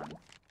gachapon?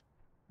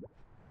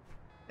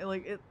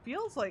 It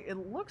feels like, it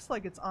looks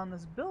like it's on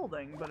this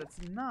building, but it's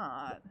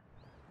not.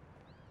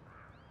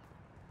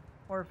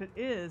 Or if it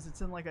is,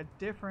 it's in like a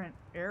different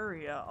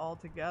area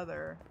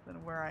altogether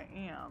than where I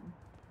am.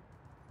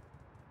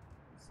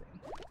 Let's see.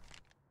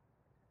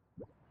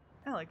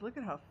 Yeah, like look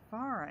at how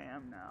far I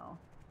am now.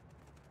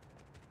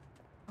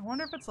 I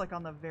wonder if it's like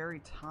on the very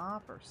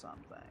top or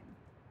something.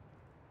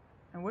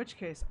 In which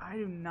case, I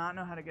do not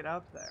know how to get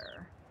up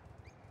there.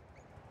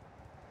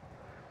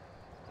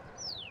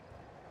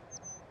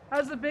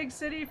 How's the big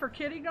city for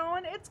Kitty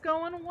going? It's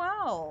going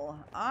well.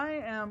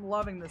 I am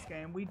loving this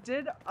game. We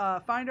did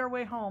find our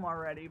way home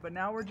already, but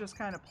now we're just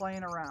kind of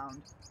playing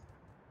around.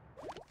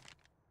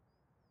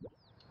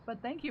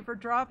 But thank you for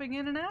dropping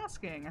in and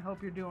asking. I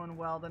hope you're doing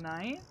well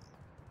tonight.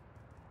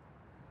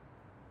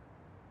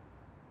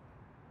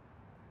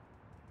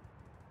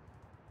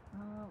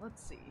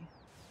 Let's see.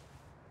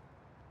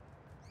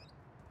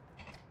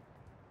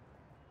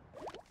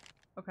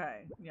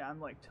 Okay, yeah, I'm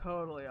like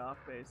totally off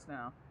base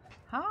now.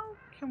 How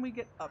can we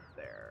get up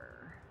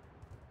there?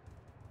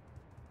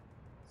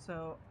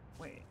 So,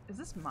 wait, is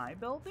this my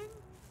building?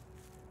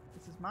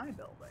 This is my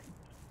building.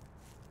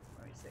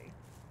 Let me see.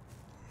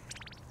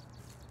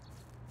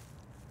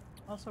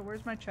 Also,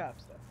 where's my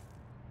chapstick?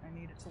 I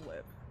need it to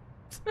live.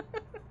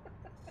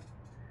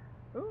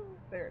 Ooh,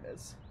 there it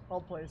is.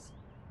 Hold place.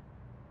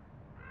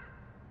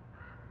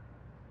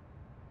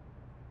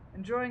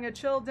 Enjoying a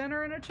chill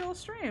dinner and a chill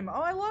stream.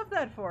 Oh, I love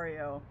that for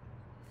you.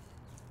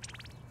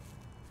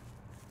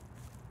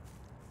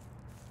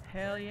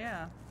 Hell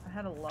yeah. I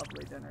had a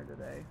lovely dinner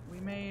today. We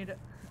made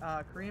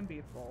Korean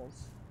beef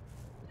bowls,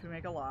 which we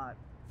make a lot.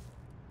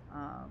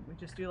 We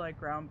just do like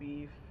ground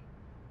beef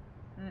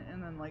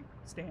and then like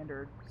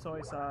standard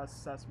soy sauce,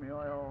 sesame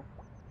oil,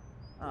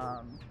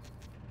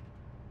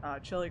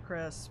 chili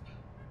crisp,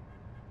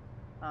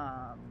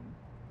 brown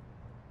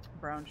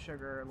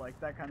sugar, like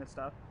that kind of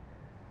stuff.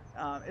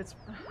 It's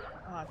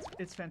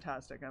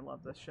fantastic. I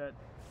love this shit.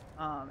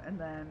 And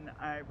then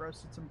I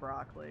roasted some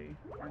broccoli,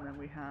 and then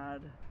we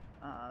had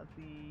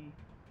the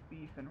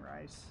beef and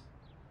rice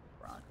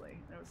broccoli.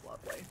 It was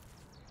lovely.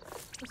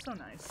 It was so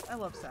nice. I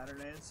love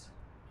Saturdays.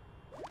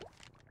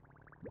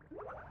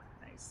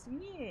 Nice.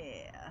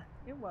 Yeah,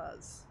 it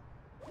was.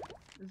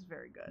 It was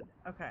very good.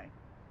 Okay,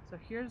 so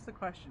here's the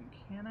question.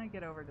 Can I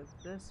get over to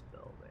this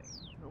building?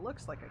 It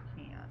looks like I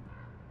can.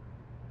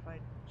 If I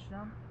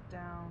jump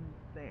down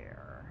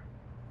there.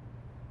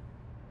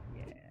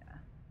 Yeah.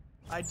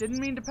 I didn't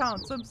mean to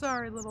pounce. I'm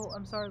sorry,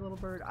 little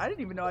bird. I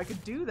didn't even know I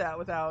could do that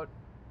without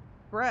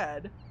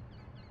bread.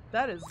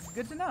 That is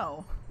good to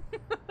know.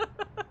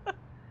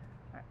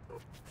 Alright, there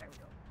we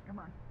go. Come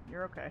on.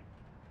 You're okay.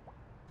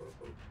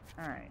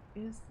 Alright,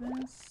 is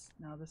this...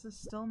 No, this is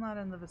still not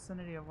in the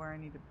vicinity of where I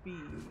need to be.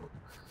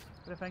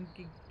 But if I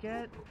can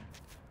get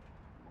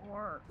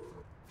more...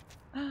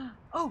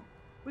 Oh!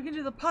 We can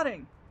do the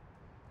putting!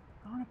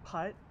 I want to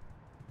putt.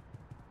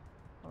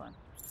 Hold on.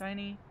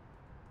 Shiny.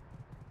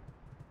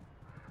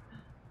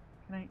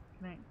 Can I?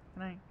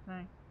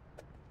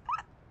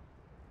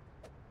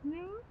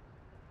 No?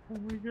 Oh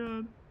my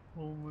god.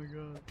 Oh my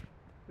god.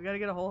 We gotta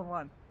get a hole in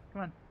one.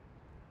 Come on.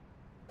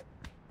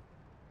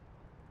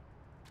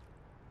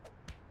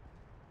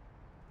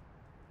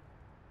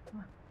 Come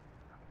on.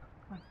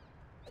 Come on.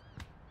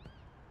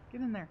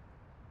 Get in there.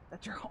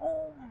 That's your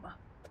home.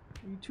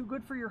 Are you too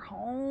good for your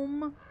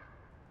home?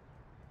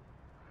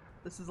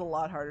 This is a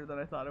lot harder than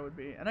I thought it would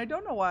be. And I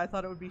don't know why I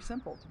thought it would be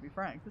simple, to be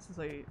frank. This is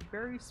a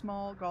very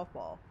small golf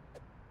ball.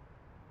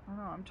 Oh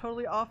no, I'm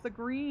totally off the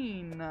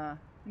green. And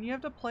you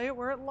have to play it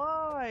where it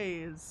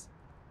lies.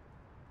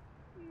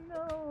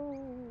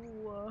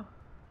 No.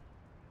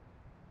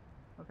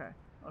 Okay.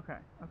 Okay.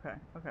 Okay.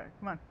 Okay.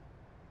 Come on.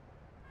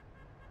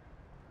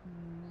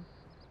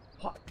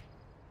 What?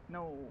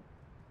 No.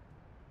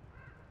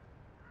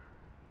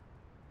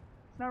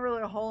 It's not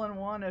really a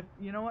hole-in-one if...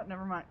 You know what?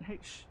 Never mind. Hey,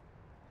 shh.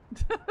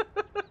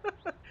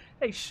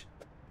 Hey, shh.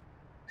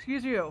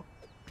 Excuse you.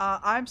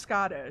 I'm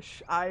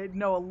Scottish. I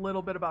know a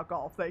little bit about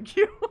golf. Thank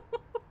you.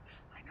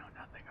 I know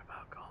nothing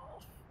about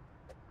golf.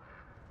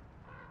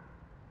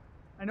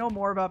 I know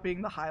more about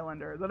being the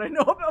Highlander than I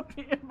know about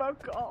being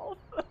about golf.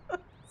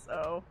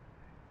 So,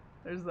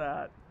 there's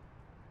that.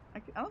 I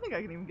don't think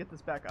I can even get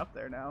this back up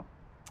there now.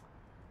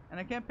 And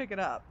I can't pick it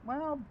up.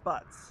 Well,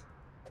 butts.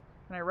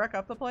 Can I wreck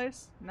up the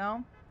place?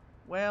 No?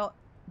 Well,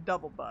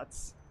 double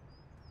butts.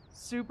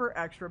 Super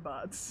extra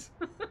butts.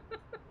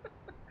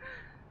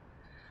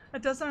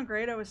 That does sound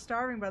great. I was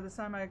starving by the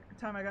time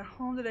I got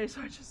home today,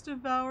 so I just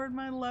devoured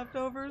my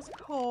leftovers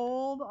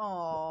cold.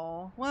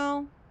 Aww.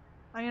 Well,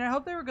 I mean, I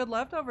hope they were good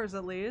leftovers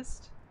at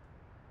least.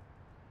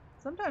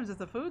 Sometimes if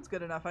the food's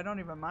good enough, I don't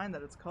even mind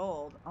that it's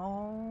cold.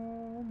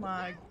 Oh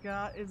my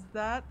god. Is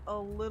that a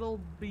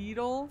little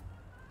beetle?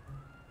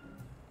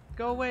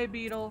 Go away,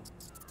 beetle.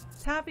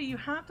 Taffy, you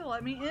have to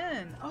let me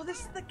in. Oh,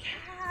 this is the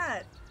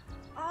cat.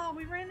 Oh,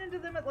 we ran into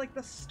them at like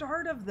the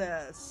start of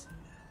this.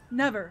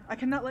 Never. I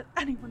cannot let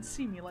anyone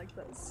see me like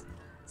this.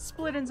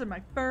 Split ends in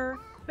my fur,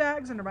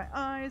 bags under my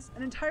eyes,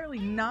 an entirely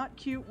not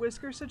cute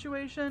whisker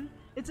situation.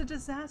 It's a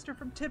disaster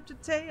from tip to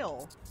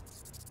tail.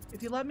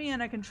 If you let me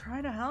in, I can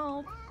try to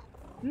help.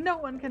 No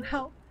one can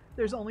help.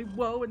 There's only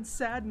woe and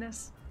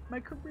sadness. My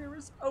career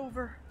is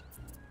over.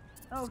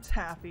 Oh,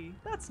 Taffy.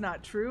 That's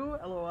not true.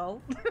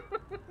 LOL.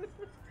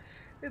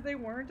 If they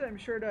weren't, I'm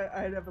sure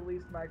I'd have at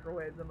least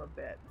microwaved them a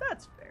bit.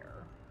 That's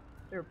fair.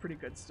 They were pretty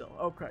good still.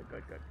 Okay,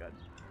 good, good, good.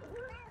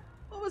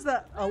 What was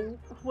that?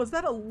 Was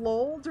that a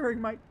lull during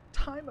my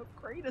time of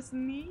greatest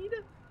need?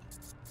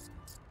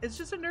 It's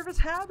just a nervous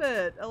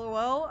habit.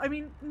 LOL. I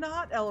mean,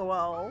 not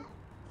LOL.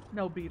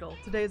 No, Beetle.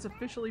 Today is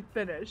officially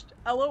finished.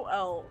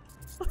 LOL.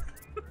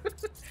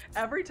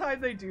 Every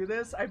time they do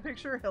this, I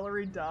picture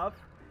Hilary Duff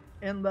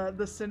in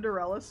the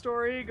Cinderella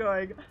story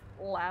going,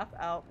 laugh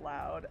out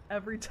loud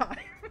every time.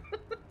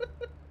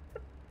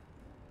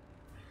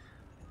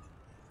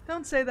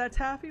 Don't say that,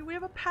 Taffy. We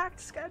have a packed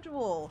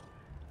schedule.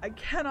 I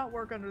cannot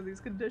work under these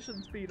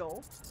conditions,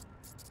 Beetle.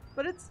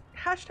 But it's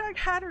hashtag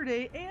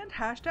Hatterday and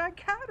hashtag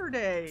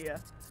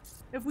Catterday.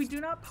 If we do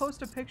not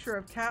post a picture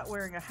of Cat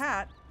wearing a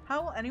hat,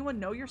 how will anyone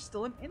know you're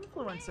still an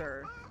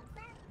influencer?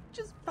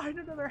 Just find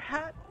another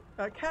cat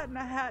in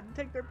a hat and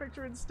take their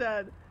picture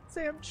instead.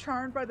 Say I'm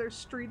charmed by their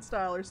street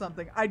style or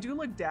something. I do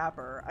look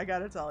dapper, I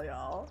gotta tell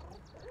y'all.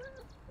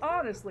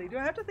 Honestly, do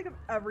I have to think of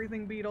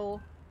everything,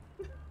 Beetle?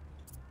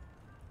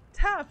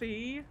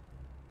 Taffy?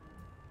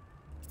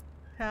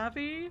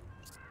 Taffy?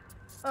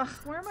 Ugh,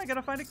 where am I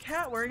gonna find a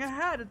cat wearing a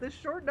hat at this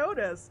short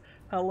notice?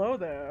 Hello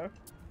there.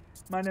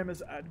 My name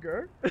is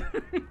Edgar.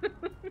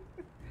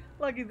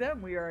 Lucky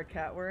them, we are a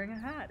cat wearing a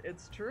hat.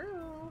 It's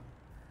true.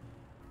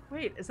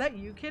 Wait, is that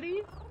you,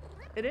 Kitty?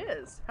 It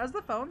is. How's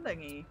the phone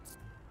thingy?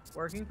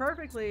 Working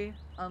perfectly,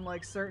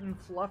 unlike certain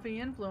fluffy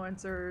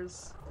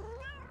influencers.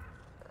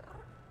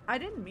 I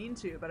didn't mean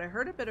to, but I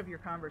heard a bit of your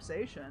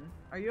conversation.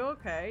 Are you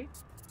okay?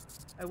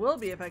 I will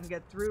be if I can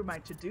get through my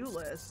to-do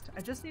list.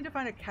 I just need to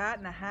find a cat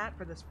in a hat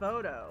for this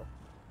photo.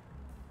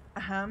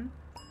 Ahem.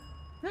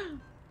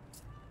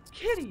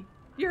 Kitty,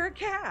 you're a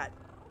cat!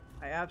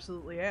 I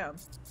absolutely am.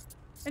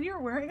 And you're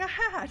wearing a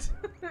hat!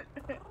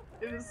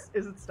 Is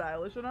it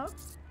stylish enough?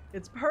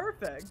 It's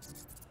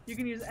perfect! You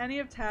can use any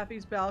of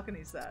Taffy's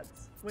balcony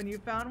sets. When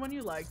you've found one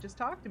you like, just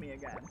talk to me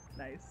again.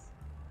 Nice.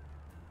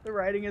 The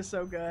writing is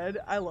so good.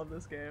 I love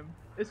this game.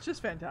 It's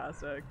just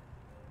fantastic.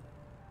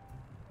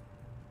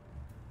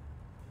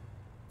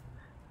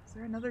 Is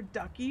there another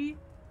ducky?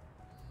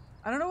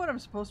 I don't know what I'm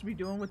supposed to be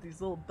doing with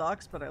these little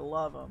ducks, but I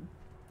love them.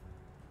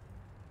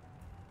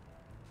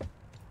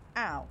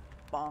 Ow.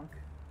 Bonk.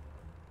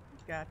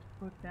 Got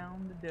to put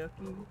down the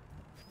ducky.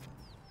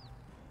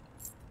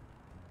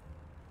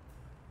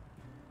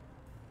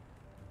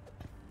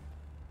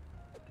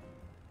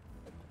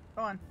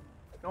 Go on.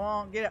 Go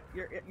on, get up.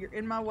 You're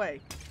in my way.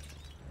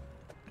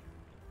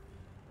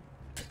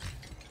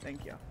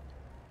 Thank you.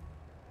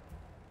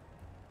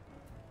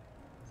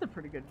 It's a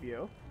pretty good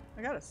view,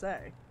 I gotta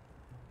say.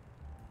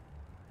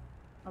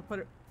 I'll put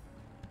it...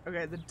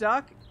 Okay, the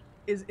duck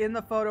is in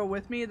the photo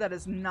with me. That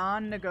is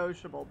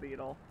non-negotiable,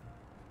 Beetle.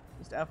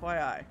 Just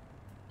FYI.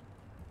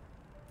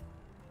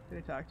 Can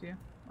I talk to you?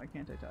 Why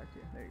can't I talk to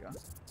you? There you go.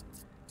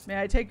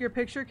 May I take your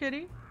picture,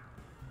 Kitty?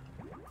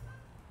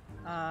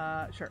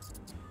 Sure.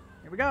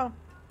 Here we go.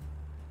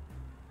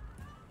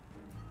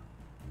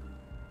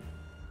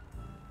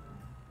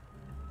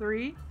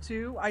 3,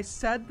 2, I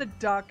said the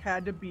duck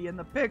had to be in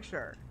the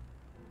picture.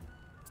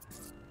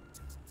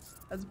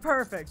 That's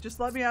perfect. Just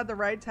let me add the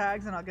right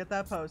tags and I'll get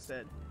that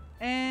posted.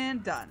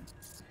 And done.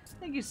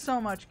 Thank you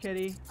so much,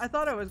 Kitty. I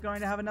thought I was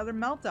going to have another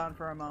meltdown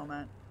for a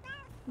moment.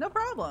 No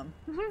problem.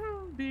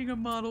 Being a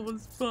model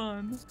was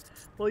fun.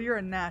 Well, you're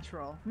a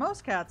natural.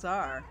 Most cats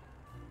are.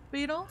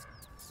 Beetle?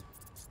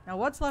 Now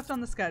what's left on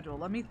the schedule?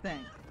 Let me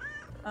think.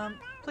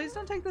 Please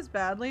don't take this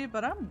badly,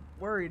 but I'm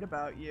worried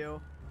about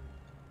you.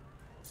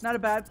 Not a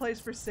bad place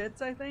for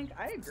sits, I think.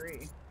 I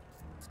agree.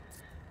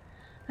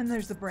 And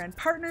there's the brand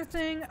partner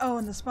thing. Oh,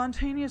 and the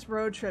spontaneous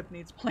road trip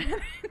needs planning.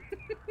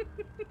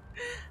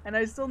 And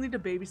I still need to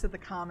babysit the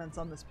comments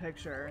on this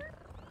picture.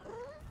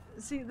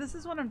 See, this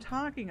is what I'm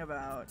talking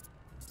about.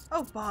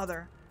 Oh,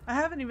 bother. I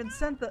haven't even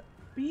sent the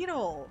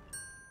Beetle.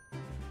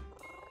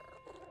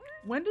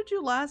 When did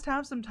you last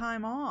have some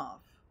time off?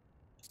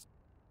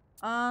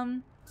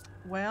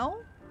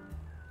 Well?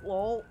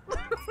 Lol.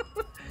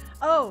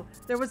 Oh,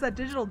 there was that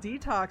digital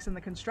detox in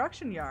the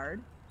construction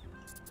yard.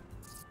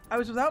 I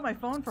was without my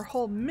phone for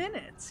whole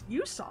minutes.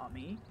 You saw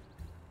me.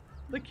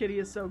 The kitty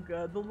is so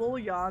good. The little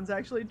yawns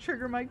actually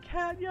trigger my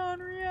cat yawn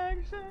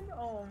reaction.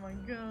 Oh my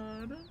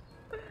god.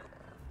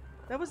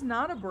 That was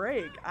not a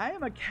break. I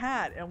am a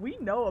cat and we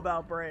know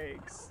about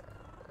breaks.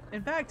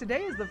 In fact,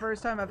 today is the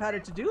first time I've had a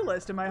to-do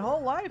list in my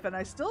whole life and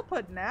I still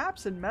put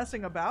naps and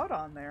messing about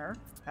on there.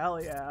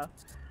 Hell yeah.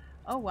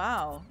 Oh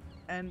wow.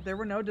 And there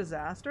were no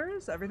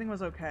disasters? Everything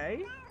was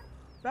okay?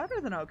 Better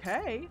than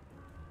okay.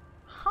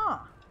 Huh.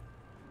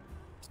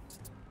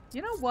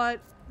 You know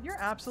what? You're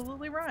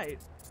absolutely right.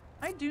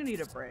 I do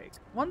need a break.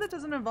 One that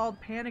doesn't involve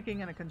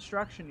panicking in a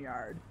construction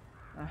yard.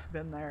 I've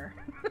been there.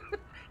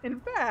 In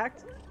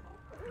fact,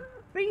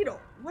 Beetle,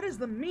 what is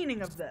the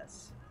meaning of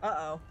this?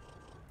 Uh-oh.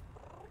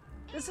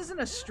 This isn't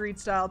a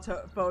street-style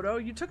photo.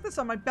 You took this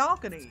on my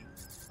balcony.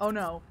 Oh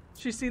no,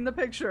 she's seen the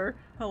picture.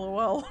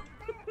 LOL.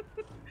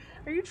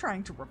 Are you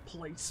trying to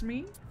replace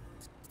me?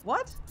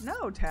 What?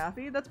 No,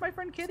 Taffy. That's my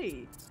friend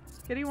Kitty.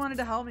 Kitty wanted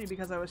to help me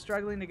because I was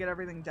struggling to get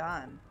everything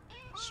done.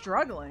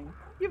 Struggling?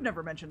 You've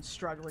never mentioned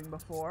struggling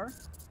before.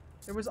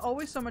 There was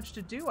always so much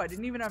to do. I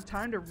didn't even have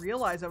time to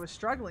realize I was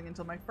struggling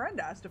until my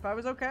friend asked if I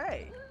was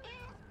okay.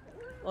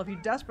 Well, if you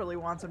desperately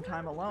want some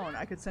time alone,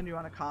 I could send you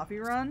on a coffee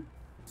run.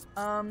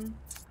 I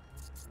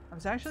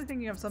was actually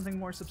thinking of something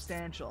more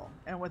substantial.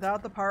 And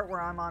without the part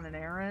where I'm on an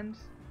errand,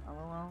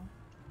 LOL,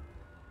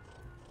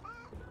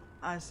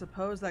 I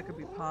suppose that could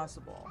be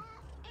possible.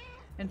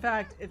 In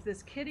fact, if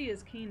this kitty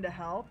is keen to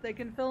help, they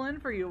can fill in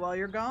for you while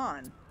you're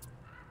gone.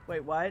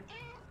 Wait, what?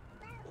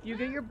 You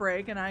get your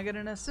break and I get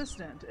an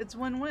assistant. It's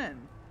win-win.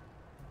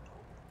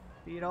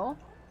 Beetle?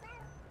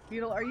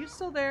 Beetle, are you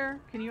still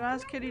there? Can you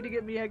ask Kitty to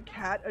get me a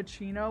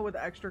cappuccino with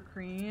extra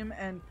cream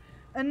and...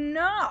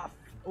 Enough!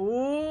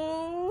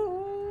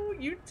 Ooh,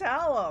 you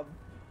tell him.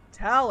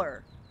 Tell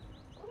her.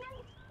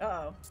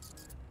 Uh-oh.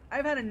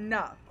 I've had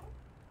enough.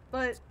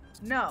 But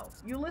no,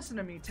 you listen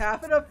to me.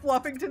 Taffeta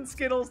Fluffington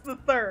Skittles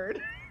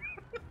III.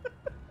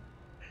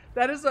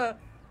 That is a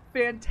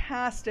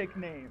fantastic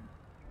name.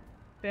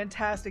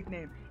 Fantastic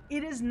name.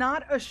 It is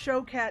not a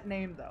show cat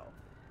name, though.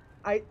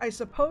 I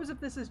suppose if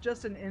this is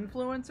just an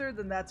influencer,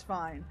 then that's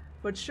fine.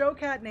 But show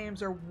cat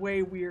names are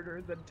way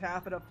weirder than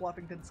Taffeta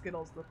Fluffington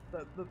Skittles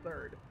the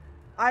third.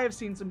 I have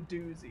seen some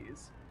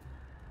doozies.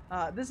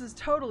 This is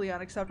totally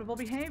unacceptable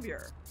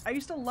behavior. I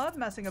used to love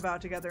messing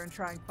about together and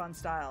trying fun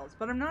styles,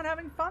 but I'm not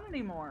having fun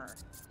anymore.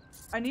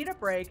 I need a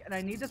break, and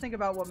I need to think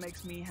about what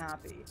makes me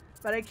happy.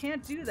 But I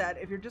can't do that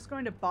if you're just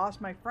going to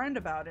boss my friend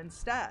about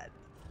instead.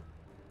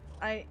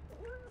 I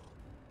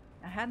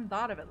hadn't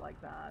thought of it like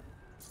that.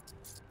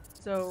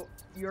 So,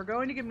 you're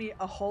going to give me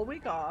a whole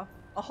week off.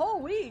 A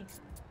whole week?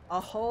 A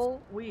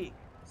whole week.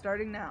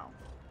 Starting now.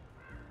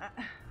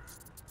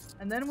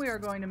 And then we are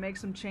going to make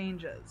some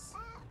changes.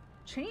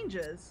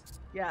 Changes?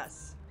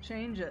 Yes.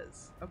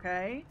 Changes.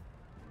 Okay?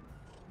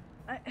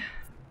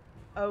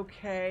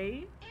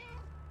 Okay.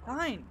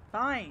 Fine.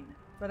 Fine.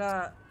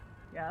 But,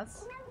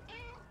 yes?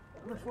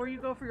 Before you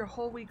go for your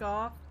whole week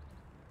off,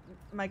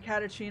 my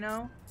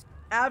cappuccino?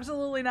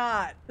 Absolutely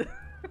not.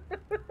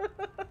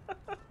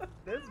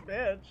 This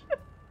bitch.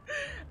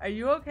 Are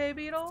you okay,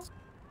 Beetle?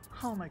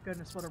 Oh my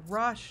goodness, what a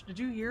rush. Did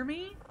you hear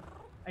me?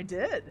 I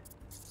did.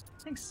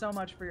 Thanks so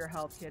much for your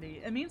help,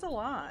 Kitty. It means a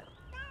lot.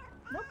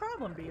 No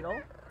problem,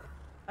 Beetle.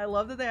 I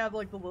love that they have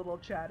like the little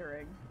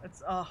chattering.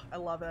 It's I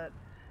love it.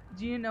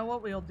 Do you know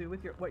what you'll do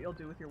with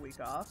your week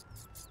off?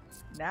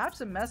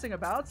 Naps and messing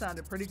about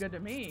sounded pretty good to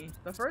me.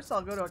 But first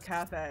I'll go to a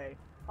cafe.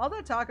 All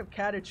that talk of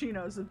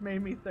cappuccinos has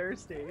made me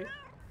thirsty.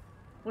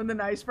 When the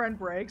nice friend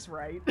breaks,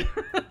 right?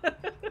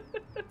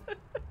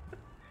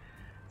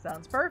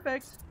 Sounds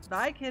perfect.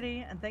 Bye,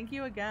 Kitty, and thank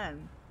you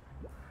again.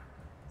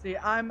 See,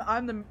 I'm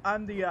not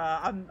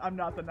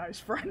the nice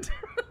friend.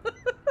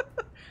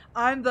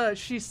 I'm the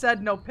she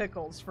said no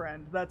pickles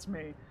friend. That's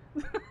me.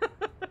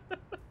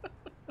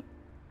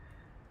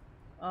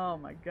 Oh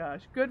my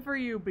gosh. Good for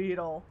you,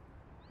 Beetle.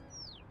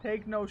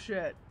 Take no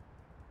shit.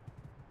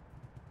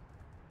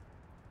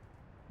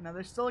 Now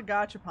there's still a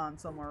gachapon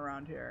somewhere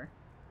around here.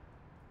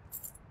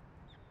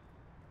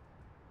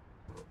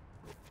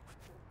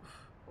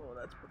 Oh,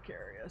 that's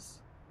precarious.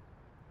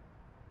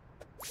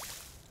 Let's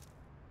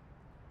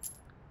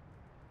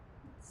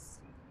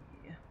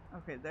see.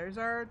 Okay, there's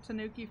our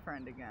Tanuki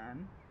friend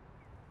again.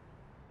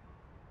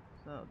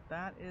 So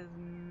that is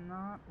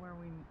not where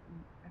we...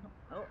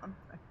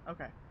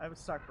 okay, I was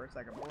stuck for a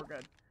second, but we're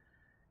good.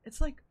 It's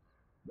like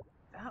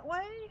that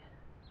way?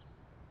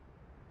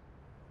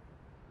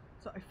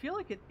 So I feel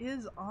like it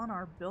is on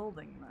our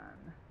building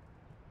then.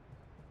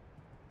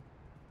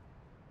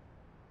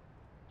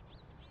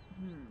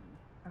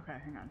 Okay,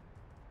 hang on.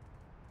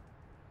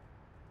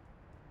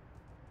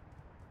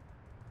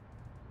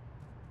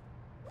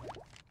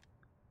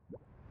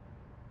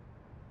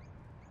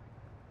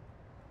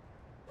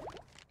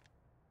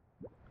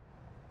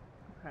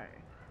 Okay.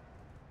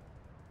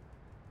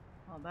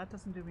 Well, that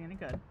doesn't do me any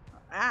good.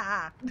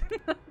 Ah!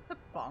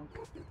 Bonk.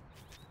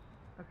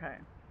 Okay.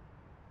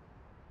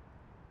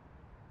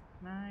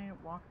 Can I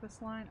walk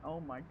this line? Oh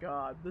my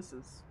god, this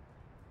is...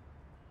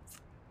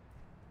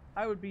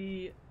 I would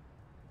be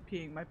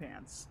peeing my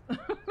pants.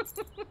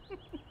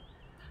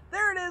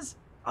 There it is!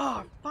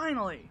 Oh,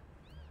 finally!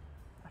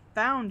 I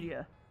found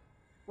you.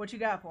 What you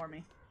got for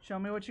me? Show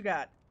me what you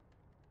got.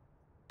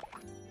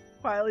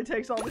 Quietly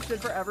takes all the shit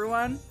for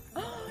everyone.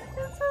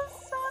 It's a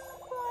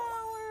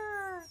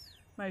sunflower!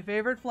 My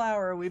favorite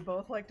flower. We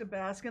both like to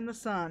bask in the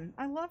sun.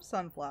 I love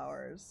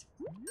sunflowers.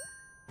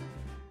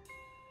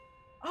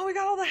 Oh, we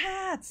got all the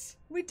hats!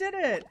 We did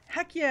it!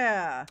 Heck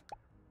yeah!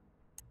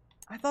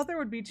 I thought there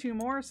would be 2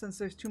 more since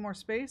there's 2 more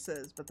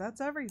spaces, but that's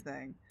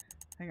everything.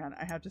 Hang on,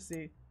 I have to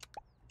see.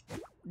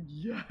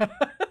 Yes!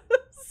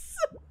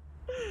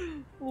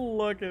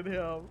 Look at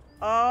him.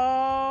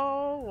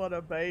 Oh, what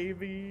a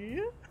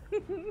baby.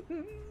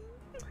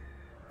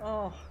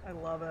 Oh, I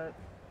love it.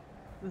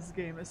 This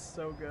game is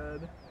so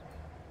good.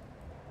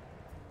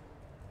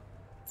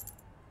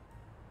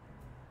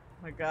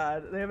 My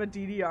god, they have a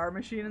DDR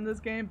machine in this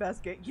game?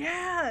 Best game.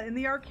 Yeah, in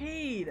the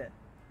arcade!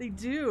 They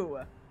do!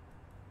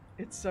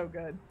 It's so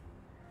good.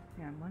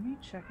 Man, let me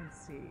check and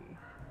see.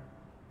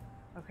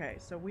 Okay,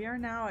 so we are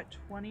now at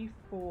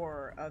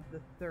 24 of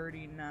the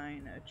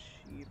 39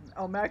 achievements.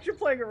 Oh, Max, you're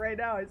playing it right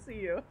now. I see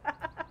you.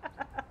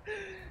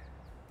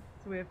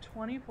 So we have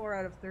 24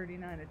 out of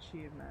 39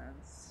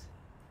 achievements.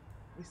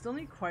 We still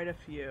need quite a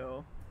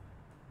few.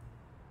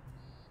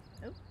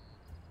 Oop.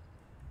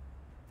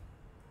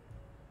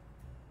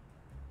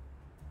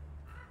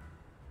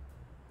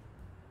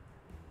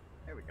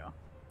 There we go.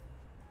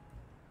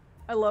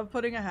 I love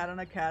putting a hat on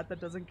a cat that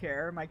doesn't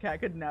care. My cat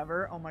could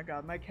never. Oh my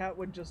god, my cat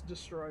would just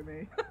destroy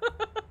me.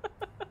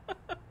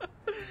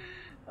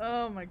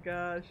 Oh my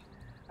gosh.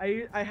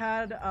 I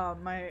had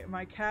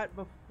my cat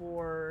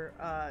before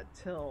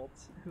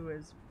Tilt,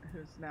 who's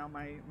now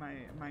my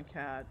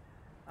cat,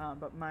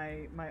 but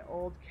my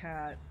old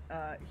cat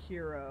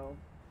Hero,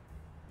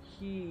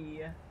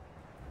 he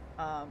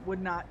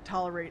would not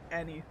tolerate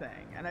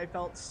anything, and I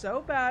felt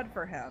so bad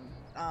for him.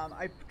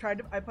 I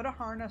put a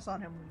harness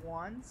on him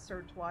once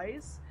or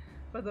twice,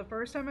 but the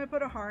first time I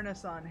put a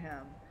harness on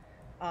him,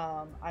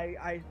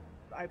 I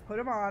put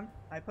him on.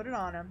 I put it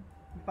on him.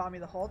 He fought me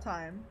the whole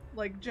time,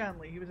 like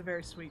gently. He was a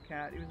very sweet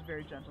cat. He was a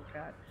very gentle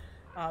cat.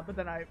 But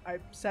then I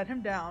set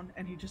him down,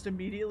 and he just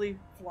immediately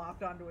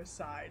flopped onto his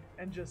side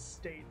and just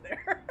stayed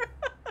there.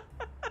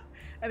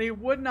 And he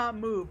would not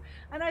move.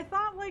 And I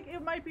thought, like,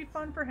 it might be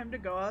fun for him to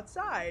go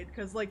outside,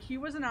 because, like, he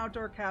was an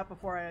outdoor cat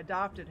before I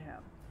adopted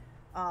him.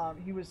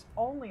 He was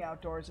only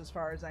outdoors as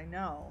far as I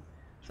know.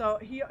 So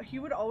he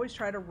would always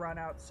try to run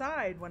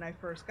outside when I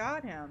first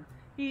got him.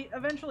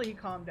 Eventually he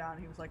calmed down.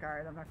 He was like, all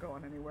right, I'm not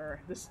going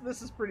anywhere. This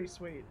is pretty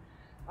sweet.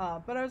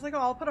 But I was like, oh,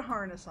 I'll put a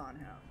harness on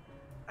him.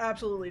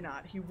 Absolutely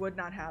not. He would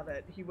not have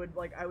it. He would,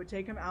 like, I would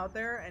take him out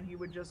there and he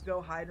would just go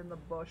hide in the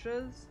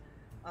bushes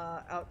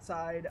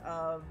outside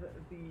of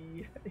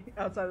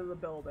the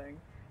building.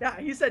 Yeah,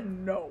 he said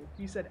no.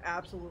 He said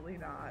absolutely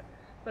not.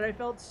 But I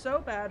felt so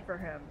bad for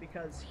him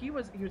because he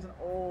was an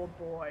old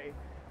boy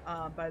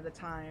by the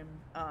time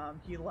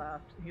he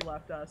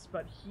left us.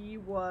 But he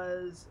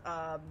was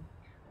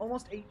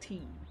almost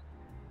 18.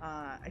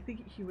 I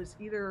think he was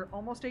either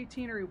almost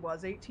 18 or he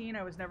was 18.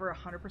 I was never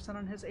 100%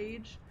 on his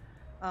age.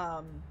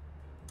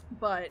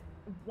 But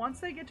once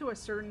they get to a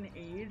certain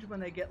age, when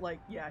they get, like,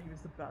 yeah, he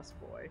was the best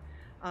boy.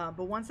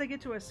 But once they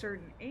get to a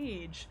certain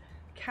age,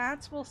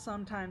 cats will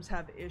sometimes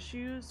have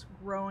issues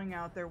growing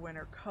out their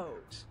winter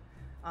coat.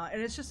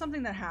 And it's just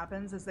something that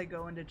happens as they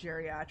go into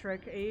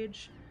geriatric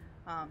age.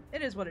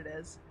 It is what it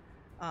is.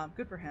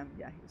 Good for him.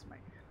 Yeah,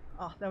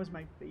 that was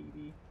my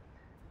baby.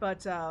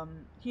 But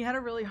he had a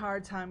really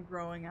hard time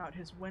growing out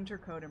his winter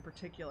coat in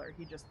particular.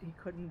 He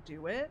couldn't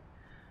do it.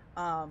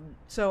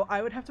 So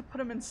I would have to put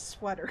him in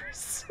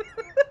sweaters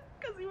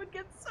because he would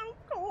get so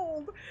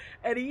cold,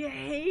 and he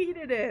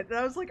hated it. And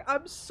I was like,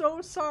 I'm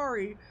so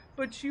sorry,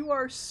 but you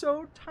are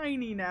so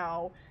tiny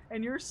now,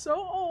 and you're so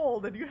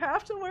old, and you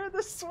have to wear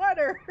the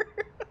sweater.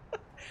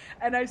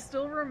 And I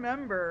still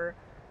remember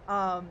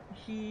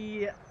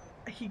he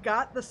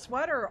got the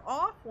sweater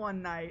off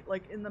one night,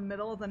 like in the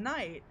middle of the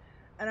night,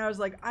 and I was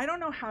like, I don't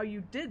know how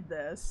you did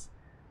this,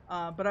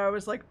 but I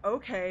was like,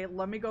 okay,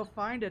 let me go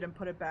find it and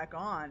put it back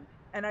on.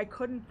 And I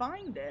couldn't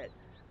find it.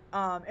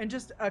 And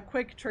just a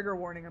quick trigger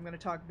warning, I'm going to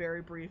talk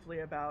very briefly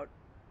about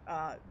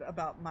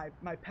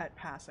my pet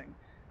passing,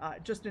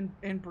 just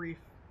in brief,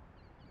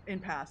 in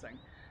passing.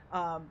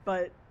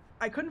 But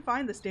I couldn't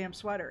find this damn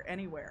sweater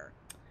anywhere.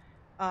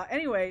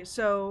 Anyway,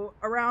 so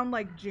around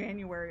like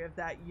January of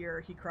that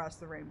year, he crossed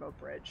the Rainbow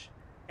Bridge.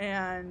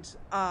 And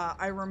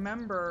I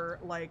remember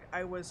like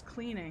I was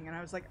cleaning and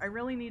I was like, I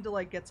really need to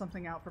like get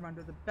something out from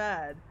under the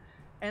bed.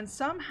 And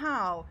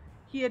somehow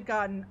he had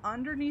gotten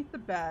underneath the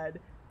bed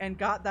and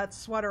got that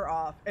sweater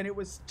off, and it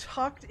was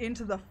tucked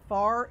into the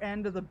far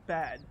end of the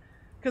bed.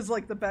 Because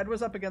like the bed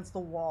was up against the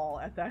wall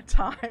at that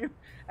time.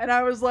 And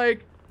I was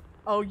like,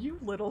 oh, you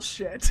little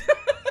shit.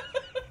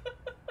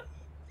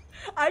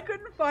 I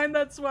couldn't find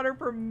that sweater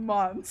for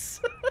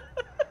months.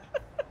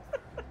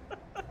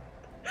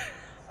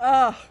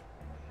 Ugh.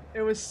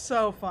 It was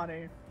so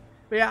funny.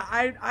 But yeah,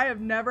 I have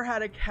never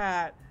had a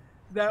cat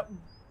that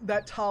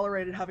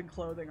tolerated having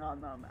clothing on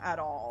them at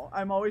all.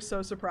 I'm always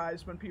so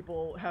surprised when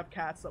people have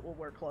cats that will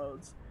wear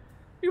clothes.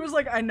 He was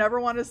like, I never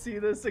want to see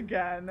this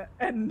again,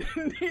 and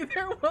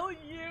neither will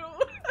you.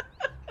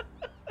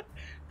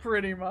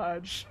 Pretty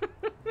much.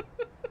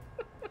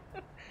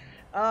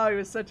 Oh, he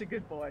was such a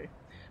good boy.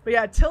 But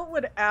yeah, Tilt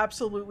would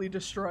absolutely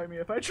destroy me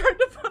if I tried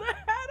to put a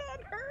hat on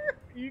her.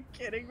 Are you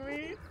kidding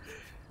me?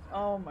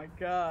 Oh my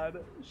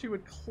god. She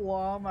would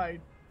claw my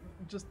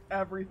just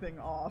everything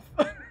off.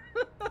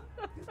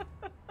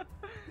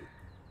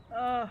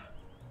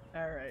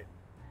 Alright.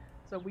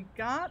 So we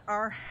got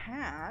our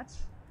hat.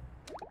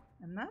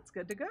 And that's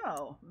good to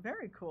go.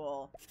 Very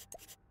cool.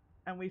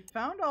 And we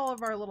found all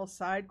of our little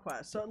side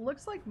quests. So it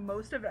looks like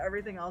most of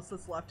everything else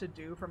that's left to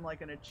do from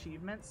like an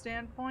achievement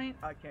standpoint.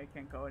 Okay, I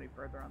can't go any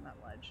further on that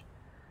ledge.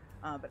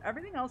 But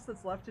everything else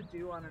that's left to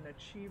do on an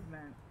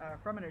achievement,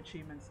 from an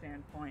achievement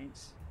standpoint,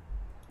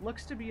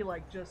 looks to be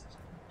like just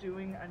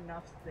doing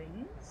enough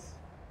things.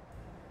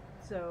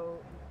 So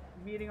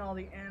meeting all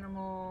the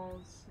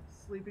animals,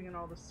 sleeping in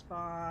all the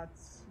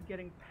spots,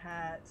 getting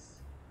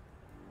pets,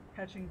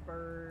 catching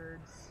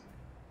birds.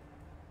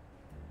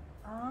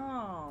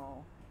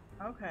 Oh,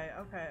 okay.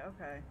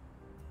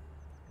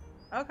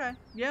 Okay,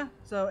 yeah,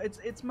 so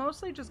it's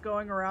mostly just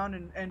going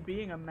around and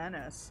being a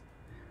menace.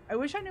 I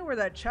wish I knew where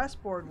that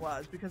chessboard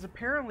was, because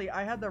apparently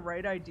I had the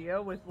right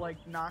idea with like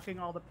knocking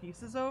all the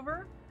pieces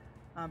over.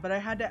 But I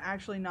had to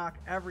actually knock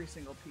every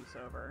single piece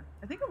over.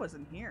 I think it was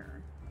in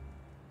here.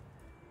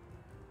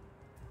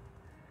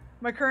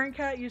 My current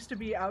cat used to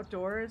be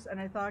outdoors, and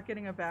I thought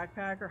getting a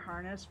backpack or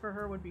harness for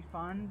her would be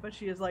fun, but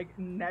she is like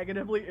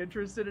negatively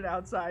interested in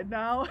outside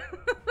now.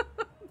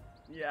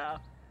 Yeah,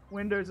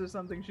 windows are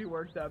something she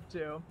worked up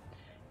to.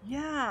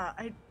 Yeah,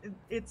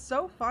 it's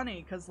so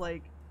funny because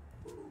like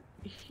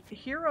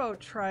Hero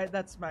tried,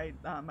 that's my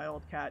my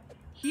old cat.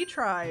 He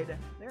tried,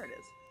 there it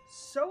is,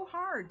 so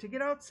hard to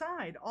get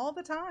outside all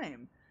the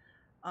time.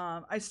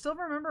 I still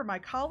remember my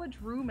college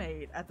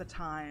roommate at the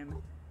time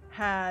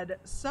had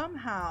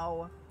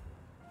somehow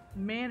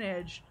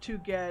managed to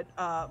get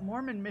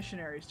Mormon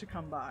missionaries to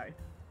come by,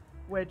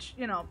 which,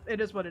 you know,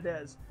 it is what it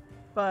is.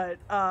 But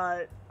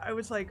I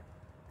was like,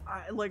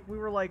 we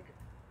were like,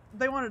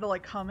 they wanted to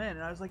like come in,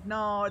 and I was like,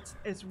 no,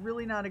 it's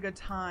really not a good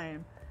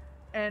time.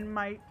 And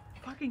my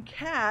fucking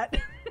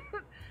cat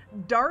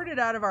darted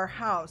out of our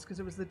house, because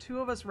it was the two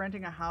of us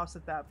renting a house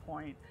at that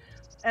point.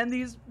 And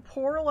these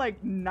poor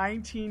like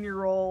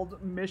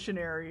 19-year-old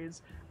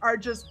missionaries are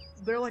just,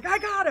 they're like, I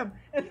got him!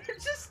 And they're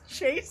just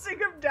chasing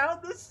him down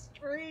the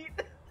street.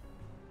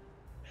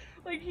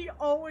 Like, he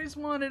always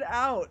wanted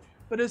out.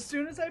 But as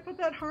soon as I put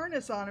that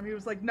harness on him, he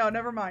was like, no,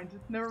 never mind.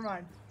 Never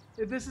mind.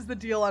 If this is the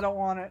deal, I don't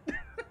want it.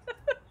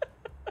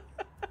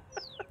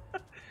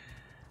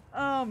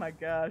 Oh my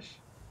gosh.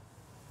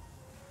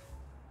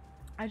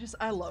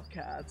 I love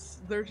cats.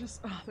 They're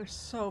just, oh, they're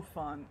so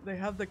fun. They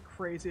have the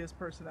craziest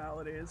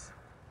personalities.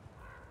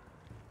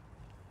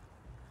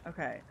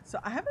 Okay, so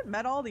I haven't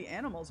met all the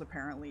animals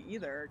apparently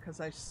either, because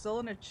I still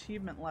an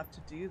achievement left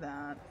to do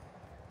that.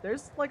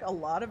 There's like a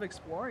lot of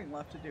exploring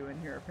left to do in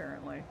here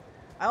apparently.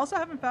 I also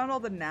haven't found all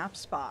the nap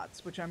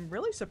spots, which I'm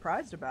really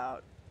surprised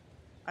about.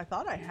 I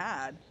thought I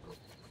had.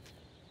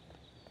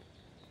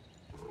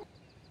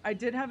 I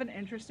did have an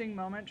interesting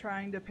moment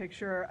trying to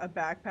picture a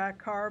backpack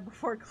car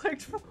before it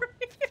clicked for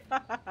me.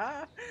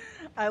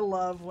 I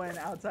love when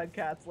outside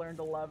cats learn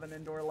to love an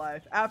indoor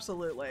life.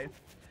 Absolutely.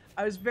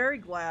 I was very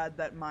glad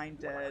that mine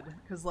did,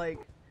 because, like,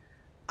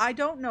 I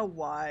don't know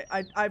why.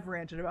 I've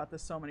ranted about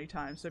this so many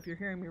times, so if you're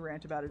hearing me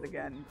rant about it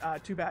again,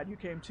 too bad you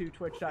came to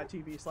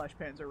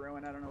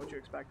twitch.tv/panzerruin. I don't know what you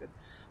expected.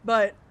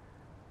 But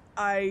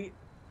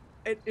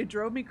it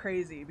drove me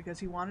crazy because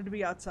he wanted to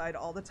be outside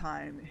all the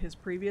time. His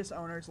previous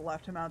owners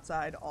left him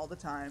outside all the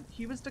time.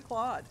 He was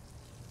declawed.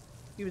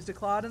 He was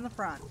declawed in the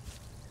front.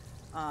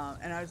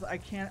 And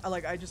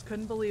I just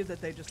couldn't believe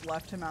that they just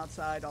left him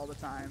outside all the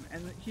time.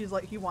 And he's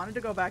like, he wanted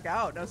to go back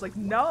out. And I was like,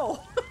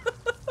 no!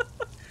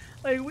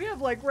 Like, we have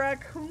like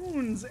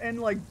raccoons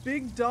and like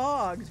big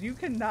dogs. You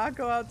cannot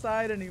go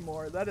outside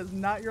anymore. That is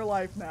not your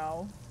life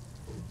now.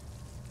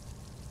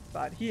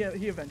 But he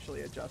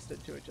eventually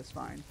adjusted to it just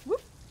fine.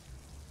 Whoop!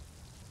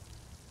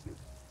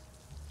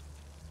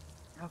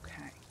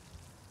 Okay.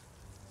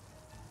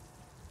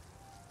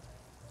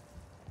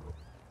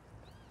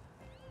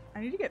 I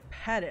need to get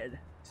petted,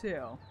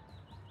 too.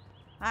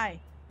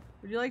 Hi.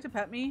 Would you like to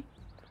pet me?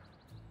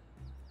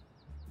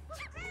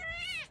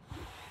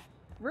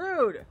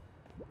 Rude!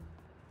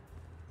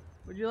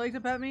 Would you like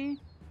to pet me?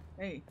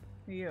 Hey,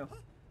 you.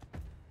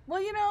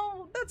 Well, you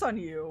know, that's on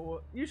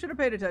you. You should have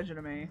paid attention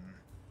to me.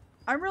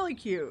 I'm really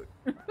cute.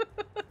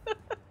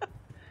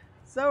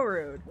 So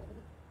rude.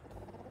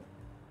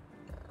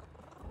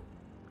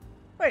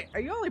 Wait, are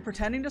you only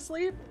pretending to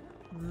sleep?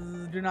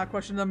 Do not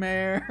question the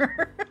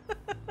mayor.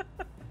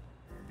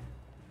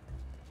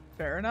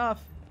 Fair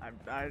enough.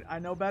 I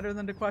know better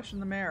than to question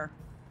the mayor.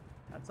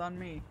 That's on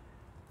me.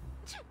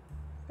 Stop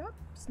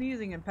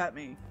sneezing and pet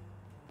me.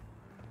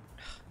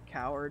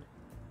 Coward.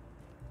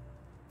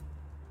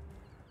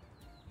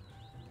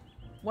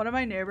 One of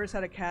my neighbors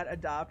had a cat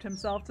adopt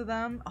himself to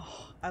them.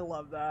 Oh, I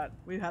love that.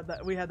 We had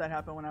that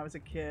happen when I was a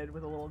kid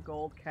with a little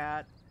gold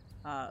cat,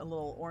 a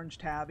little orange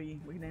tabby.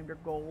 We named her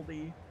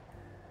Goldie.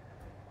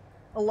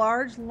 A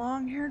large,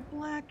 long-haired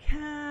black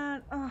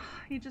cat. Oh,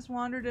 he just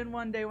wandered in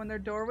one day when their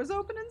door was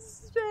open and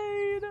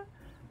stayed.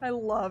 I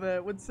love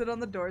it. Would sit on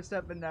the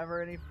doorstep but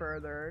never any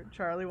further.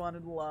 Charlie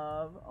wanted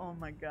love. Oh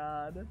my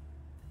god.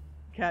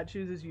 Cat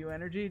chooses you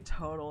energy?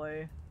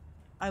 Totally.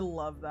 I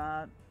love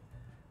that.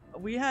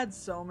 We had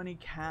so many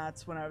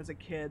cats when I was a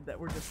kid that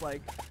were just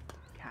like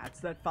cats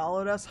that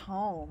followed us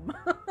home.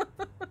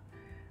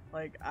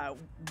 Like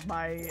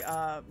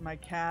my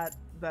cat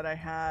that I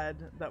had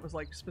that was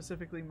like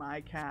specifically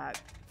my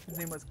cat, his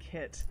name was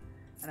Kit,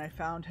 and I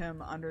found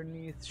him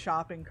underneath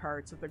shopping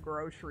carts at the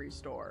grocery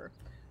store.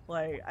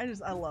 Like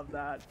I love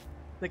that.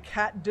 The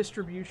cat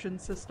distribution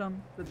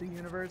system that the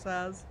universe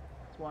has,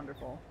 it's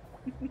wonderful.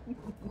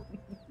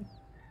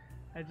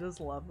 I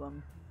just love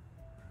them.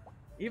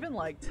 Even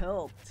like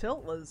Tilt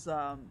was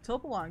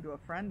Tilt belonged to a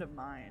friend of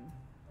mine,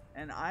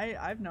 and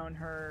I've known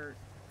her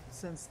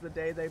since the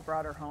day they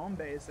brought her home,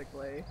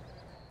 basically.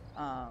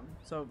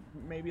 So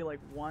maybe like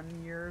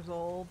 1 year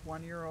old,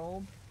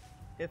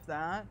 if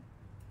that.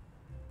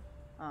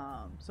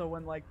 So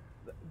when like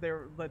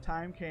the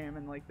time came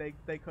and like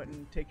they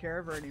couldn't take care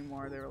of her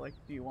anymore, they were like,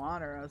 do you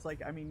want her? I was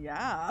like, I mean,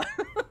 yeah.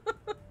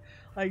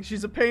 Like,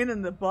 she's a pain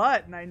in the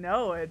butt and I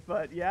know it,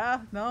 but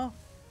yeah, no,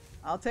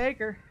 I'll take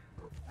her.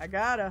 I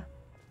gotta.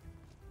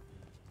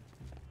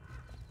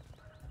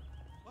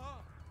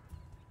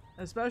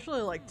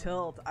 Especially like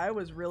Tilt, I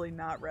was really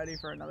not ready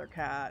for another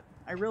cat.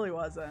 I really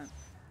wasn't.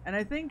 And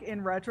I think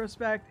in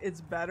retrospect, it's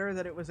better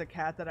that it was a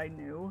cat that I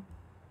knew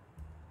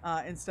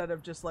instead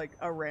of just like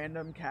a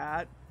random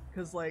cat.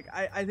 Because like,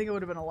 I think it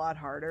would have been a lot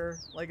harder.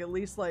 Like, at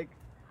least like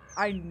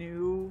I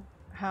knew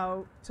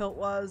how Tilt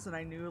was, and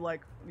I knew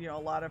like, you know, a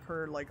lot of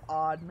her like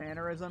odd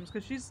mannerisms.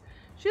 Because she's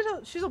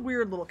a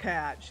weird little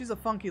cat. She's a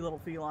funky little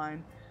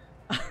feline.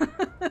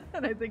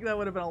 And I think that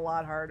would have been a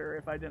lot harder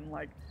if I didn't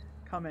like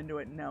come into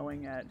it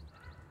knowing it.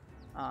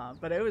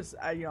 But it was,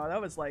 you know, that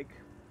was like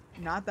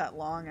not that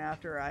long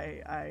after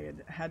I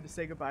had to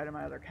say goodbye to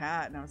my other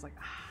cat, and I was like,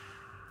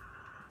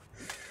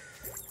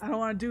 I don't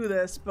want to do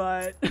this,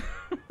 but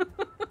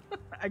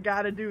I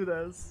gotta do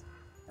this.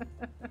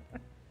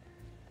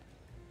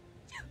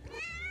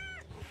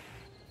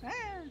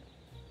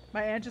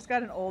 My aunt just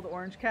got an old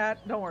orange cat.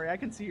 Don't worry, I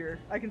can see your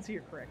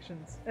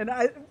corrections, and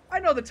I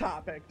know the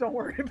topic. Don't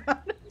worry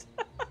about it.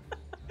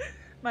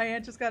 My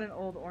aunt just got an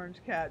old orange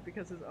cat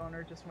because his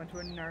owner just went to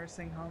a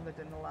nursing home that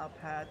didn't allow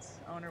pets.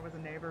 Owner was a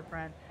neighbor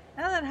friend,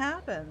 and that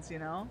happens, you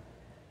know.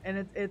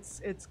 And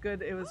it's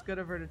good. It was good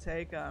of her to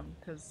take him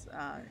because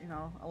you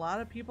know, a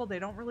lot of people, they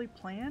don't really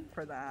plan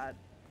for that,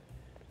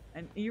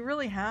 and you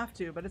really have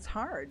to. But it's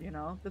hard, you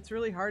know. That's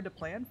really hard to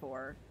plan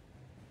for.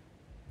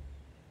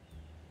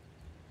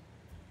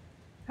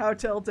 How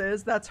Tilt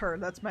is? That's her.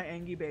 That's my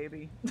Angie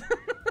baby.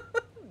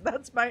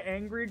 That's my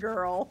angry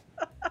girl.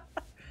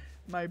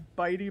 My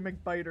Bitey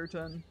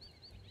McBiterton.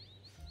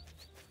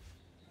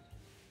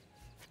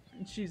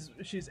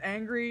 She's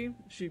angry.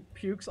 She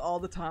pukes all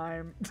the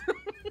time.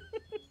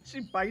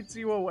 She bites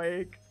you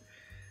awake.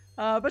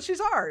 But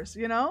she's ours,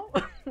 you know?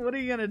 What are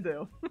you gonna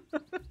do?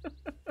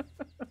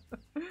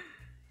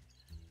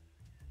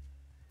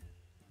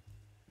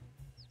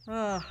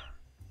 I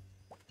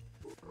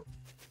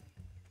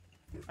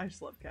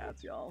just love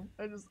cats, y'all.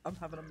 I'm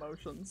having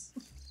emotions.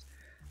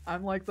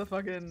 I'm like the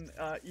fucking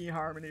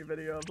eHarmony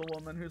video of the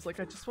woman who's like,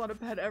 I just want to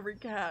pet every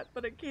cat,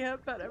 but I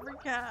can't pet every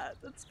cat.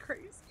 That's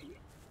crazy.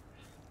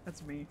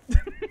 That's me.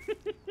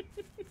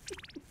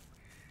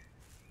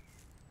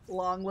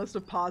 Long list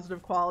of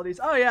positive qualities.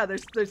 Oh yeah,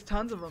 there's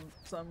tons of them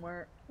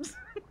somewhere.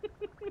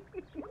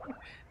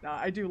 No,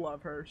 I do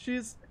love her.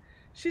 She's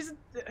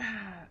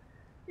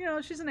you know,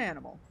 she's an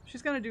animal.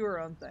 She's gonna do her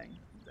own thing.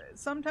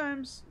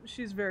 Sometimes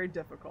she's very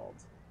difficult.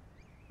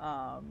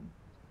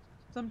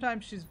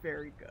 Sometimes she's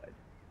very good.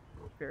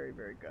 Very,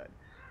 very good.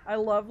 I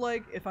love,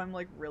 like, if I'm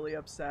like really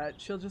upset,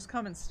 she'll just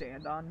come and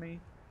stand on me.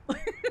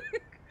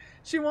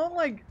 She won't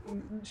like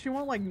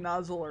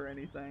nuzzle or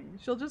anything.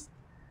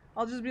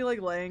 I'll just be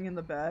like laying in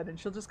the bed and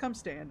she'll just come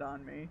stand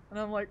on me. And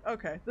I'm like,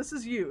 okay, this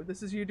is you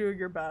doing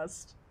your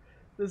best.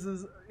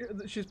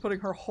 She's putting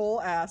her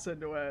whole ass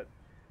into it.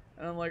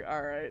 And I'm like,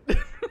 all right.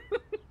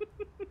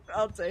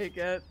 I'll take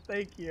it.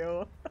 Thank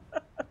you.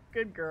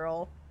 Good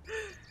girl.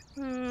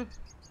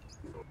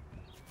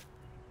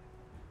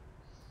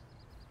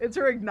 It's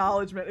her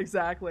acknowledgement,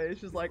 exactly.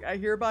 She's like, I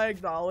hereby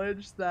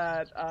acknowledge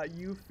that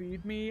you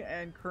feed me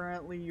and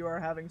currently you are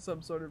having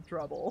some sort of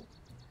trouble.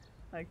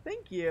 Like,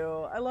 thank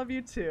you. I love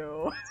you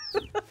too.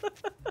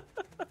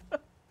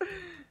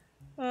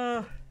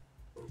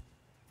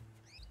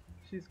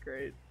 She's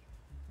great.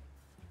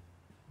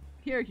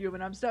 Here,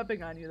 human, I'm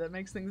stepping on you. That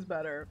makes things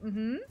better.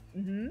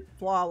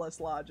 Flawless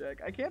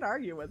logic. I can't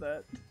argue with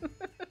it.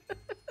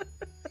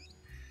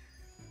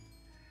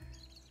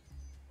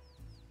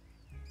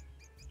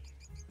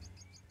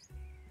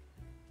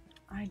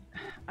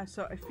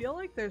 So I feel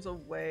like there's a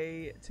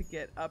way to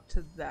get up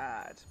to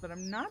that, but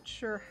I'm not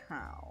sure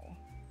how.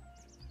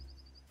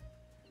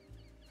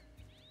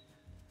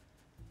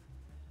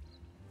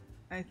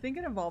 I think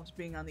it involves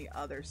being on the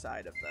other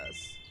side of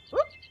this.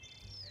 Whoop!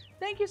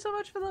 Thank you so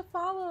much for the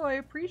follow. I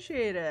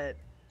appreciate it.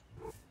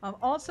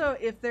 Also,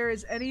 if there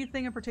is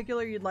anything in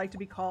particular you'd like to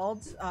be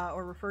called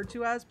or referred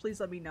to as, please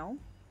let me know.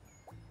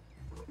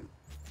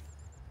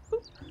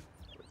 Boop.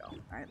 There we go. All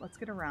right, let's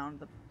get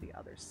around the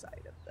other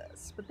side of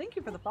this. But thank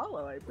you for the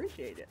follow. I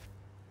appreciate it.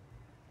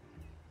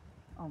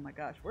 Oh my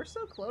gosh, we're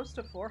so close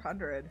to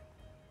 400.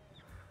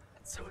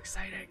 That's so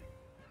exciting.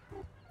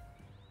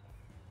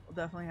 We'll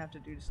definitely have to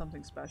do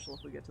something special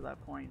if we get to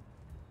that point.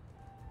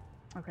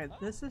 Okay,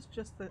 this is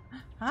just the...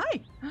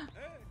 Hi!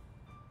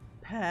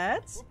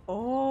 Pets?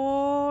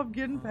 Oh, I'm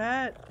getting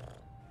pet.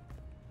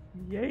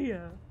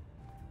 Yeah.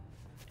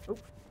 Oh.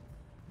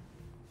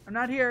 I'm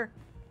not here.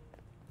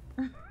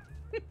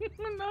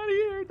 I'm not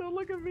here. Don't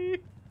look at me.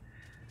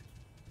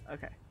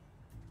 Okay.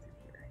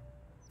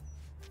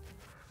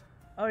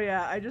 Oh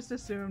yeah, I just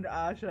assumed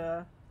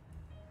Asha.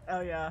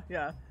 Oh yeah,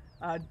 yeah.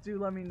 Do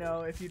let me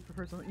know if you'd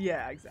prefer something.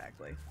 Yeah,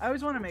 exactly. I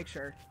always want to make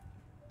sure.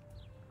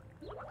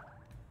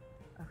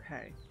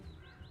 Okay.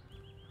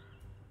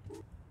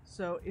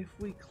 So if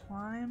we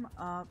climb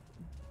up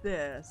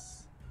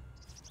this,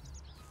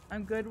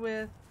 I'm good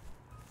with...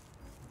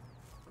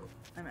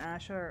 I'm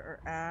Asha or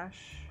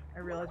Ash. I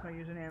realize my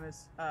username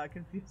is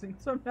confusing,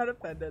 so I'm not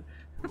offended.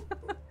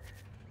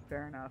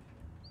 Fair enough.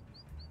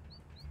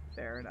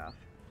 Fair enough.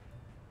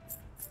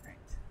 Right.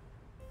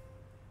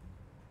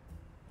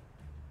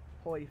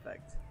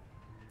 Perfect.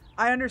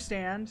 I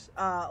understand.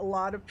 A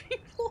lot of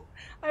people...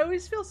 I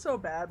always feel so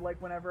bad,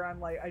 like, whenever I'm,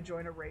 like, I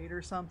join a raid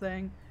or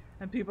something,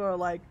 and people are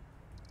like,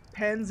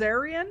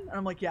 Panzerian? And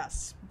I'm like,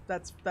 yes,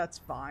 that's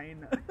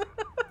fine.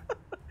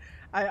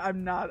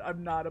 I'm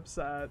not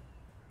upset.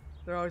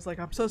 They're always like,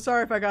 I'm so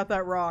sorry if I got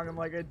that wrong. I'm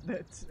like,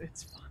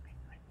 it's fine.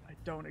 I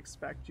don't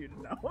expect you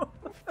to know.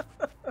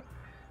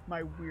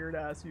 My weird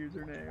ass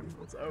username.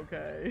 It's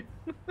okay.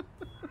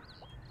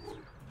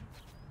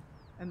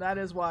 And that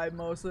is why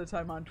most of the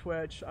time on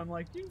Twitch, I'm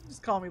like, you can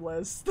just call me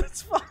Liz.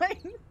 That's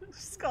fine.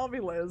 Just call me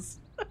Liz.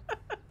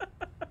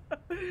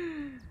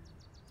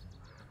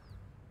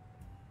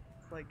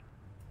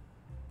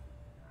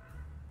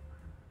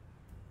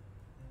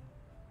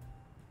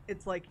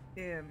 It's like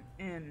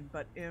in,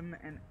 but and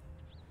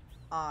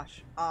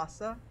Ash.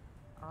 Asa?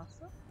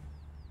 Asa?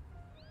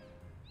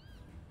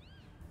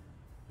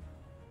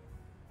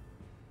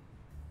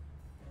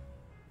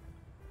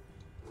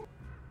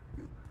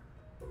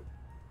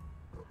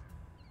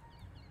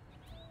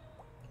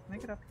 Can I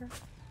get up here?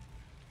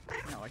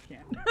 No, I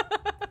can't.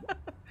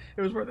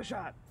 It was worth a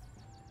shot.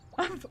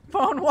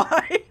 Phone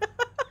Y.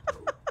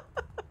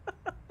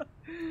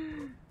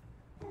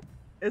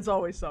 It's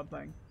always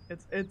something.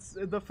 It's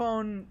the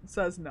phone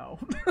says no.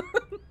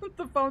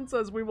 The phone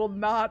says we will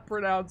not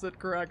pronounce it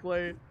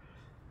correctly.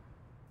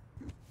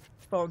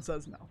 Phone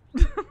says no.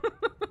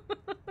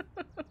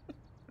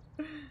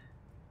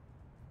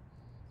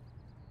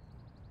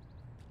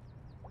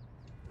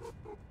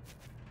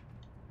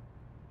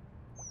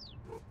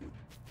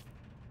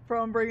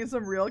 From bringing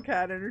some real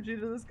cat energy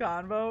to this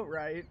convo,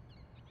 right?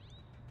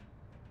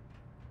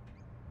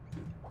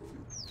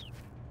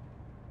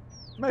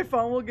 My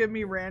phone will give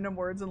me random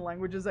words and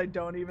languages I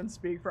don't even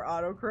speak for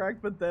autocorrect,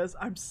 but this,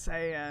 I'm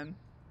saying.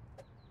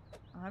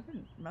 I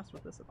haven't messed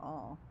with this at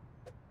all.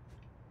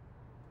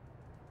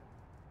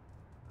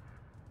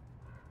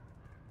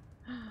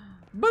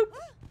 Boop!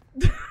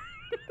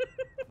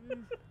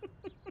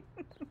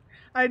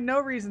 I had no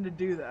reason to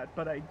do that,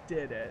 but I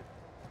did it.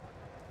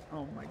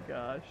 Oh my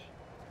gosh.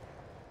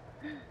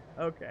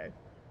 Okay.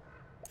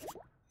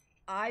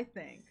 I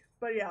think.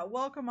 But yeah,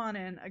 welcome on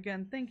in.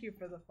 Again, thank you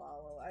for the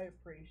follow. I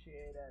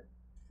appreciate it.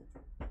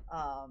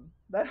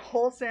 That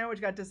whole sandwich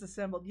got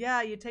disassembled.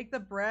 Yeah, you take the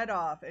bread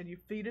off and you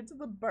feed it to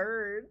the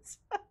birds.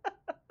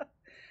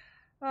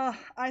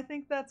 I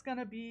think that's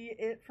gonna be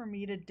it for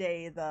me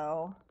today,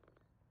 though.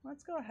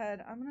 Let's go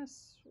ahead. I'm gonna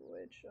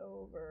switch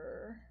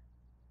over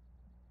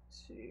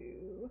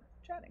to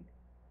chatting.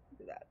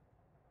 Do that.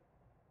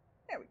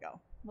 There we go.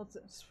 Let's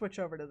switch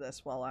over to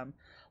this while I'm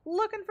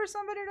looking for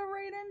somebody to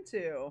raid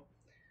into.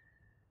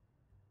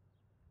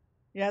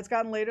 Yeah, it's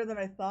gotten later than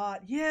I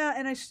thought. Yeah,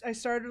 and I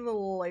started a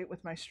little late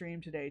with my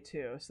stream today,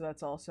 too, so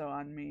that's also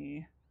on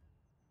me.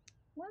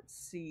 Let's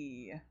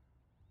see.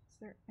 Is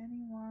there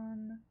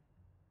anyone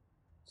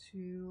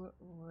to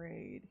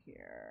raid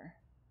here?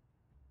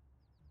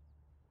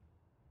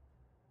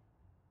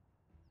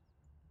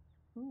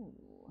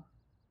 Ooh.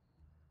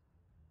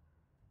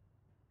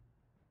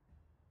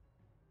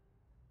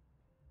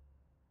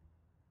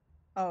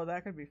 Oh,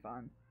 that could be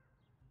fun.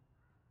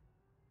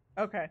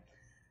 Okay.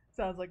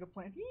 Sounds like a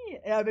plan.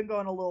 Yeah, I've been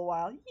going a little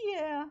while.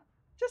 Yeah,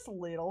 just a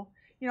little.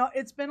 You know,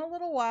 it's been a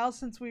little while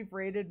since we've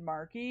raided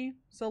Marky,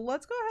 so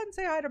let's go ahead and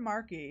say hi to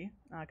Marky,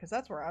 because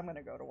that's where I'm going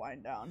to go to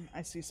wind down.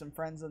 I see some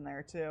friends in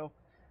there, too.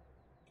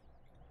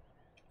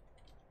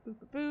 Boop,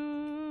 boop,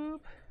 boop.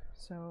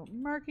 So,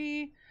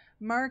 Marky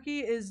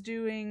is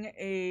doing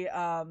a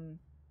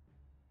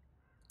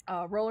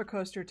roller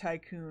coaster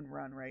tycoon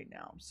run right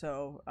now.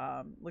 So,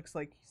 looks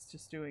like he's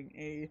just doing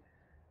a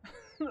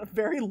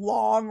very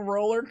long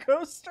roller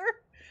coaster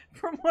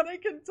from what I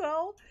can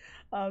tell.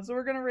 So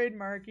we're gonna raid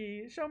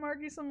Marky. Show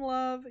Marky some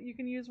love. You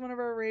can use one of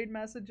our raid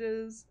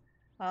messages,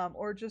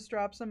 or just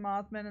drop some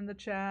Mothman in the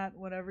chat,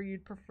 whatever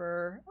you'd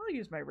prefer. I'll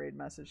use my raid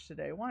message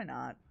today. Why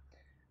not?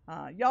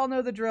 Y'all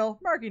know the drill.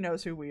 Marky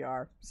knows who we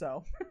are,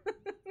 so.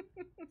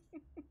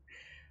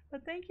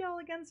 But thank y'all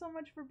again so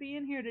much for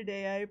being here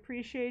today. I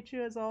appreciate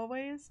you as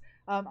always.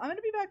 I'm going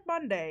to be back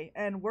Monday,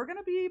 and we're going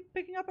to be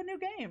picking up a new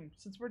game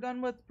since we're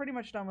pretty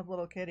much done with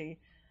Little Kitty.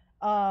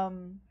 I'll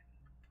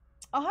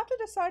have to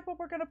decide what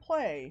we're going to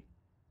play.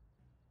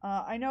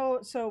 I know,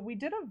 so we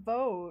did a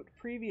vote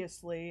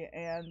previously,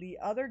 and the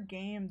other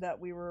game that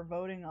we were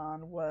voting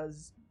on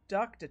was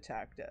Duck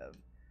Detective.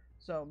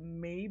 So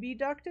maybe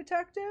Duck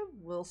Detective?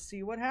 We'll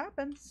see what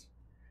happens.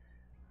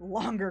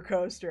 Longer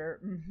coaster.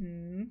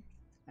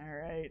 All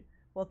right.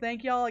 Well,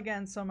 thank y'all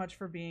again so much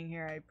for being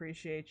here. I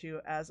appreciate you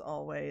as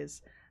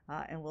always.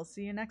 And we'll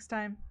see you next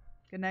time.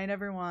 Good night,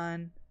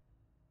 everyone.